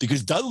it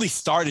because Dudley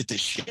started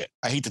this shit.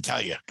 I hate to tell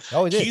you.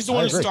 Oh, he did. He's the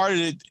one who started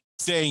it,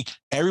 saying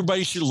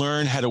everybody should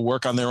learn how to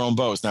work on their own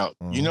bows. Now,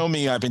 you know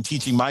me, I've been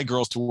teaching my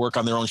girls to work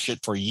on their own shit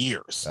for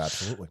years.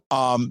 Absolutely.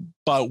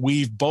 But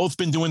we've both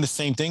been doing the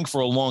same thing for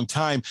a long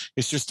time.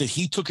 It's just that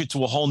he took it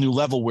to a whole new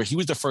level where he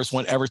was the first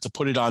one ever to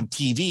put it on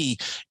TV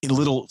in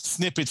little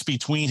snippets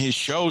between his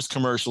shows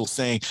commercials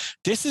saying,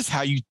 this is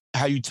how you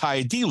tie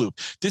a D-loop.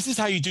 This is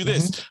how you do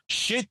this.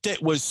 Shit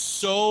that was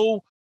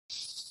so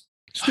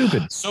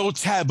stupid, so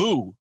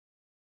taboo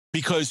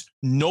because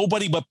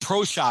nobody but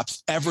pro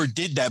shops ever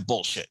did that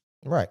bullshit.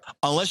 Right.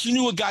 Unless you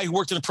knew a guy who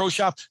worked in a pro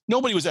shop,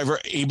 nobody was ever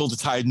able to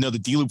tie another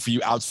D-loop for you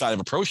outside of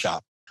a pro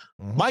shop.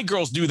 My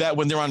girls do that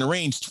when they're on the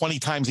range 20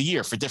 times a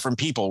year for different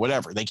people,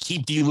 whatever. They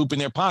keep D-loop in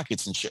their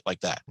pockets and shit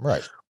like that.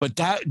 Right. But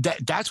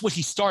that's what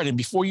he started.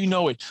 Before you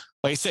know it,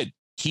 like I said,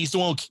 he's the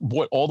one who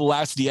bought all the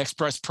last of the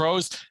Express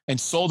Pros and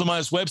sold them on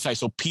his website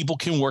so people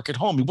can work at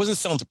home. He wasn't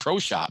selling to pro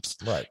shops.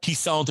 Right. He's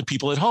selling to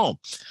people at home.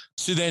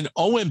 So then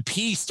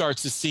OMP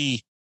starts to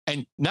see,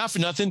 and not for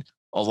nothing,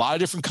 a lot of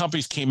different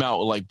companies came out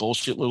with like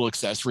bullshit little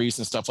accessories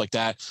and stuff like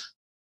that.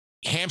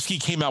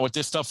 Hamsky came out with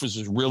this stuff,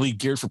 was really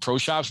geared for pro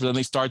shops, but then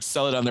they started to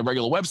sell it on their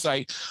regular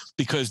website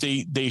because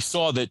they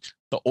saw that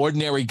the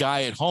ordinary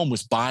guy at home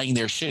was buying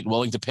their shit,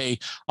 willing to pay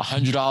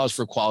 $100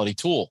 for a quality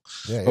tool.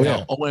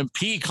 Now,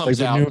 OMP comes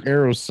like out. The new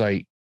Arrow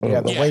sight. The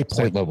waypoint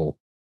sight level.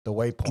 The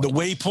waypoint. The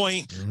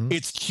waypoint.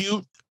 It's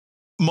cute.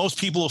 Most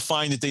people will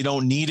find that they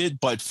don't need it,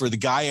 but for the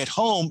guy at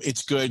home,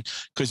 it's good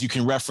because you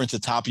can reference the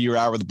top of your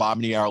arrow, the bottom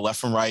of the arrow, left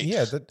from right.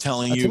 Yeah,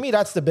 telling you. To me,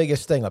 that's the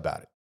biggest thing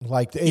about it.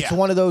 Like it's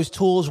one of those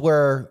tools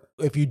where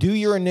if you do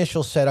your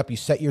initial setup, you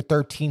set your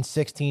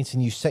 13/16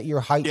 and you set your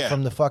height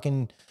from the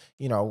fucking,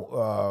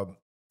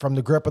 from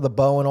the grip of the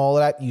bow and all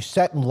of that. You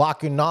set and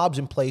lock your knobs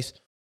in place.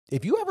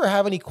 If you ever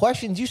have any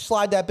questions, you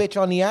slide that bitch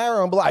on the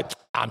arrow and be like,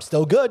 I'm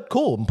still good,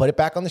 cool, and put it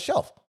back on the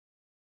shelf.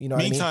 You know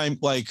what I mean?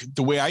 Like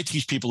the way I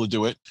teach people to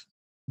do it,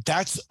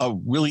 that's a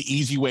really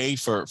easy way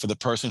for the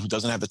person who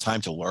doesn't have the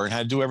time to learn how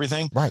to do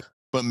everything. Right.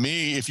 But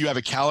me, if you have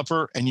a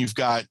caliper and you've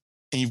got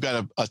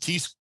a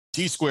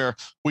T-square,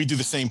 we do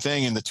the same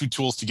thing, and the two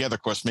tools together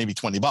cost maybe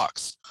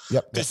 $20.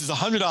 Yep. This is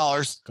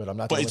 $100. Good. I'm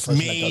not. But the it's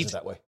only person made that does it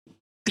that way.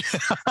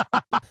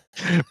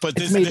 But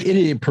it's made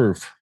idiot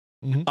proof.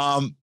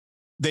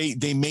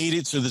 They made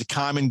it so that the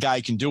common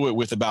guy can do it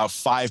with about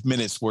 5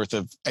 minutes worth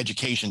of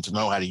education to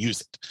know how to use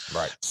it.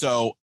 Right.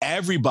 So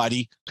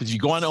everybody, because you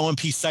go on the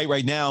OMP site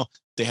right now,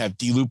 they have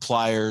D-loop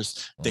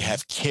pliers, they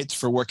have kits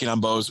for working on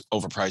bows,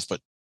 overpriced,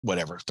 but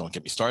whatever. Don't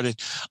get me started.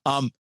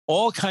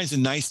 All kinds of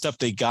nice stuff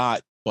they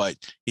got. But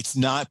it's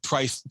not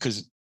priced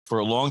because for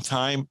a long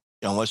time,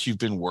 unless you've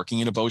been working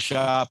in a bow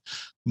shop,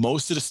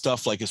 most of the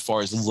stuff, like as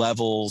far as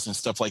levels and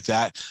stuff like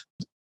that,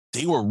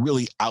 they were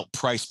really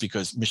outpriced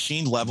because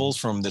machined levels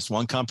from this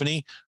one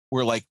company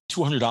were like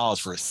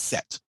 $200 for a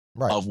set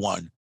of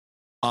one.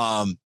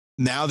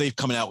 Now they've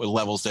come out with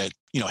levels that,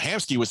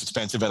 Hamsky was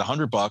expensive at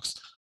 $100,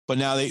 but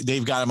now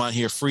they've got them on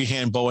here.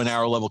 Freehand bow and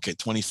arrow level kit,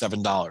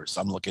 $27.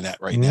 I'm looking at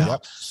right now.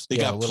 Yep. They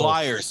got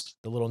pliers,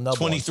 the little nub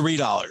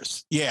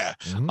 $23. Yeah.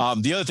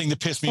 The other thing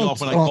that pissed me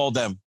off when I called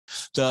them,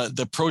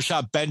 the Pro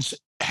Shop Bench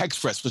Hex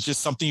Press was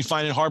just something you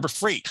find in Harbor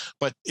Freight,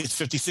 but it's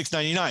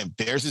 $56.99.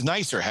 Theirs is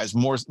nicer, has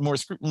more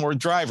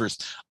drivers.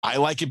 I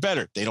like it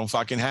better. They don't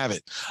fucking have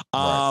it.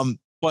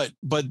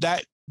 But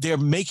that they're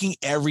making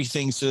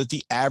everything so that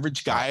the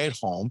average guy at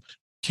home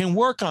can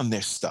work on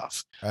this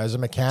stuff. As a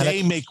mechanic,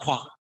 they make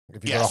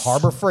If you go to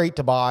Harbor Freight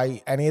to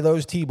buy any of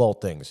those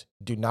T-bolt things,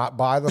 do not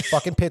buy the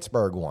fucking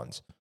Pittsburgh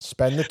ones.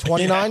 Spend the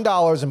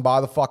 $29 and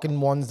buy the fucking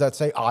ones that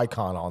say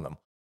Icon on them.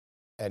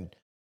 And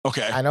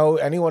I know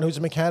anyone who's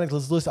a mechanic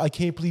is listening. I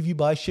can't believe you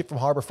buy shit from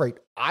Harbor Freight.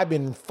 I've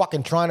been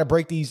fucking trying to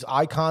break these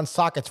Icon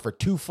sockets for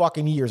 2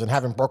 fucking years and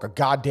haven't broke a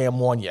goddamn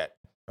one yet.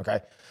 Okay.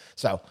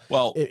 So,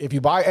 if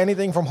you buy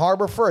anything from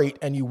Harbor Freight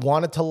and you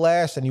want it to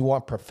last and you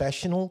want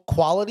professional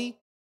quality,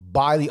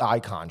 buy the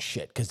Icon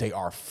shit because they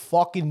are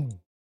fucking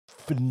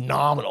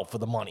phenomenal for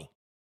the money.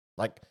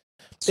 Like,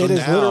 it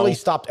has literally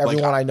stopped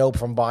everyone I know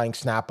from buying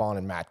Snap-on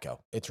and Matco.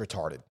 It's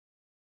retarded.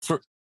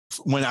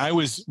 When I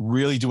was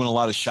really doing a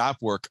lot of shop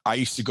work, I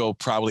used to go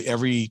probably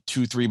every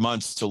 2-3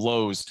 months to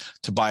Lowe's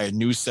to buy a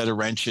new set of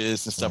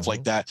wrenches and stuff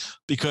like that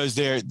because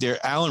their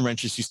Allen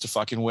wrenches used to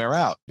fucking wear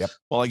out. Yep.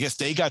 Well, I guess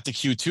they got the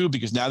Q2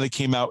 because now they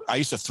came out. I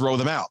used to throw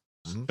them out,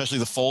 especially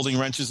the folding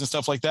wrenches and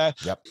stuff like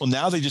that. Yep. Well,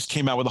 now they just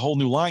came out with a whole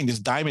new line. This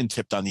diamond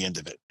tipped on the end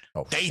of it.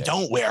 Oh, they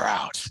don't wear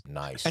out.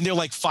 Nice. And they're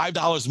like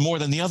 $5 more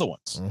than the other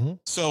ones.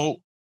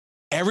 So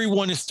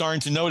everyone is starting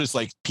to notice,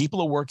 like,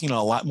 people are working on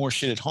a lot more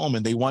shit at home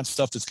and they want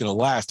stuff that's going to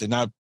last. They're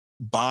not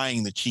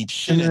buying the cheap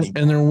shit anymore.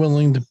 And they're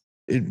willing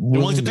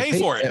to pay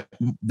for it.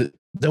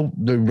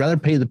 They'd rather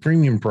pay the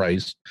premium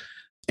price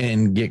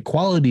and get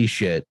quality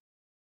shit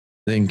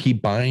than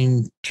keep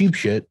buying cheap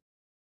shit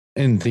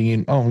and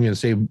thinking, oh, I'm going to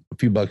save a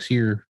few bucks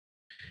here.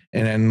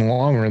 And in the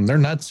long run, they're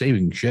not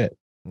saving shit.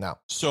 No.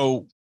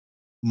 So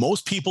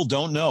most people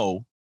don't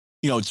know,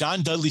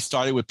 John Dudley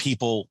started with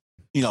people,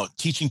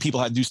 teaching people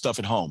how to do stuff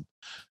at home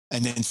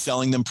and then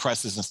selling them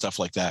presses and stuff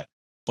like that.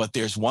 But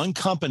there's one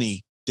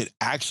company that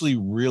actually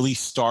really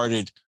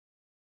started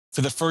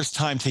for the first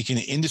time taking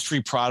an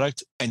industry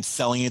product and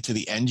selling it to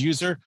the end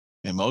user.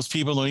 And most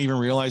people don't even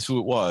realize who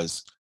it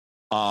was.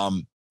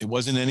 It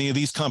wasn't any of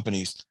these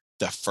companies.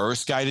 The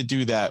first guy to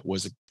do that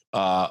was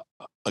a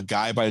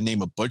guy by the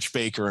name of Butch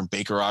Baker and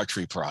Baker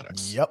Archery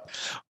Products. Yep.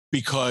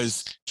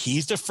 Because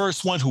he's the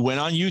first one who went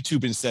on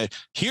YouTube and said,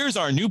 here's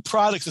our new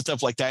products and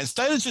stuff like that.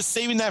 Instead of just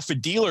saving that for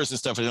dealers and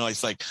stuff,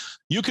 it's like,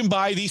 you can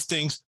buy these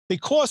things. They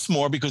cost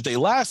more because they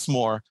last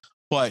more,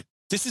 but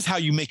this is how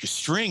you make a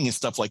string and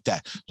stuff like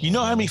that. You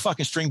know how many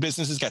fucking string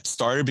businesses got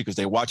started because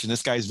they're watching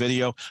this guy's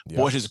video,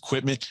 bought his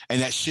equipment, and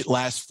that shit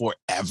lasts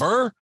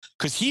forever?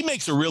 Because he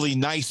makes a really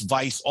nice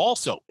vise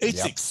also.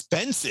 It's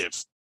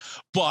expensive,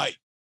 but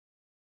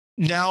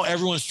now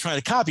everyone's trying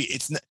to copy.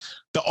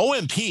 The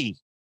OMP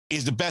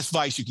is the best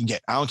vise you can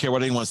get. I don't care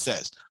what anyone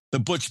says. The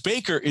Butch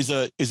Baker is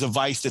a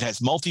vise that has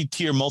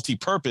multi-tier,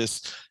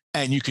 multi-purpose,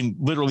 and you can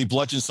literally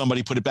bludgeon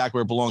somebody, put it back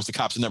where it belongs. The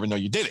cops will never know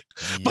you did it.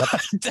 Yep.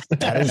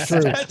 That is true.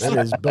 It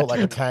is built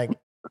like a tank.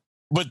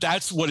 But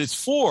that's what it's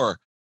for.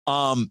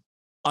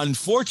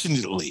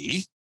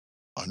 Unfortunately,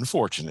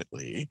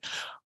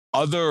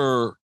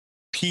 other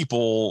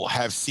people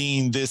have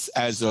seen this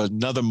as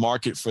another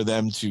market for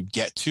them to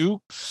get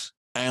to,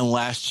 and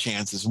Last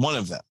Chance is one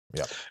of them.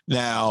 Yep.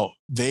 Now,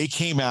 they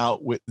came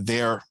out with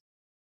their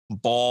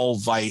ball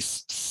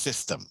vise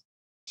system.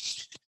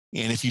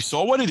 And if you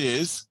saw what it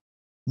is,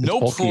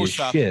 no pro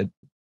shop.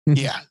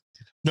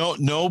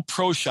 No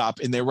pro shop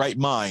in their right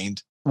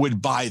mind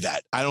would buy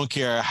that. I don't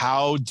care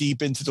how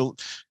deep into the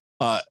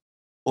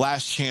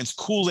Last Chance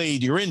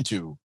Kool-Aid you're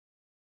into.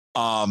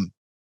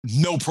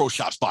 No pro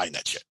shop's buying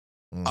that shit.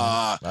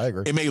 I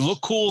agree. It may look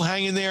cool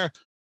hanging there.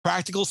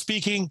 Practical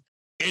speaking,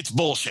 it's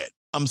bullshit.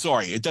 I'm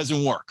sorry, it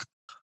doesn't work.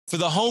 For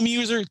the home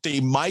user,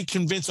 they might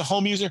convince a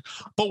home user.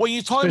 But when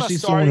you're talking about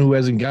someone who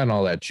hasn't gotten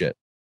all that shit.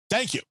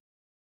 Thank you.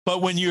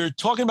 But when you're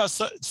talking about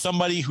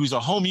somebody who's a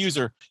home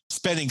user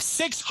spending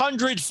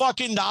 $600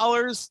 fucking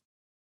dollars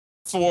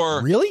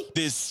for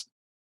this,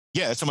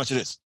 that's how much it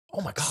is.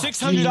 Oh my God,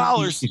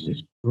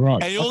 $600,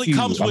 right? And it only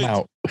comes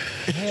with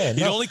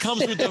it only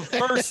comes with the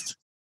first.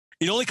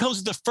 It only comes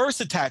with the first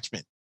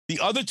attachment. The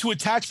other 2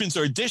 attachments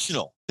are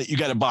additional that you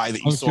got to buy.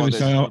 That you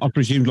saw. I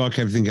presume, like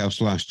everything else,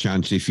 Last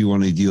Chance. If you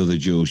wanted the other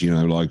jewels,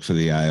 like for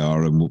the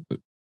AR and.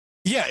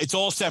 Yeah, it's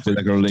all separate.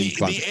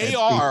 The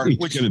AR,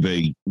 which is going to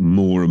be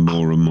more and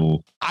more and more.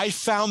 I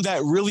found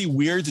that really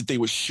weird that they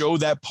would show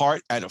that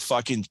part at a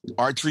fucking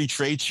archery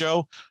trade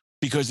show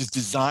because it's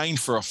designed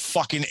for a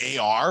fucking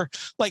AR.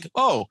 Like,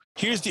 oh,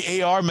 here's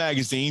the AR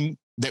magazine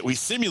that we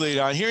simulated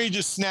on. Here you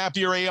just snap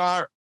your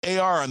AR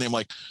on them.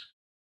 Like,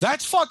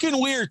 that's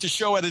fucking weird to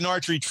show at an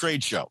archery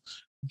trade show.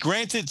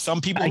 Granted,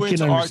 some people I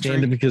can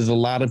understand it because a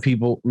lot of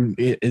people,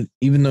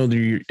 even though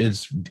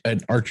it's an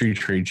archery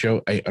trade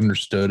show, I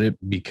understood it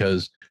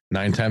because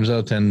 9 times out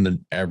of 10, the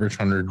average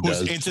hunter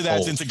does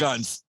into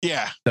guns.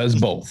 Yeah, does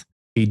both.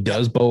 He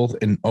does both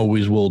and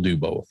always will do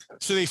both.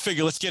 So they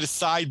figure, let's get a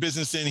side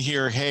business in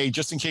here. Hey,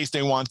 just in case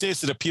they want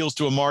this, it appeals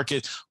to a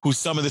market who's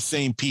some of the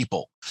same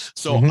people.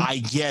 So I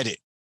get it,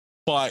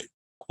 but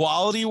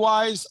quality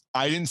wise,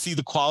 I didn't see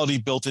the quality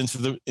built into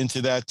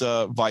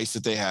that vise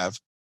that they have.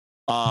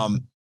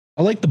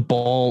 I like the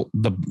ball,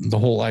 the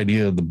whole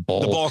idea of the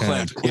ball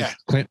clamp,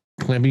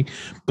 clamping,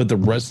 but the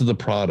rest of the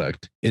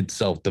product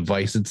itself, the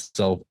vise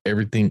itself,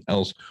 everything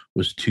else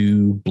was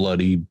too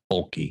bloody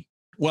bulky.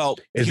 Well,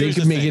 if they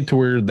could make it to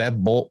where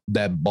that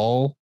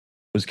ball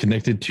was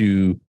connected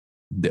to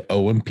the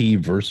OMP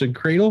Versa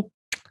cradle.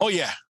 Oh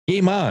yeah,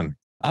 game on.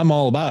 I'm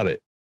all about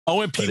it.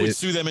 OMP would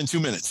sue them in 2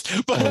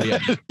 minutes. But oh, yeah,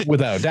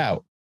 without a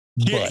doubt.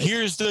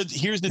 Here's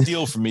the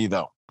deal for me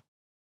though.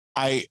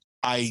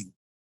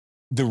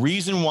 The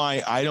reason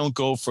why I don't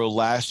go for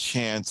last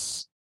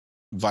chance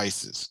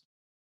vices.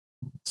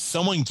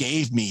 Someone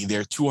gave me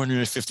their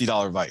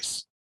 $250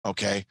 vice.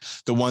 Okay,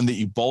 the one that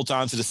you bolt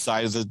onto the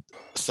side of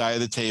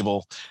the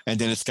table, and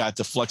then it's got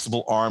the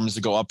flexible arms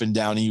that go up and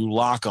down, and you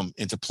lock them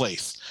into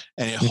place,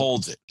 and it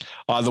holds it.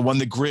 The one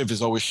that Griv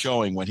is always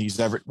showing when he's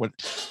ever.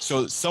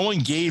 So someone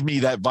gave me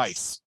that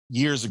vice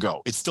years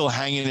ago. It's still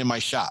hanging in my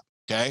shop.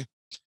 Okay,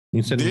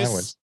 you send it my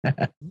way.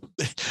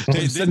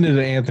 Send it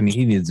to Anthony.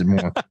 He needs it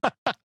more.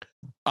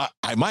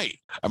 I might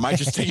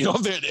just take it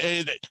off there.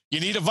 You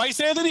need a vice,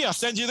 Anthony? I'll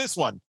send you this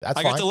one.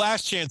 I got the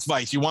last chance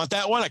vice. You want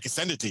that one? I can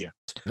send it to you.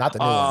 Not the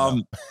new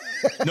one.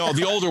 No,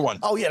 the older one.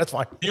 Oh yeah, that's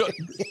fine.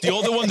 The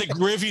older one that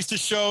Griv used to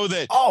show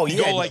that.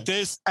 You go like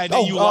this and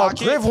then you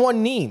lock it. Griv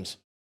won Neems.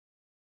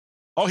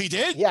 Oh, he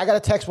did? Yeah, I got a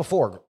text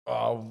before.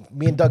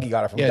 Me and Dougie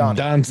got it from Don.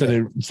 Don said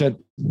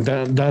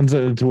it. Don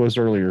said it to us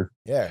earlier.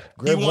 Yeah,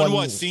 Griv he won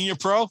what? Neems. Senior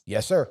pro?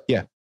 Yes, sir.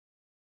 Yeah.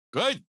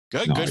 Good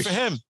for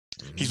him.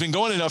 He's been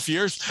going enough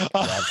years.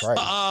 That's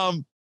right.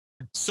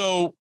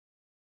 So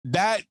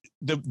that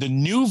the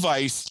new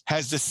vice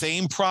has the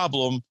same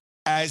problem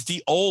as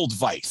the old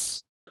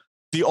vice.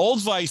 The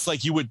old vice,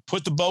 like you would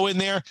put the bow in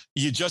there,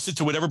 you adjust it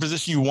to whatever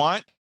position you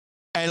want.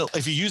 And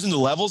if you're using the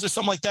levels or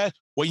something like that,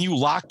 when you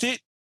locked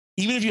it,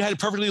 even if you had it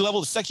perfectly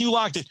level, the second you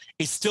locked it,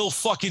 it still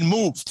fucking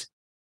moved.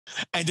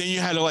 And then you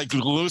had to like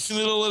loosen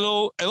it a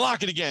little and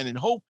lock it again and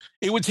hope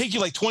it would take you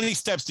like 20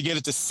 steps to get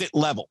it to sit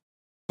level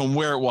from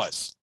where it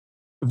was.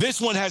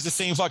 This one has the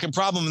same fucking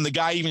problem, and the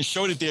guy even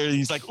showed it there. And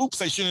he's like,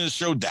 "Oops, I shouldn't have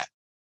showed that."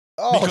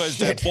 Because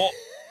that ball,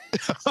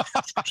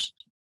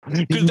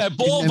 because that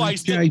ball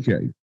vice.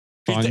 JJ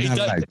find that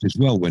out as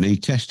well when he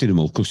tested them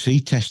all, because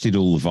he tested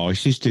all the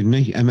vices, didn't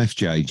he?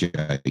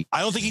 MFJJ. I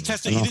don't think he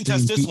tested. He didn't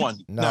test this one.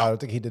 No, I don't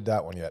think he did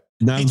that one yet.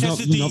 No, not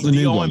the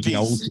new one.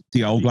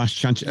 The old last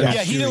chance.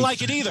 Yeah, he didn't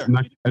like it either.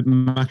 At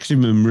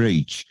maximum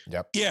reach.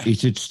 Yep. Yeah,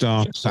 it'd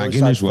start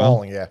sagging as well.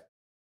 Falling,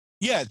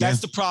 yeah,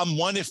 that's the problem.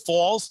 One, it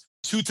falls.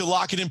 Two, to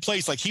lock it in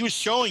place. Like he was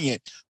showing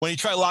it when he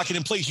tried to lock it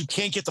in place, you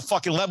can't get the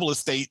fucking level to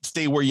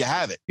stay where you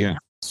have it. Yeah.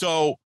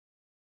 So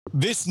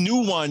this new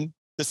one,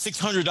 the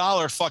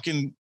 $600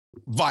 fucking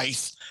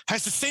vice,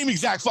 has the same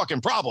exact fucking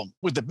problem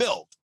with the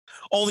build.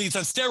 Only it's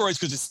on steroids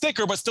because it's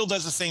thicker, but still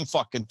does the same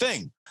fucking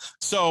thing.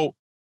 So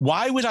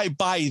why would I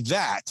buy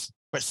that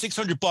for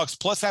 $600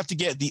 plus have to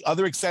get the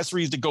other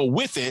accessories to go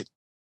with it,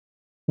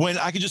 when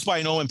I could just buy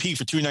an OMP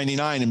for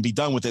 $299 and be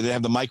done with it? They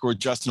have the micro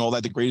adjust and all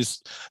that. The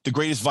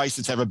greatest vice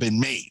that's ever been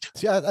made.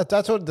 Yeah,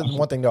 that's what the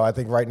one thing though I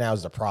think right now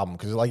is the problem,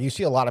 because like you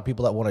see a lot of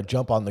people that want to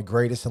jump on the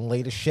greatest and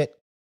latest shit.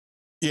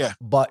 Yeah,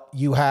 but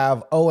you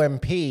have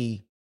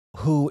OMP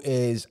who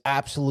is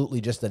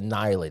absolutely just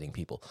annihilating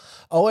people.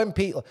 OMP,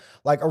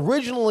 like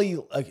originally,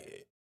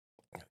 like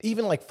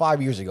even like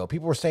 5 years ago,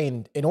 people were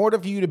saying in order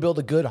for you to build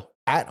a good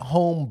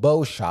at-home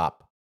bow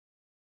shop,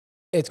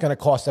 it's going to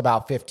cost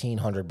about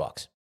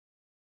 $1,500.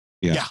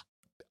 Yeah.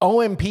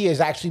 OMP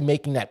is actually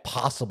making that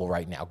possible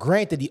right now.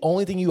 Granted, the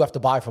only thing you have to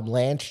buy from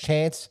Lance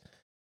Chance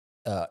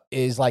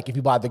is like if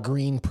you buy the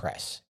green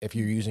press, if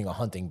you're using a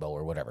hunting bow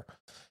or whatever.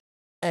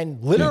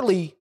 And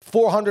literally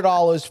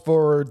 $400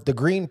 for the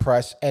green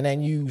press, and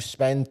then you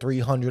spend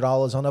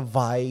 $300 on a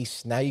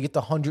vice. Now you get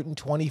the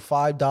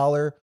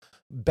 $125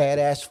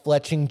 badass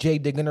fletching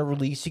jig they're going to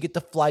release. You get the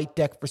flight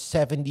deck for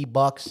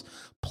 $70,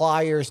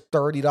 pliers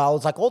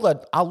 $30, like all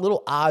the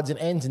little odds and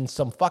ends in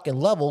some fucking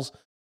levels.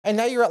 And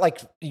now you're at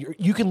like,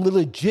 you can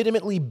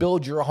legitimately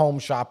build your home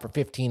shop for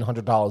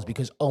 $1,500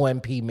 because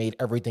OMP made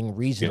everything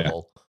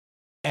reasonable.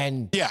 Yeah.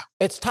 And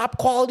it's top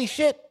quality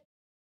shit,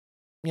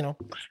 you know?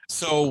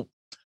 So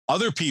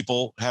other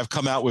people have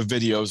come out with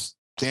videos.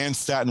 Dan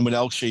Staton with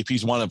Elk Shape,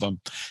 he's one of them.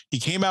 He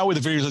came out with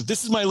a video like,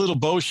 this is my little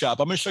bow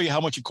shop. I'm going to show you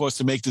how much it costs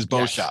to make this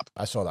bow shop.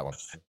 I saw that one.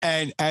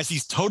 And as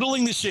he's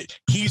totaling the shit,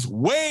 he's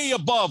way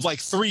above like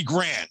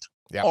 $3,000.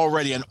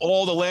 Already, and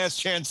all the last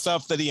chance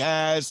stuff that he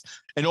has,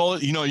 and all,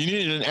 you know, you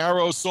needed an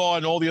arrow saw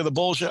and all the other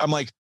bullshit. I'm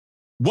like,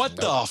 what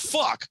the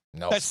fuck?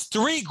 That's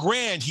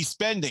 $3,000 he's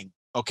spending.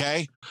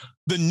 Okay.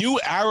 The new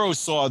arrow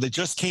saw that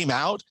just came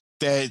out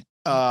that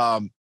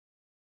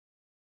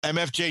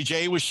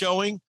MFJJ was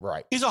showing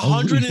is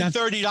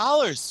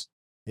 $130.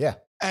 Yeah.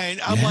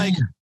 And I'm like,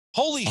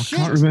 holy shit.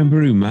 I can't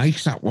remember who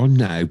makes that one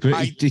now, but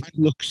it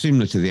looks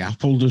similar to the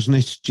Apple, doesn't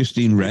it? Just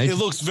in red. It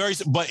looks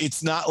but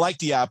it's not like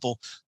the Apple.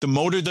 The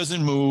motor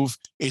doesn't move.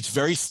 It's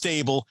very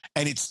stable,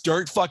 and it's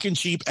dirt fucking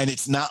cheap, and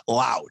it's not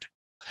loud.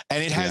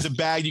 And it has a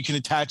bag you can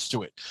attach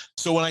to it.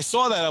 So when I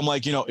saw that, I'm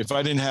like, you know, if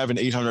I didn't have an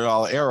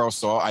 $800 arrow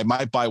saw, I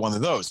might buy one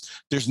of those.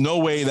 There's no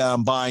way that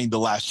I'm buying the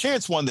last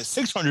chance one that's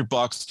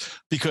 $600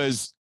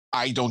 because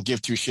I don't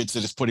give two shits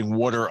that it's putting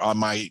water on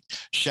my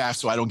shaft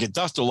so I don't get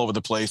dust all over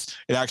the place.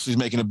 It actually is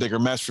making a bigger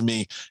mess for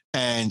me.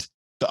 And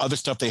the other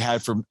stuff they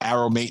had from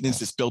Arrow maintenance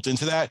that's built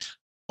into that,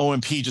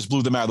 OMP just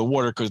blew them out of the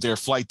water because their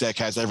flight deck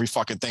has every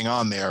fucking thing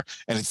on there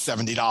and it's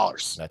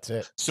 $70. That's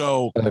it.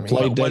 So the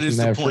flight deck and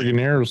that freaking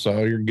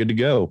aerosol, you're good to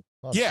go.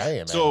 Yeah.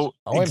 Saying, so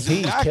OMP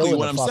is killing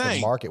the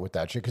fucking market with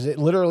that shit because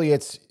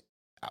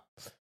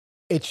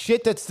it's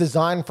shit that's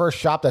designed for a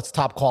shop that's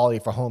top quality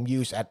for home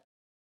use at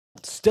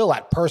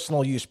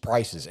personal use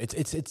prices.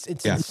 It's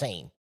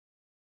insane.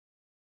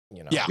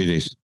 You know. Yeah, it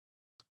is.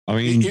 I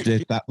mean,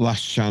 that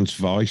Last Chance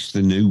Vice,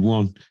 the new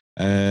one.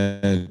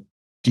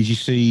 Did you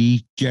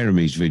see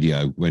Jeremy's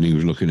video when he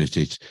was looking at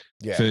it?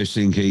 Yeah. First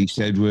thing he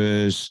said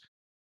was,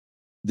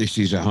 "This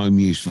is a home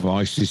use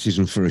vice. This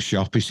isn't for a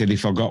shop." He said,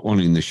 "If I got one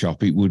in the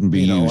shop, it wouldn't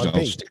be used.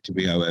 I'll stick to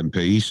the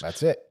OMPs."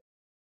 That's it.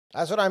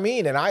 That's what I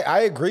mean. And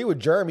I agree with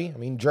Jeremy. I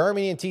mean,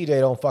 Jeremy and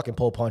TJ don't fucking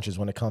pull punches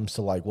when it comes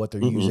to like what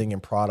they're using in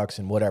products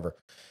and whatever.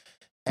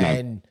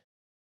 And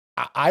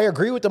I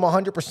agree with them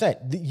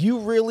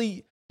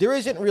 100%. There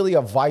isn't really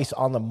a vice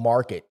on the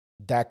market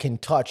that can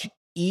touch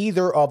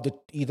either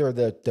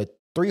the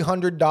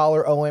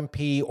 $300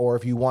 OMP, or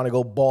if you want to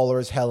go baller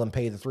as hell and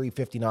pay the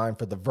 $359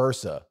 for the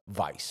Versa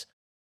Vice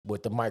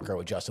with the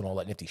micro adjust and all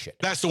that nifty shit.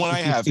 That's the one I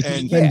have.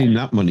 And spending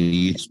that money,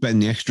 you'd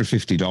spend the extra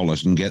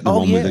 $50 and get the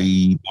one with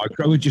the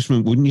micro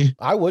adjustment, wouldn't you?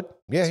 I would.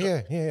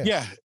 Yeah.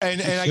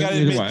 And I got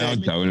to admit,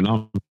 I'm going, and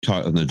I'm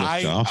tight on the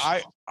dust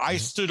off. I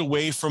stood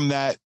away from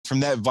that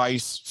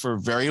Vice for a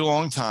very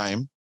long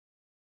time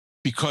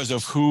because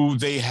of who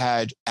they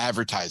had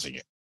advertising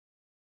it.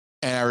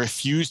 And I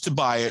refused to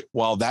buy it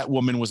while that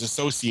woman was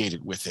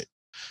associated with it.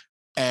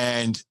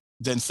 And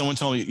then someone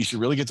told me, you should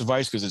really get the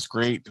Vice because it's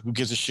great. Who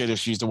gives a shit if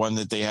she's the one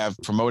that they have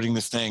promoting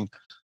this thing?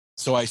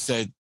 So I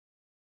said,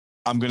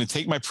 I'm going to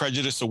take my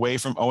prejudice away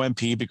from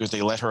OMP because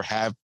they let her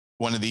have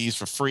one of these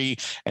for free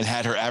and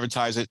had her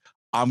advertise it.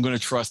 I'm going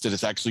to trust that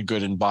it's actually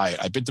good and buy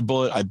it. I bit the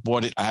bullet. I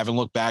bought it. I haven't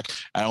looked back.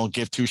 I don't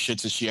give two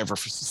shits if she ever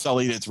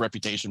sullied its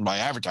reputation by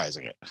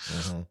advertising it.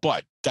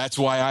 But that's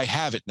why I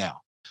have it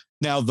now.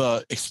 Now,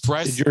 the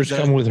Express... Did yours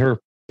come with her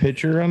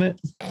picture on it?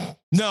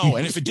 No,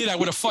 and if it did, I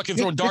would have fucking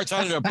thrown darts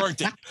on it and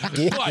burnt it.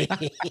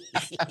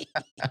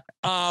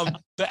 But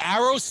the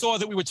arrow saw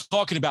that we were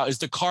talking about is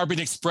the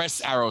Carbon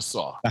Express arrow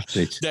saw. That's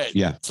it.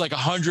 It's like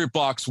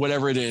 $100,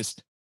 whatever it is.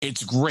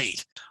 It's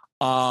great.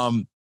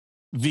 The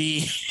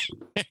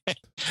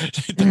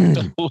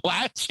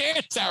Last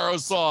Chance arrow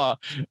saw,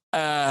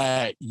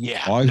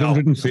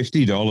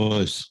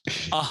 $550.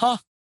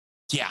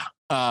 Yeah.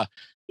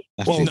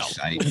 That's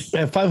insane.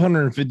 At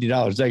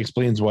 $550, that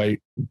explains why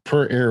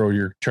per arrow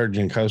you're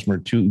charging a customer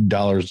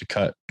 $2 a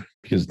cut.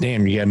 Because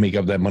damn, you got to make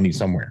up that money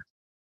somewhere.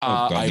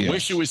 I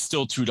wish it was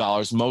still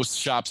 $2. Most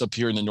shops up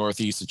here in the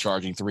Northeast are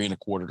charging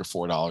 $3.25 to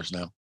 $4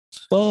 now.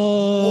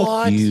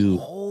 Fuck you!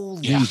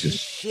 Holy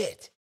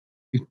shit!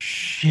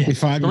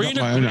 If I had got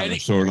my own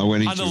arrow and I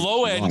went into on the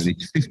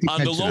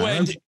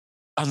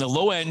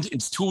low end,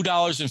 it's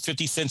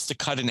 $2.50 to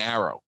cut an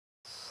arrow.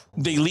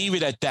 They leave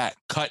it at that,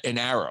 cut an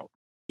arrow.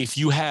 If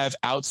you have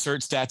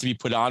outserts that have to be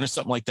put on or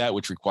something like that,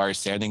 which requires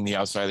sanding the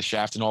outside of the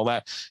shaft and all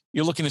that,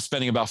 you're looking at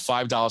spending about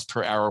 $5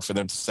 per arrow for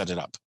them to set it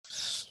up.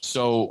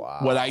 So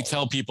what I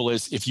tell people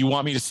is, if you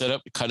want me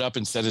to cut up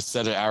and set a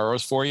set of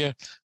arrows for you,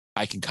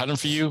 I can cut them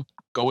for you.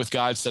 Go with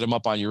God, set them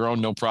up on your own,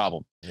 no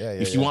problem.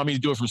 If you want me to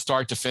do it from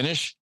start to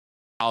finish,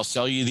 I'll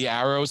sell you the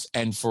arrows.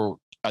 And for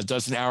a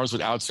dozen arrows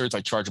with outserts,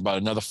 I charge about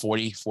another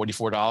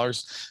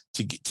 $44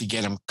 to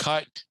get them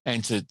cut,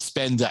 and to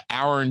spend the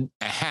hour and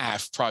a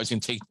half probably going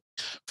to take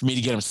for me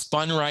to get them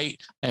spun right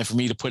and for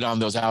me to put on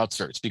those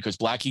outserts, because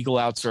Black Eagle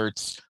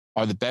outserts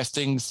are the best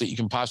things that you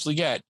can possibly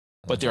get,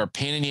 but they're a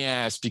pain in the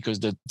ass because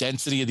the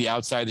density of the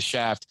outside of the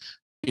shaft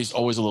is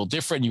always a little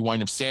different. You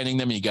wind up sanding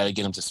them and you got to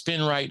get them to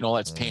spin right and all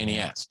that's pain in the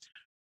ass.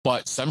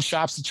 But some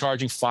shops are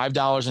charging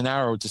 $5 an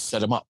arrow to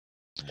set them up.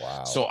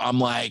 Wow. So I'm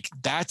like,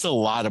 that's a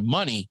lot of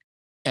money.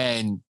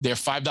 And they're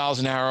 $5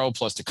 an arrow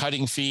plus the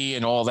cutting fee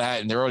and all that.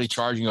 And they're already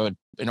charging an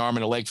arm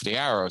and a leg for the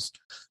arrows.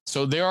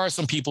 So there are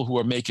some people who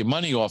are making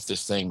money off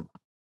this thing.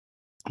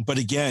 But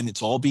again,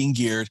 it's all being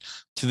geared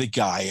to the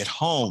guy at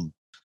home.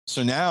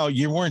 So now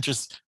you weren't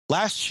just...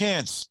 Last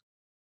Chance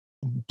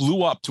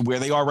blew up to where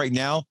they are right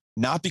now,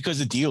 not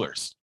because of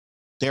dealers.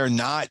 They're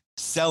not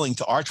selling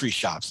to archery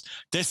shops.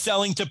 They're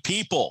selling to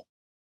people,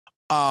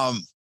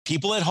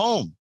 people at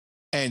home.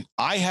 And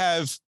I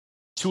have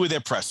two of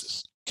their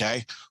presses,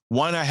 okay?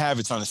 One I have,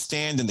 it's on a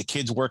stand, and the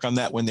kids work on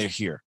that when they're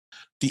here.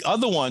 The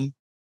other one,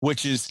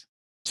 which is,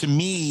 to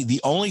me,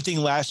 the only thing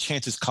Last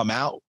Chance has come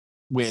out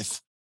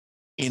with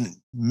in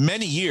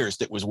many years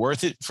that was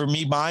worth it for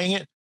me buying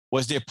it,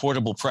 was their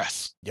portable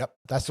press. Yep,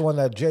 that's the one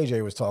that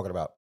JJ was talking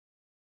about.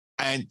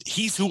 And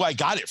he's who I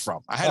got it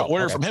from. I had to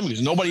order it from him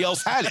because nobody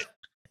else had it.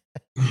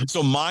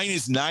 So mine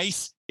is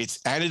nice. It's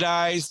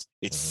anodized.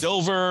 It's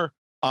silver.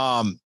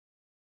 And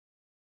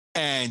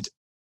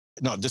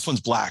no, this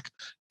one's black.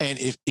 And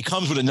it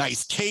comes with a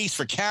nice case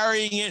for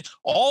carrying it.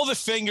 All the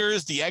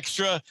fingers, the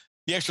extra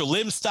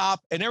limb stop,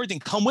 and everything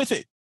come with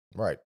it.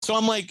 Right. So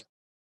I'm like,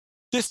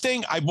 this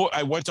thing, I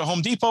went to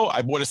Home Depot.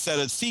 I bought a set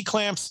of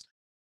C-clamps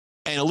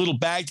and a little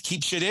bag to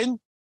keep shit in.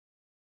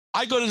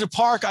 I go to the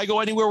park, I go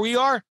anywhere we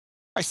are,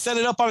 I set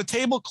it up on a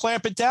table,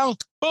 clamp it down,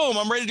 boom,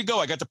 I'm ready to go.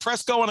 I got the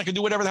press going, I can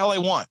do whatever the hell I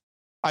want.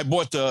 I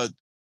bought an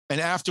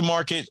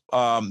aftermarket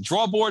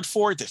draw board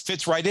for it that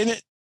fits right in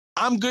it.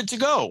 I'm good to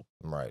go.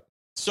 Right.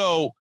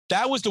 So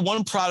that was the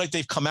one product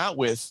they've come out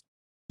with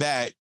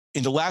that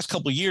in the last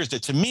couple of years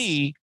that to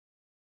me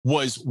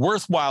was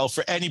worthwhile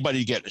for anybody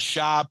to get, a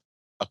shop,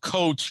 a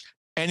coach,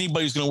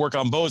 anybody who's going to work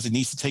on bows that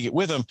needs to take it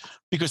with them.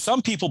 Because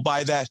some people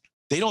buy that,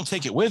 they don't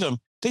take it with them.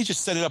 They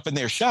just set it up in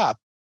their shop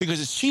because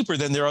it's cheaper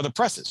than their other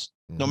presses,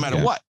 no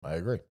matter what. I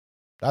agree.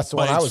 That's the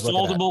one I was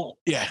looking foldable,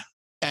 at. Yeah.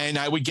 And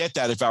I would get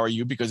that if I were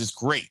you because it's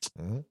great.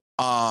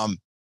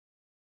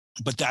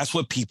 But that's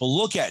what people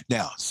look at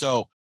now.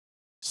 So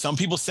some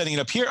people setting it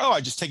up here, I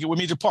just take it with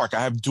me to the park.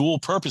 I have dual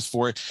purpose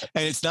for it.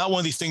 And it's not one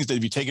of these things that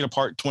if you take it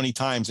apart 20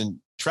 times and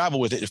travel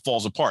with it, it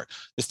falls apart.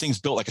 This thing's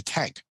built like a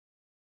tank.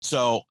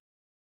 So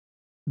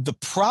the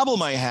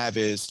problem I have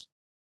is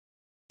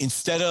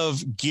instead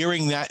of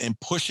gearing that and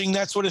pushing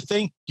that sort of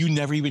thing, you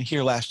never even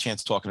hear Last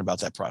Chance talking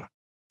about that product.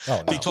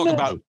 They talk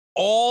about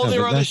all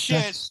their other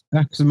shit.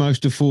 That's the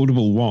most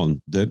affordable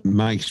one that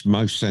makes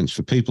most sense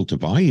for people to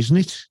buy, isn't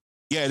it?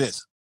 Yeah, it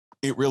is.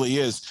 It really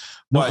is.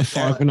 Not a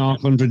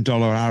 $5,500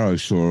 arrow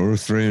saw or a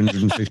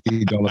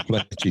 $350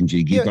 fletching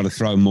jig. You've got to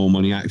throw more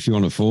money out if you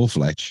want a full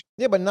fletch.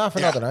 Yeah, but not for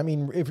nothing. I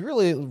mean, if you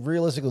really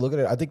realistically look at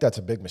it, I think that's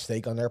a big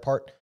mistake on their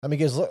part. I mean,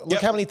 because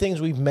look how many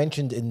things we've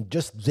mentioned in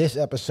just this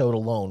episode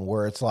alone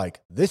where it's like,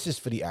 this is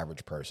for the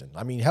average person.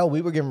 I mean, hell,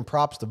 we were giving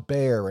props to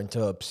Bear and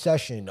to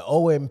Obsession,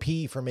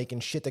 OMP for making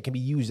shit that can be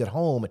used at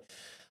home.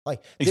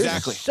 Like,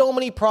 there's so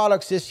many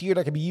products this year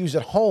that can be used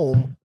at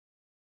home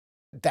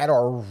that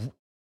are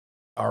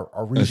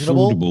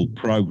reasonable, affordable,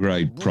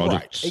 pro-grade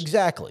products. Right,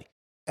 exactly.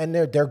 And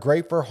they're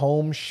great for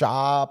home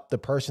shop, the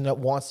person that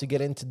wants to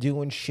get into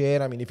doing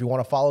shit. I mean, if you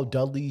want to follow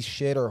Dudley's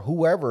shit or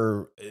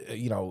whoever,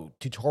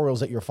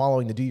 tutorials that you're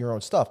following to do your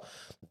own stuff,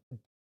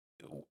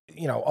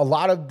 a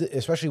lot of,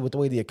 especially with the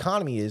way the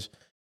economy is,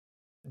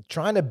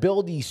 trying to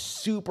build these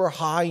super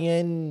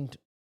high-end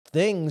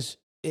things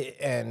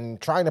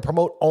and trying to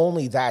promote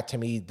only that, to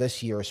me,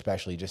 this year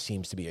especially, just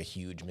seems to be a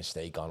huge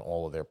mistake on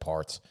all of their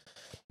parts.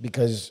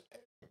 Because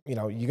you're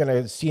going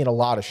to see in a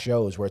lot of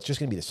shows where it's just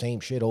going to be the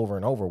same shit over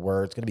and over,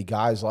 where it's going to be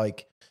guys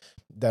like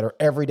that are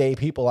everyday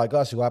people like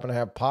us who happen to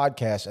have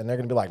podcasts, and they're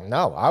going to be like,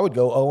 no, I would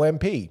go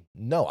OMP.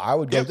 No, I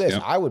would go this.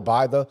 Yep. I would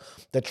buy the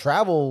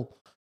travel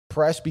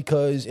press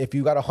because if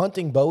you got a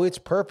hunting bow, it's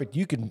perfect.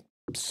 You can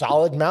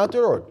solid mount it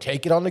or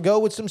take it on the go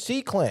with some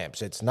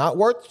C-clamps. It's not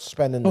worth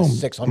spending the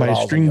 $600. My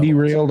string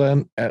derailed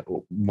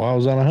while I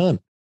was on a hunt.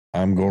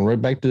 I'm going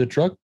right back to the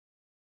truck,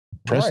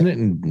 pressing it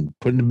and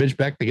putting the bitch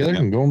back together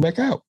and going back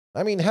out.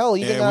 I mean, hell,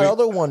 even that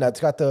other one that's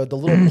got the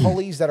little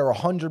pulleys that are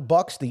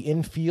 $100, the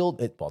infield.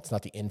 It's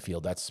not the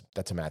infield. That's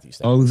a Matthews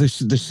thing. Oh, the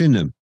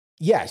Cinam.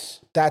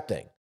 Yes, that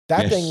thing.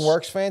 That thing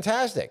works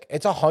fantastic.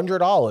 It's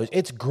 $100.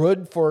 It's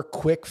good for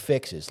quick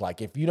fixes.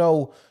 Like if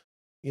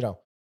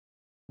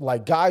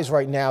like guys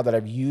right now that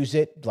have used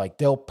it, like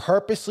they'll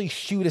purposely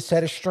shoot a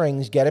set of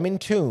strings, get them in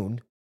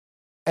tune,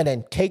 and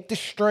then take the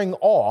string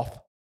off,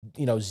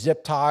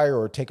 zip tie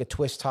or take a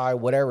twist tie,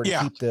 whatever, to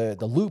keep the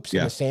loops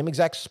in the same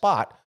exact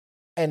spot.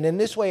 And then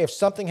this way, if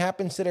something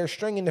happens to their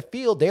string in the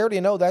field, they already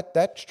know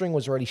that string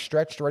was already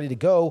stretched, ready to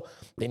go.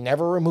 They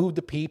never removed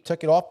the peep,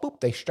 took it off, boop,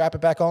 they strap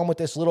it back on with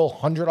this little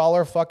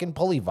 $100 fucking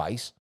pulley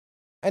vise,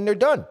 and they're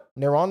done.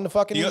 They're on the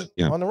fucking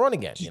on the run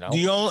again.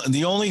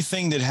 The only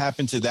thing that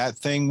happened to that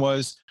thing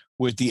was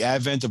with the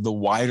advent of the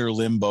wider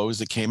limb bows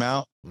that came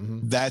out,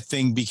 that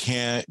thing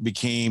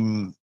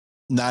became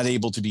not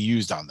able to be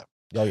used on them.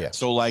 Oh yeah.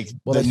 So like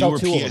the newer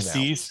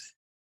PSCs.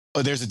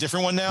 Oh, there's a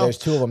different one now. There's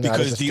two of them now.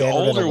 Because the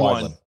older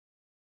one.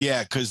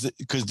 Yeah, because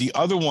the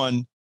other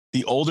one,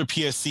 the older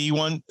PSC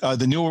one,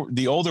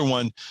 the older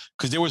one,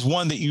 because there was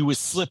one that you would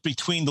slip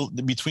between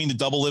the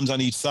double limbs on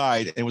each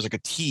side, and it was like a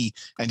T,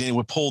 and then it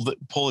would pull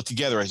it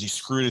together as you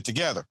screwed it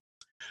together.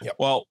 Yep.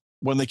 Well,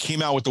 when they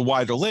came out with the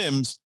wider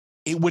limbs,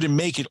 it wouldn't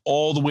make it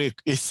all the way.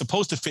 It's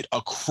supposed to fit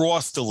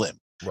across the limb.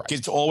 Right.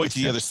 Gets all the way to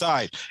the other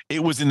side.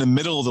 It was in the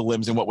middle of the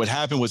limbs, and what would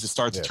happen was it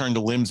starts to turn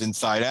the limbs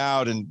inside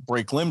out and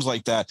break limbs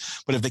like that.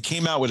 But if they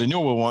came out with a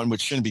newer one,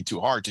 which shouldn't be too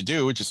hard to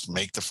do, just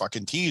make the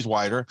fucking T's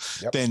wider,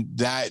 then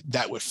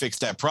that would fix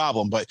that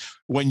problem. But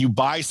when you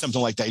buy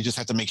something like that, you just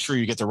have to make sure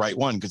you get the right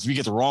one, because if you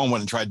get the wrong one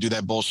and try to do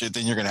that bullshit,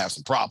 then you're going to have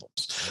some problems.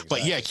 Exactly.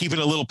 But yeah, keeping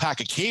a little pack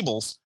of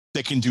cables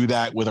that can do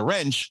that with a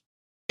wrench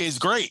is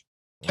great.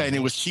 And it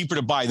was cheaper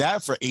to buy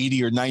that for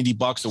 $80 or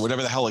 $90 or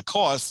whatever the hell it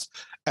costs,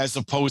 as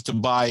opposed to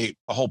buy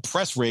a whole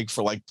press rig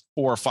for like $400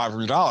 or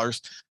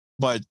 $500.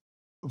 But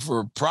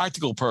for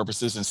practical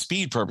purposes and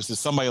speed purposes,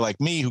 somebody like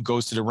me who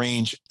goes to the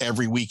range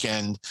every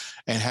weekend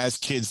and has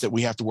kids that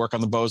we have to work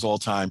on the bows all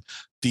the time,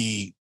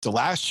 the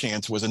Last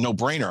Chance was a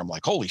no-brainer. I'm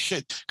like, holy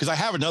shit. Because I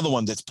have another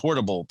one that's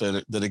portable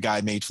that a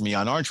guy made for me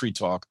on Archery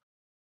Talk.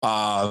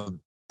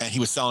 And he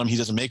was selling them. He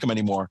doesn't make them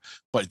anymore,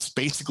 but it's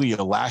basically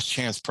a Last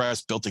Chance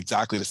press built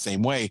exactly the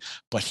same way.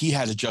 But he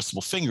had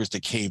adjustable fingers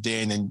that caved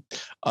in, and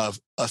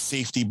a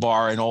safety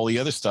bar and all the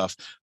other stuff.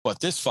 But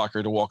this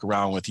fucker to walk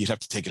around with, you'd have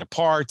to take it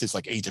apart. There's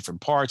like 8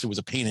 different parts. It was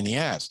a pain in the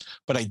ass.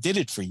 But I did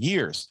it for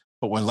years.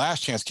 But when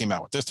Last Chance came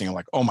out with this thing, I'm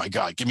like, oh my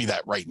God, give me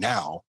that right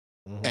now.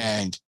 Mm-hmm.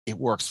 And it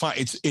works fine.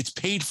 It's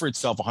paid for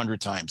itself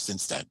 100 times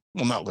since then.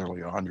 Well, not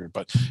literally 100,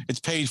 but it's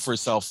paid for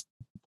itself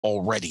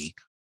already.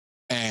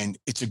 And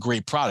it's a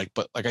great product.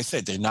 But like I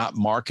said, they're not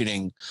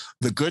marketing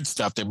the good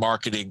stuff. They're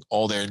marketing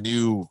all their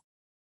new,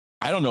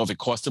 I don't know if it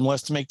cost them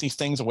less to make these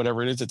things or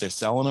whatever it is that they're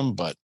selling them,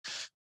 but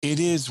it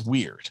is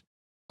weird.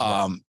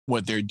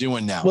 What they're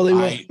doing now. Well,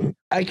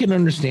 I can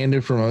understand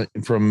it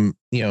from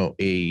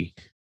a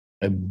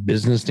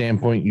business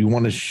standpoint. You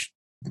want to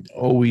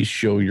always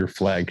show your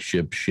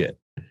flagship shit.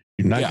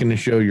 You're not going to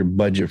show your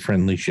budget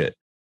friendly shit,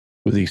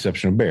 with the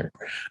exception of Bear.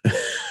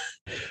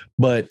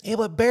 but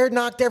Bear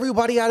knocked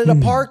everybody out of the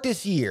park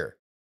this year.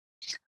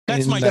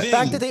 That's my the thing.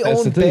 fact that they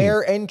own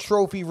Bear and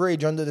Trophy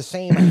Ridge under the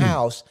same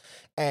house,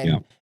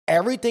 and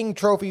everything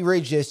Trophy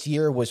Ridge this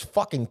year was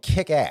fucking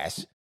kick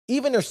ass.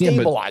 Even their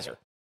stabilizer.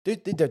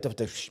 What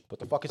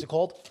the fuck is it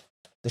called?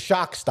 The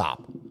shock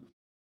stop.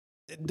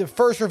 The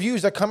first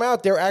reviews that come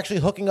out, they're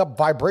actually hooking up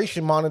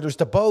vibration monitors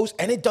to bows,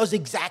 and it does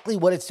exactly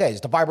what it says.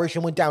 The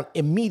vibration went down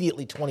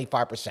immediately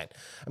 25%.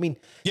 I mean,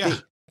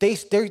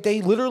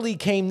 they literally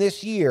came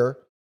this year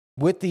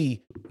with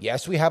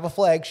yes, we have a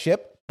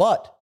flagship,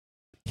 but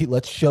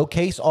let's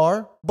showcase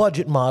our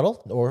budget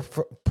model or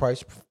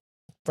price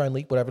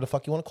friendly, whatever the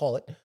fuck you want to call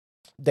it.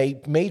 They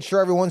made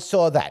sure everyone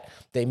saw that.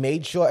 They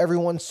made sure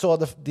everyone saw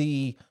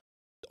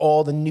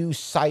all the new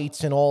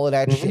sights and all of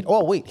that shit.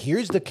 Oh, wait,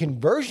 here's the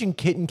conversion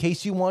kit in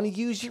case you want to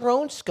use your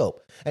own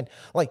scope. And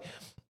like,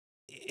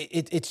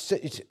 it's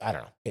I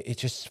don't know.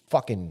 It's just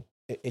fucking,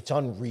 it's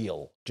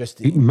unreal.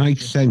 It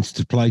makes sense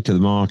to play to the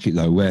market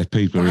though, where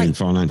people are in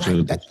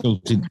financial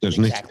difficulty,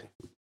 doesn't it?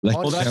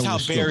 Well, that's how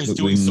Bear is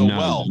doing so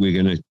well.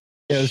 We're going to.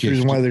 Yeah, that's the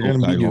reason why they're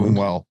going to be doing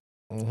well.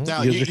 Mm-hmm.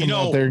 Now, because they're coming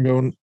out there and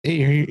going,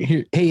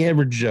 hey,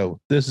 average Joe,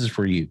 this is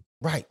for you.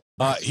 Right.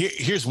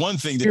 Here's one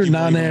thing that you're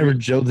non-average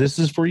Joe. This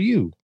is for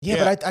you.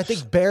 Yeah, but I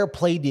think Bear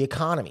played the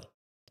economy.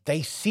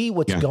 They see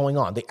what's going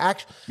on. They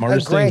actually,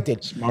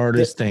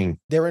 smartest thing.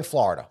 They're in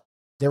Florida.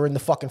 They're in the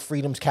fucking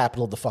freedom's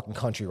capital of the fucking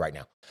country right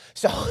now.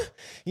 So,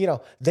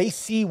 they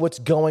see what's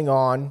going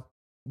on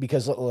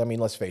because, I mean,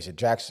 let's face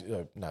it,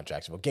 not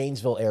Jacksonville,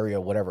 Gainesville area,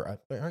 whatever.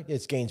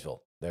 It's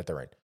Gainesville that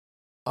they're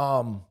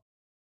in.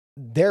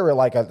 They're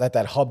like at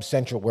that hub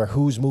central where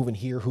who's moving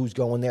here, who's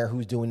going there,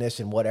 who's doing this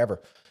and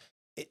whatever.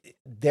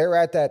 They're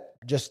at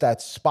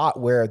that spot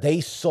where they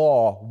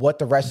saw what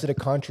the rest of the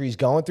country is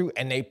going through,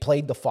 and they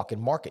played the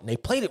fucking market. And they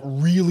played it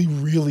really,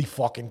 really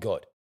fucking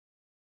good.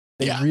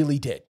 They really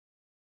did.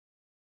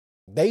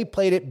 They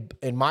played it,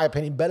 in my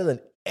opinion, better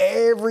than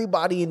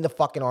everybody in the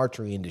fucking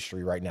archery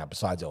industry right now,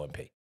 besides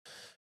OMP.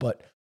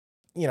 But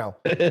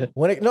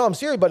I'm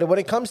serious. But when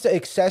it comes to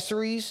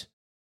accessories,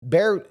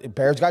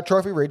 Bear's got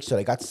Trophy Ridge, so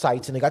they got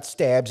sights and they got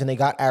stabs and they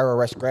got arrow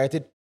rest.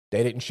 Granted,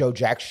 they didn't show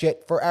jack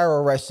shit for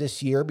arrow rest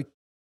this year.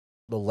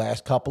 The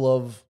last couple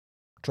of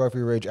Trophy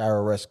Ridge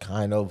arrow rests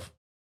kind of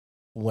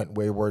went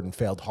wayward and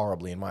failed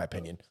horribly, in my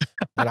opinion.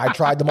 And I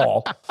tried them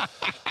all.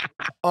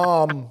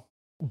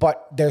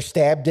 But their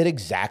stab did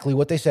exactly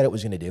what they said it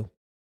was going to do.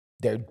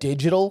 Their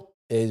digital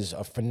is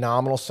a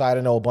phenomenal sight.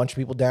 I know a bunch of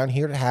people down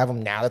here that have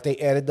them now that they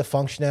added the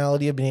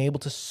functionality of being able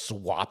to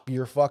swap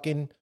your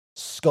fucking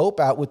scope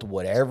out with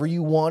whatever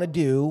you want to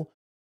do.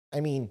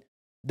 I mean,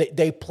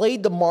 they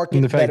played the market.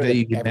 And the fact better that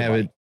you than can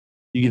everybody. have it,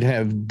 you can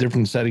have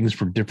different settings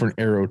for different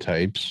arrow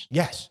types.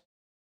 Yes,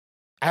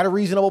 at a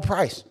reasonable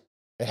price.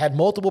 It had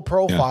multiple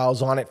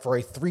profiles on it for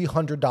a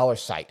 $300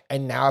 sight.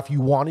 And now if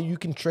you want to, you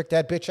can trick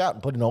that bitch out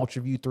and put an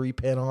UltraView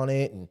 3-pin on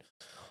it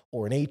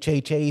or an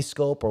HHA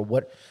scope or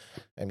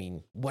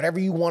whatever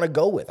you want to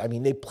go with. I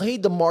mean, they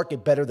played the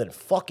market better than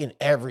fucking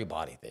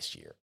everybody this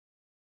year.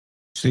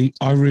 See,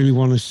 I really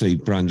want to see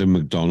Brandon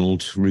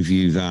McDonald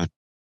review that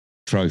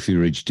Trophy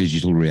Ridge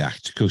Digital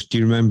React. Because do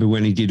you remember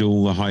when he did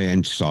all the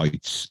high-end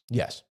sites?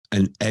 Yes.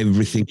 And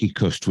everything he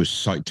cussed was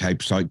sight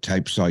tape, sight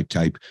tape, sight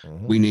tape.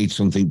 Mm-hmm. We need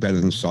something better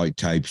than sight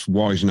tapes.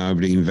 Why has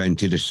nobody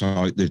invented a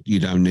site that you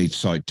don't need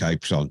sight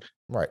tapes on?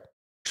 Right.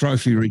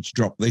 Trophy Ridge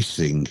dropped this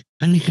thing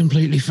and he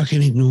completely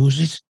fucking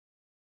ignores it.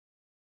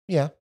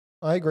 Yeah,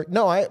 I agree.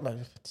 No,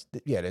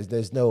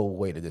 there's no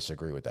way to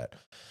disagree with that.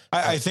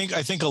 I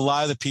think a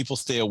lot of the people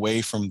stay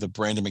away from the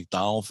Brandon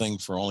McDonald thing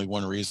for only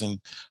one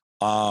reason.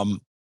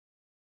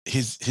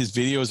 His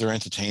videos are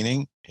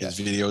entertaining. His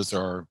videos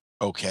are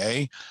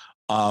okay.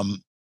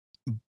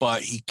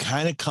 But he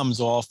kind of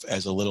comes off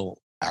as a little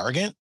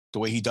arrogant the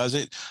way he does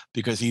it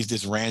because he's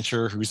this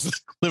rancher who's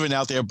living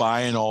out there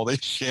buying all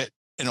this shit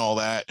and all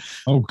that.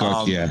 Oh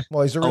God, yeah.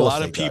 Well, he's a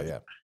lot of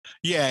people.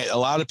 A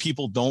lot of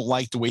people don't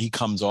like the way he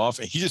comes off.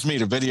 And he just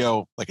made a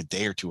video like a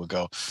day or two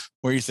ago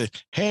where he said,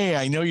 "Hey,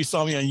 I know you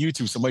saw me on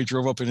YouTube. Somebody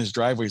drove up in his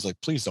driveway. He's like,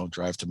 please don't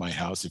drive to my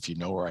house if you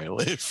know where I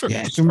live."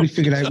 Yeah, somebody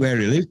figured out where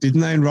he lived, didn't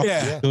they? And rocked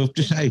up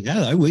to say,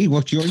 "Hello, we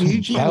watch you on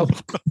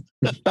YouTube."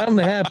 Bound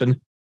to happen.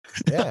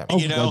 Yeah,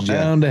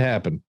 bound to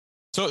happen.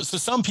 So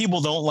some people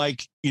don't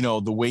like,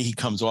 the way he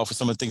comes off with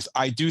some of the things.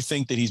 I do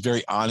think that he's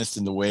very honest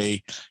in the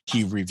way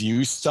he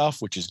reviews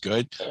stuff, which is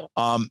good.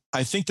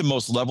 I think the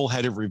most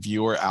level-headed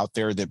reviewer out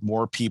there that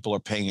more people are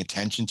paying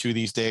attention to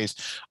these days.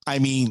 I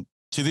mean,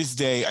 to this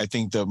day, I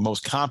think the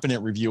most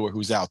competent reviewer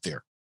who's out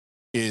there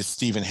is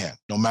Stephen Hand,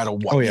 no matter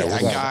what. Oh, yeah,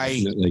 that guy,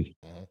 definitely.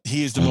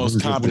 He is the most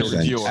 100%. Competent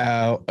reviewer.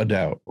 Without a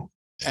doubt.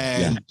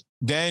 And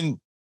then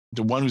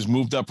the one who's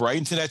moved up right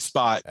into that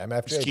spot,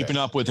 MFJJ. Keeping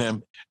up with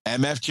him,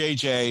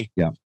 MFJJ.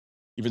 Yeah.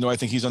 Even though I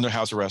think he's under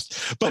house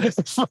arrest, but we're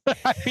still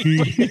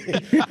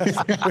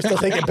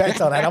taking bets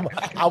on that.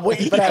 I'm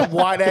waiting for that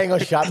wide angle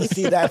shot to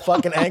see that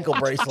fucking ankle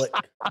bracelet.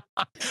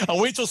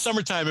 I'll wait till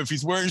summertime if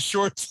he's wearing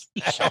shorts,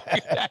 showing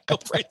ankle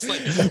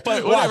bracelet.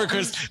 But whatever,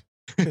 because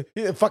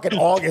fucking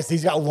August,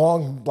 he's got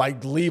long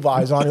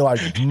Levi's on. You're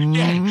like,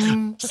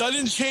 yeah.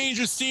 Sudden change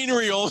of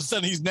scenery. All of a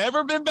sudden, he's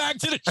never been back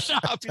to the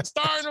shop. He's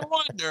starting to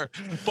wonder.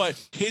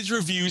 But his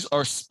reviews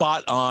are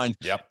spot on.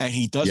 Yep. And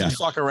he doesn't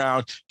fuck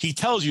around. He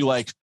tells you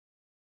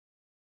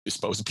you're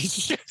supposed to be a piece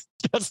of shit.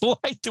 That's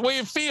like the way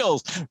it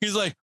feels. He's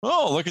like,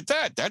 oh, look at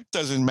that. That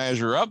doesn't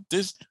measure up.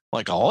 This a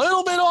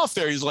little bit off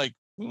there. He's like,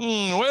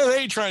 what are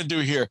they trying to do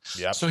here?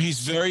 Yep. So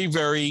he's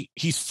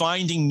he's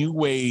finding new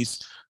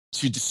ways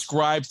to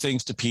describe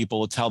things to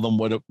people, to tell them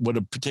what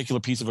a particular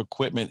piece of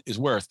equipment is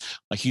worth.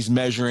 Like he's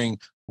measuring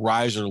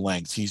riser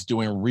lengths. He's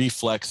doing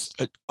reflex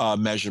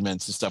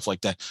measurements and stuff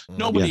like that.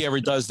 Nobody ever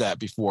does that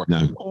before.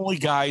 No. Only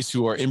guys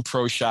who are in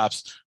pro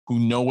shops who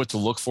know what to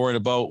look for in a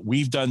boat.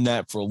 We've done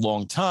that for a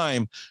long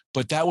time,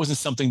 but that wasn't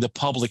something the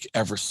public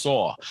ever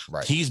saw.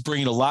 Right. He's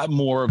bringing a lot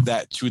more of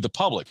that to the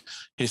public.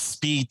 His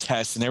speed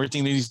tests and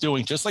everything that he's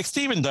doing, just like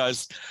Steven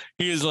does.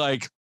 He is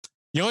like,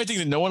 the only thing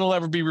that no one will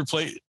ever be able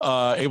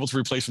to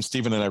replace from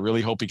Steven, and I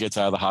really hope he gets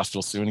out of the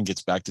hospital soon and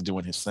gets back to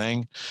doing his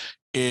thing,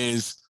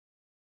 is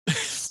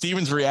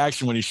Steven's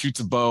reaction when he shoots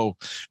a bow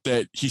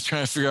that he's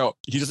trying to figure out.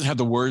 He doesn't have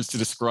the words to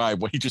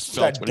describe what he just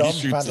felt when he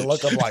shoots it.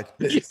 Look of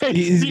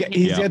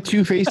he's got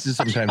two faces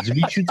sometimes. If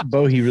he shoots a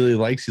bow he really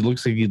likes, he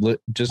looks like he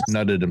just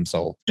nutted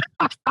himself.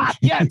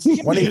 Yes.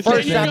 When he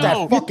first shot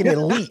that fucking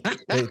Elite,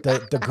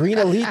 the green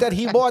Elite that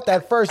he bought,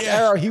 that first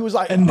arrow, he was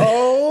like,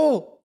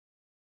 oh.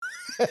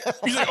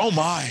 He's like, oh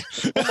my.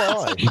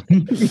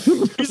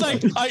 He's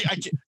like,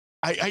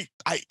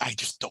 I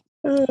just don't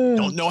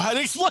know how to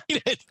explain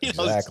it.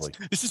 Exactly.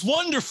 This is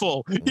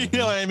wonderful. You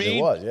know what I mean?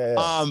 It was,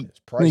 yeah.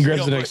 And he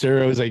grabs the next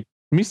arrow. He's like,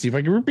 let me see if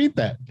I can repeat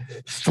that.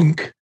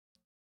 Thunk.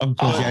 But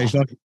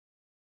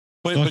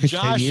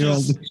Josh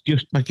is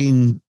just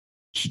fucking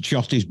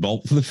shot his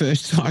bolt for the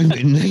first time,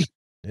 didn't he?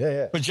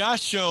 Yeah. But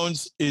Josh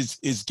Jones is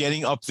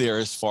getting up there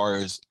as far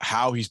as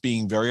how he's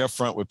being very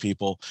upfront with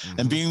people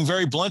and being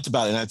very blunt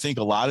about it. And I think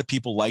a lot of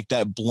people like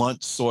that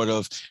blunt sort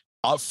of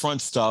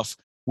upfront stuff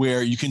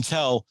where you can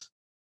tell.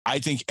 I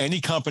think any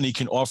company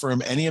can offer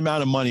him any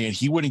amount of money and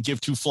he wouldn't give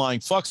two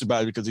flying fucks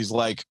about it because he's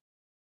like,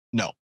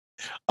 no.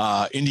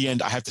 In the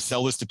end, I have to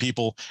sell this to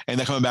people and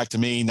they're coming back to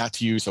me, not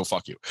to you. So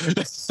fuck you.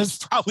 That's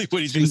probably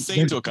what he's going to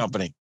say to a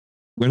company.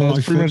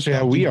 That's pretty much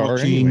how we are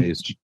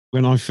anyways.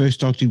 When I first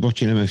started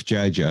watching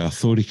MFJJ, I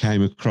thought he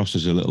came across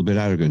as a little bit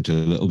arrogant, a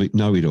little bit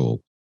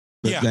know-it-all.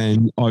 But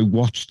then I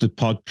watched the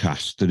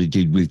podcast that he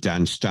did with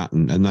Dan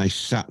Statton, and they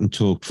sat and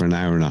talked for an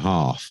hour and a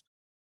half.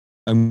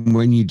 And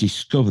when you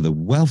discover the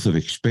wealth of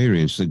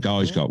experience the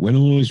guy's got, when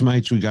all his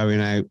mates were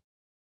going out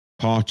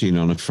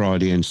partying on a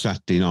Friday and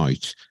Saturday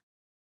night,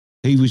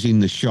 he was in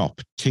the shop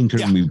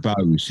tinkering with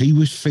bows. He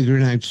was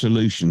figuring out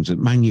solutions that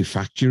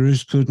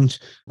manufacturers couldn't.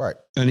 Right.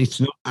 And it's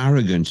not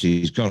arrogance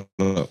he's got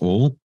at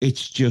all.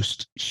 It's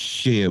just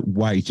sheer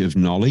weight of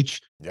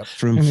knowledge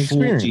from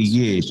 40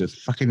 years of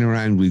fucking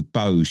around with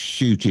bows,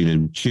 shooting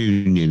them,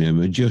 tuning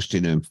them,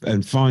 adjusting them,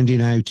 and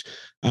finding out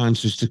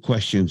answers to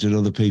questions that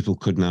other people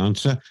couldn't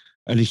answer.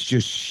 And it's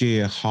just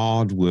sheer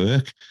hard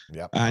work.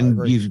 Yep,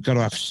 and you've got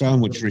to have so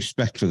much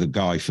respect for the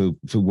guy for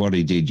what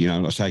he did. You know,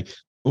 like I say,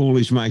 all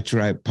his mates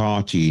were out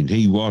partying.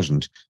 He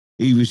wasn't.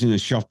 He was in the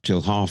shop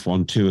till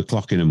 1:30, 2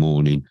 o'clock in the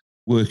morning,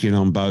 working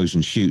on bows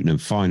and shooting them,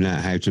 finding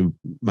out how to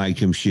make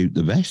them shoot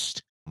the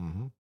best.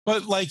 Mm-hmm.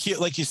 But like you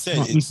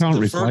said, you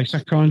can't replace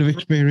that kind of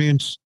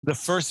experience. The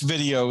first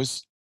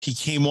videos, he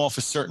came off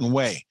a certain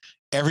way.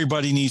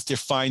 Everybody needs to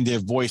find their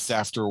voice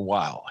after a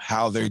while,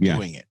 how they're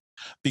doing it.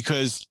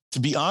 Because to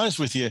be honest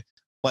with you,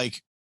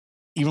 like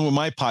even with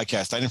my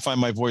podcast, I didn't find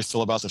my voice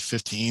till about the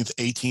 15th,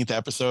 18th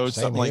episode,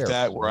 something like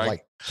that, where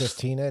like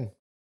 15 in.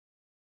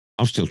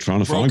 I'm still trying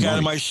to find out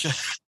of my shit.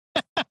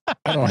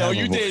 No,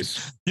 you did.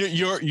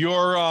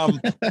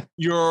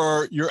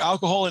 Your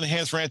alcohol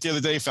enhanced rant the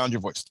other day found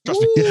your voice. Trust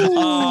me.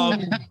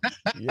 Yes,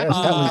 that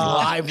was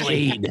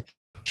lively.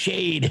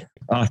 Shade.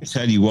 I'll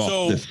tell you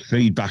what, the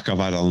feedback I've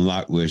had on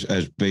that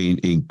has been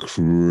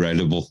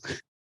incredible.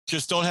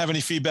 Just don't have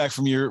any feedback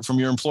from your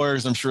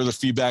employers. I'm sure the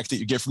feedback that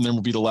you get from them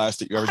will be the last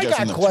that you ever get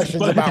from them. I got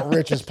questions about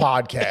Rich's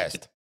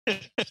podcast.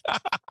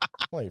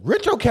 Wait,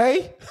 Rich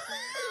okay?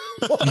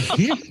 Well,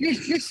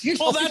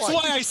 that's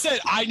why I said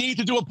I need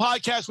to do a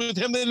podcast with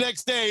him the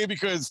next day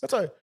because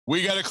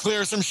we got to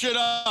clear some shit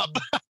up.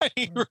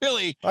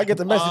 Really. I get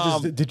the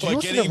messages. Did you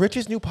listen to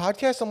Rich's new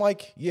podcast? I'm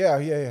like,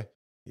 yeah.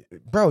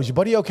 Bro, is your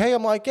buddy okay?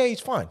 I'm like, yeah, he's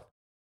fine.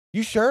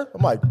 You sure?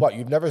 I'm like, what?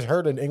 You've never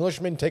heard an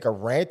Englishman take a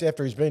rant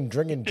after he's been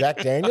drinking Jack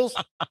Daniels?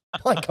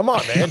 I'm like, come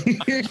on, man.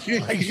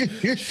 Like,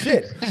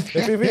 shit.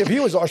 If he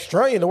was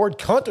Australian, the word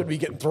cunt would be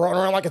getting thrown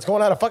around like it's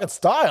going out of fucking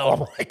style. I'm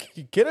like,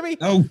 you kidding me?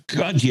 Oh,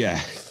 God,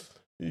 yeah.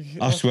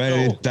 I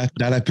swear that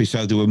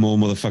episode there were more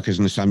motherfuckers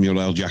in the Samuel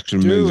L.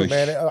 Jackson movie. Dude,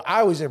 man,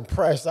 I was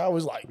impressed. I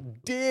was like,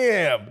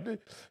 damn,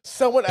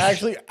 someone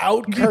actually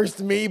out-cursed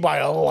me by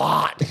a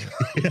lot.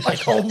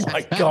 Like, oh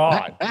my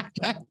God.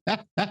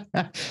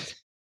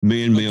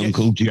 Me and my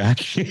Uncle Jack.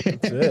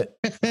 That's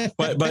it.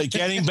 But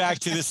getting back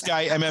to this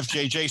guy,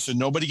 MFJJ, so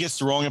nobody gets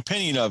the wrong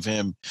opinion of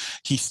him.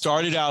 He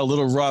started out a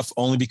little rough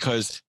only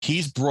because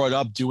he's brought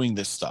up doing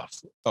this stuff.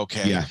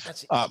 Okay. Yeah.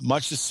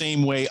 Much the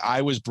same way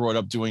I was brought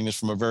up doing this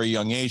from a very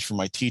young age, from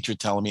my teacher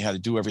telling me how to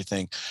do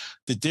everything.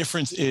 The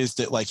difference is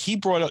that like he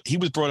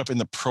was brought up in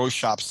the pro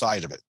shop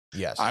side of it.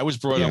 Yes. I was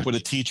brought up with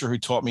a teacher who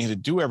taught me how to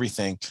do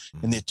everything.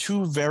 And they're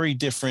two very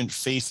different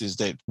faces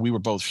that we were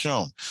both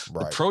shown.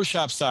 Right. The pro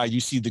shop side, you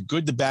see the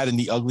good, the bad, and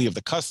the ugly of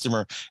the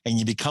customer, and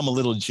you become a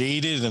little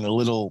jaded and a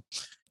little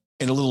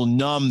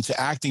numb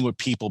to acting with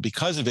people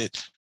because of it.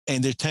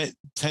 And there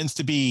tends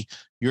to be,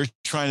 you're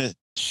trying to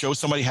show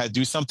somebody how to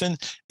do something,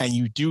 and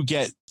you do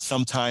get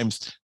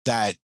sometimes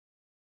that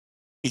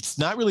it's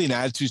not really an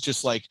attitude, it's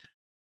just like,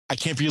 I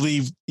can't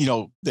believe,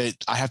 that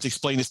I have to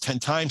explain this 10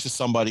 times to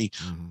somebody.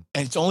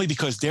 And it's only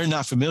because they're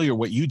not familiar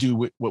what you do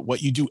with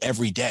what you do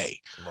every day.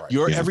 Right.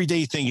 Your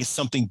everyday thing is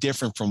something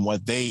different from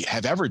what they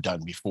have ever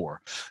done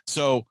before.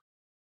 So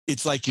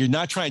it's like, you're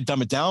not trying to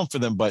dumb it down for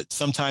them, but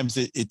sometimes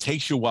it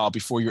takes you a while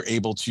before you're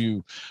able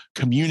to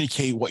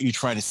communicate what you're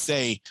trying to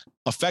say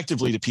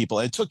effectively to people.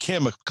 And it took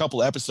him a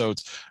couple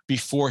episodes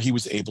before he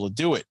was able to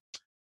do it.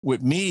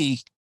 With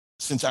me,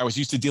 since I was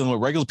used to dealing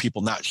with regular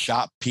people, not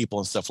shop people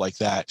and stuff like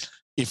that,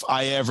 if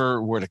I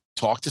ever were to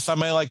talk to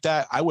somebody like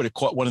that, I would have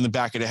caught one in the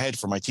back of the head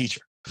from my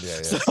teacher.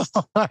 Yeah. So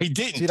I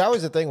didn't. See, that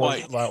was the thing.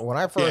 When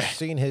I first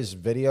seen his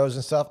videos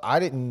and stuff, I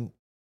don't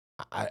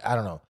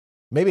know.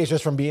 Maybe it's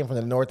just from being from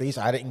the Northeast.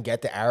 I didn't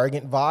get the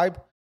arrogant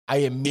vibe. I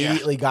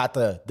immediately got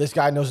this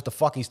guy knows what the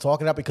fuck he's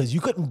talking about, because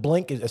you couldn't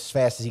blink as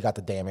fast as he got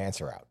the damn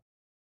answer out.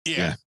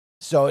 Yeah.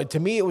 So to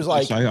me, it was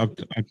like,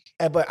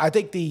 but I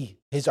think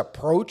his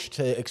approach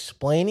to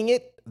explaining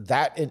it,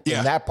 in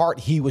that part,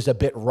 he was a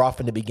bit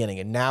rough in the beginning,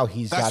 and now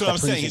he's got the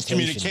presentation. It's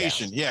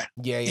communication. Down.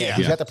 Yeah.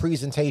 He's got the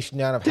presentation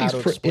down of how to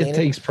explain it. It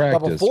takes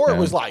practice. But before it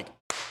was like,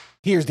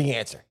 here's the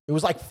answer. It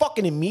was like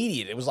fucking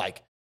immediate. It was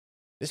like,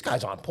 this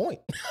guy's on point.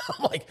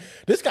 I'm like,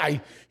 this guy,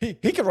 he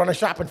could run a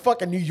shop in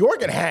fucking New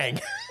York and hang,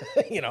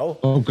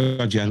 Oh,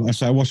 God, yeah.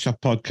 I watched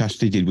that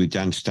podcast he did with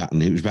Dan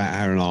Statton. It was about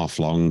an hour and a half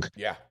long.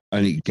 Yeah.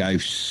 And it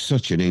gave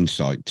such an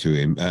insight to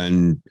him.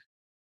 And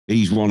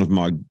he's one of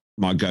my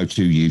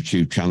go-to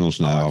YouTube channels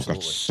now. I've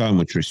got so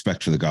much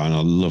respect for the guy, and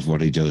I love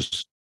what he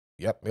does.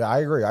 Yep. Yeah, I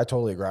agree. I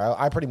totally agree.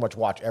 I pretty much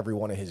watch every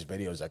one of his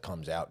videos that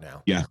comes out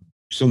now. Yeah.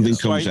 Something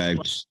comes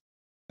out,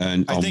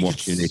 and I'm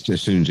watching it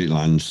as soon as it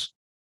lands.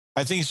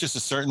 I think it's just a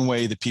certain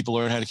way that people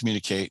learn how to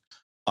communicate.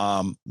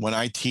 When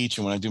I teach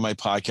and when I do my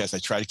podcast, I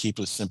try to keep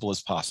it as simple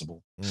as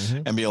possible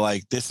and be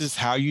like, this is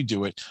how you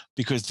do it,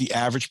 because the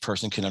average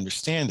person can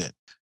understand it.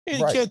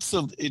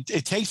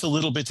 It takes a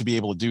little bit to be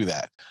able to do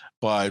that.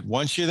 But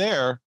once you're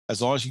there,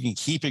 as long as you can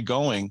keep it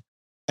going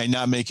and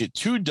not make it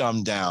too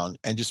dumbed down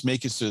and just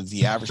make it so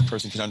the average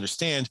person can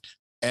understand,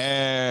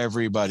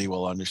 everybody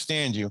will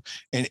understand you,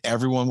 and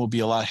everyone will be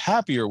a lot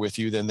happier with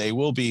you than they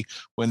will be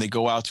when they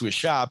go out to a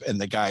shop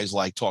and the guy's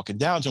like talking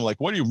down to them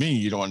like, what do you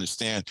mean you don't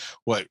understand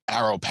what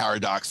arrow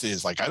paradox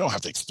is? Like, I don't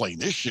have to explain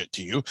this shit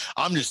to you.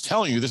 I'm just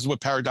telling you this is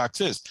what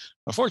paradox is.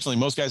 Unfortunately,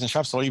 most guys in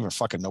shops don't even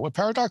fucking know what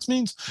paradox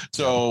means.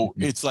 So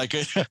it's like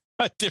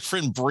a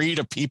different breed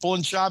of people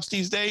in shops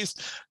these days.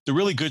 The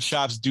really good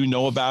shops do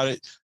know about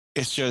it.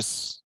 It's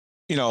just,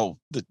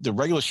 the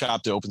regular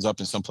shop that opens up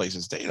in some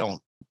places, they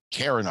don't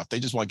care enough. They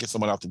just want to get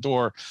someone out the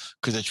door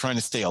because they're trying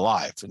to stay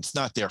alive. It's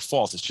not their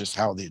fault. It's just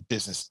how the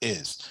business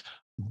is.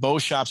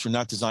 Both shops were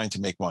not designed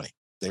to make money.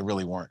 They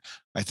really weren't.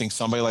 I think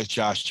somebody like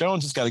Josh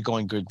Jones has got it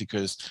going good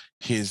because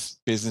his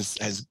business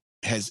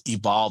has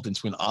evolved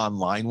into an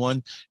online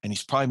one, and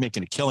he's probably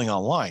making a killing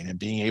online, and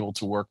being able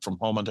to work from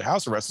home under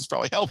house arrest is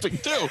probably helping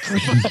too.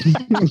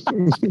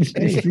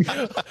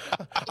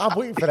 I'm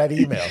waiting for that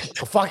email.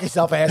 Go fuck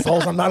yourself,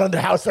 assholes. I'm not under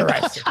house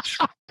arrest.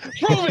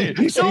 Prove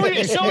it. Show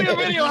me a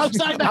video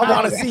outside the house. I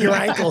want to see your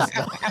ankles.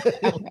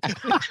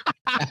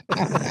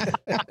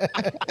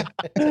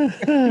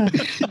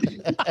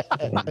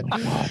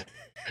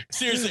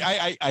 Seriously,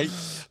 I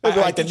maybe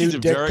like the new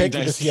dick pic.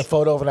 You can see a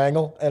photo of an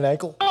ankle.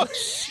 Oh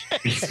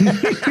shit!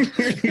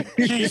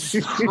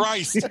 Jesus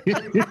Christ!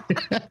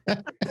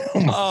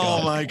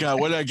 Oh my God!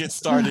 When did I get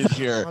started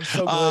here? I'm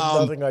so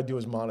good. Nothing I do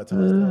is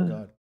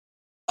monetized.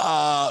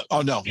 Oh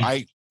God. No!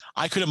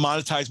 I could have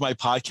monetized my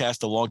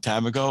podcast a long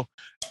time ago,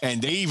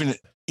 and they even,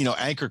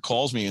 Anchor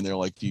calls me and they're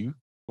like, "Do you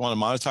want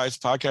to monetize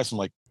the podcast?" I'm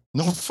like,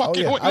 No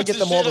fucking way. I get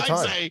them all the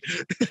time.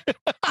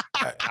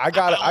 I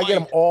get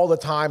them all the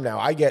time now.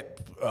 I get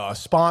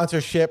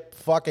sponsorship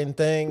fucking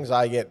things.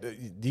 I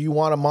get, do you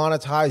want to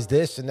monetize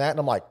this and that? And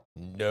I'm like,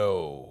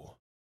 no.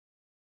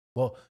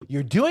 Well,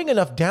 you're doing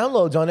enough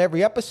downloads on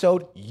every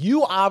episode.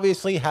 You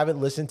obviously haven't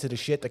listened to the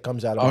shit that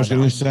comes out of I was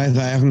going to say they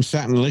haven't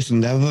sat and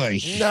listened, have they?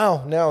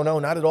 No,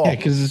 not at all. Yeah,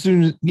 because as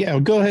soon as,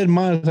 go ahead and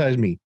monetize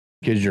me,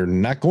 because you're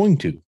not going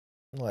to.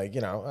 Like,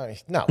 no,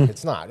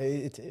 it's not.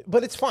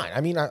 But it's fine. I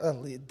mean, I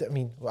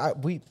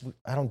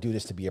don't do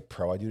this to be a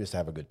pro. I do this to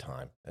have a good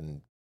time and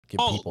give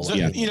people. So,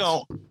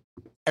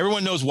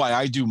 everyone knows why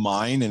I do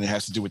mine, and it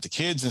has to do with the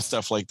kids and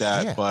stuff like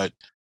that. Yeah. But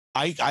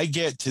I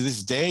get, to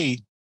this day,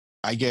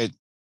 I get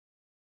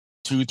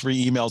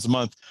 2-3 emails a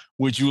month.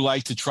 Would you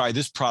like to try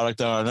this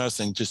product on us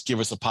and just give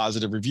us a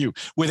positive review?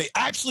 Where they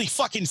actually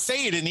fucking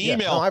say it in the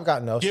email. No, I've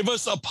gotten those. Give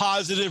us a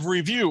positive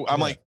review. I'm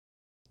like.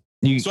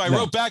 So I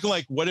wrote back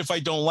like, what if I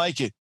don't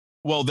like it?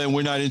 Well, then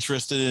we're not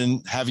interested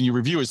in having you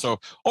review it. So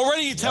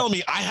already you're telling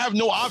me I have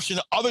no option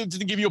other than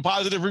to give you a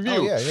positive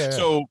review.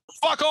 So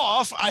fuck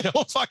off. I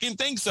don't fucking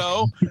think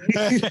so.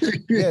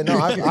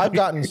 I've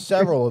gotten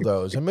several of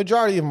those. A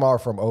majority of them are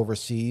from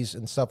overseas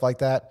and stuff like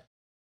that.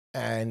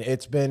 And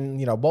it's been,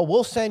 well,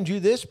 we'll send you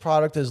this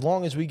product as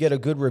long as we get a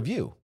good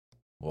review.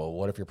 Well,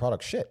 what if your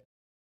product's shit?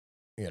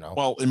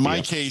 Well, in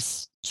my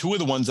case, 2 of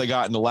the ones I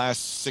got in the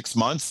last 6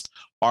 months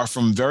are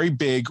from very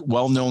big,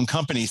 well-known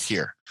companies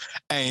here.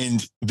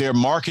 And their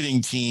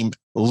marketing team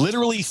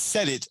literally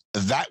said it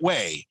that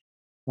way.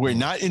 We're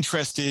not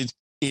interested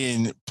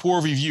in poor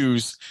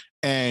reviews,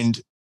 and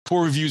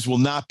poor reviews will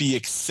not be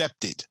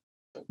accepted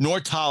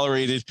nor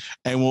tolerated.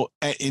 And will,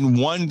 in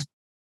one,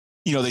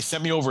 they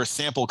sent me over a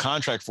sample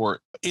contract for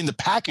it in the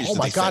package. Oh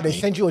my God, they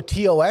send you a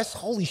TOS?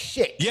 Holy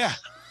shit. Yeah.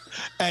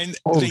 And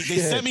they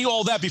sent me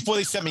all that before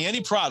they sent me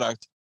any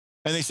product.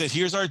 And they said,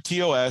 here's our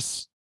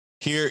TOS.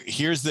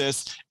 Here's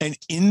this. And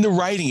in the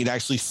writing, it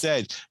actually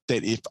said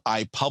that if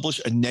I publish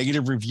a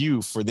negative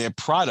review for their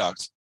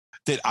product,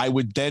 that I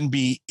would then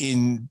be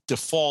in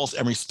default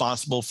and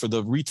responsible for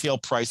the retail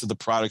price of the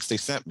products they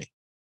sent me.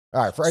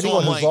 All right. For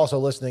anyone who's also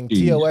listening,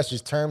 TOS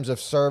is terms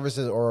of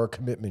services or a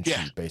commitment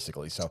sheet,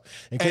 basically. So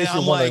in case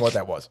you're wondering what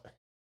that was.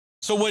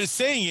 So what it's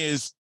saying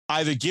is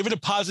either give it a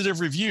positive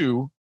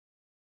review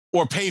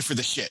or pay for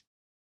the shit.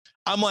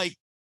 I'm like,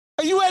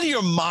 are you out of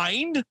your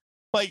mind?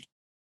 Like,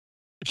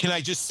 can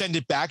I just send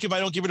it back if I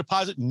don't give it a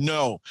positive?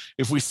 No.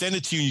 If we send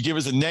it to you, you give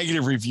us a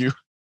negative review,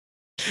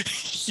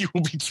 you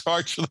will be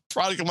charged for the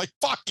product. I'm like,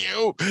 fuck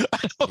you. I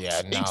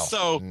don't think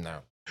so. No.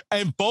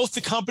 And both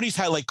the companies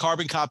had like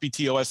carbon copy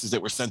TOSs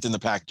that were sent in the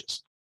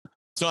packages.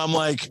 So I'm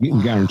like, you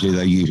can guarantee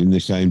they're using the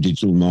same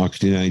digital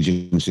marketing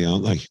agency,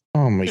 aren't they?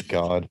 Oh my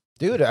God.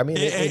 Dude, I mean,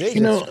 it is.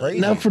 It's crazy.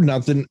 Not for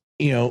nothing.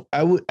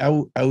 I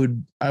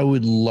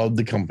would love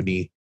the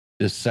company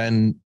to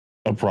send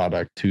a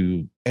product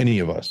to any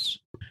of us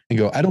and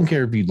go, I don't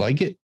care if you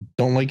like it,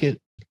 don't like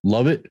it,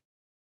 love it,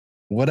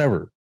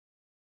 whatever.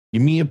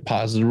 Give me a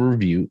positive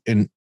review,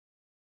 and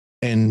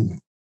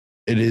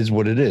it is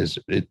what it is.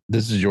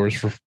 This is yours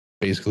for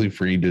basically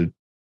free to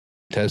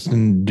test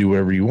and do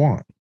whatever you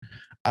want.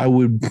 I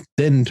would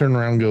then turn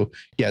around and go,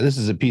 yeah, this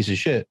is a piece of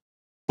shit,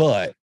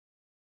 but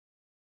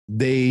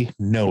they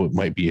know it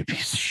might be a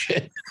piece of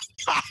shit.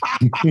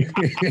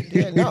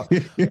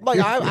 Like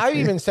I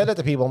even said it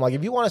to people. I'm like,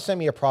 if you want to send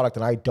me a product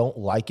and I don't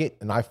like it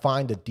and I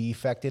find a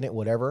defect in it,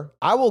 whatever,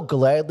 I will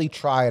gladly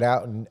try it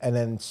out and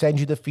then send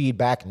you the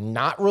feedback,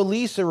 not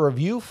release a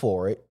review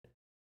for it.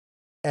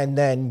 And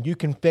then you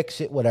can fix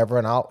it, whatever.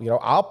 And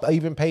I'll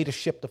even pay to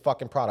ship the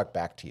fucking product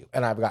back to you.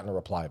 And I've gotten a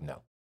reply of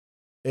no.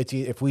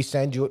 If we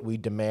send you it, we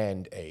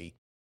demand a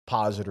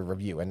positive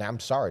review. And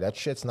I'm sorry, that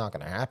shit's not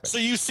going to happen. So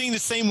you've seen the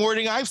same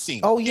wording I've seen.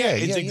 Oh, yeah.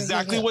 It's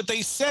exactly what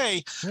they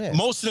say. Yeah.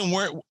 Most of them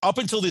weren't, up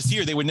until this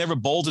year, they were never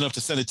bold enough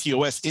to send a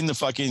TOS in the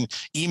fucking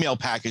email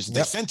package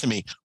they sent to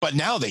me. But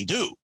now they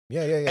do.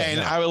 Yeah.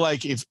 And I would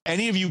like, if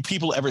any of you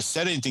people ever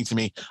said anything to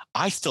me,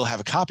 I still have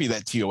a copy of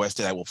that TOS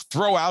that I will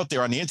throw out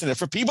there on the internet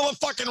for people to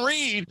fucking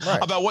read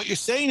about what you're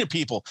saying to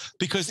people,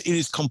 because it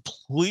is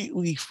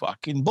completely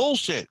fucking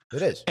bullshit.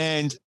 It is.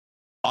 And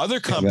other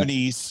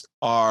companies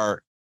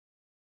are,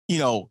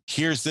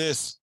 here's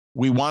this.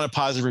 We want a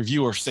positive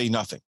review or say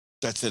nothing.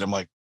 That's it. I'm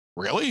like,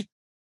 really?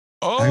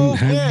 Oh,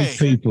 how many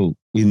people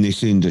in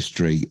this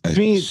industry are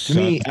to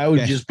me, I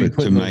would just be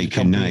to make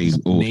a name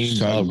or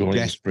so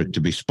desperate to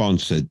be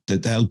sponsored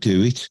that they'll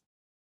do it?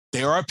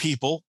 There are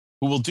people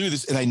who will do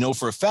this, and I know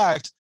for a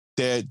fact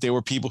that there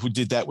were people who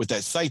did that with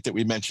that site that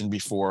we mentioned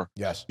before.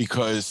 Yes,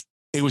 because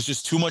it was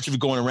just too much of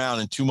it going around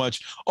and too much.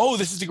 Oh,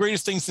 this is the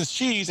greatest thing since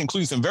cheese,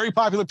 including some very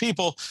popular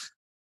people.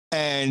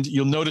 And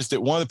you'll notice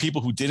that one of the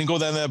people who didn't go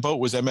down that boat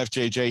was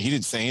MFJJ. He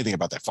didn't say anything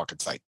about that fucking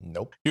site.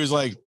 Nope. He was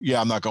like, yeah,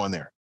 I'm not going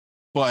there.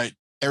 But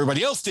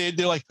everybody else did.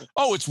 They're like,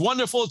 oh, it's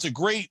wonderful. It's a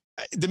great.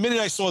 The minute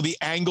I saw the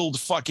angled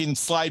fucking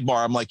slide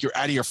bar, I'm like, you're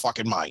out of your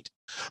fucking mind.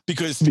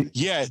 Because,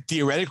 yeah,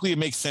 theoretically it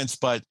makes sense,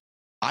 but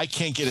I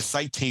can't get a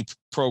site tape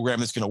program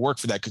that's going to work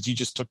for that, because you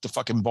just took the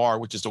fucking bar,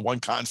 which is the one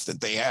constant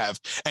they have,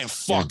 and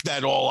fucked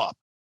that all up.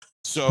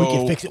 So we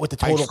can fix it with the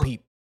total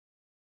peep.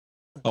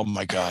 Oh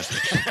my God.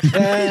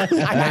 I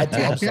had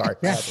to. I'm sorry.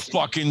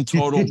 Fucking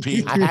total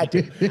peep. I had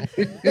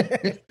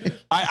to.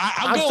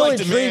 I'm still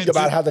intrigued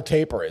about how the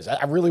taper is.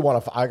 I really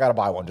want to. I got to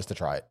buy one just to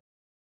try it.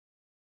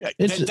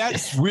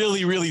 That's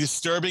really, really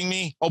disturbing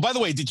me. Oh, by the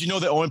way, did you know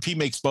that OMP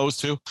makes bows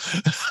too?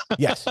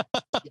 Yes.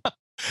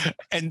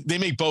 And they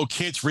make bow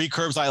kits,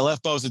 recurves,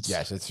 ILF bows.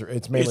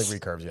 It's mainly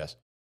recurves. Yes.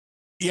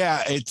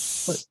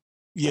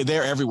 Yeah,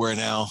 they're everywhere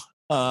now.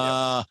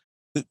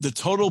 The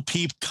total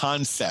peep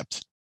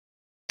concept,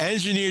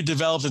 engineered,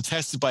 developed, and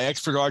tested by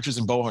expert archers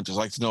and bow hunters.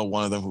 I'd like to know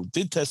one of them who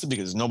did test it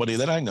because there's nobody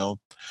that I know.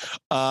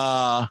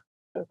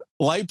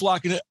 Light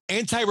blocking,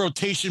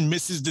 anti-rotation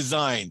misses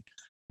design.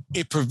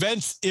 It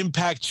prevents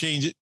impact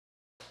change.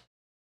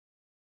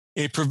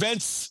 It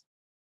prevents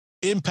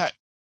impact.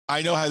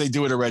 I know how they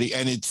do it already,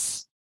 and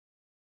it's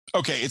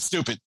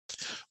stupid,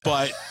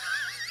 but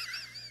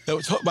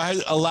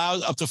it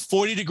allows up to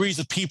 40 degrees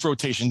of peep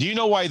rotation. Do you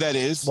know why that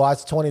is? Well,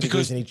 it's 20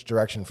 degrees in each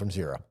direction from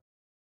zero.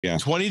 Yeah,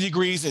 20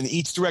 degrees in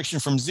each direction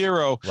from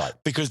zero, right?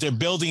 Because they're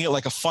building it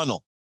like a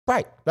funnel.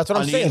 Right. That's what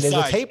I'm saying. There's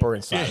a taper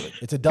inside it.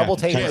 It's a double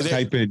taper.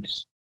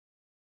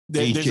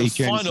 Each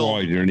end's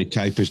wider and it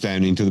tapers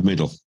down into the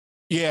middle.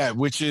 Yeah,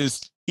 which is,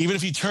 even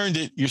if you turned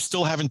it, you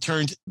still haven't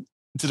turned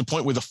to the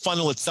point where the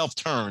funnel itself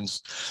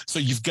turns. So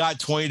you've got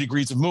 20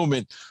 degrees of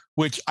movement,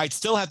 which I'd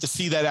still have to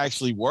see that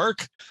actually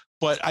work,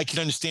 but I can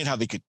understand how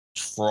they could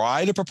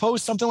try to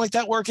propose something like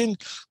that working.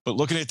 But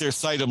looking at their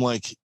site, I'm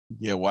like,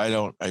 yeah, why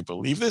don't I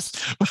believe this?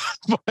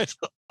 But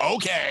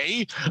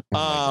okay.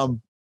 Yeah,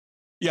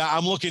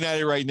 I'm looking at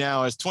it right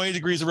now as 20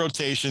 degrees of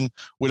rotation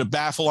with a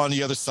baffle on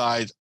the other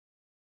side.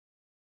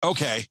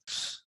 Okay.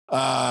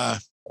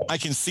 I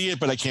can see it,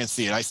 but I can't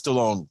see it. I still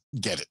don't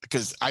get it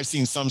because I've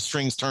seen some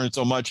strings turn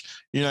so much.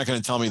 You're not going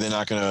to tell me they're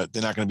not going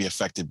to be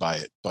affected by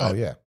it. But oh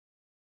yeah,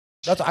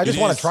 I just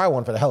want to try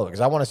one for the hell of it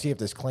because I want to see if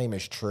this claim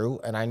is true.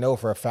 And I know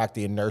for a fact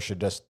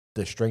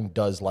the string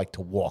does like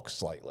to walk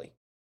slightly.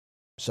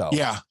 So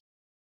yeah,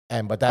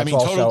 but that's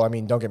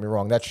don't get me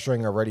wrong. That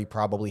string already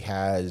probably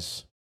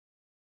has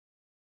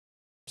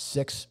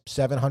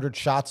 600-700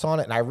 shots on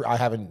it, and I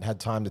haven't had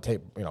time to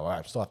tape.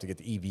 I still have to get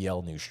the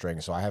EVL new string,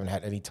 so I haven't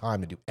had any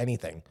time to do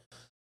anything.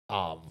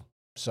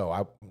 So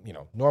I,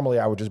 normally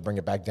I would just bring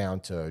it back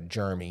down to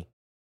Jeremy,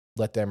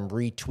 let them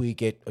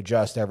retweak it,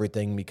 adjust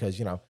everything because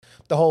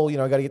the whole I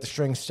got to get the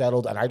strings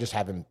settled, and I just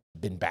haven't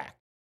been back.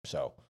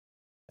 So,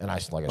 and I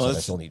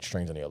still need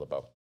strings on the other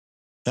bow.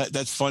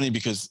 That's funny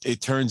because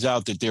it turns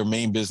out that their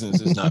main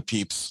business is not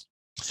peeps.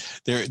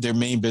 Their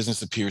main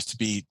business appears to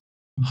be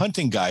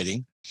hunting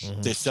guiding.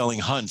 Mm-hmm. They're selling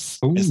hunts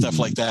and stuff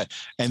like that,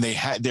 and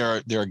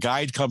they're a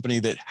guide company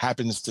that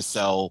happens to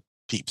sell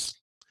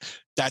peeps.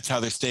 That's how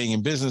they're staying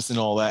in business and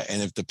all that.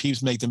 And if the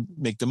peeps make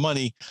the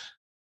money,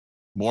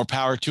 more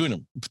power to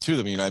them.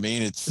 You know what I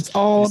mean? It's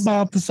all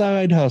about the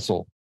side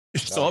hustle.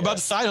 It's all about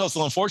the side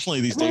hustle. Unfortunately,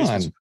 these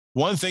days,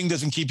 one thing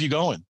doesn't keep you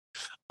going.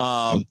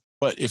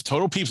 But if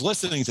Total Peeps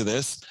listening to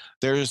this,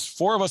 there's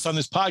 4 of us on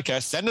this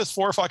podcast. Send us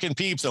 4 fucking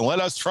peeps and let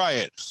us try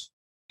it.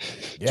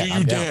 Yeah, do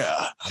you dare?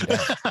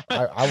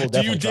 I will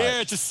definitely. Do you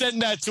dare to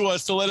send that to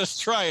us to let us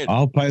try it?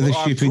 I'll pay the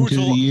shipping to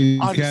the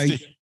UK.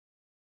 Honesty.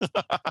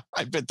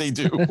 I bet they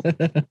do.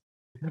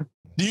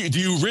 Do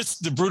you risk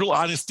the brutal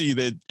honesty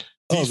that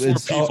these 4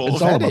 people?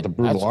 It's all about the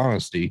brutal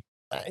honesty.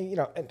 Hey,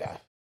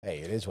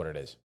 it is what it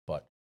is.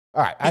 But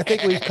all right, I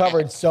think we've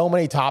covered so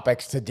many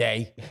topics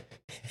today.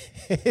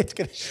 It's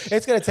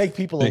gonna take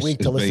people a week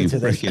to listen to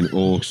this. Freaking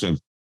awesome.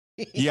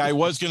 Yeah, I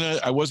was gonna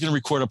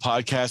record a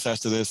podcast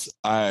after this.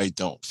 I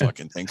don't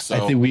fucking think so.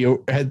 I think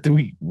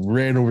we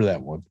ran over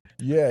that one.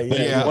 Yeah. You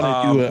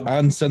want to do an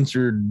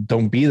uncensored?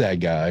 Don't be that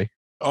guy.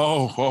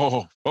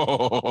 Oh,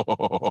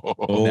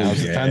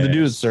 now's the time to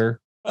do it, sir.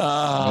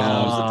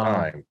 Now's the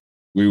time.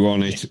 We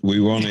want it. The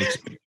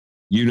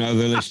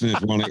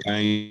listeners want it,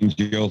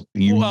 Angel.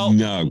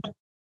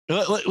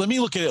 Let me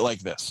look at it like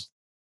this.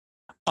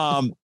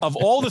 Of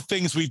all the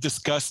things we've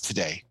discussed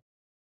today,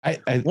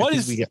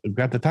 we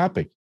got the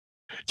topic.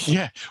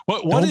 Yeah.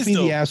 What Don't is be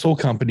the asshole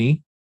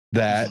company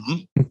that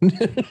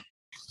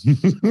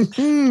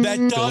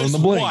that does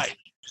what?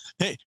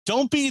 Hey,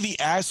 don't be the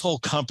asshole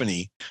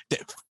company that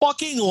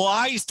fucking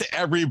lies to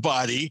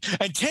everybody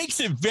and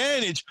takes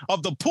advantage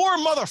of the poor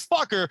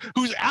motherfucker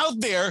who's out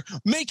there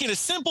making a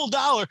simple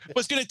 $1,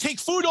 but's going to take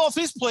food off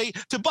his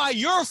plate to buy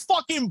your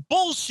fucking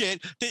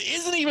bullshit that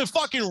isn't even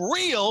fucking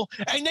real,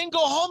 and then go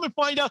home and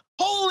find out,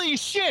 holy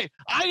shit,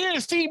 I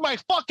didn't feed my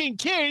fucking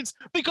kids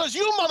because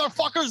you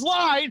motherfuckers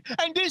lied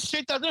and this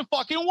shit doesn't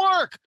fucking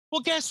work. Well,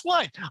 guess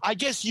what? I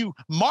guess you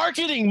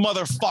marketing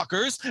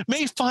motherfuckers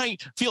may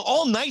feel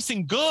all nice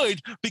and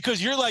good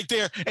because you're like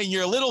there and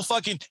you're little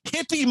fucking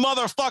hippie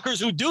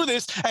motherfuckers who do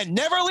this and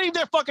never leave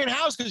their fucking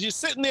house because you're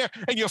sitting there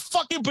in your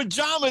fucking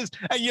pajamas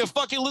and your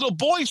fucking little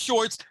boy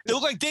shorts. They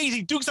look like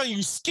Daisy Dukes on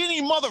you,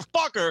 skinny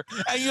motherfucker.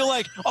 And you're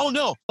like, oh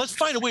no, let's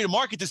find a way to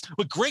market this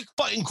with great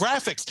fucking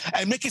graphics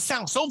and make it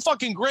sound so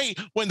fucking great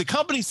when the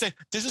company said,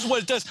 this is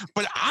what it does.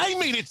 But I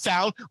made it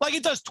sound like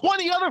it does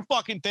 20 other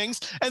fucking things.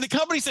 And the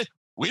company said,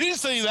 We didn't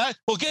say that.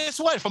 Well, guess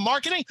what? For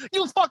marketing,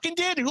 you fucking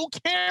did. Who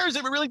cares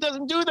if it really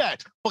doesn't do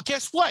that? Well,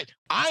 guess what?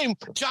 I'm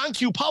John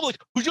Q. Public,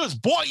 who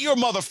just bought your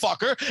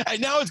motherfucker,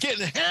 and now it's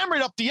getting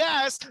hammered up the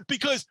ass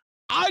because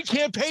I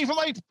can't pay for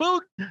my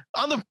food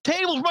on the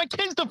table for my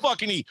kids to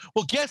fucking eat.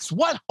 Well, guess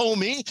what,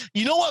 homie?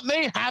 You know what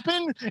may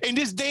happen in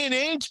this day and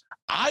age?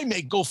 I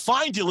may go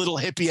find your little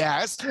hippie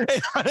ass, and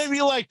I'd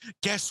be like,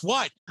 guess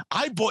what?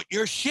 I bought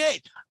your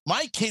shit.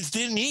 My kids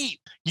didn't eat.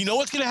 You know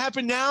what's going to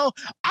happen now?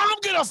 I'm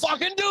going to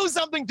fucking do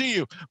something to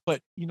you.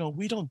 But,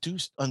 we don't do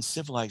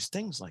uncivilized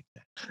things like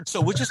that.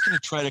 So we're just going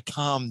to try to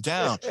calm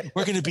down.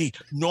 We're going to be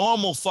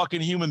normal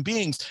fucking human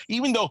beings,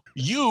 even though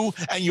you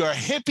and your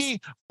hippie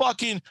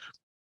fucking,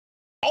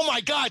 oh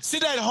my God,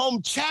 sit at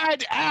home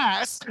Chad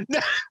ass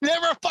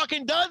never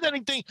fucking does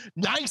anything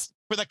nice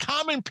for the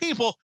common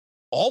people.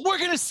 All we're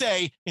going to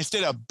say,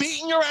 instead of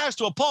beating your ass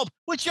to a pulp,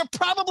 which you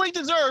probably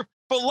deserve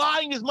for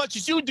lying as much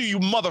as you do, you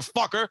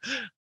motherfucker,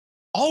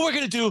 all we're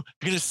going to do,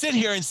 we're going to sit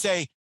here and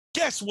say,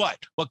 guess what?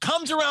 What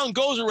comes around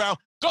goes around.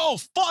 Go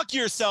fuck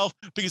yourself,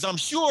 because I'm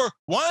sure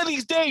one of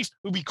these days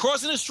we'll be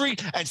crossing the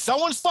street and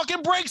someone's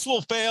fucking brakes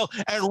will fail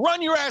and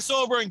run your ass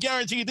over and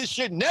guarantee this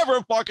shit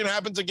never fucking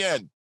happens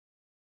again.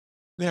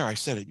 There, I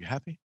said it. You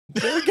happy?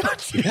 There we go.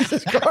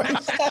 Jesus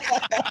Christ.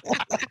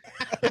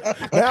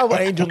 Now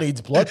Angel needs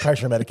blood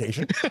pressure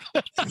medication.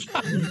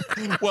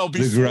 Well,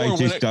 the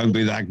greatest don't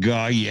be that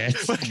guy yet.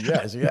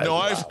 Yes. No,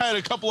 I've had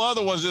a couple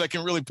other ones that I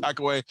can really pack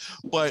away.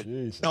 But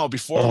no,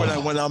 before when I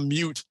went on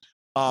mute,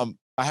 I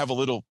have a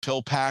little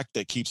pill pack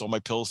that keeps all my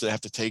pills that I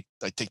have to take.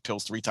 I take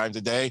pills 3 times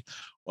a day.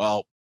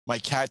 Well, my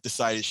cat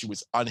decided she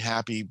was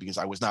unhappy because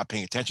I was not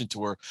paying attention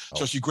to her.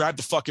 So she grabbed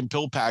the fucking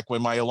pill pack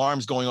when my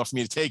alarm's going off for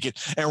me to take it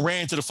and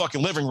ran to the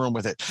fucking living room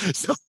with it.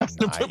 So I had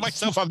to put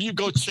myself on mute,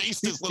 go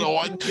chase this little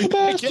one,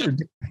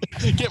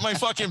 get my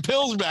fucking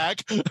pills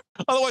back.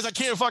 Otherwise, I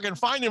can't fucking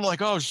find him.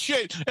 Like, oh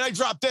shit. And I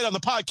dropped dead on the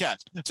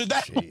podcast. So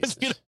that was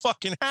going to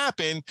fucking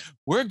happen.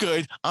 We're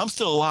good. I'm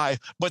still alive.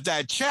 But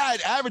that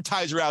Chad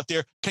advertiser out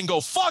there can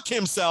go fuck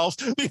himself,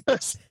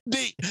 because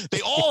they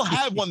all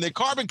have one. They're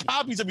carbon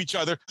copies of each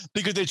other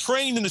because they're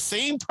trained in the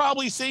same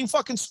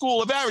fucking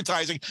school of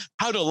advertising,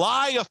 how to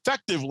lie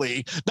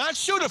effectively, not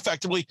shoot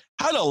effectively,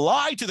 how to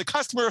lie to the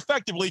customer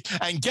effectively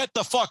and get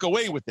the fuck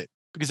away with it,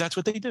 because that's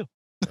what they do.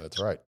 That's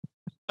right.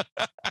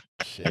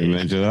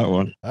 Amen to that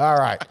one. All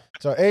right.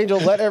 So, Angel,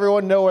 let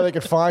everyone know where they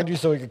can find you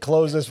so we can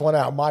close this one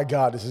out. My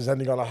God, this is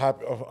ending on a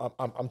happy.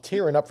 I'm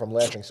tearing up from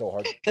laughing so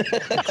hard. I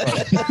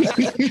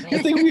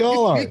think we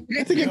all are.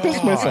 I think I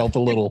pissed myself a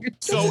little.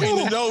 So in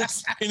the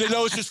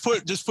notes,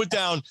 just put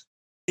down,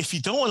 if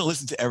you don't want to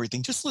listen to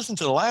everything, just listen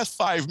to the last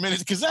 5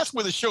 minutes, because that's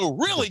where the show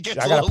really gets.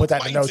 I gotta put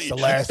that in the notes. The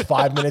last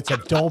 5 minutes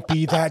of "Don't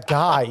Be That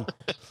Guy."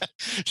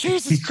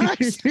 Jesus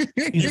Christ!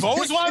 You've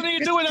always wanted me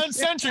to do an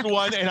uncensored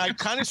one, and I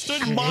kind of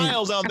stood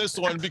miles on this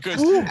one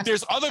because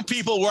there's other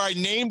people where I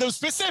named them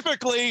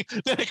specifically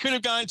that I could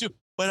have gone to,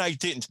 but I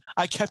didn't.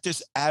 I kept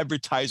this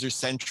advertiser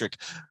centric.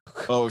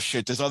 Oh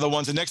shit! There's other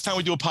ones. The next time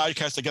we do a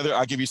podcast together,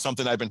 I'll give you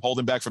something I've been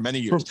holding back for many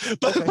years.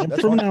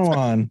 From now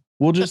on,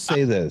 we'll just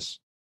say this.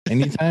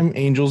 Anytime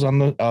Angel's on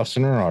the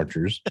Off-Center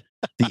Archers,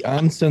 the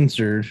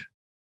uncensored,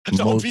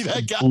 don't be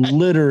that guy.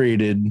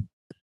 Obliterated,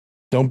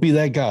 don't be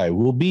that guy.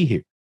 We'll be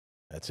here.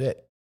 That's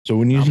it. So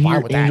when you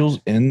hear Angels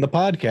in the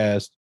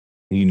podcast,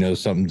 you know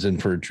something's in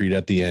for a treat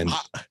at the end.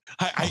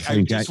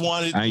 I just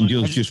wanted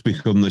Angels just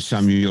become the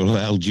Samuel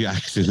L.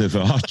 Jackson of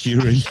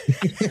archery.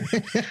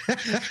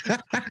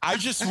 I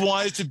just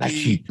wanted to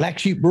be Black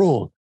Sheep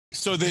rule.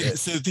 So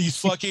these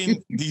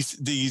fucking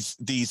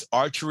these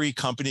archery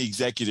company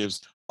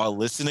executives are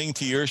listening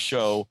to your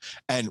show,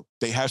 and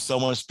they have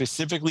someone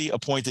specifically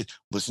appointed.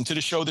 Listen to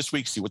the show this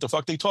week, see what the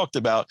fuck they talked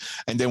about,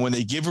 and then when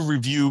they give a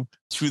review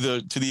to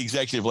the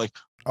executive, like,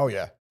 oh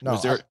yeah, no,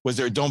 was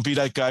there don't be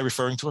that guy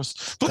referring to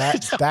us?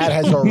 That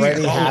has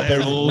already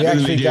happened. We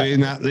actually doing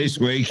that this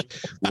week.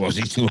 Was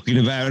he talking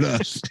about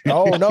us?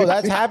 Oh no,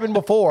 that's happened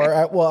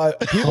before.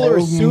 People are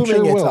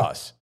assuming it's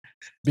us,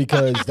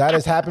 because that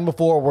has happened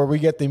before, where we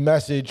get the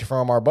message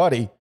from our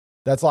buddy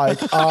that's like,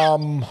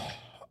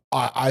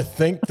 I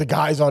think the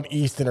guys on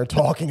Easton are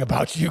talking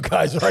about you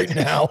guys right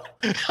now.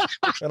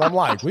 And I'm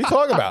like, what are you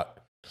talking about?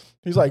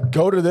 He's like,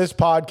 go to this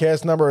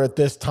podcast number at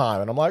this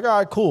time. And I'm like, all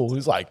right, cool.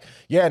 He's like,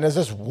 yeah, and there's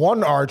this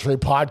one archery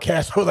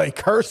podcast where they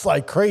curse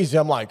like crazy.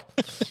 I'm like,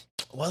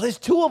 well, there's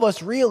 2 of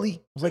us,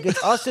 really. It's like,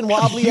 it's us and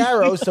Wobbly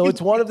Arrow, so it's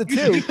one of the 2.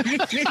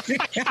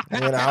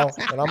 And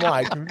I'm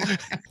like,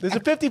 there's a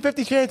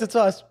 50-50 chance it's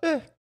us.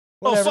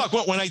 Whatever. Oh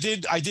fuck! When I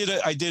did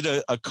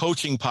a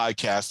coaching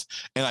podcast,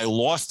 and I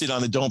lost it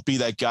on the "Don't Be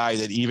That Guy."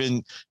 That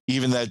even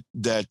that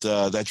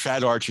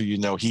trad archer,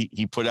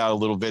 he put out a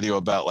little video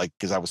about, like,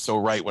 because I was so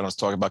right when I was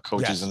talking about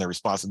coaches and their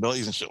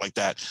responsibilities and shit like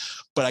that.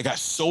 But I got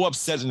so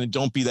upset in the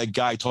 "Don't Be That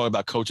Guy" talking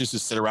about coaches who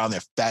sit around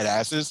their fat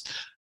asses.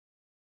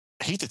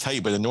 I hate to tell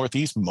you, but in the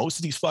Northeast, most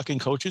of these fucking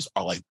coaches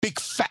are like big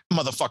fat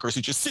motherfuckers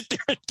who just sit there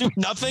and do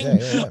nothing.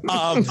 Yeah.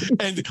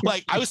 And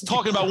like, I was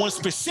talking about one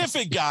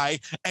specific guy,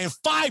 and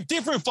 5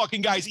 different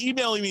fucking guys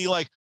emailing me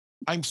like,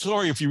 I'm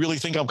sorry if you really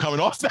think I'm coming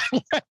off that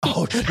way.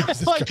 Oh,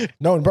 Jesus.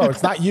 No, bro,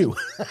 it's not you.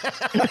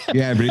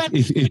 Yeah, but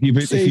if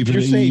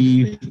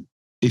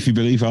you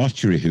believe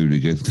archery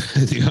hooligans,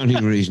 the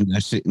only reason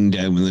they're sitting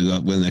down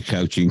when they're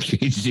coaching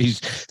kids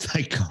is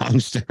they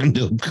can't stand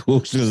up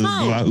because of the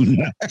blown.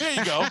 There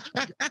you go.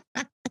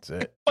 That's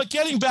it. But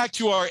getting back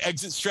to our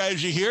exit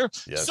strategy here,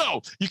 yes.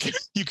 So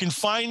you can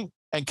find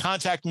and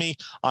contact me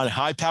on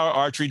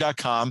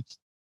highpowerarchery.com.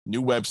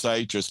 New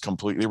website, just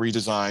completely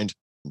redesigned.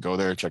 Go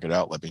there, check it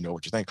out. Let me know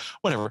what you think.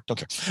 Whatever, don't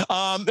care.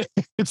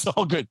 It's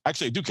all good.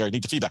 Actually, I do care. I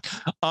need the feedback.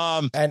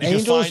 And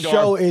Angel's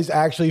show is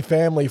actually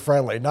family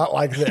friendly, not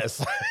like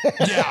this.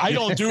 Yeah, I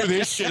don't do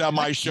this shit on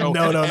my show.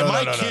 No.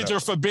 My kids are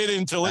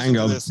forbidden to listen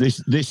to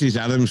this. This is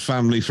Adam's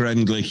family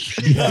friendly.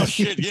 Oh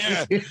shit,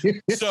 yeah.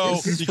 So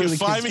you can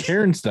find me.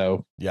 Parents,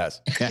 though.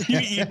 Yes.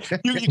 You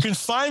can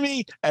find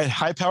me at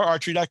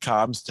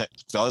highpowerarchery.com. That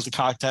is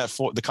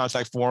the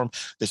contact form.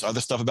 There's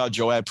other stuff about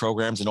JOAD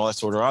programs and all that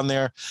sort of on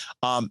there.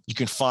 You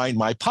can find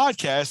my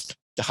podcast,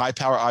 the High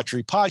Power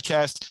Archery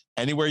Podcast,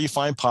 anywhere you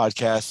find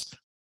podcasts.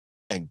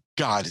 And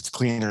God, it's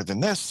cleaner than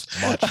this.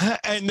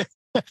 And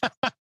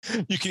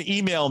you can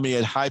email me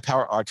at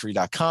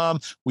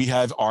highpowerarchery.com. We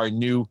have our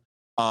new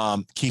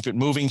Keep It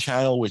Moving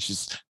channel, which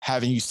is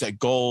having you set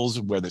goals,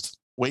 whether it's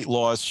weight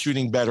loss,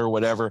 shooting better,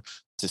 whatever.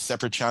 It's a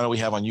separate channel we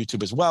have on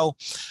YouTube as well.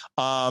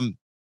 And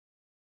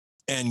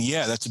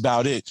yeah, that's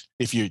about it.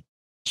 If you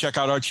check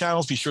out our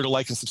channels, be sure to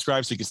like and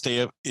subscribe so you can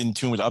stay in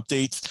tune with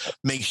updates.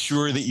 Make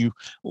sure that you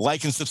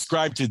like and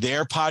subscribe to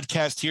their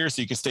podcast here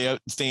so you can stay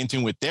in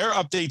tune with their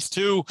updates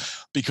too.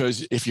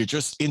 Because if you're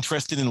just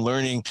interested in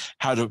learning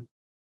how to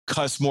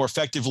cuss more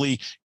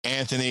effectively,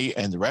 Anthony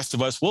and the rest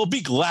of us will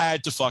be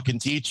glad to fucking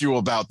teach you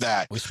about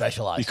that. We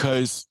specialize.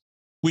 Because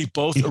we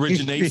both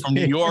originate from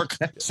New York.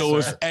 So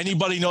Yes, if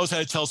anybody knows how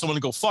to tell someone to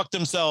go fuck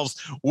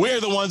themselves, we're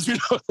the ones who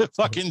know to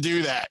fucking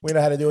do that. We know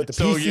how to do it the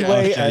PC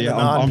way and the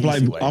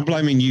non-PC way. I'm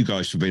blaming you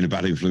guys for being a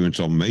bad influence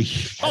on me.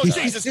 Oh,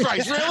 Jesus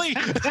Christ, really?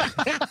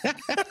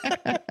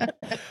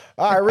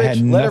 All right,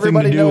 Rich, let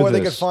everybody know where they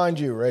can find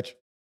you, Rich.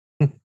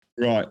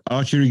 Right,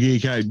 Archery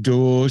Geek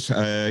Outdoors.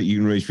 You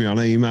can reach me on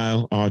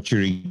email,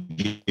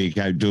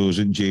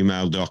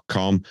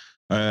 archerygeekoutdoors@gmail.com.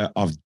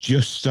 I've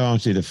just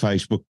started a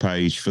Facebook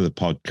page for the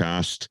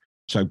podcast,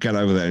 so get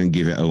over there and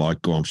give it a like.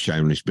 Go on,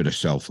 shameless bit of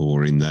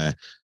self-aware in there.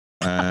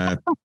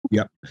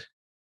 Yep.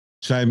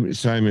 Same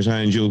as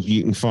Angel.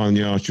 You can find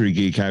the Archery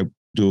Geek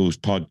Outdoors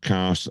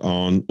podcast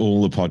on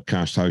all the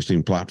podcast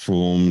hosting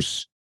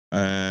platforms.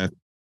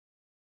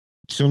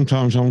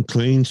 Sometimes I'm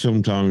clean,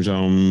 sometimes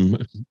I'm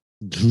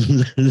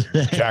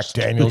Jack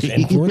Daniels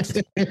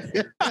influenced.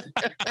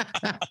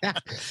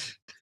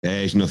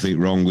 There's nothing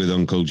wrong with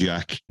Uncle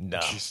Jack. No.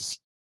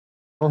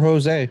 Or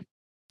Jose.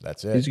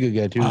 That's it. He's a good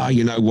guy too.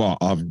 You know what?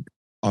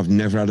 I've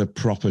never had a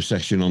proper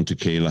session on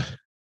tequila.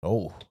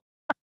 Oh,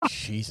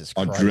 Jesus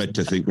Christ. I dread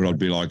to think what I'd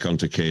be like on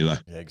tequila.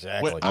 Yeah,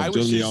 exactly. I've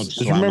done the odd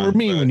Just remember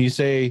me when you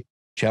say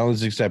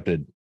challenge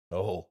accepted.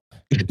 Oh.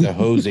 It's a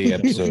Jose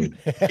episode.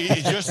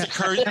 It just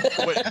occurred.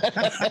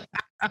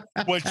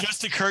 What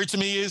just occurred to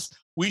me is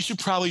we should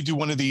probably do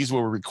one of these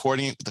where we're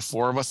recording it with the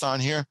four of us on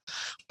here,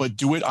 but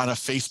do it on a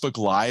Facebook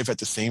Live at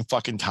the same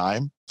fucking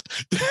time.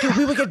 Dude,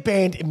 we would get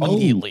banned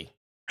immediately.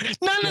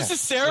 Not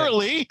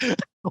necessarily.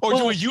 Or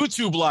do a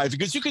YouTube Live,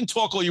 because you can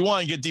talk all you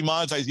want and get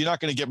demonetized. You're not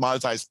going to get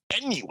monetized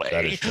anyway.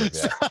 That is true.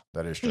 Yeah,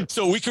 that is true.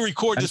 So we can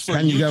record this for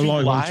Can you go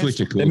live Live on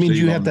Twitter? That means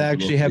you have to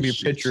actually have your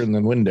picture in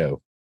the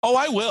window. Oh,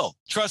 I will.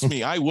 Trust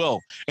me, I will.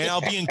 And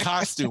I'll be in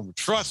costume.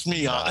 Trust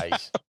me.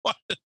 Nice.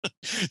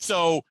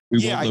 So,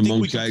 yeah, I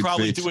think we can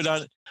probably do it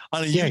on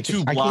a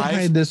YouTube Live. I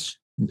had this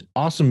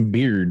awesome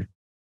beard.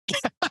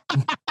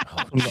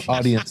 The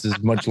audience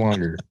is much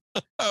longer.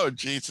 Oh,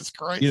 Jesus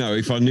Christ. You know,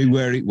 if I knew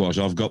where it was,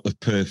 I've got the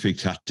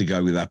perfect hat to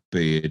go with that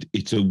beard.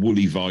 It's a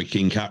woolly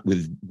Viking hat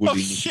with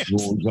woolly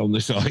horns on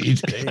the side.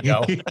 There you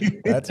go.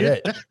 That's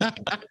it. All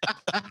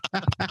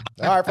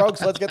right,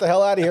 folks, let's get the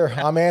hell out of here.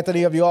 I'm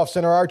Anthony of the Off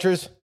Center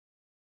Archers.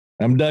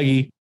 I'm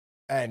Dougie.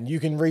 And you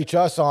can reach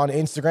us on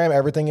Instagram.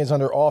 Everything is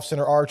under Off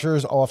Center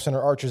Archers,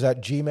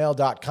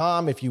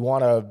 offcenterarchers@gmail.com. If you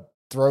want to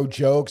throw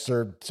jokes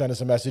or send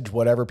us a message,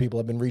 whatever. People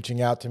have been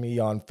reaching out to me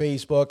on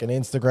Facebook and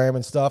Instagram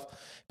and stuff.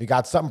 If you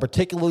got something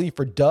particularly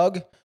for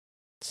Doug,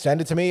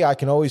 send it to me. I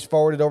can always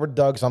forward it over to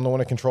Doug, because I'm the one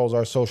that controls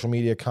our social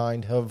media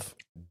kind of.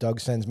 Doug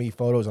sends me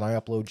photos and I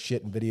upload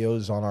shit and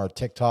videos on our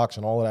TikToks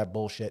and all of that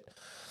bullshit.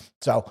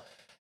 So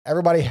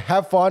everybody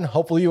have fun.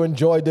 Hopefully you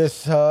enjoyed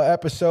this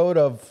episode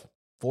of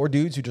 4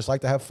 dudes who just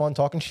like to have fun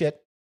talking shit.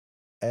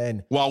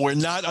 And while we're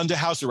not under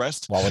house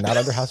arrest.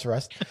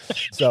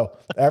 So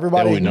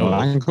everybody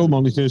ankle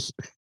monitors.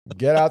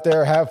 Get out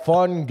there, have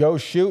fun, go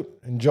shoot,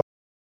 enjoy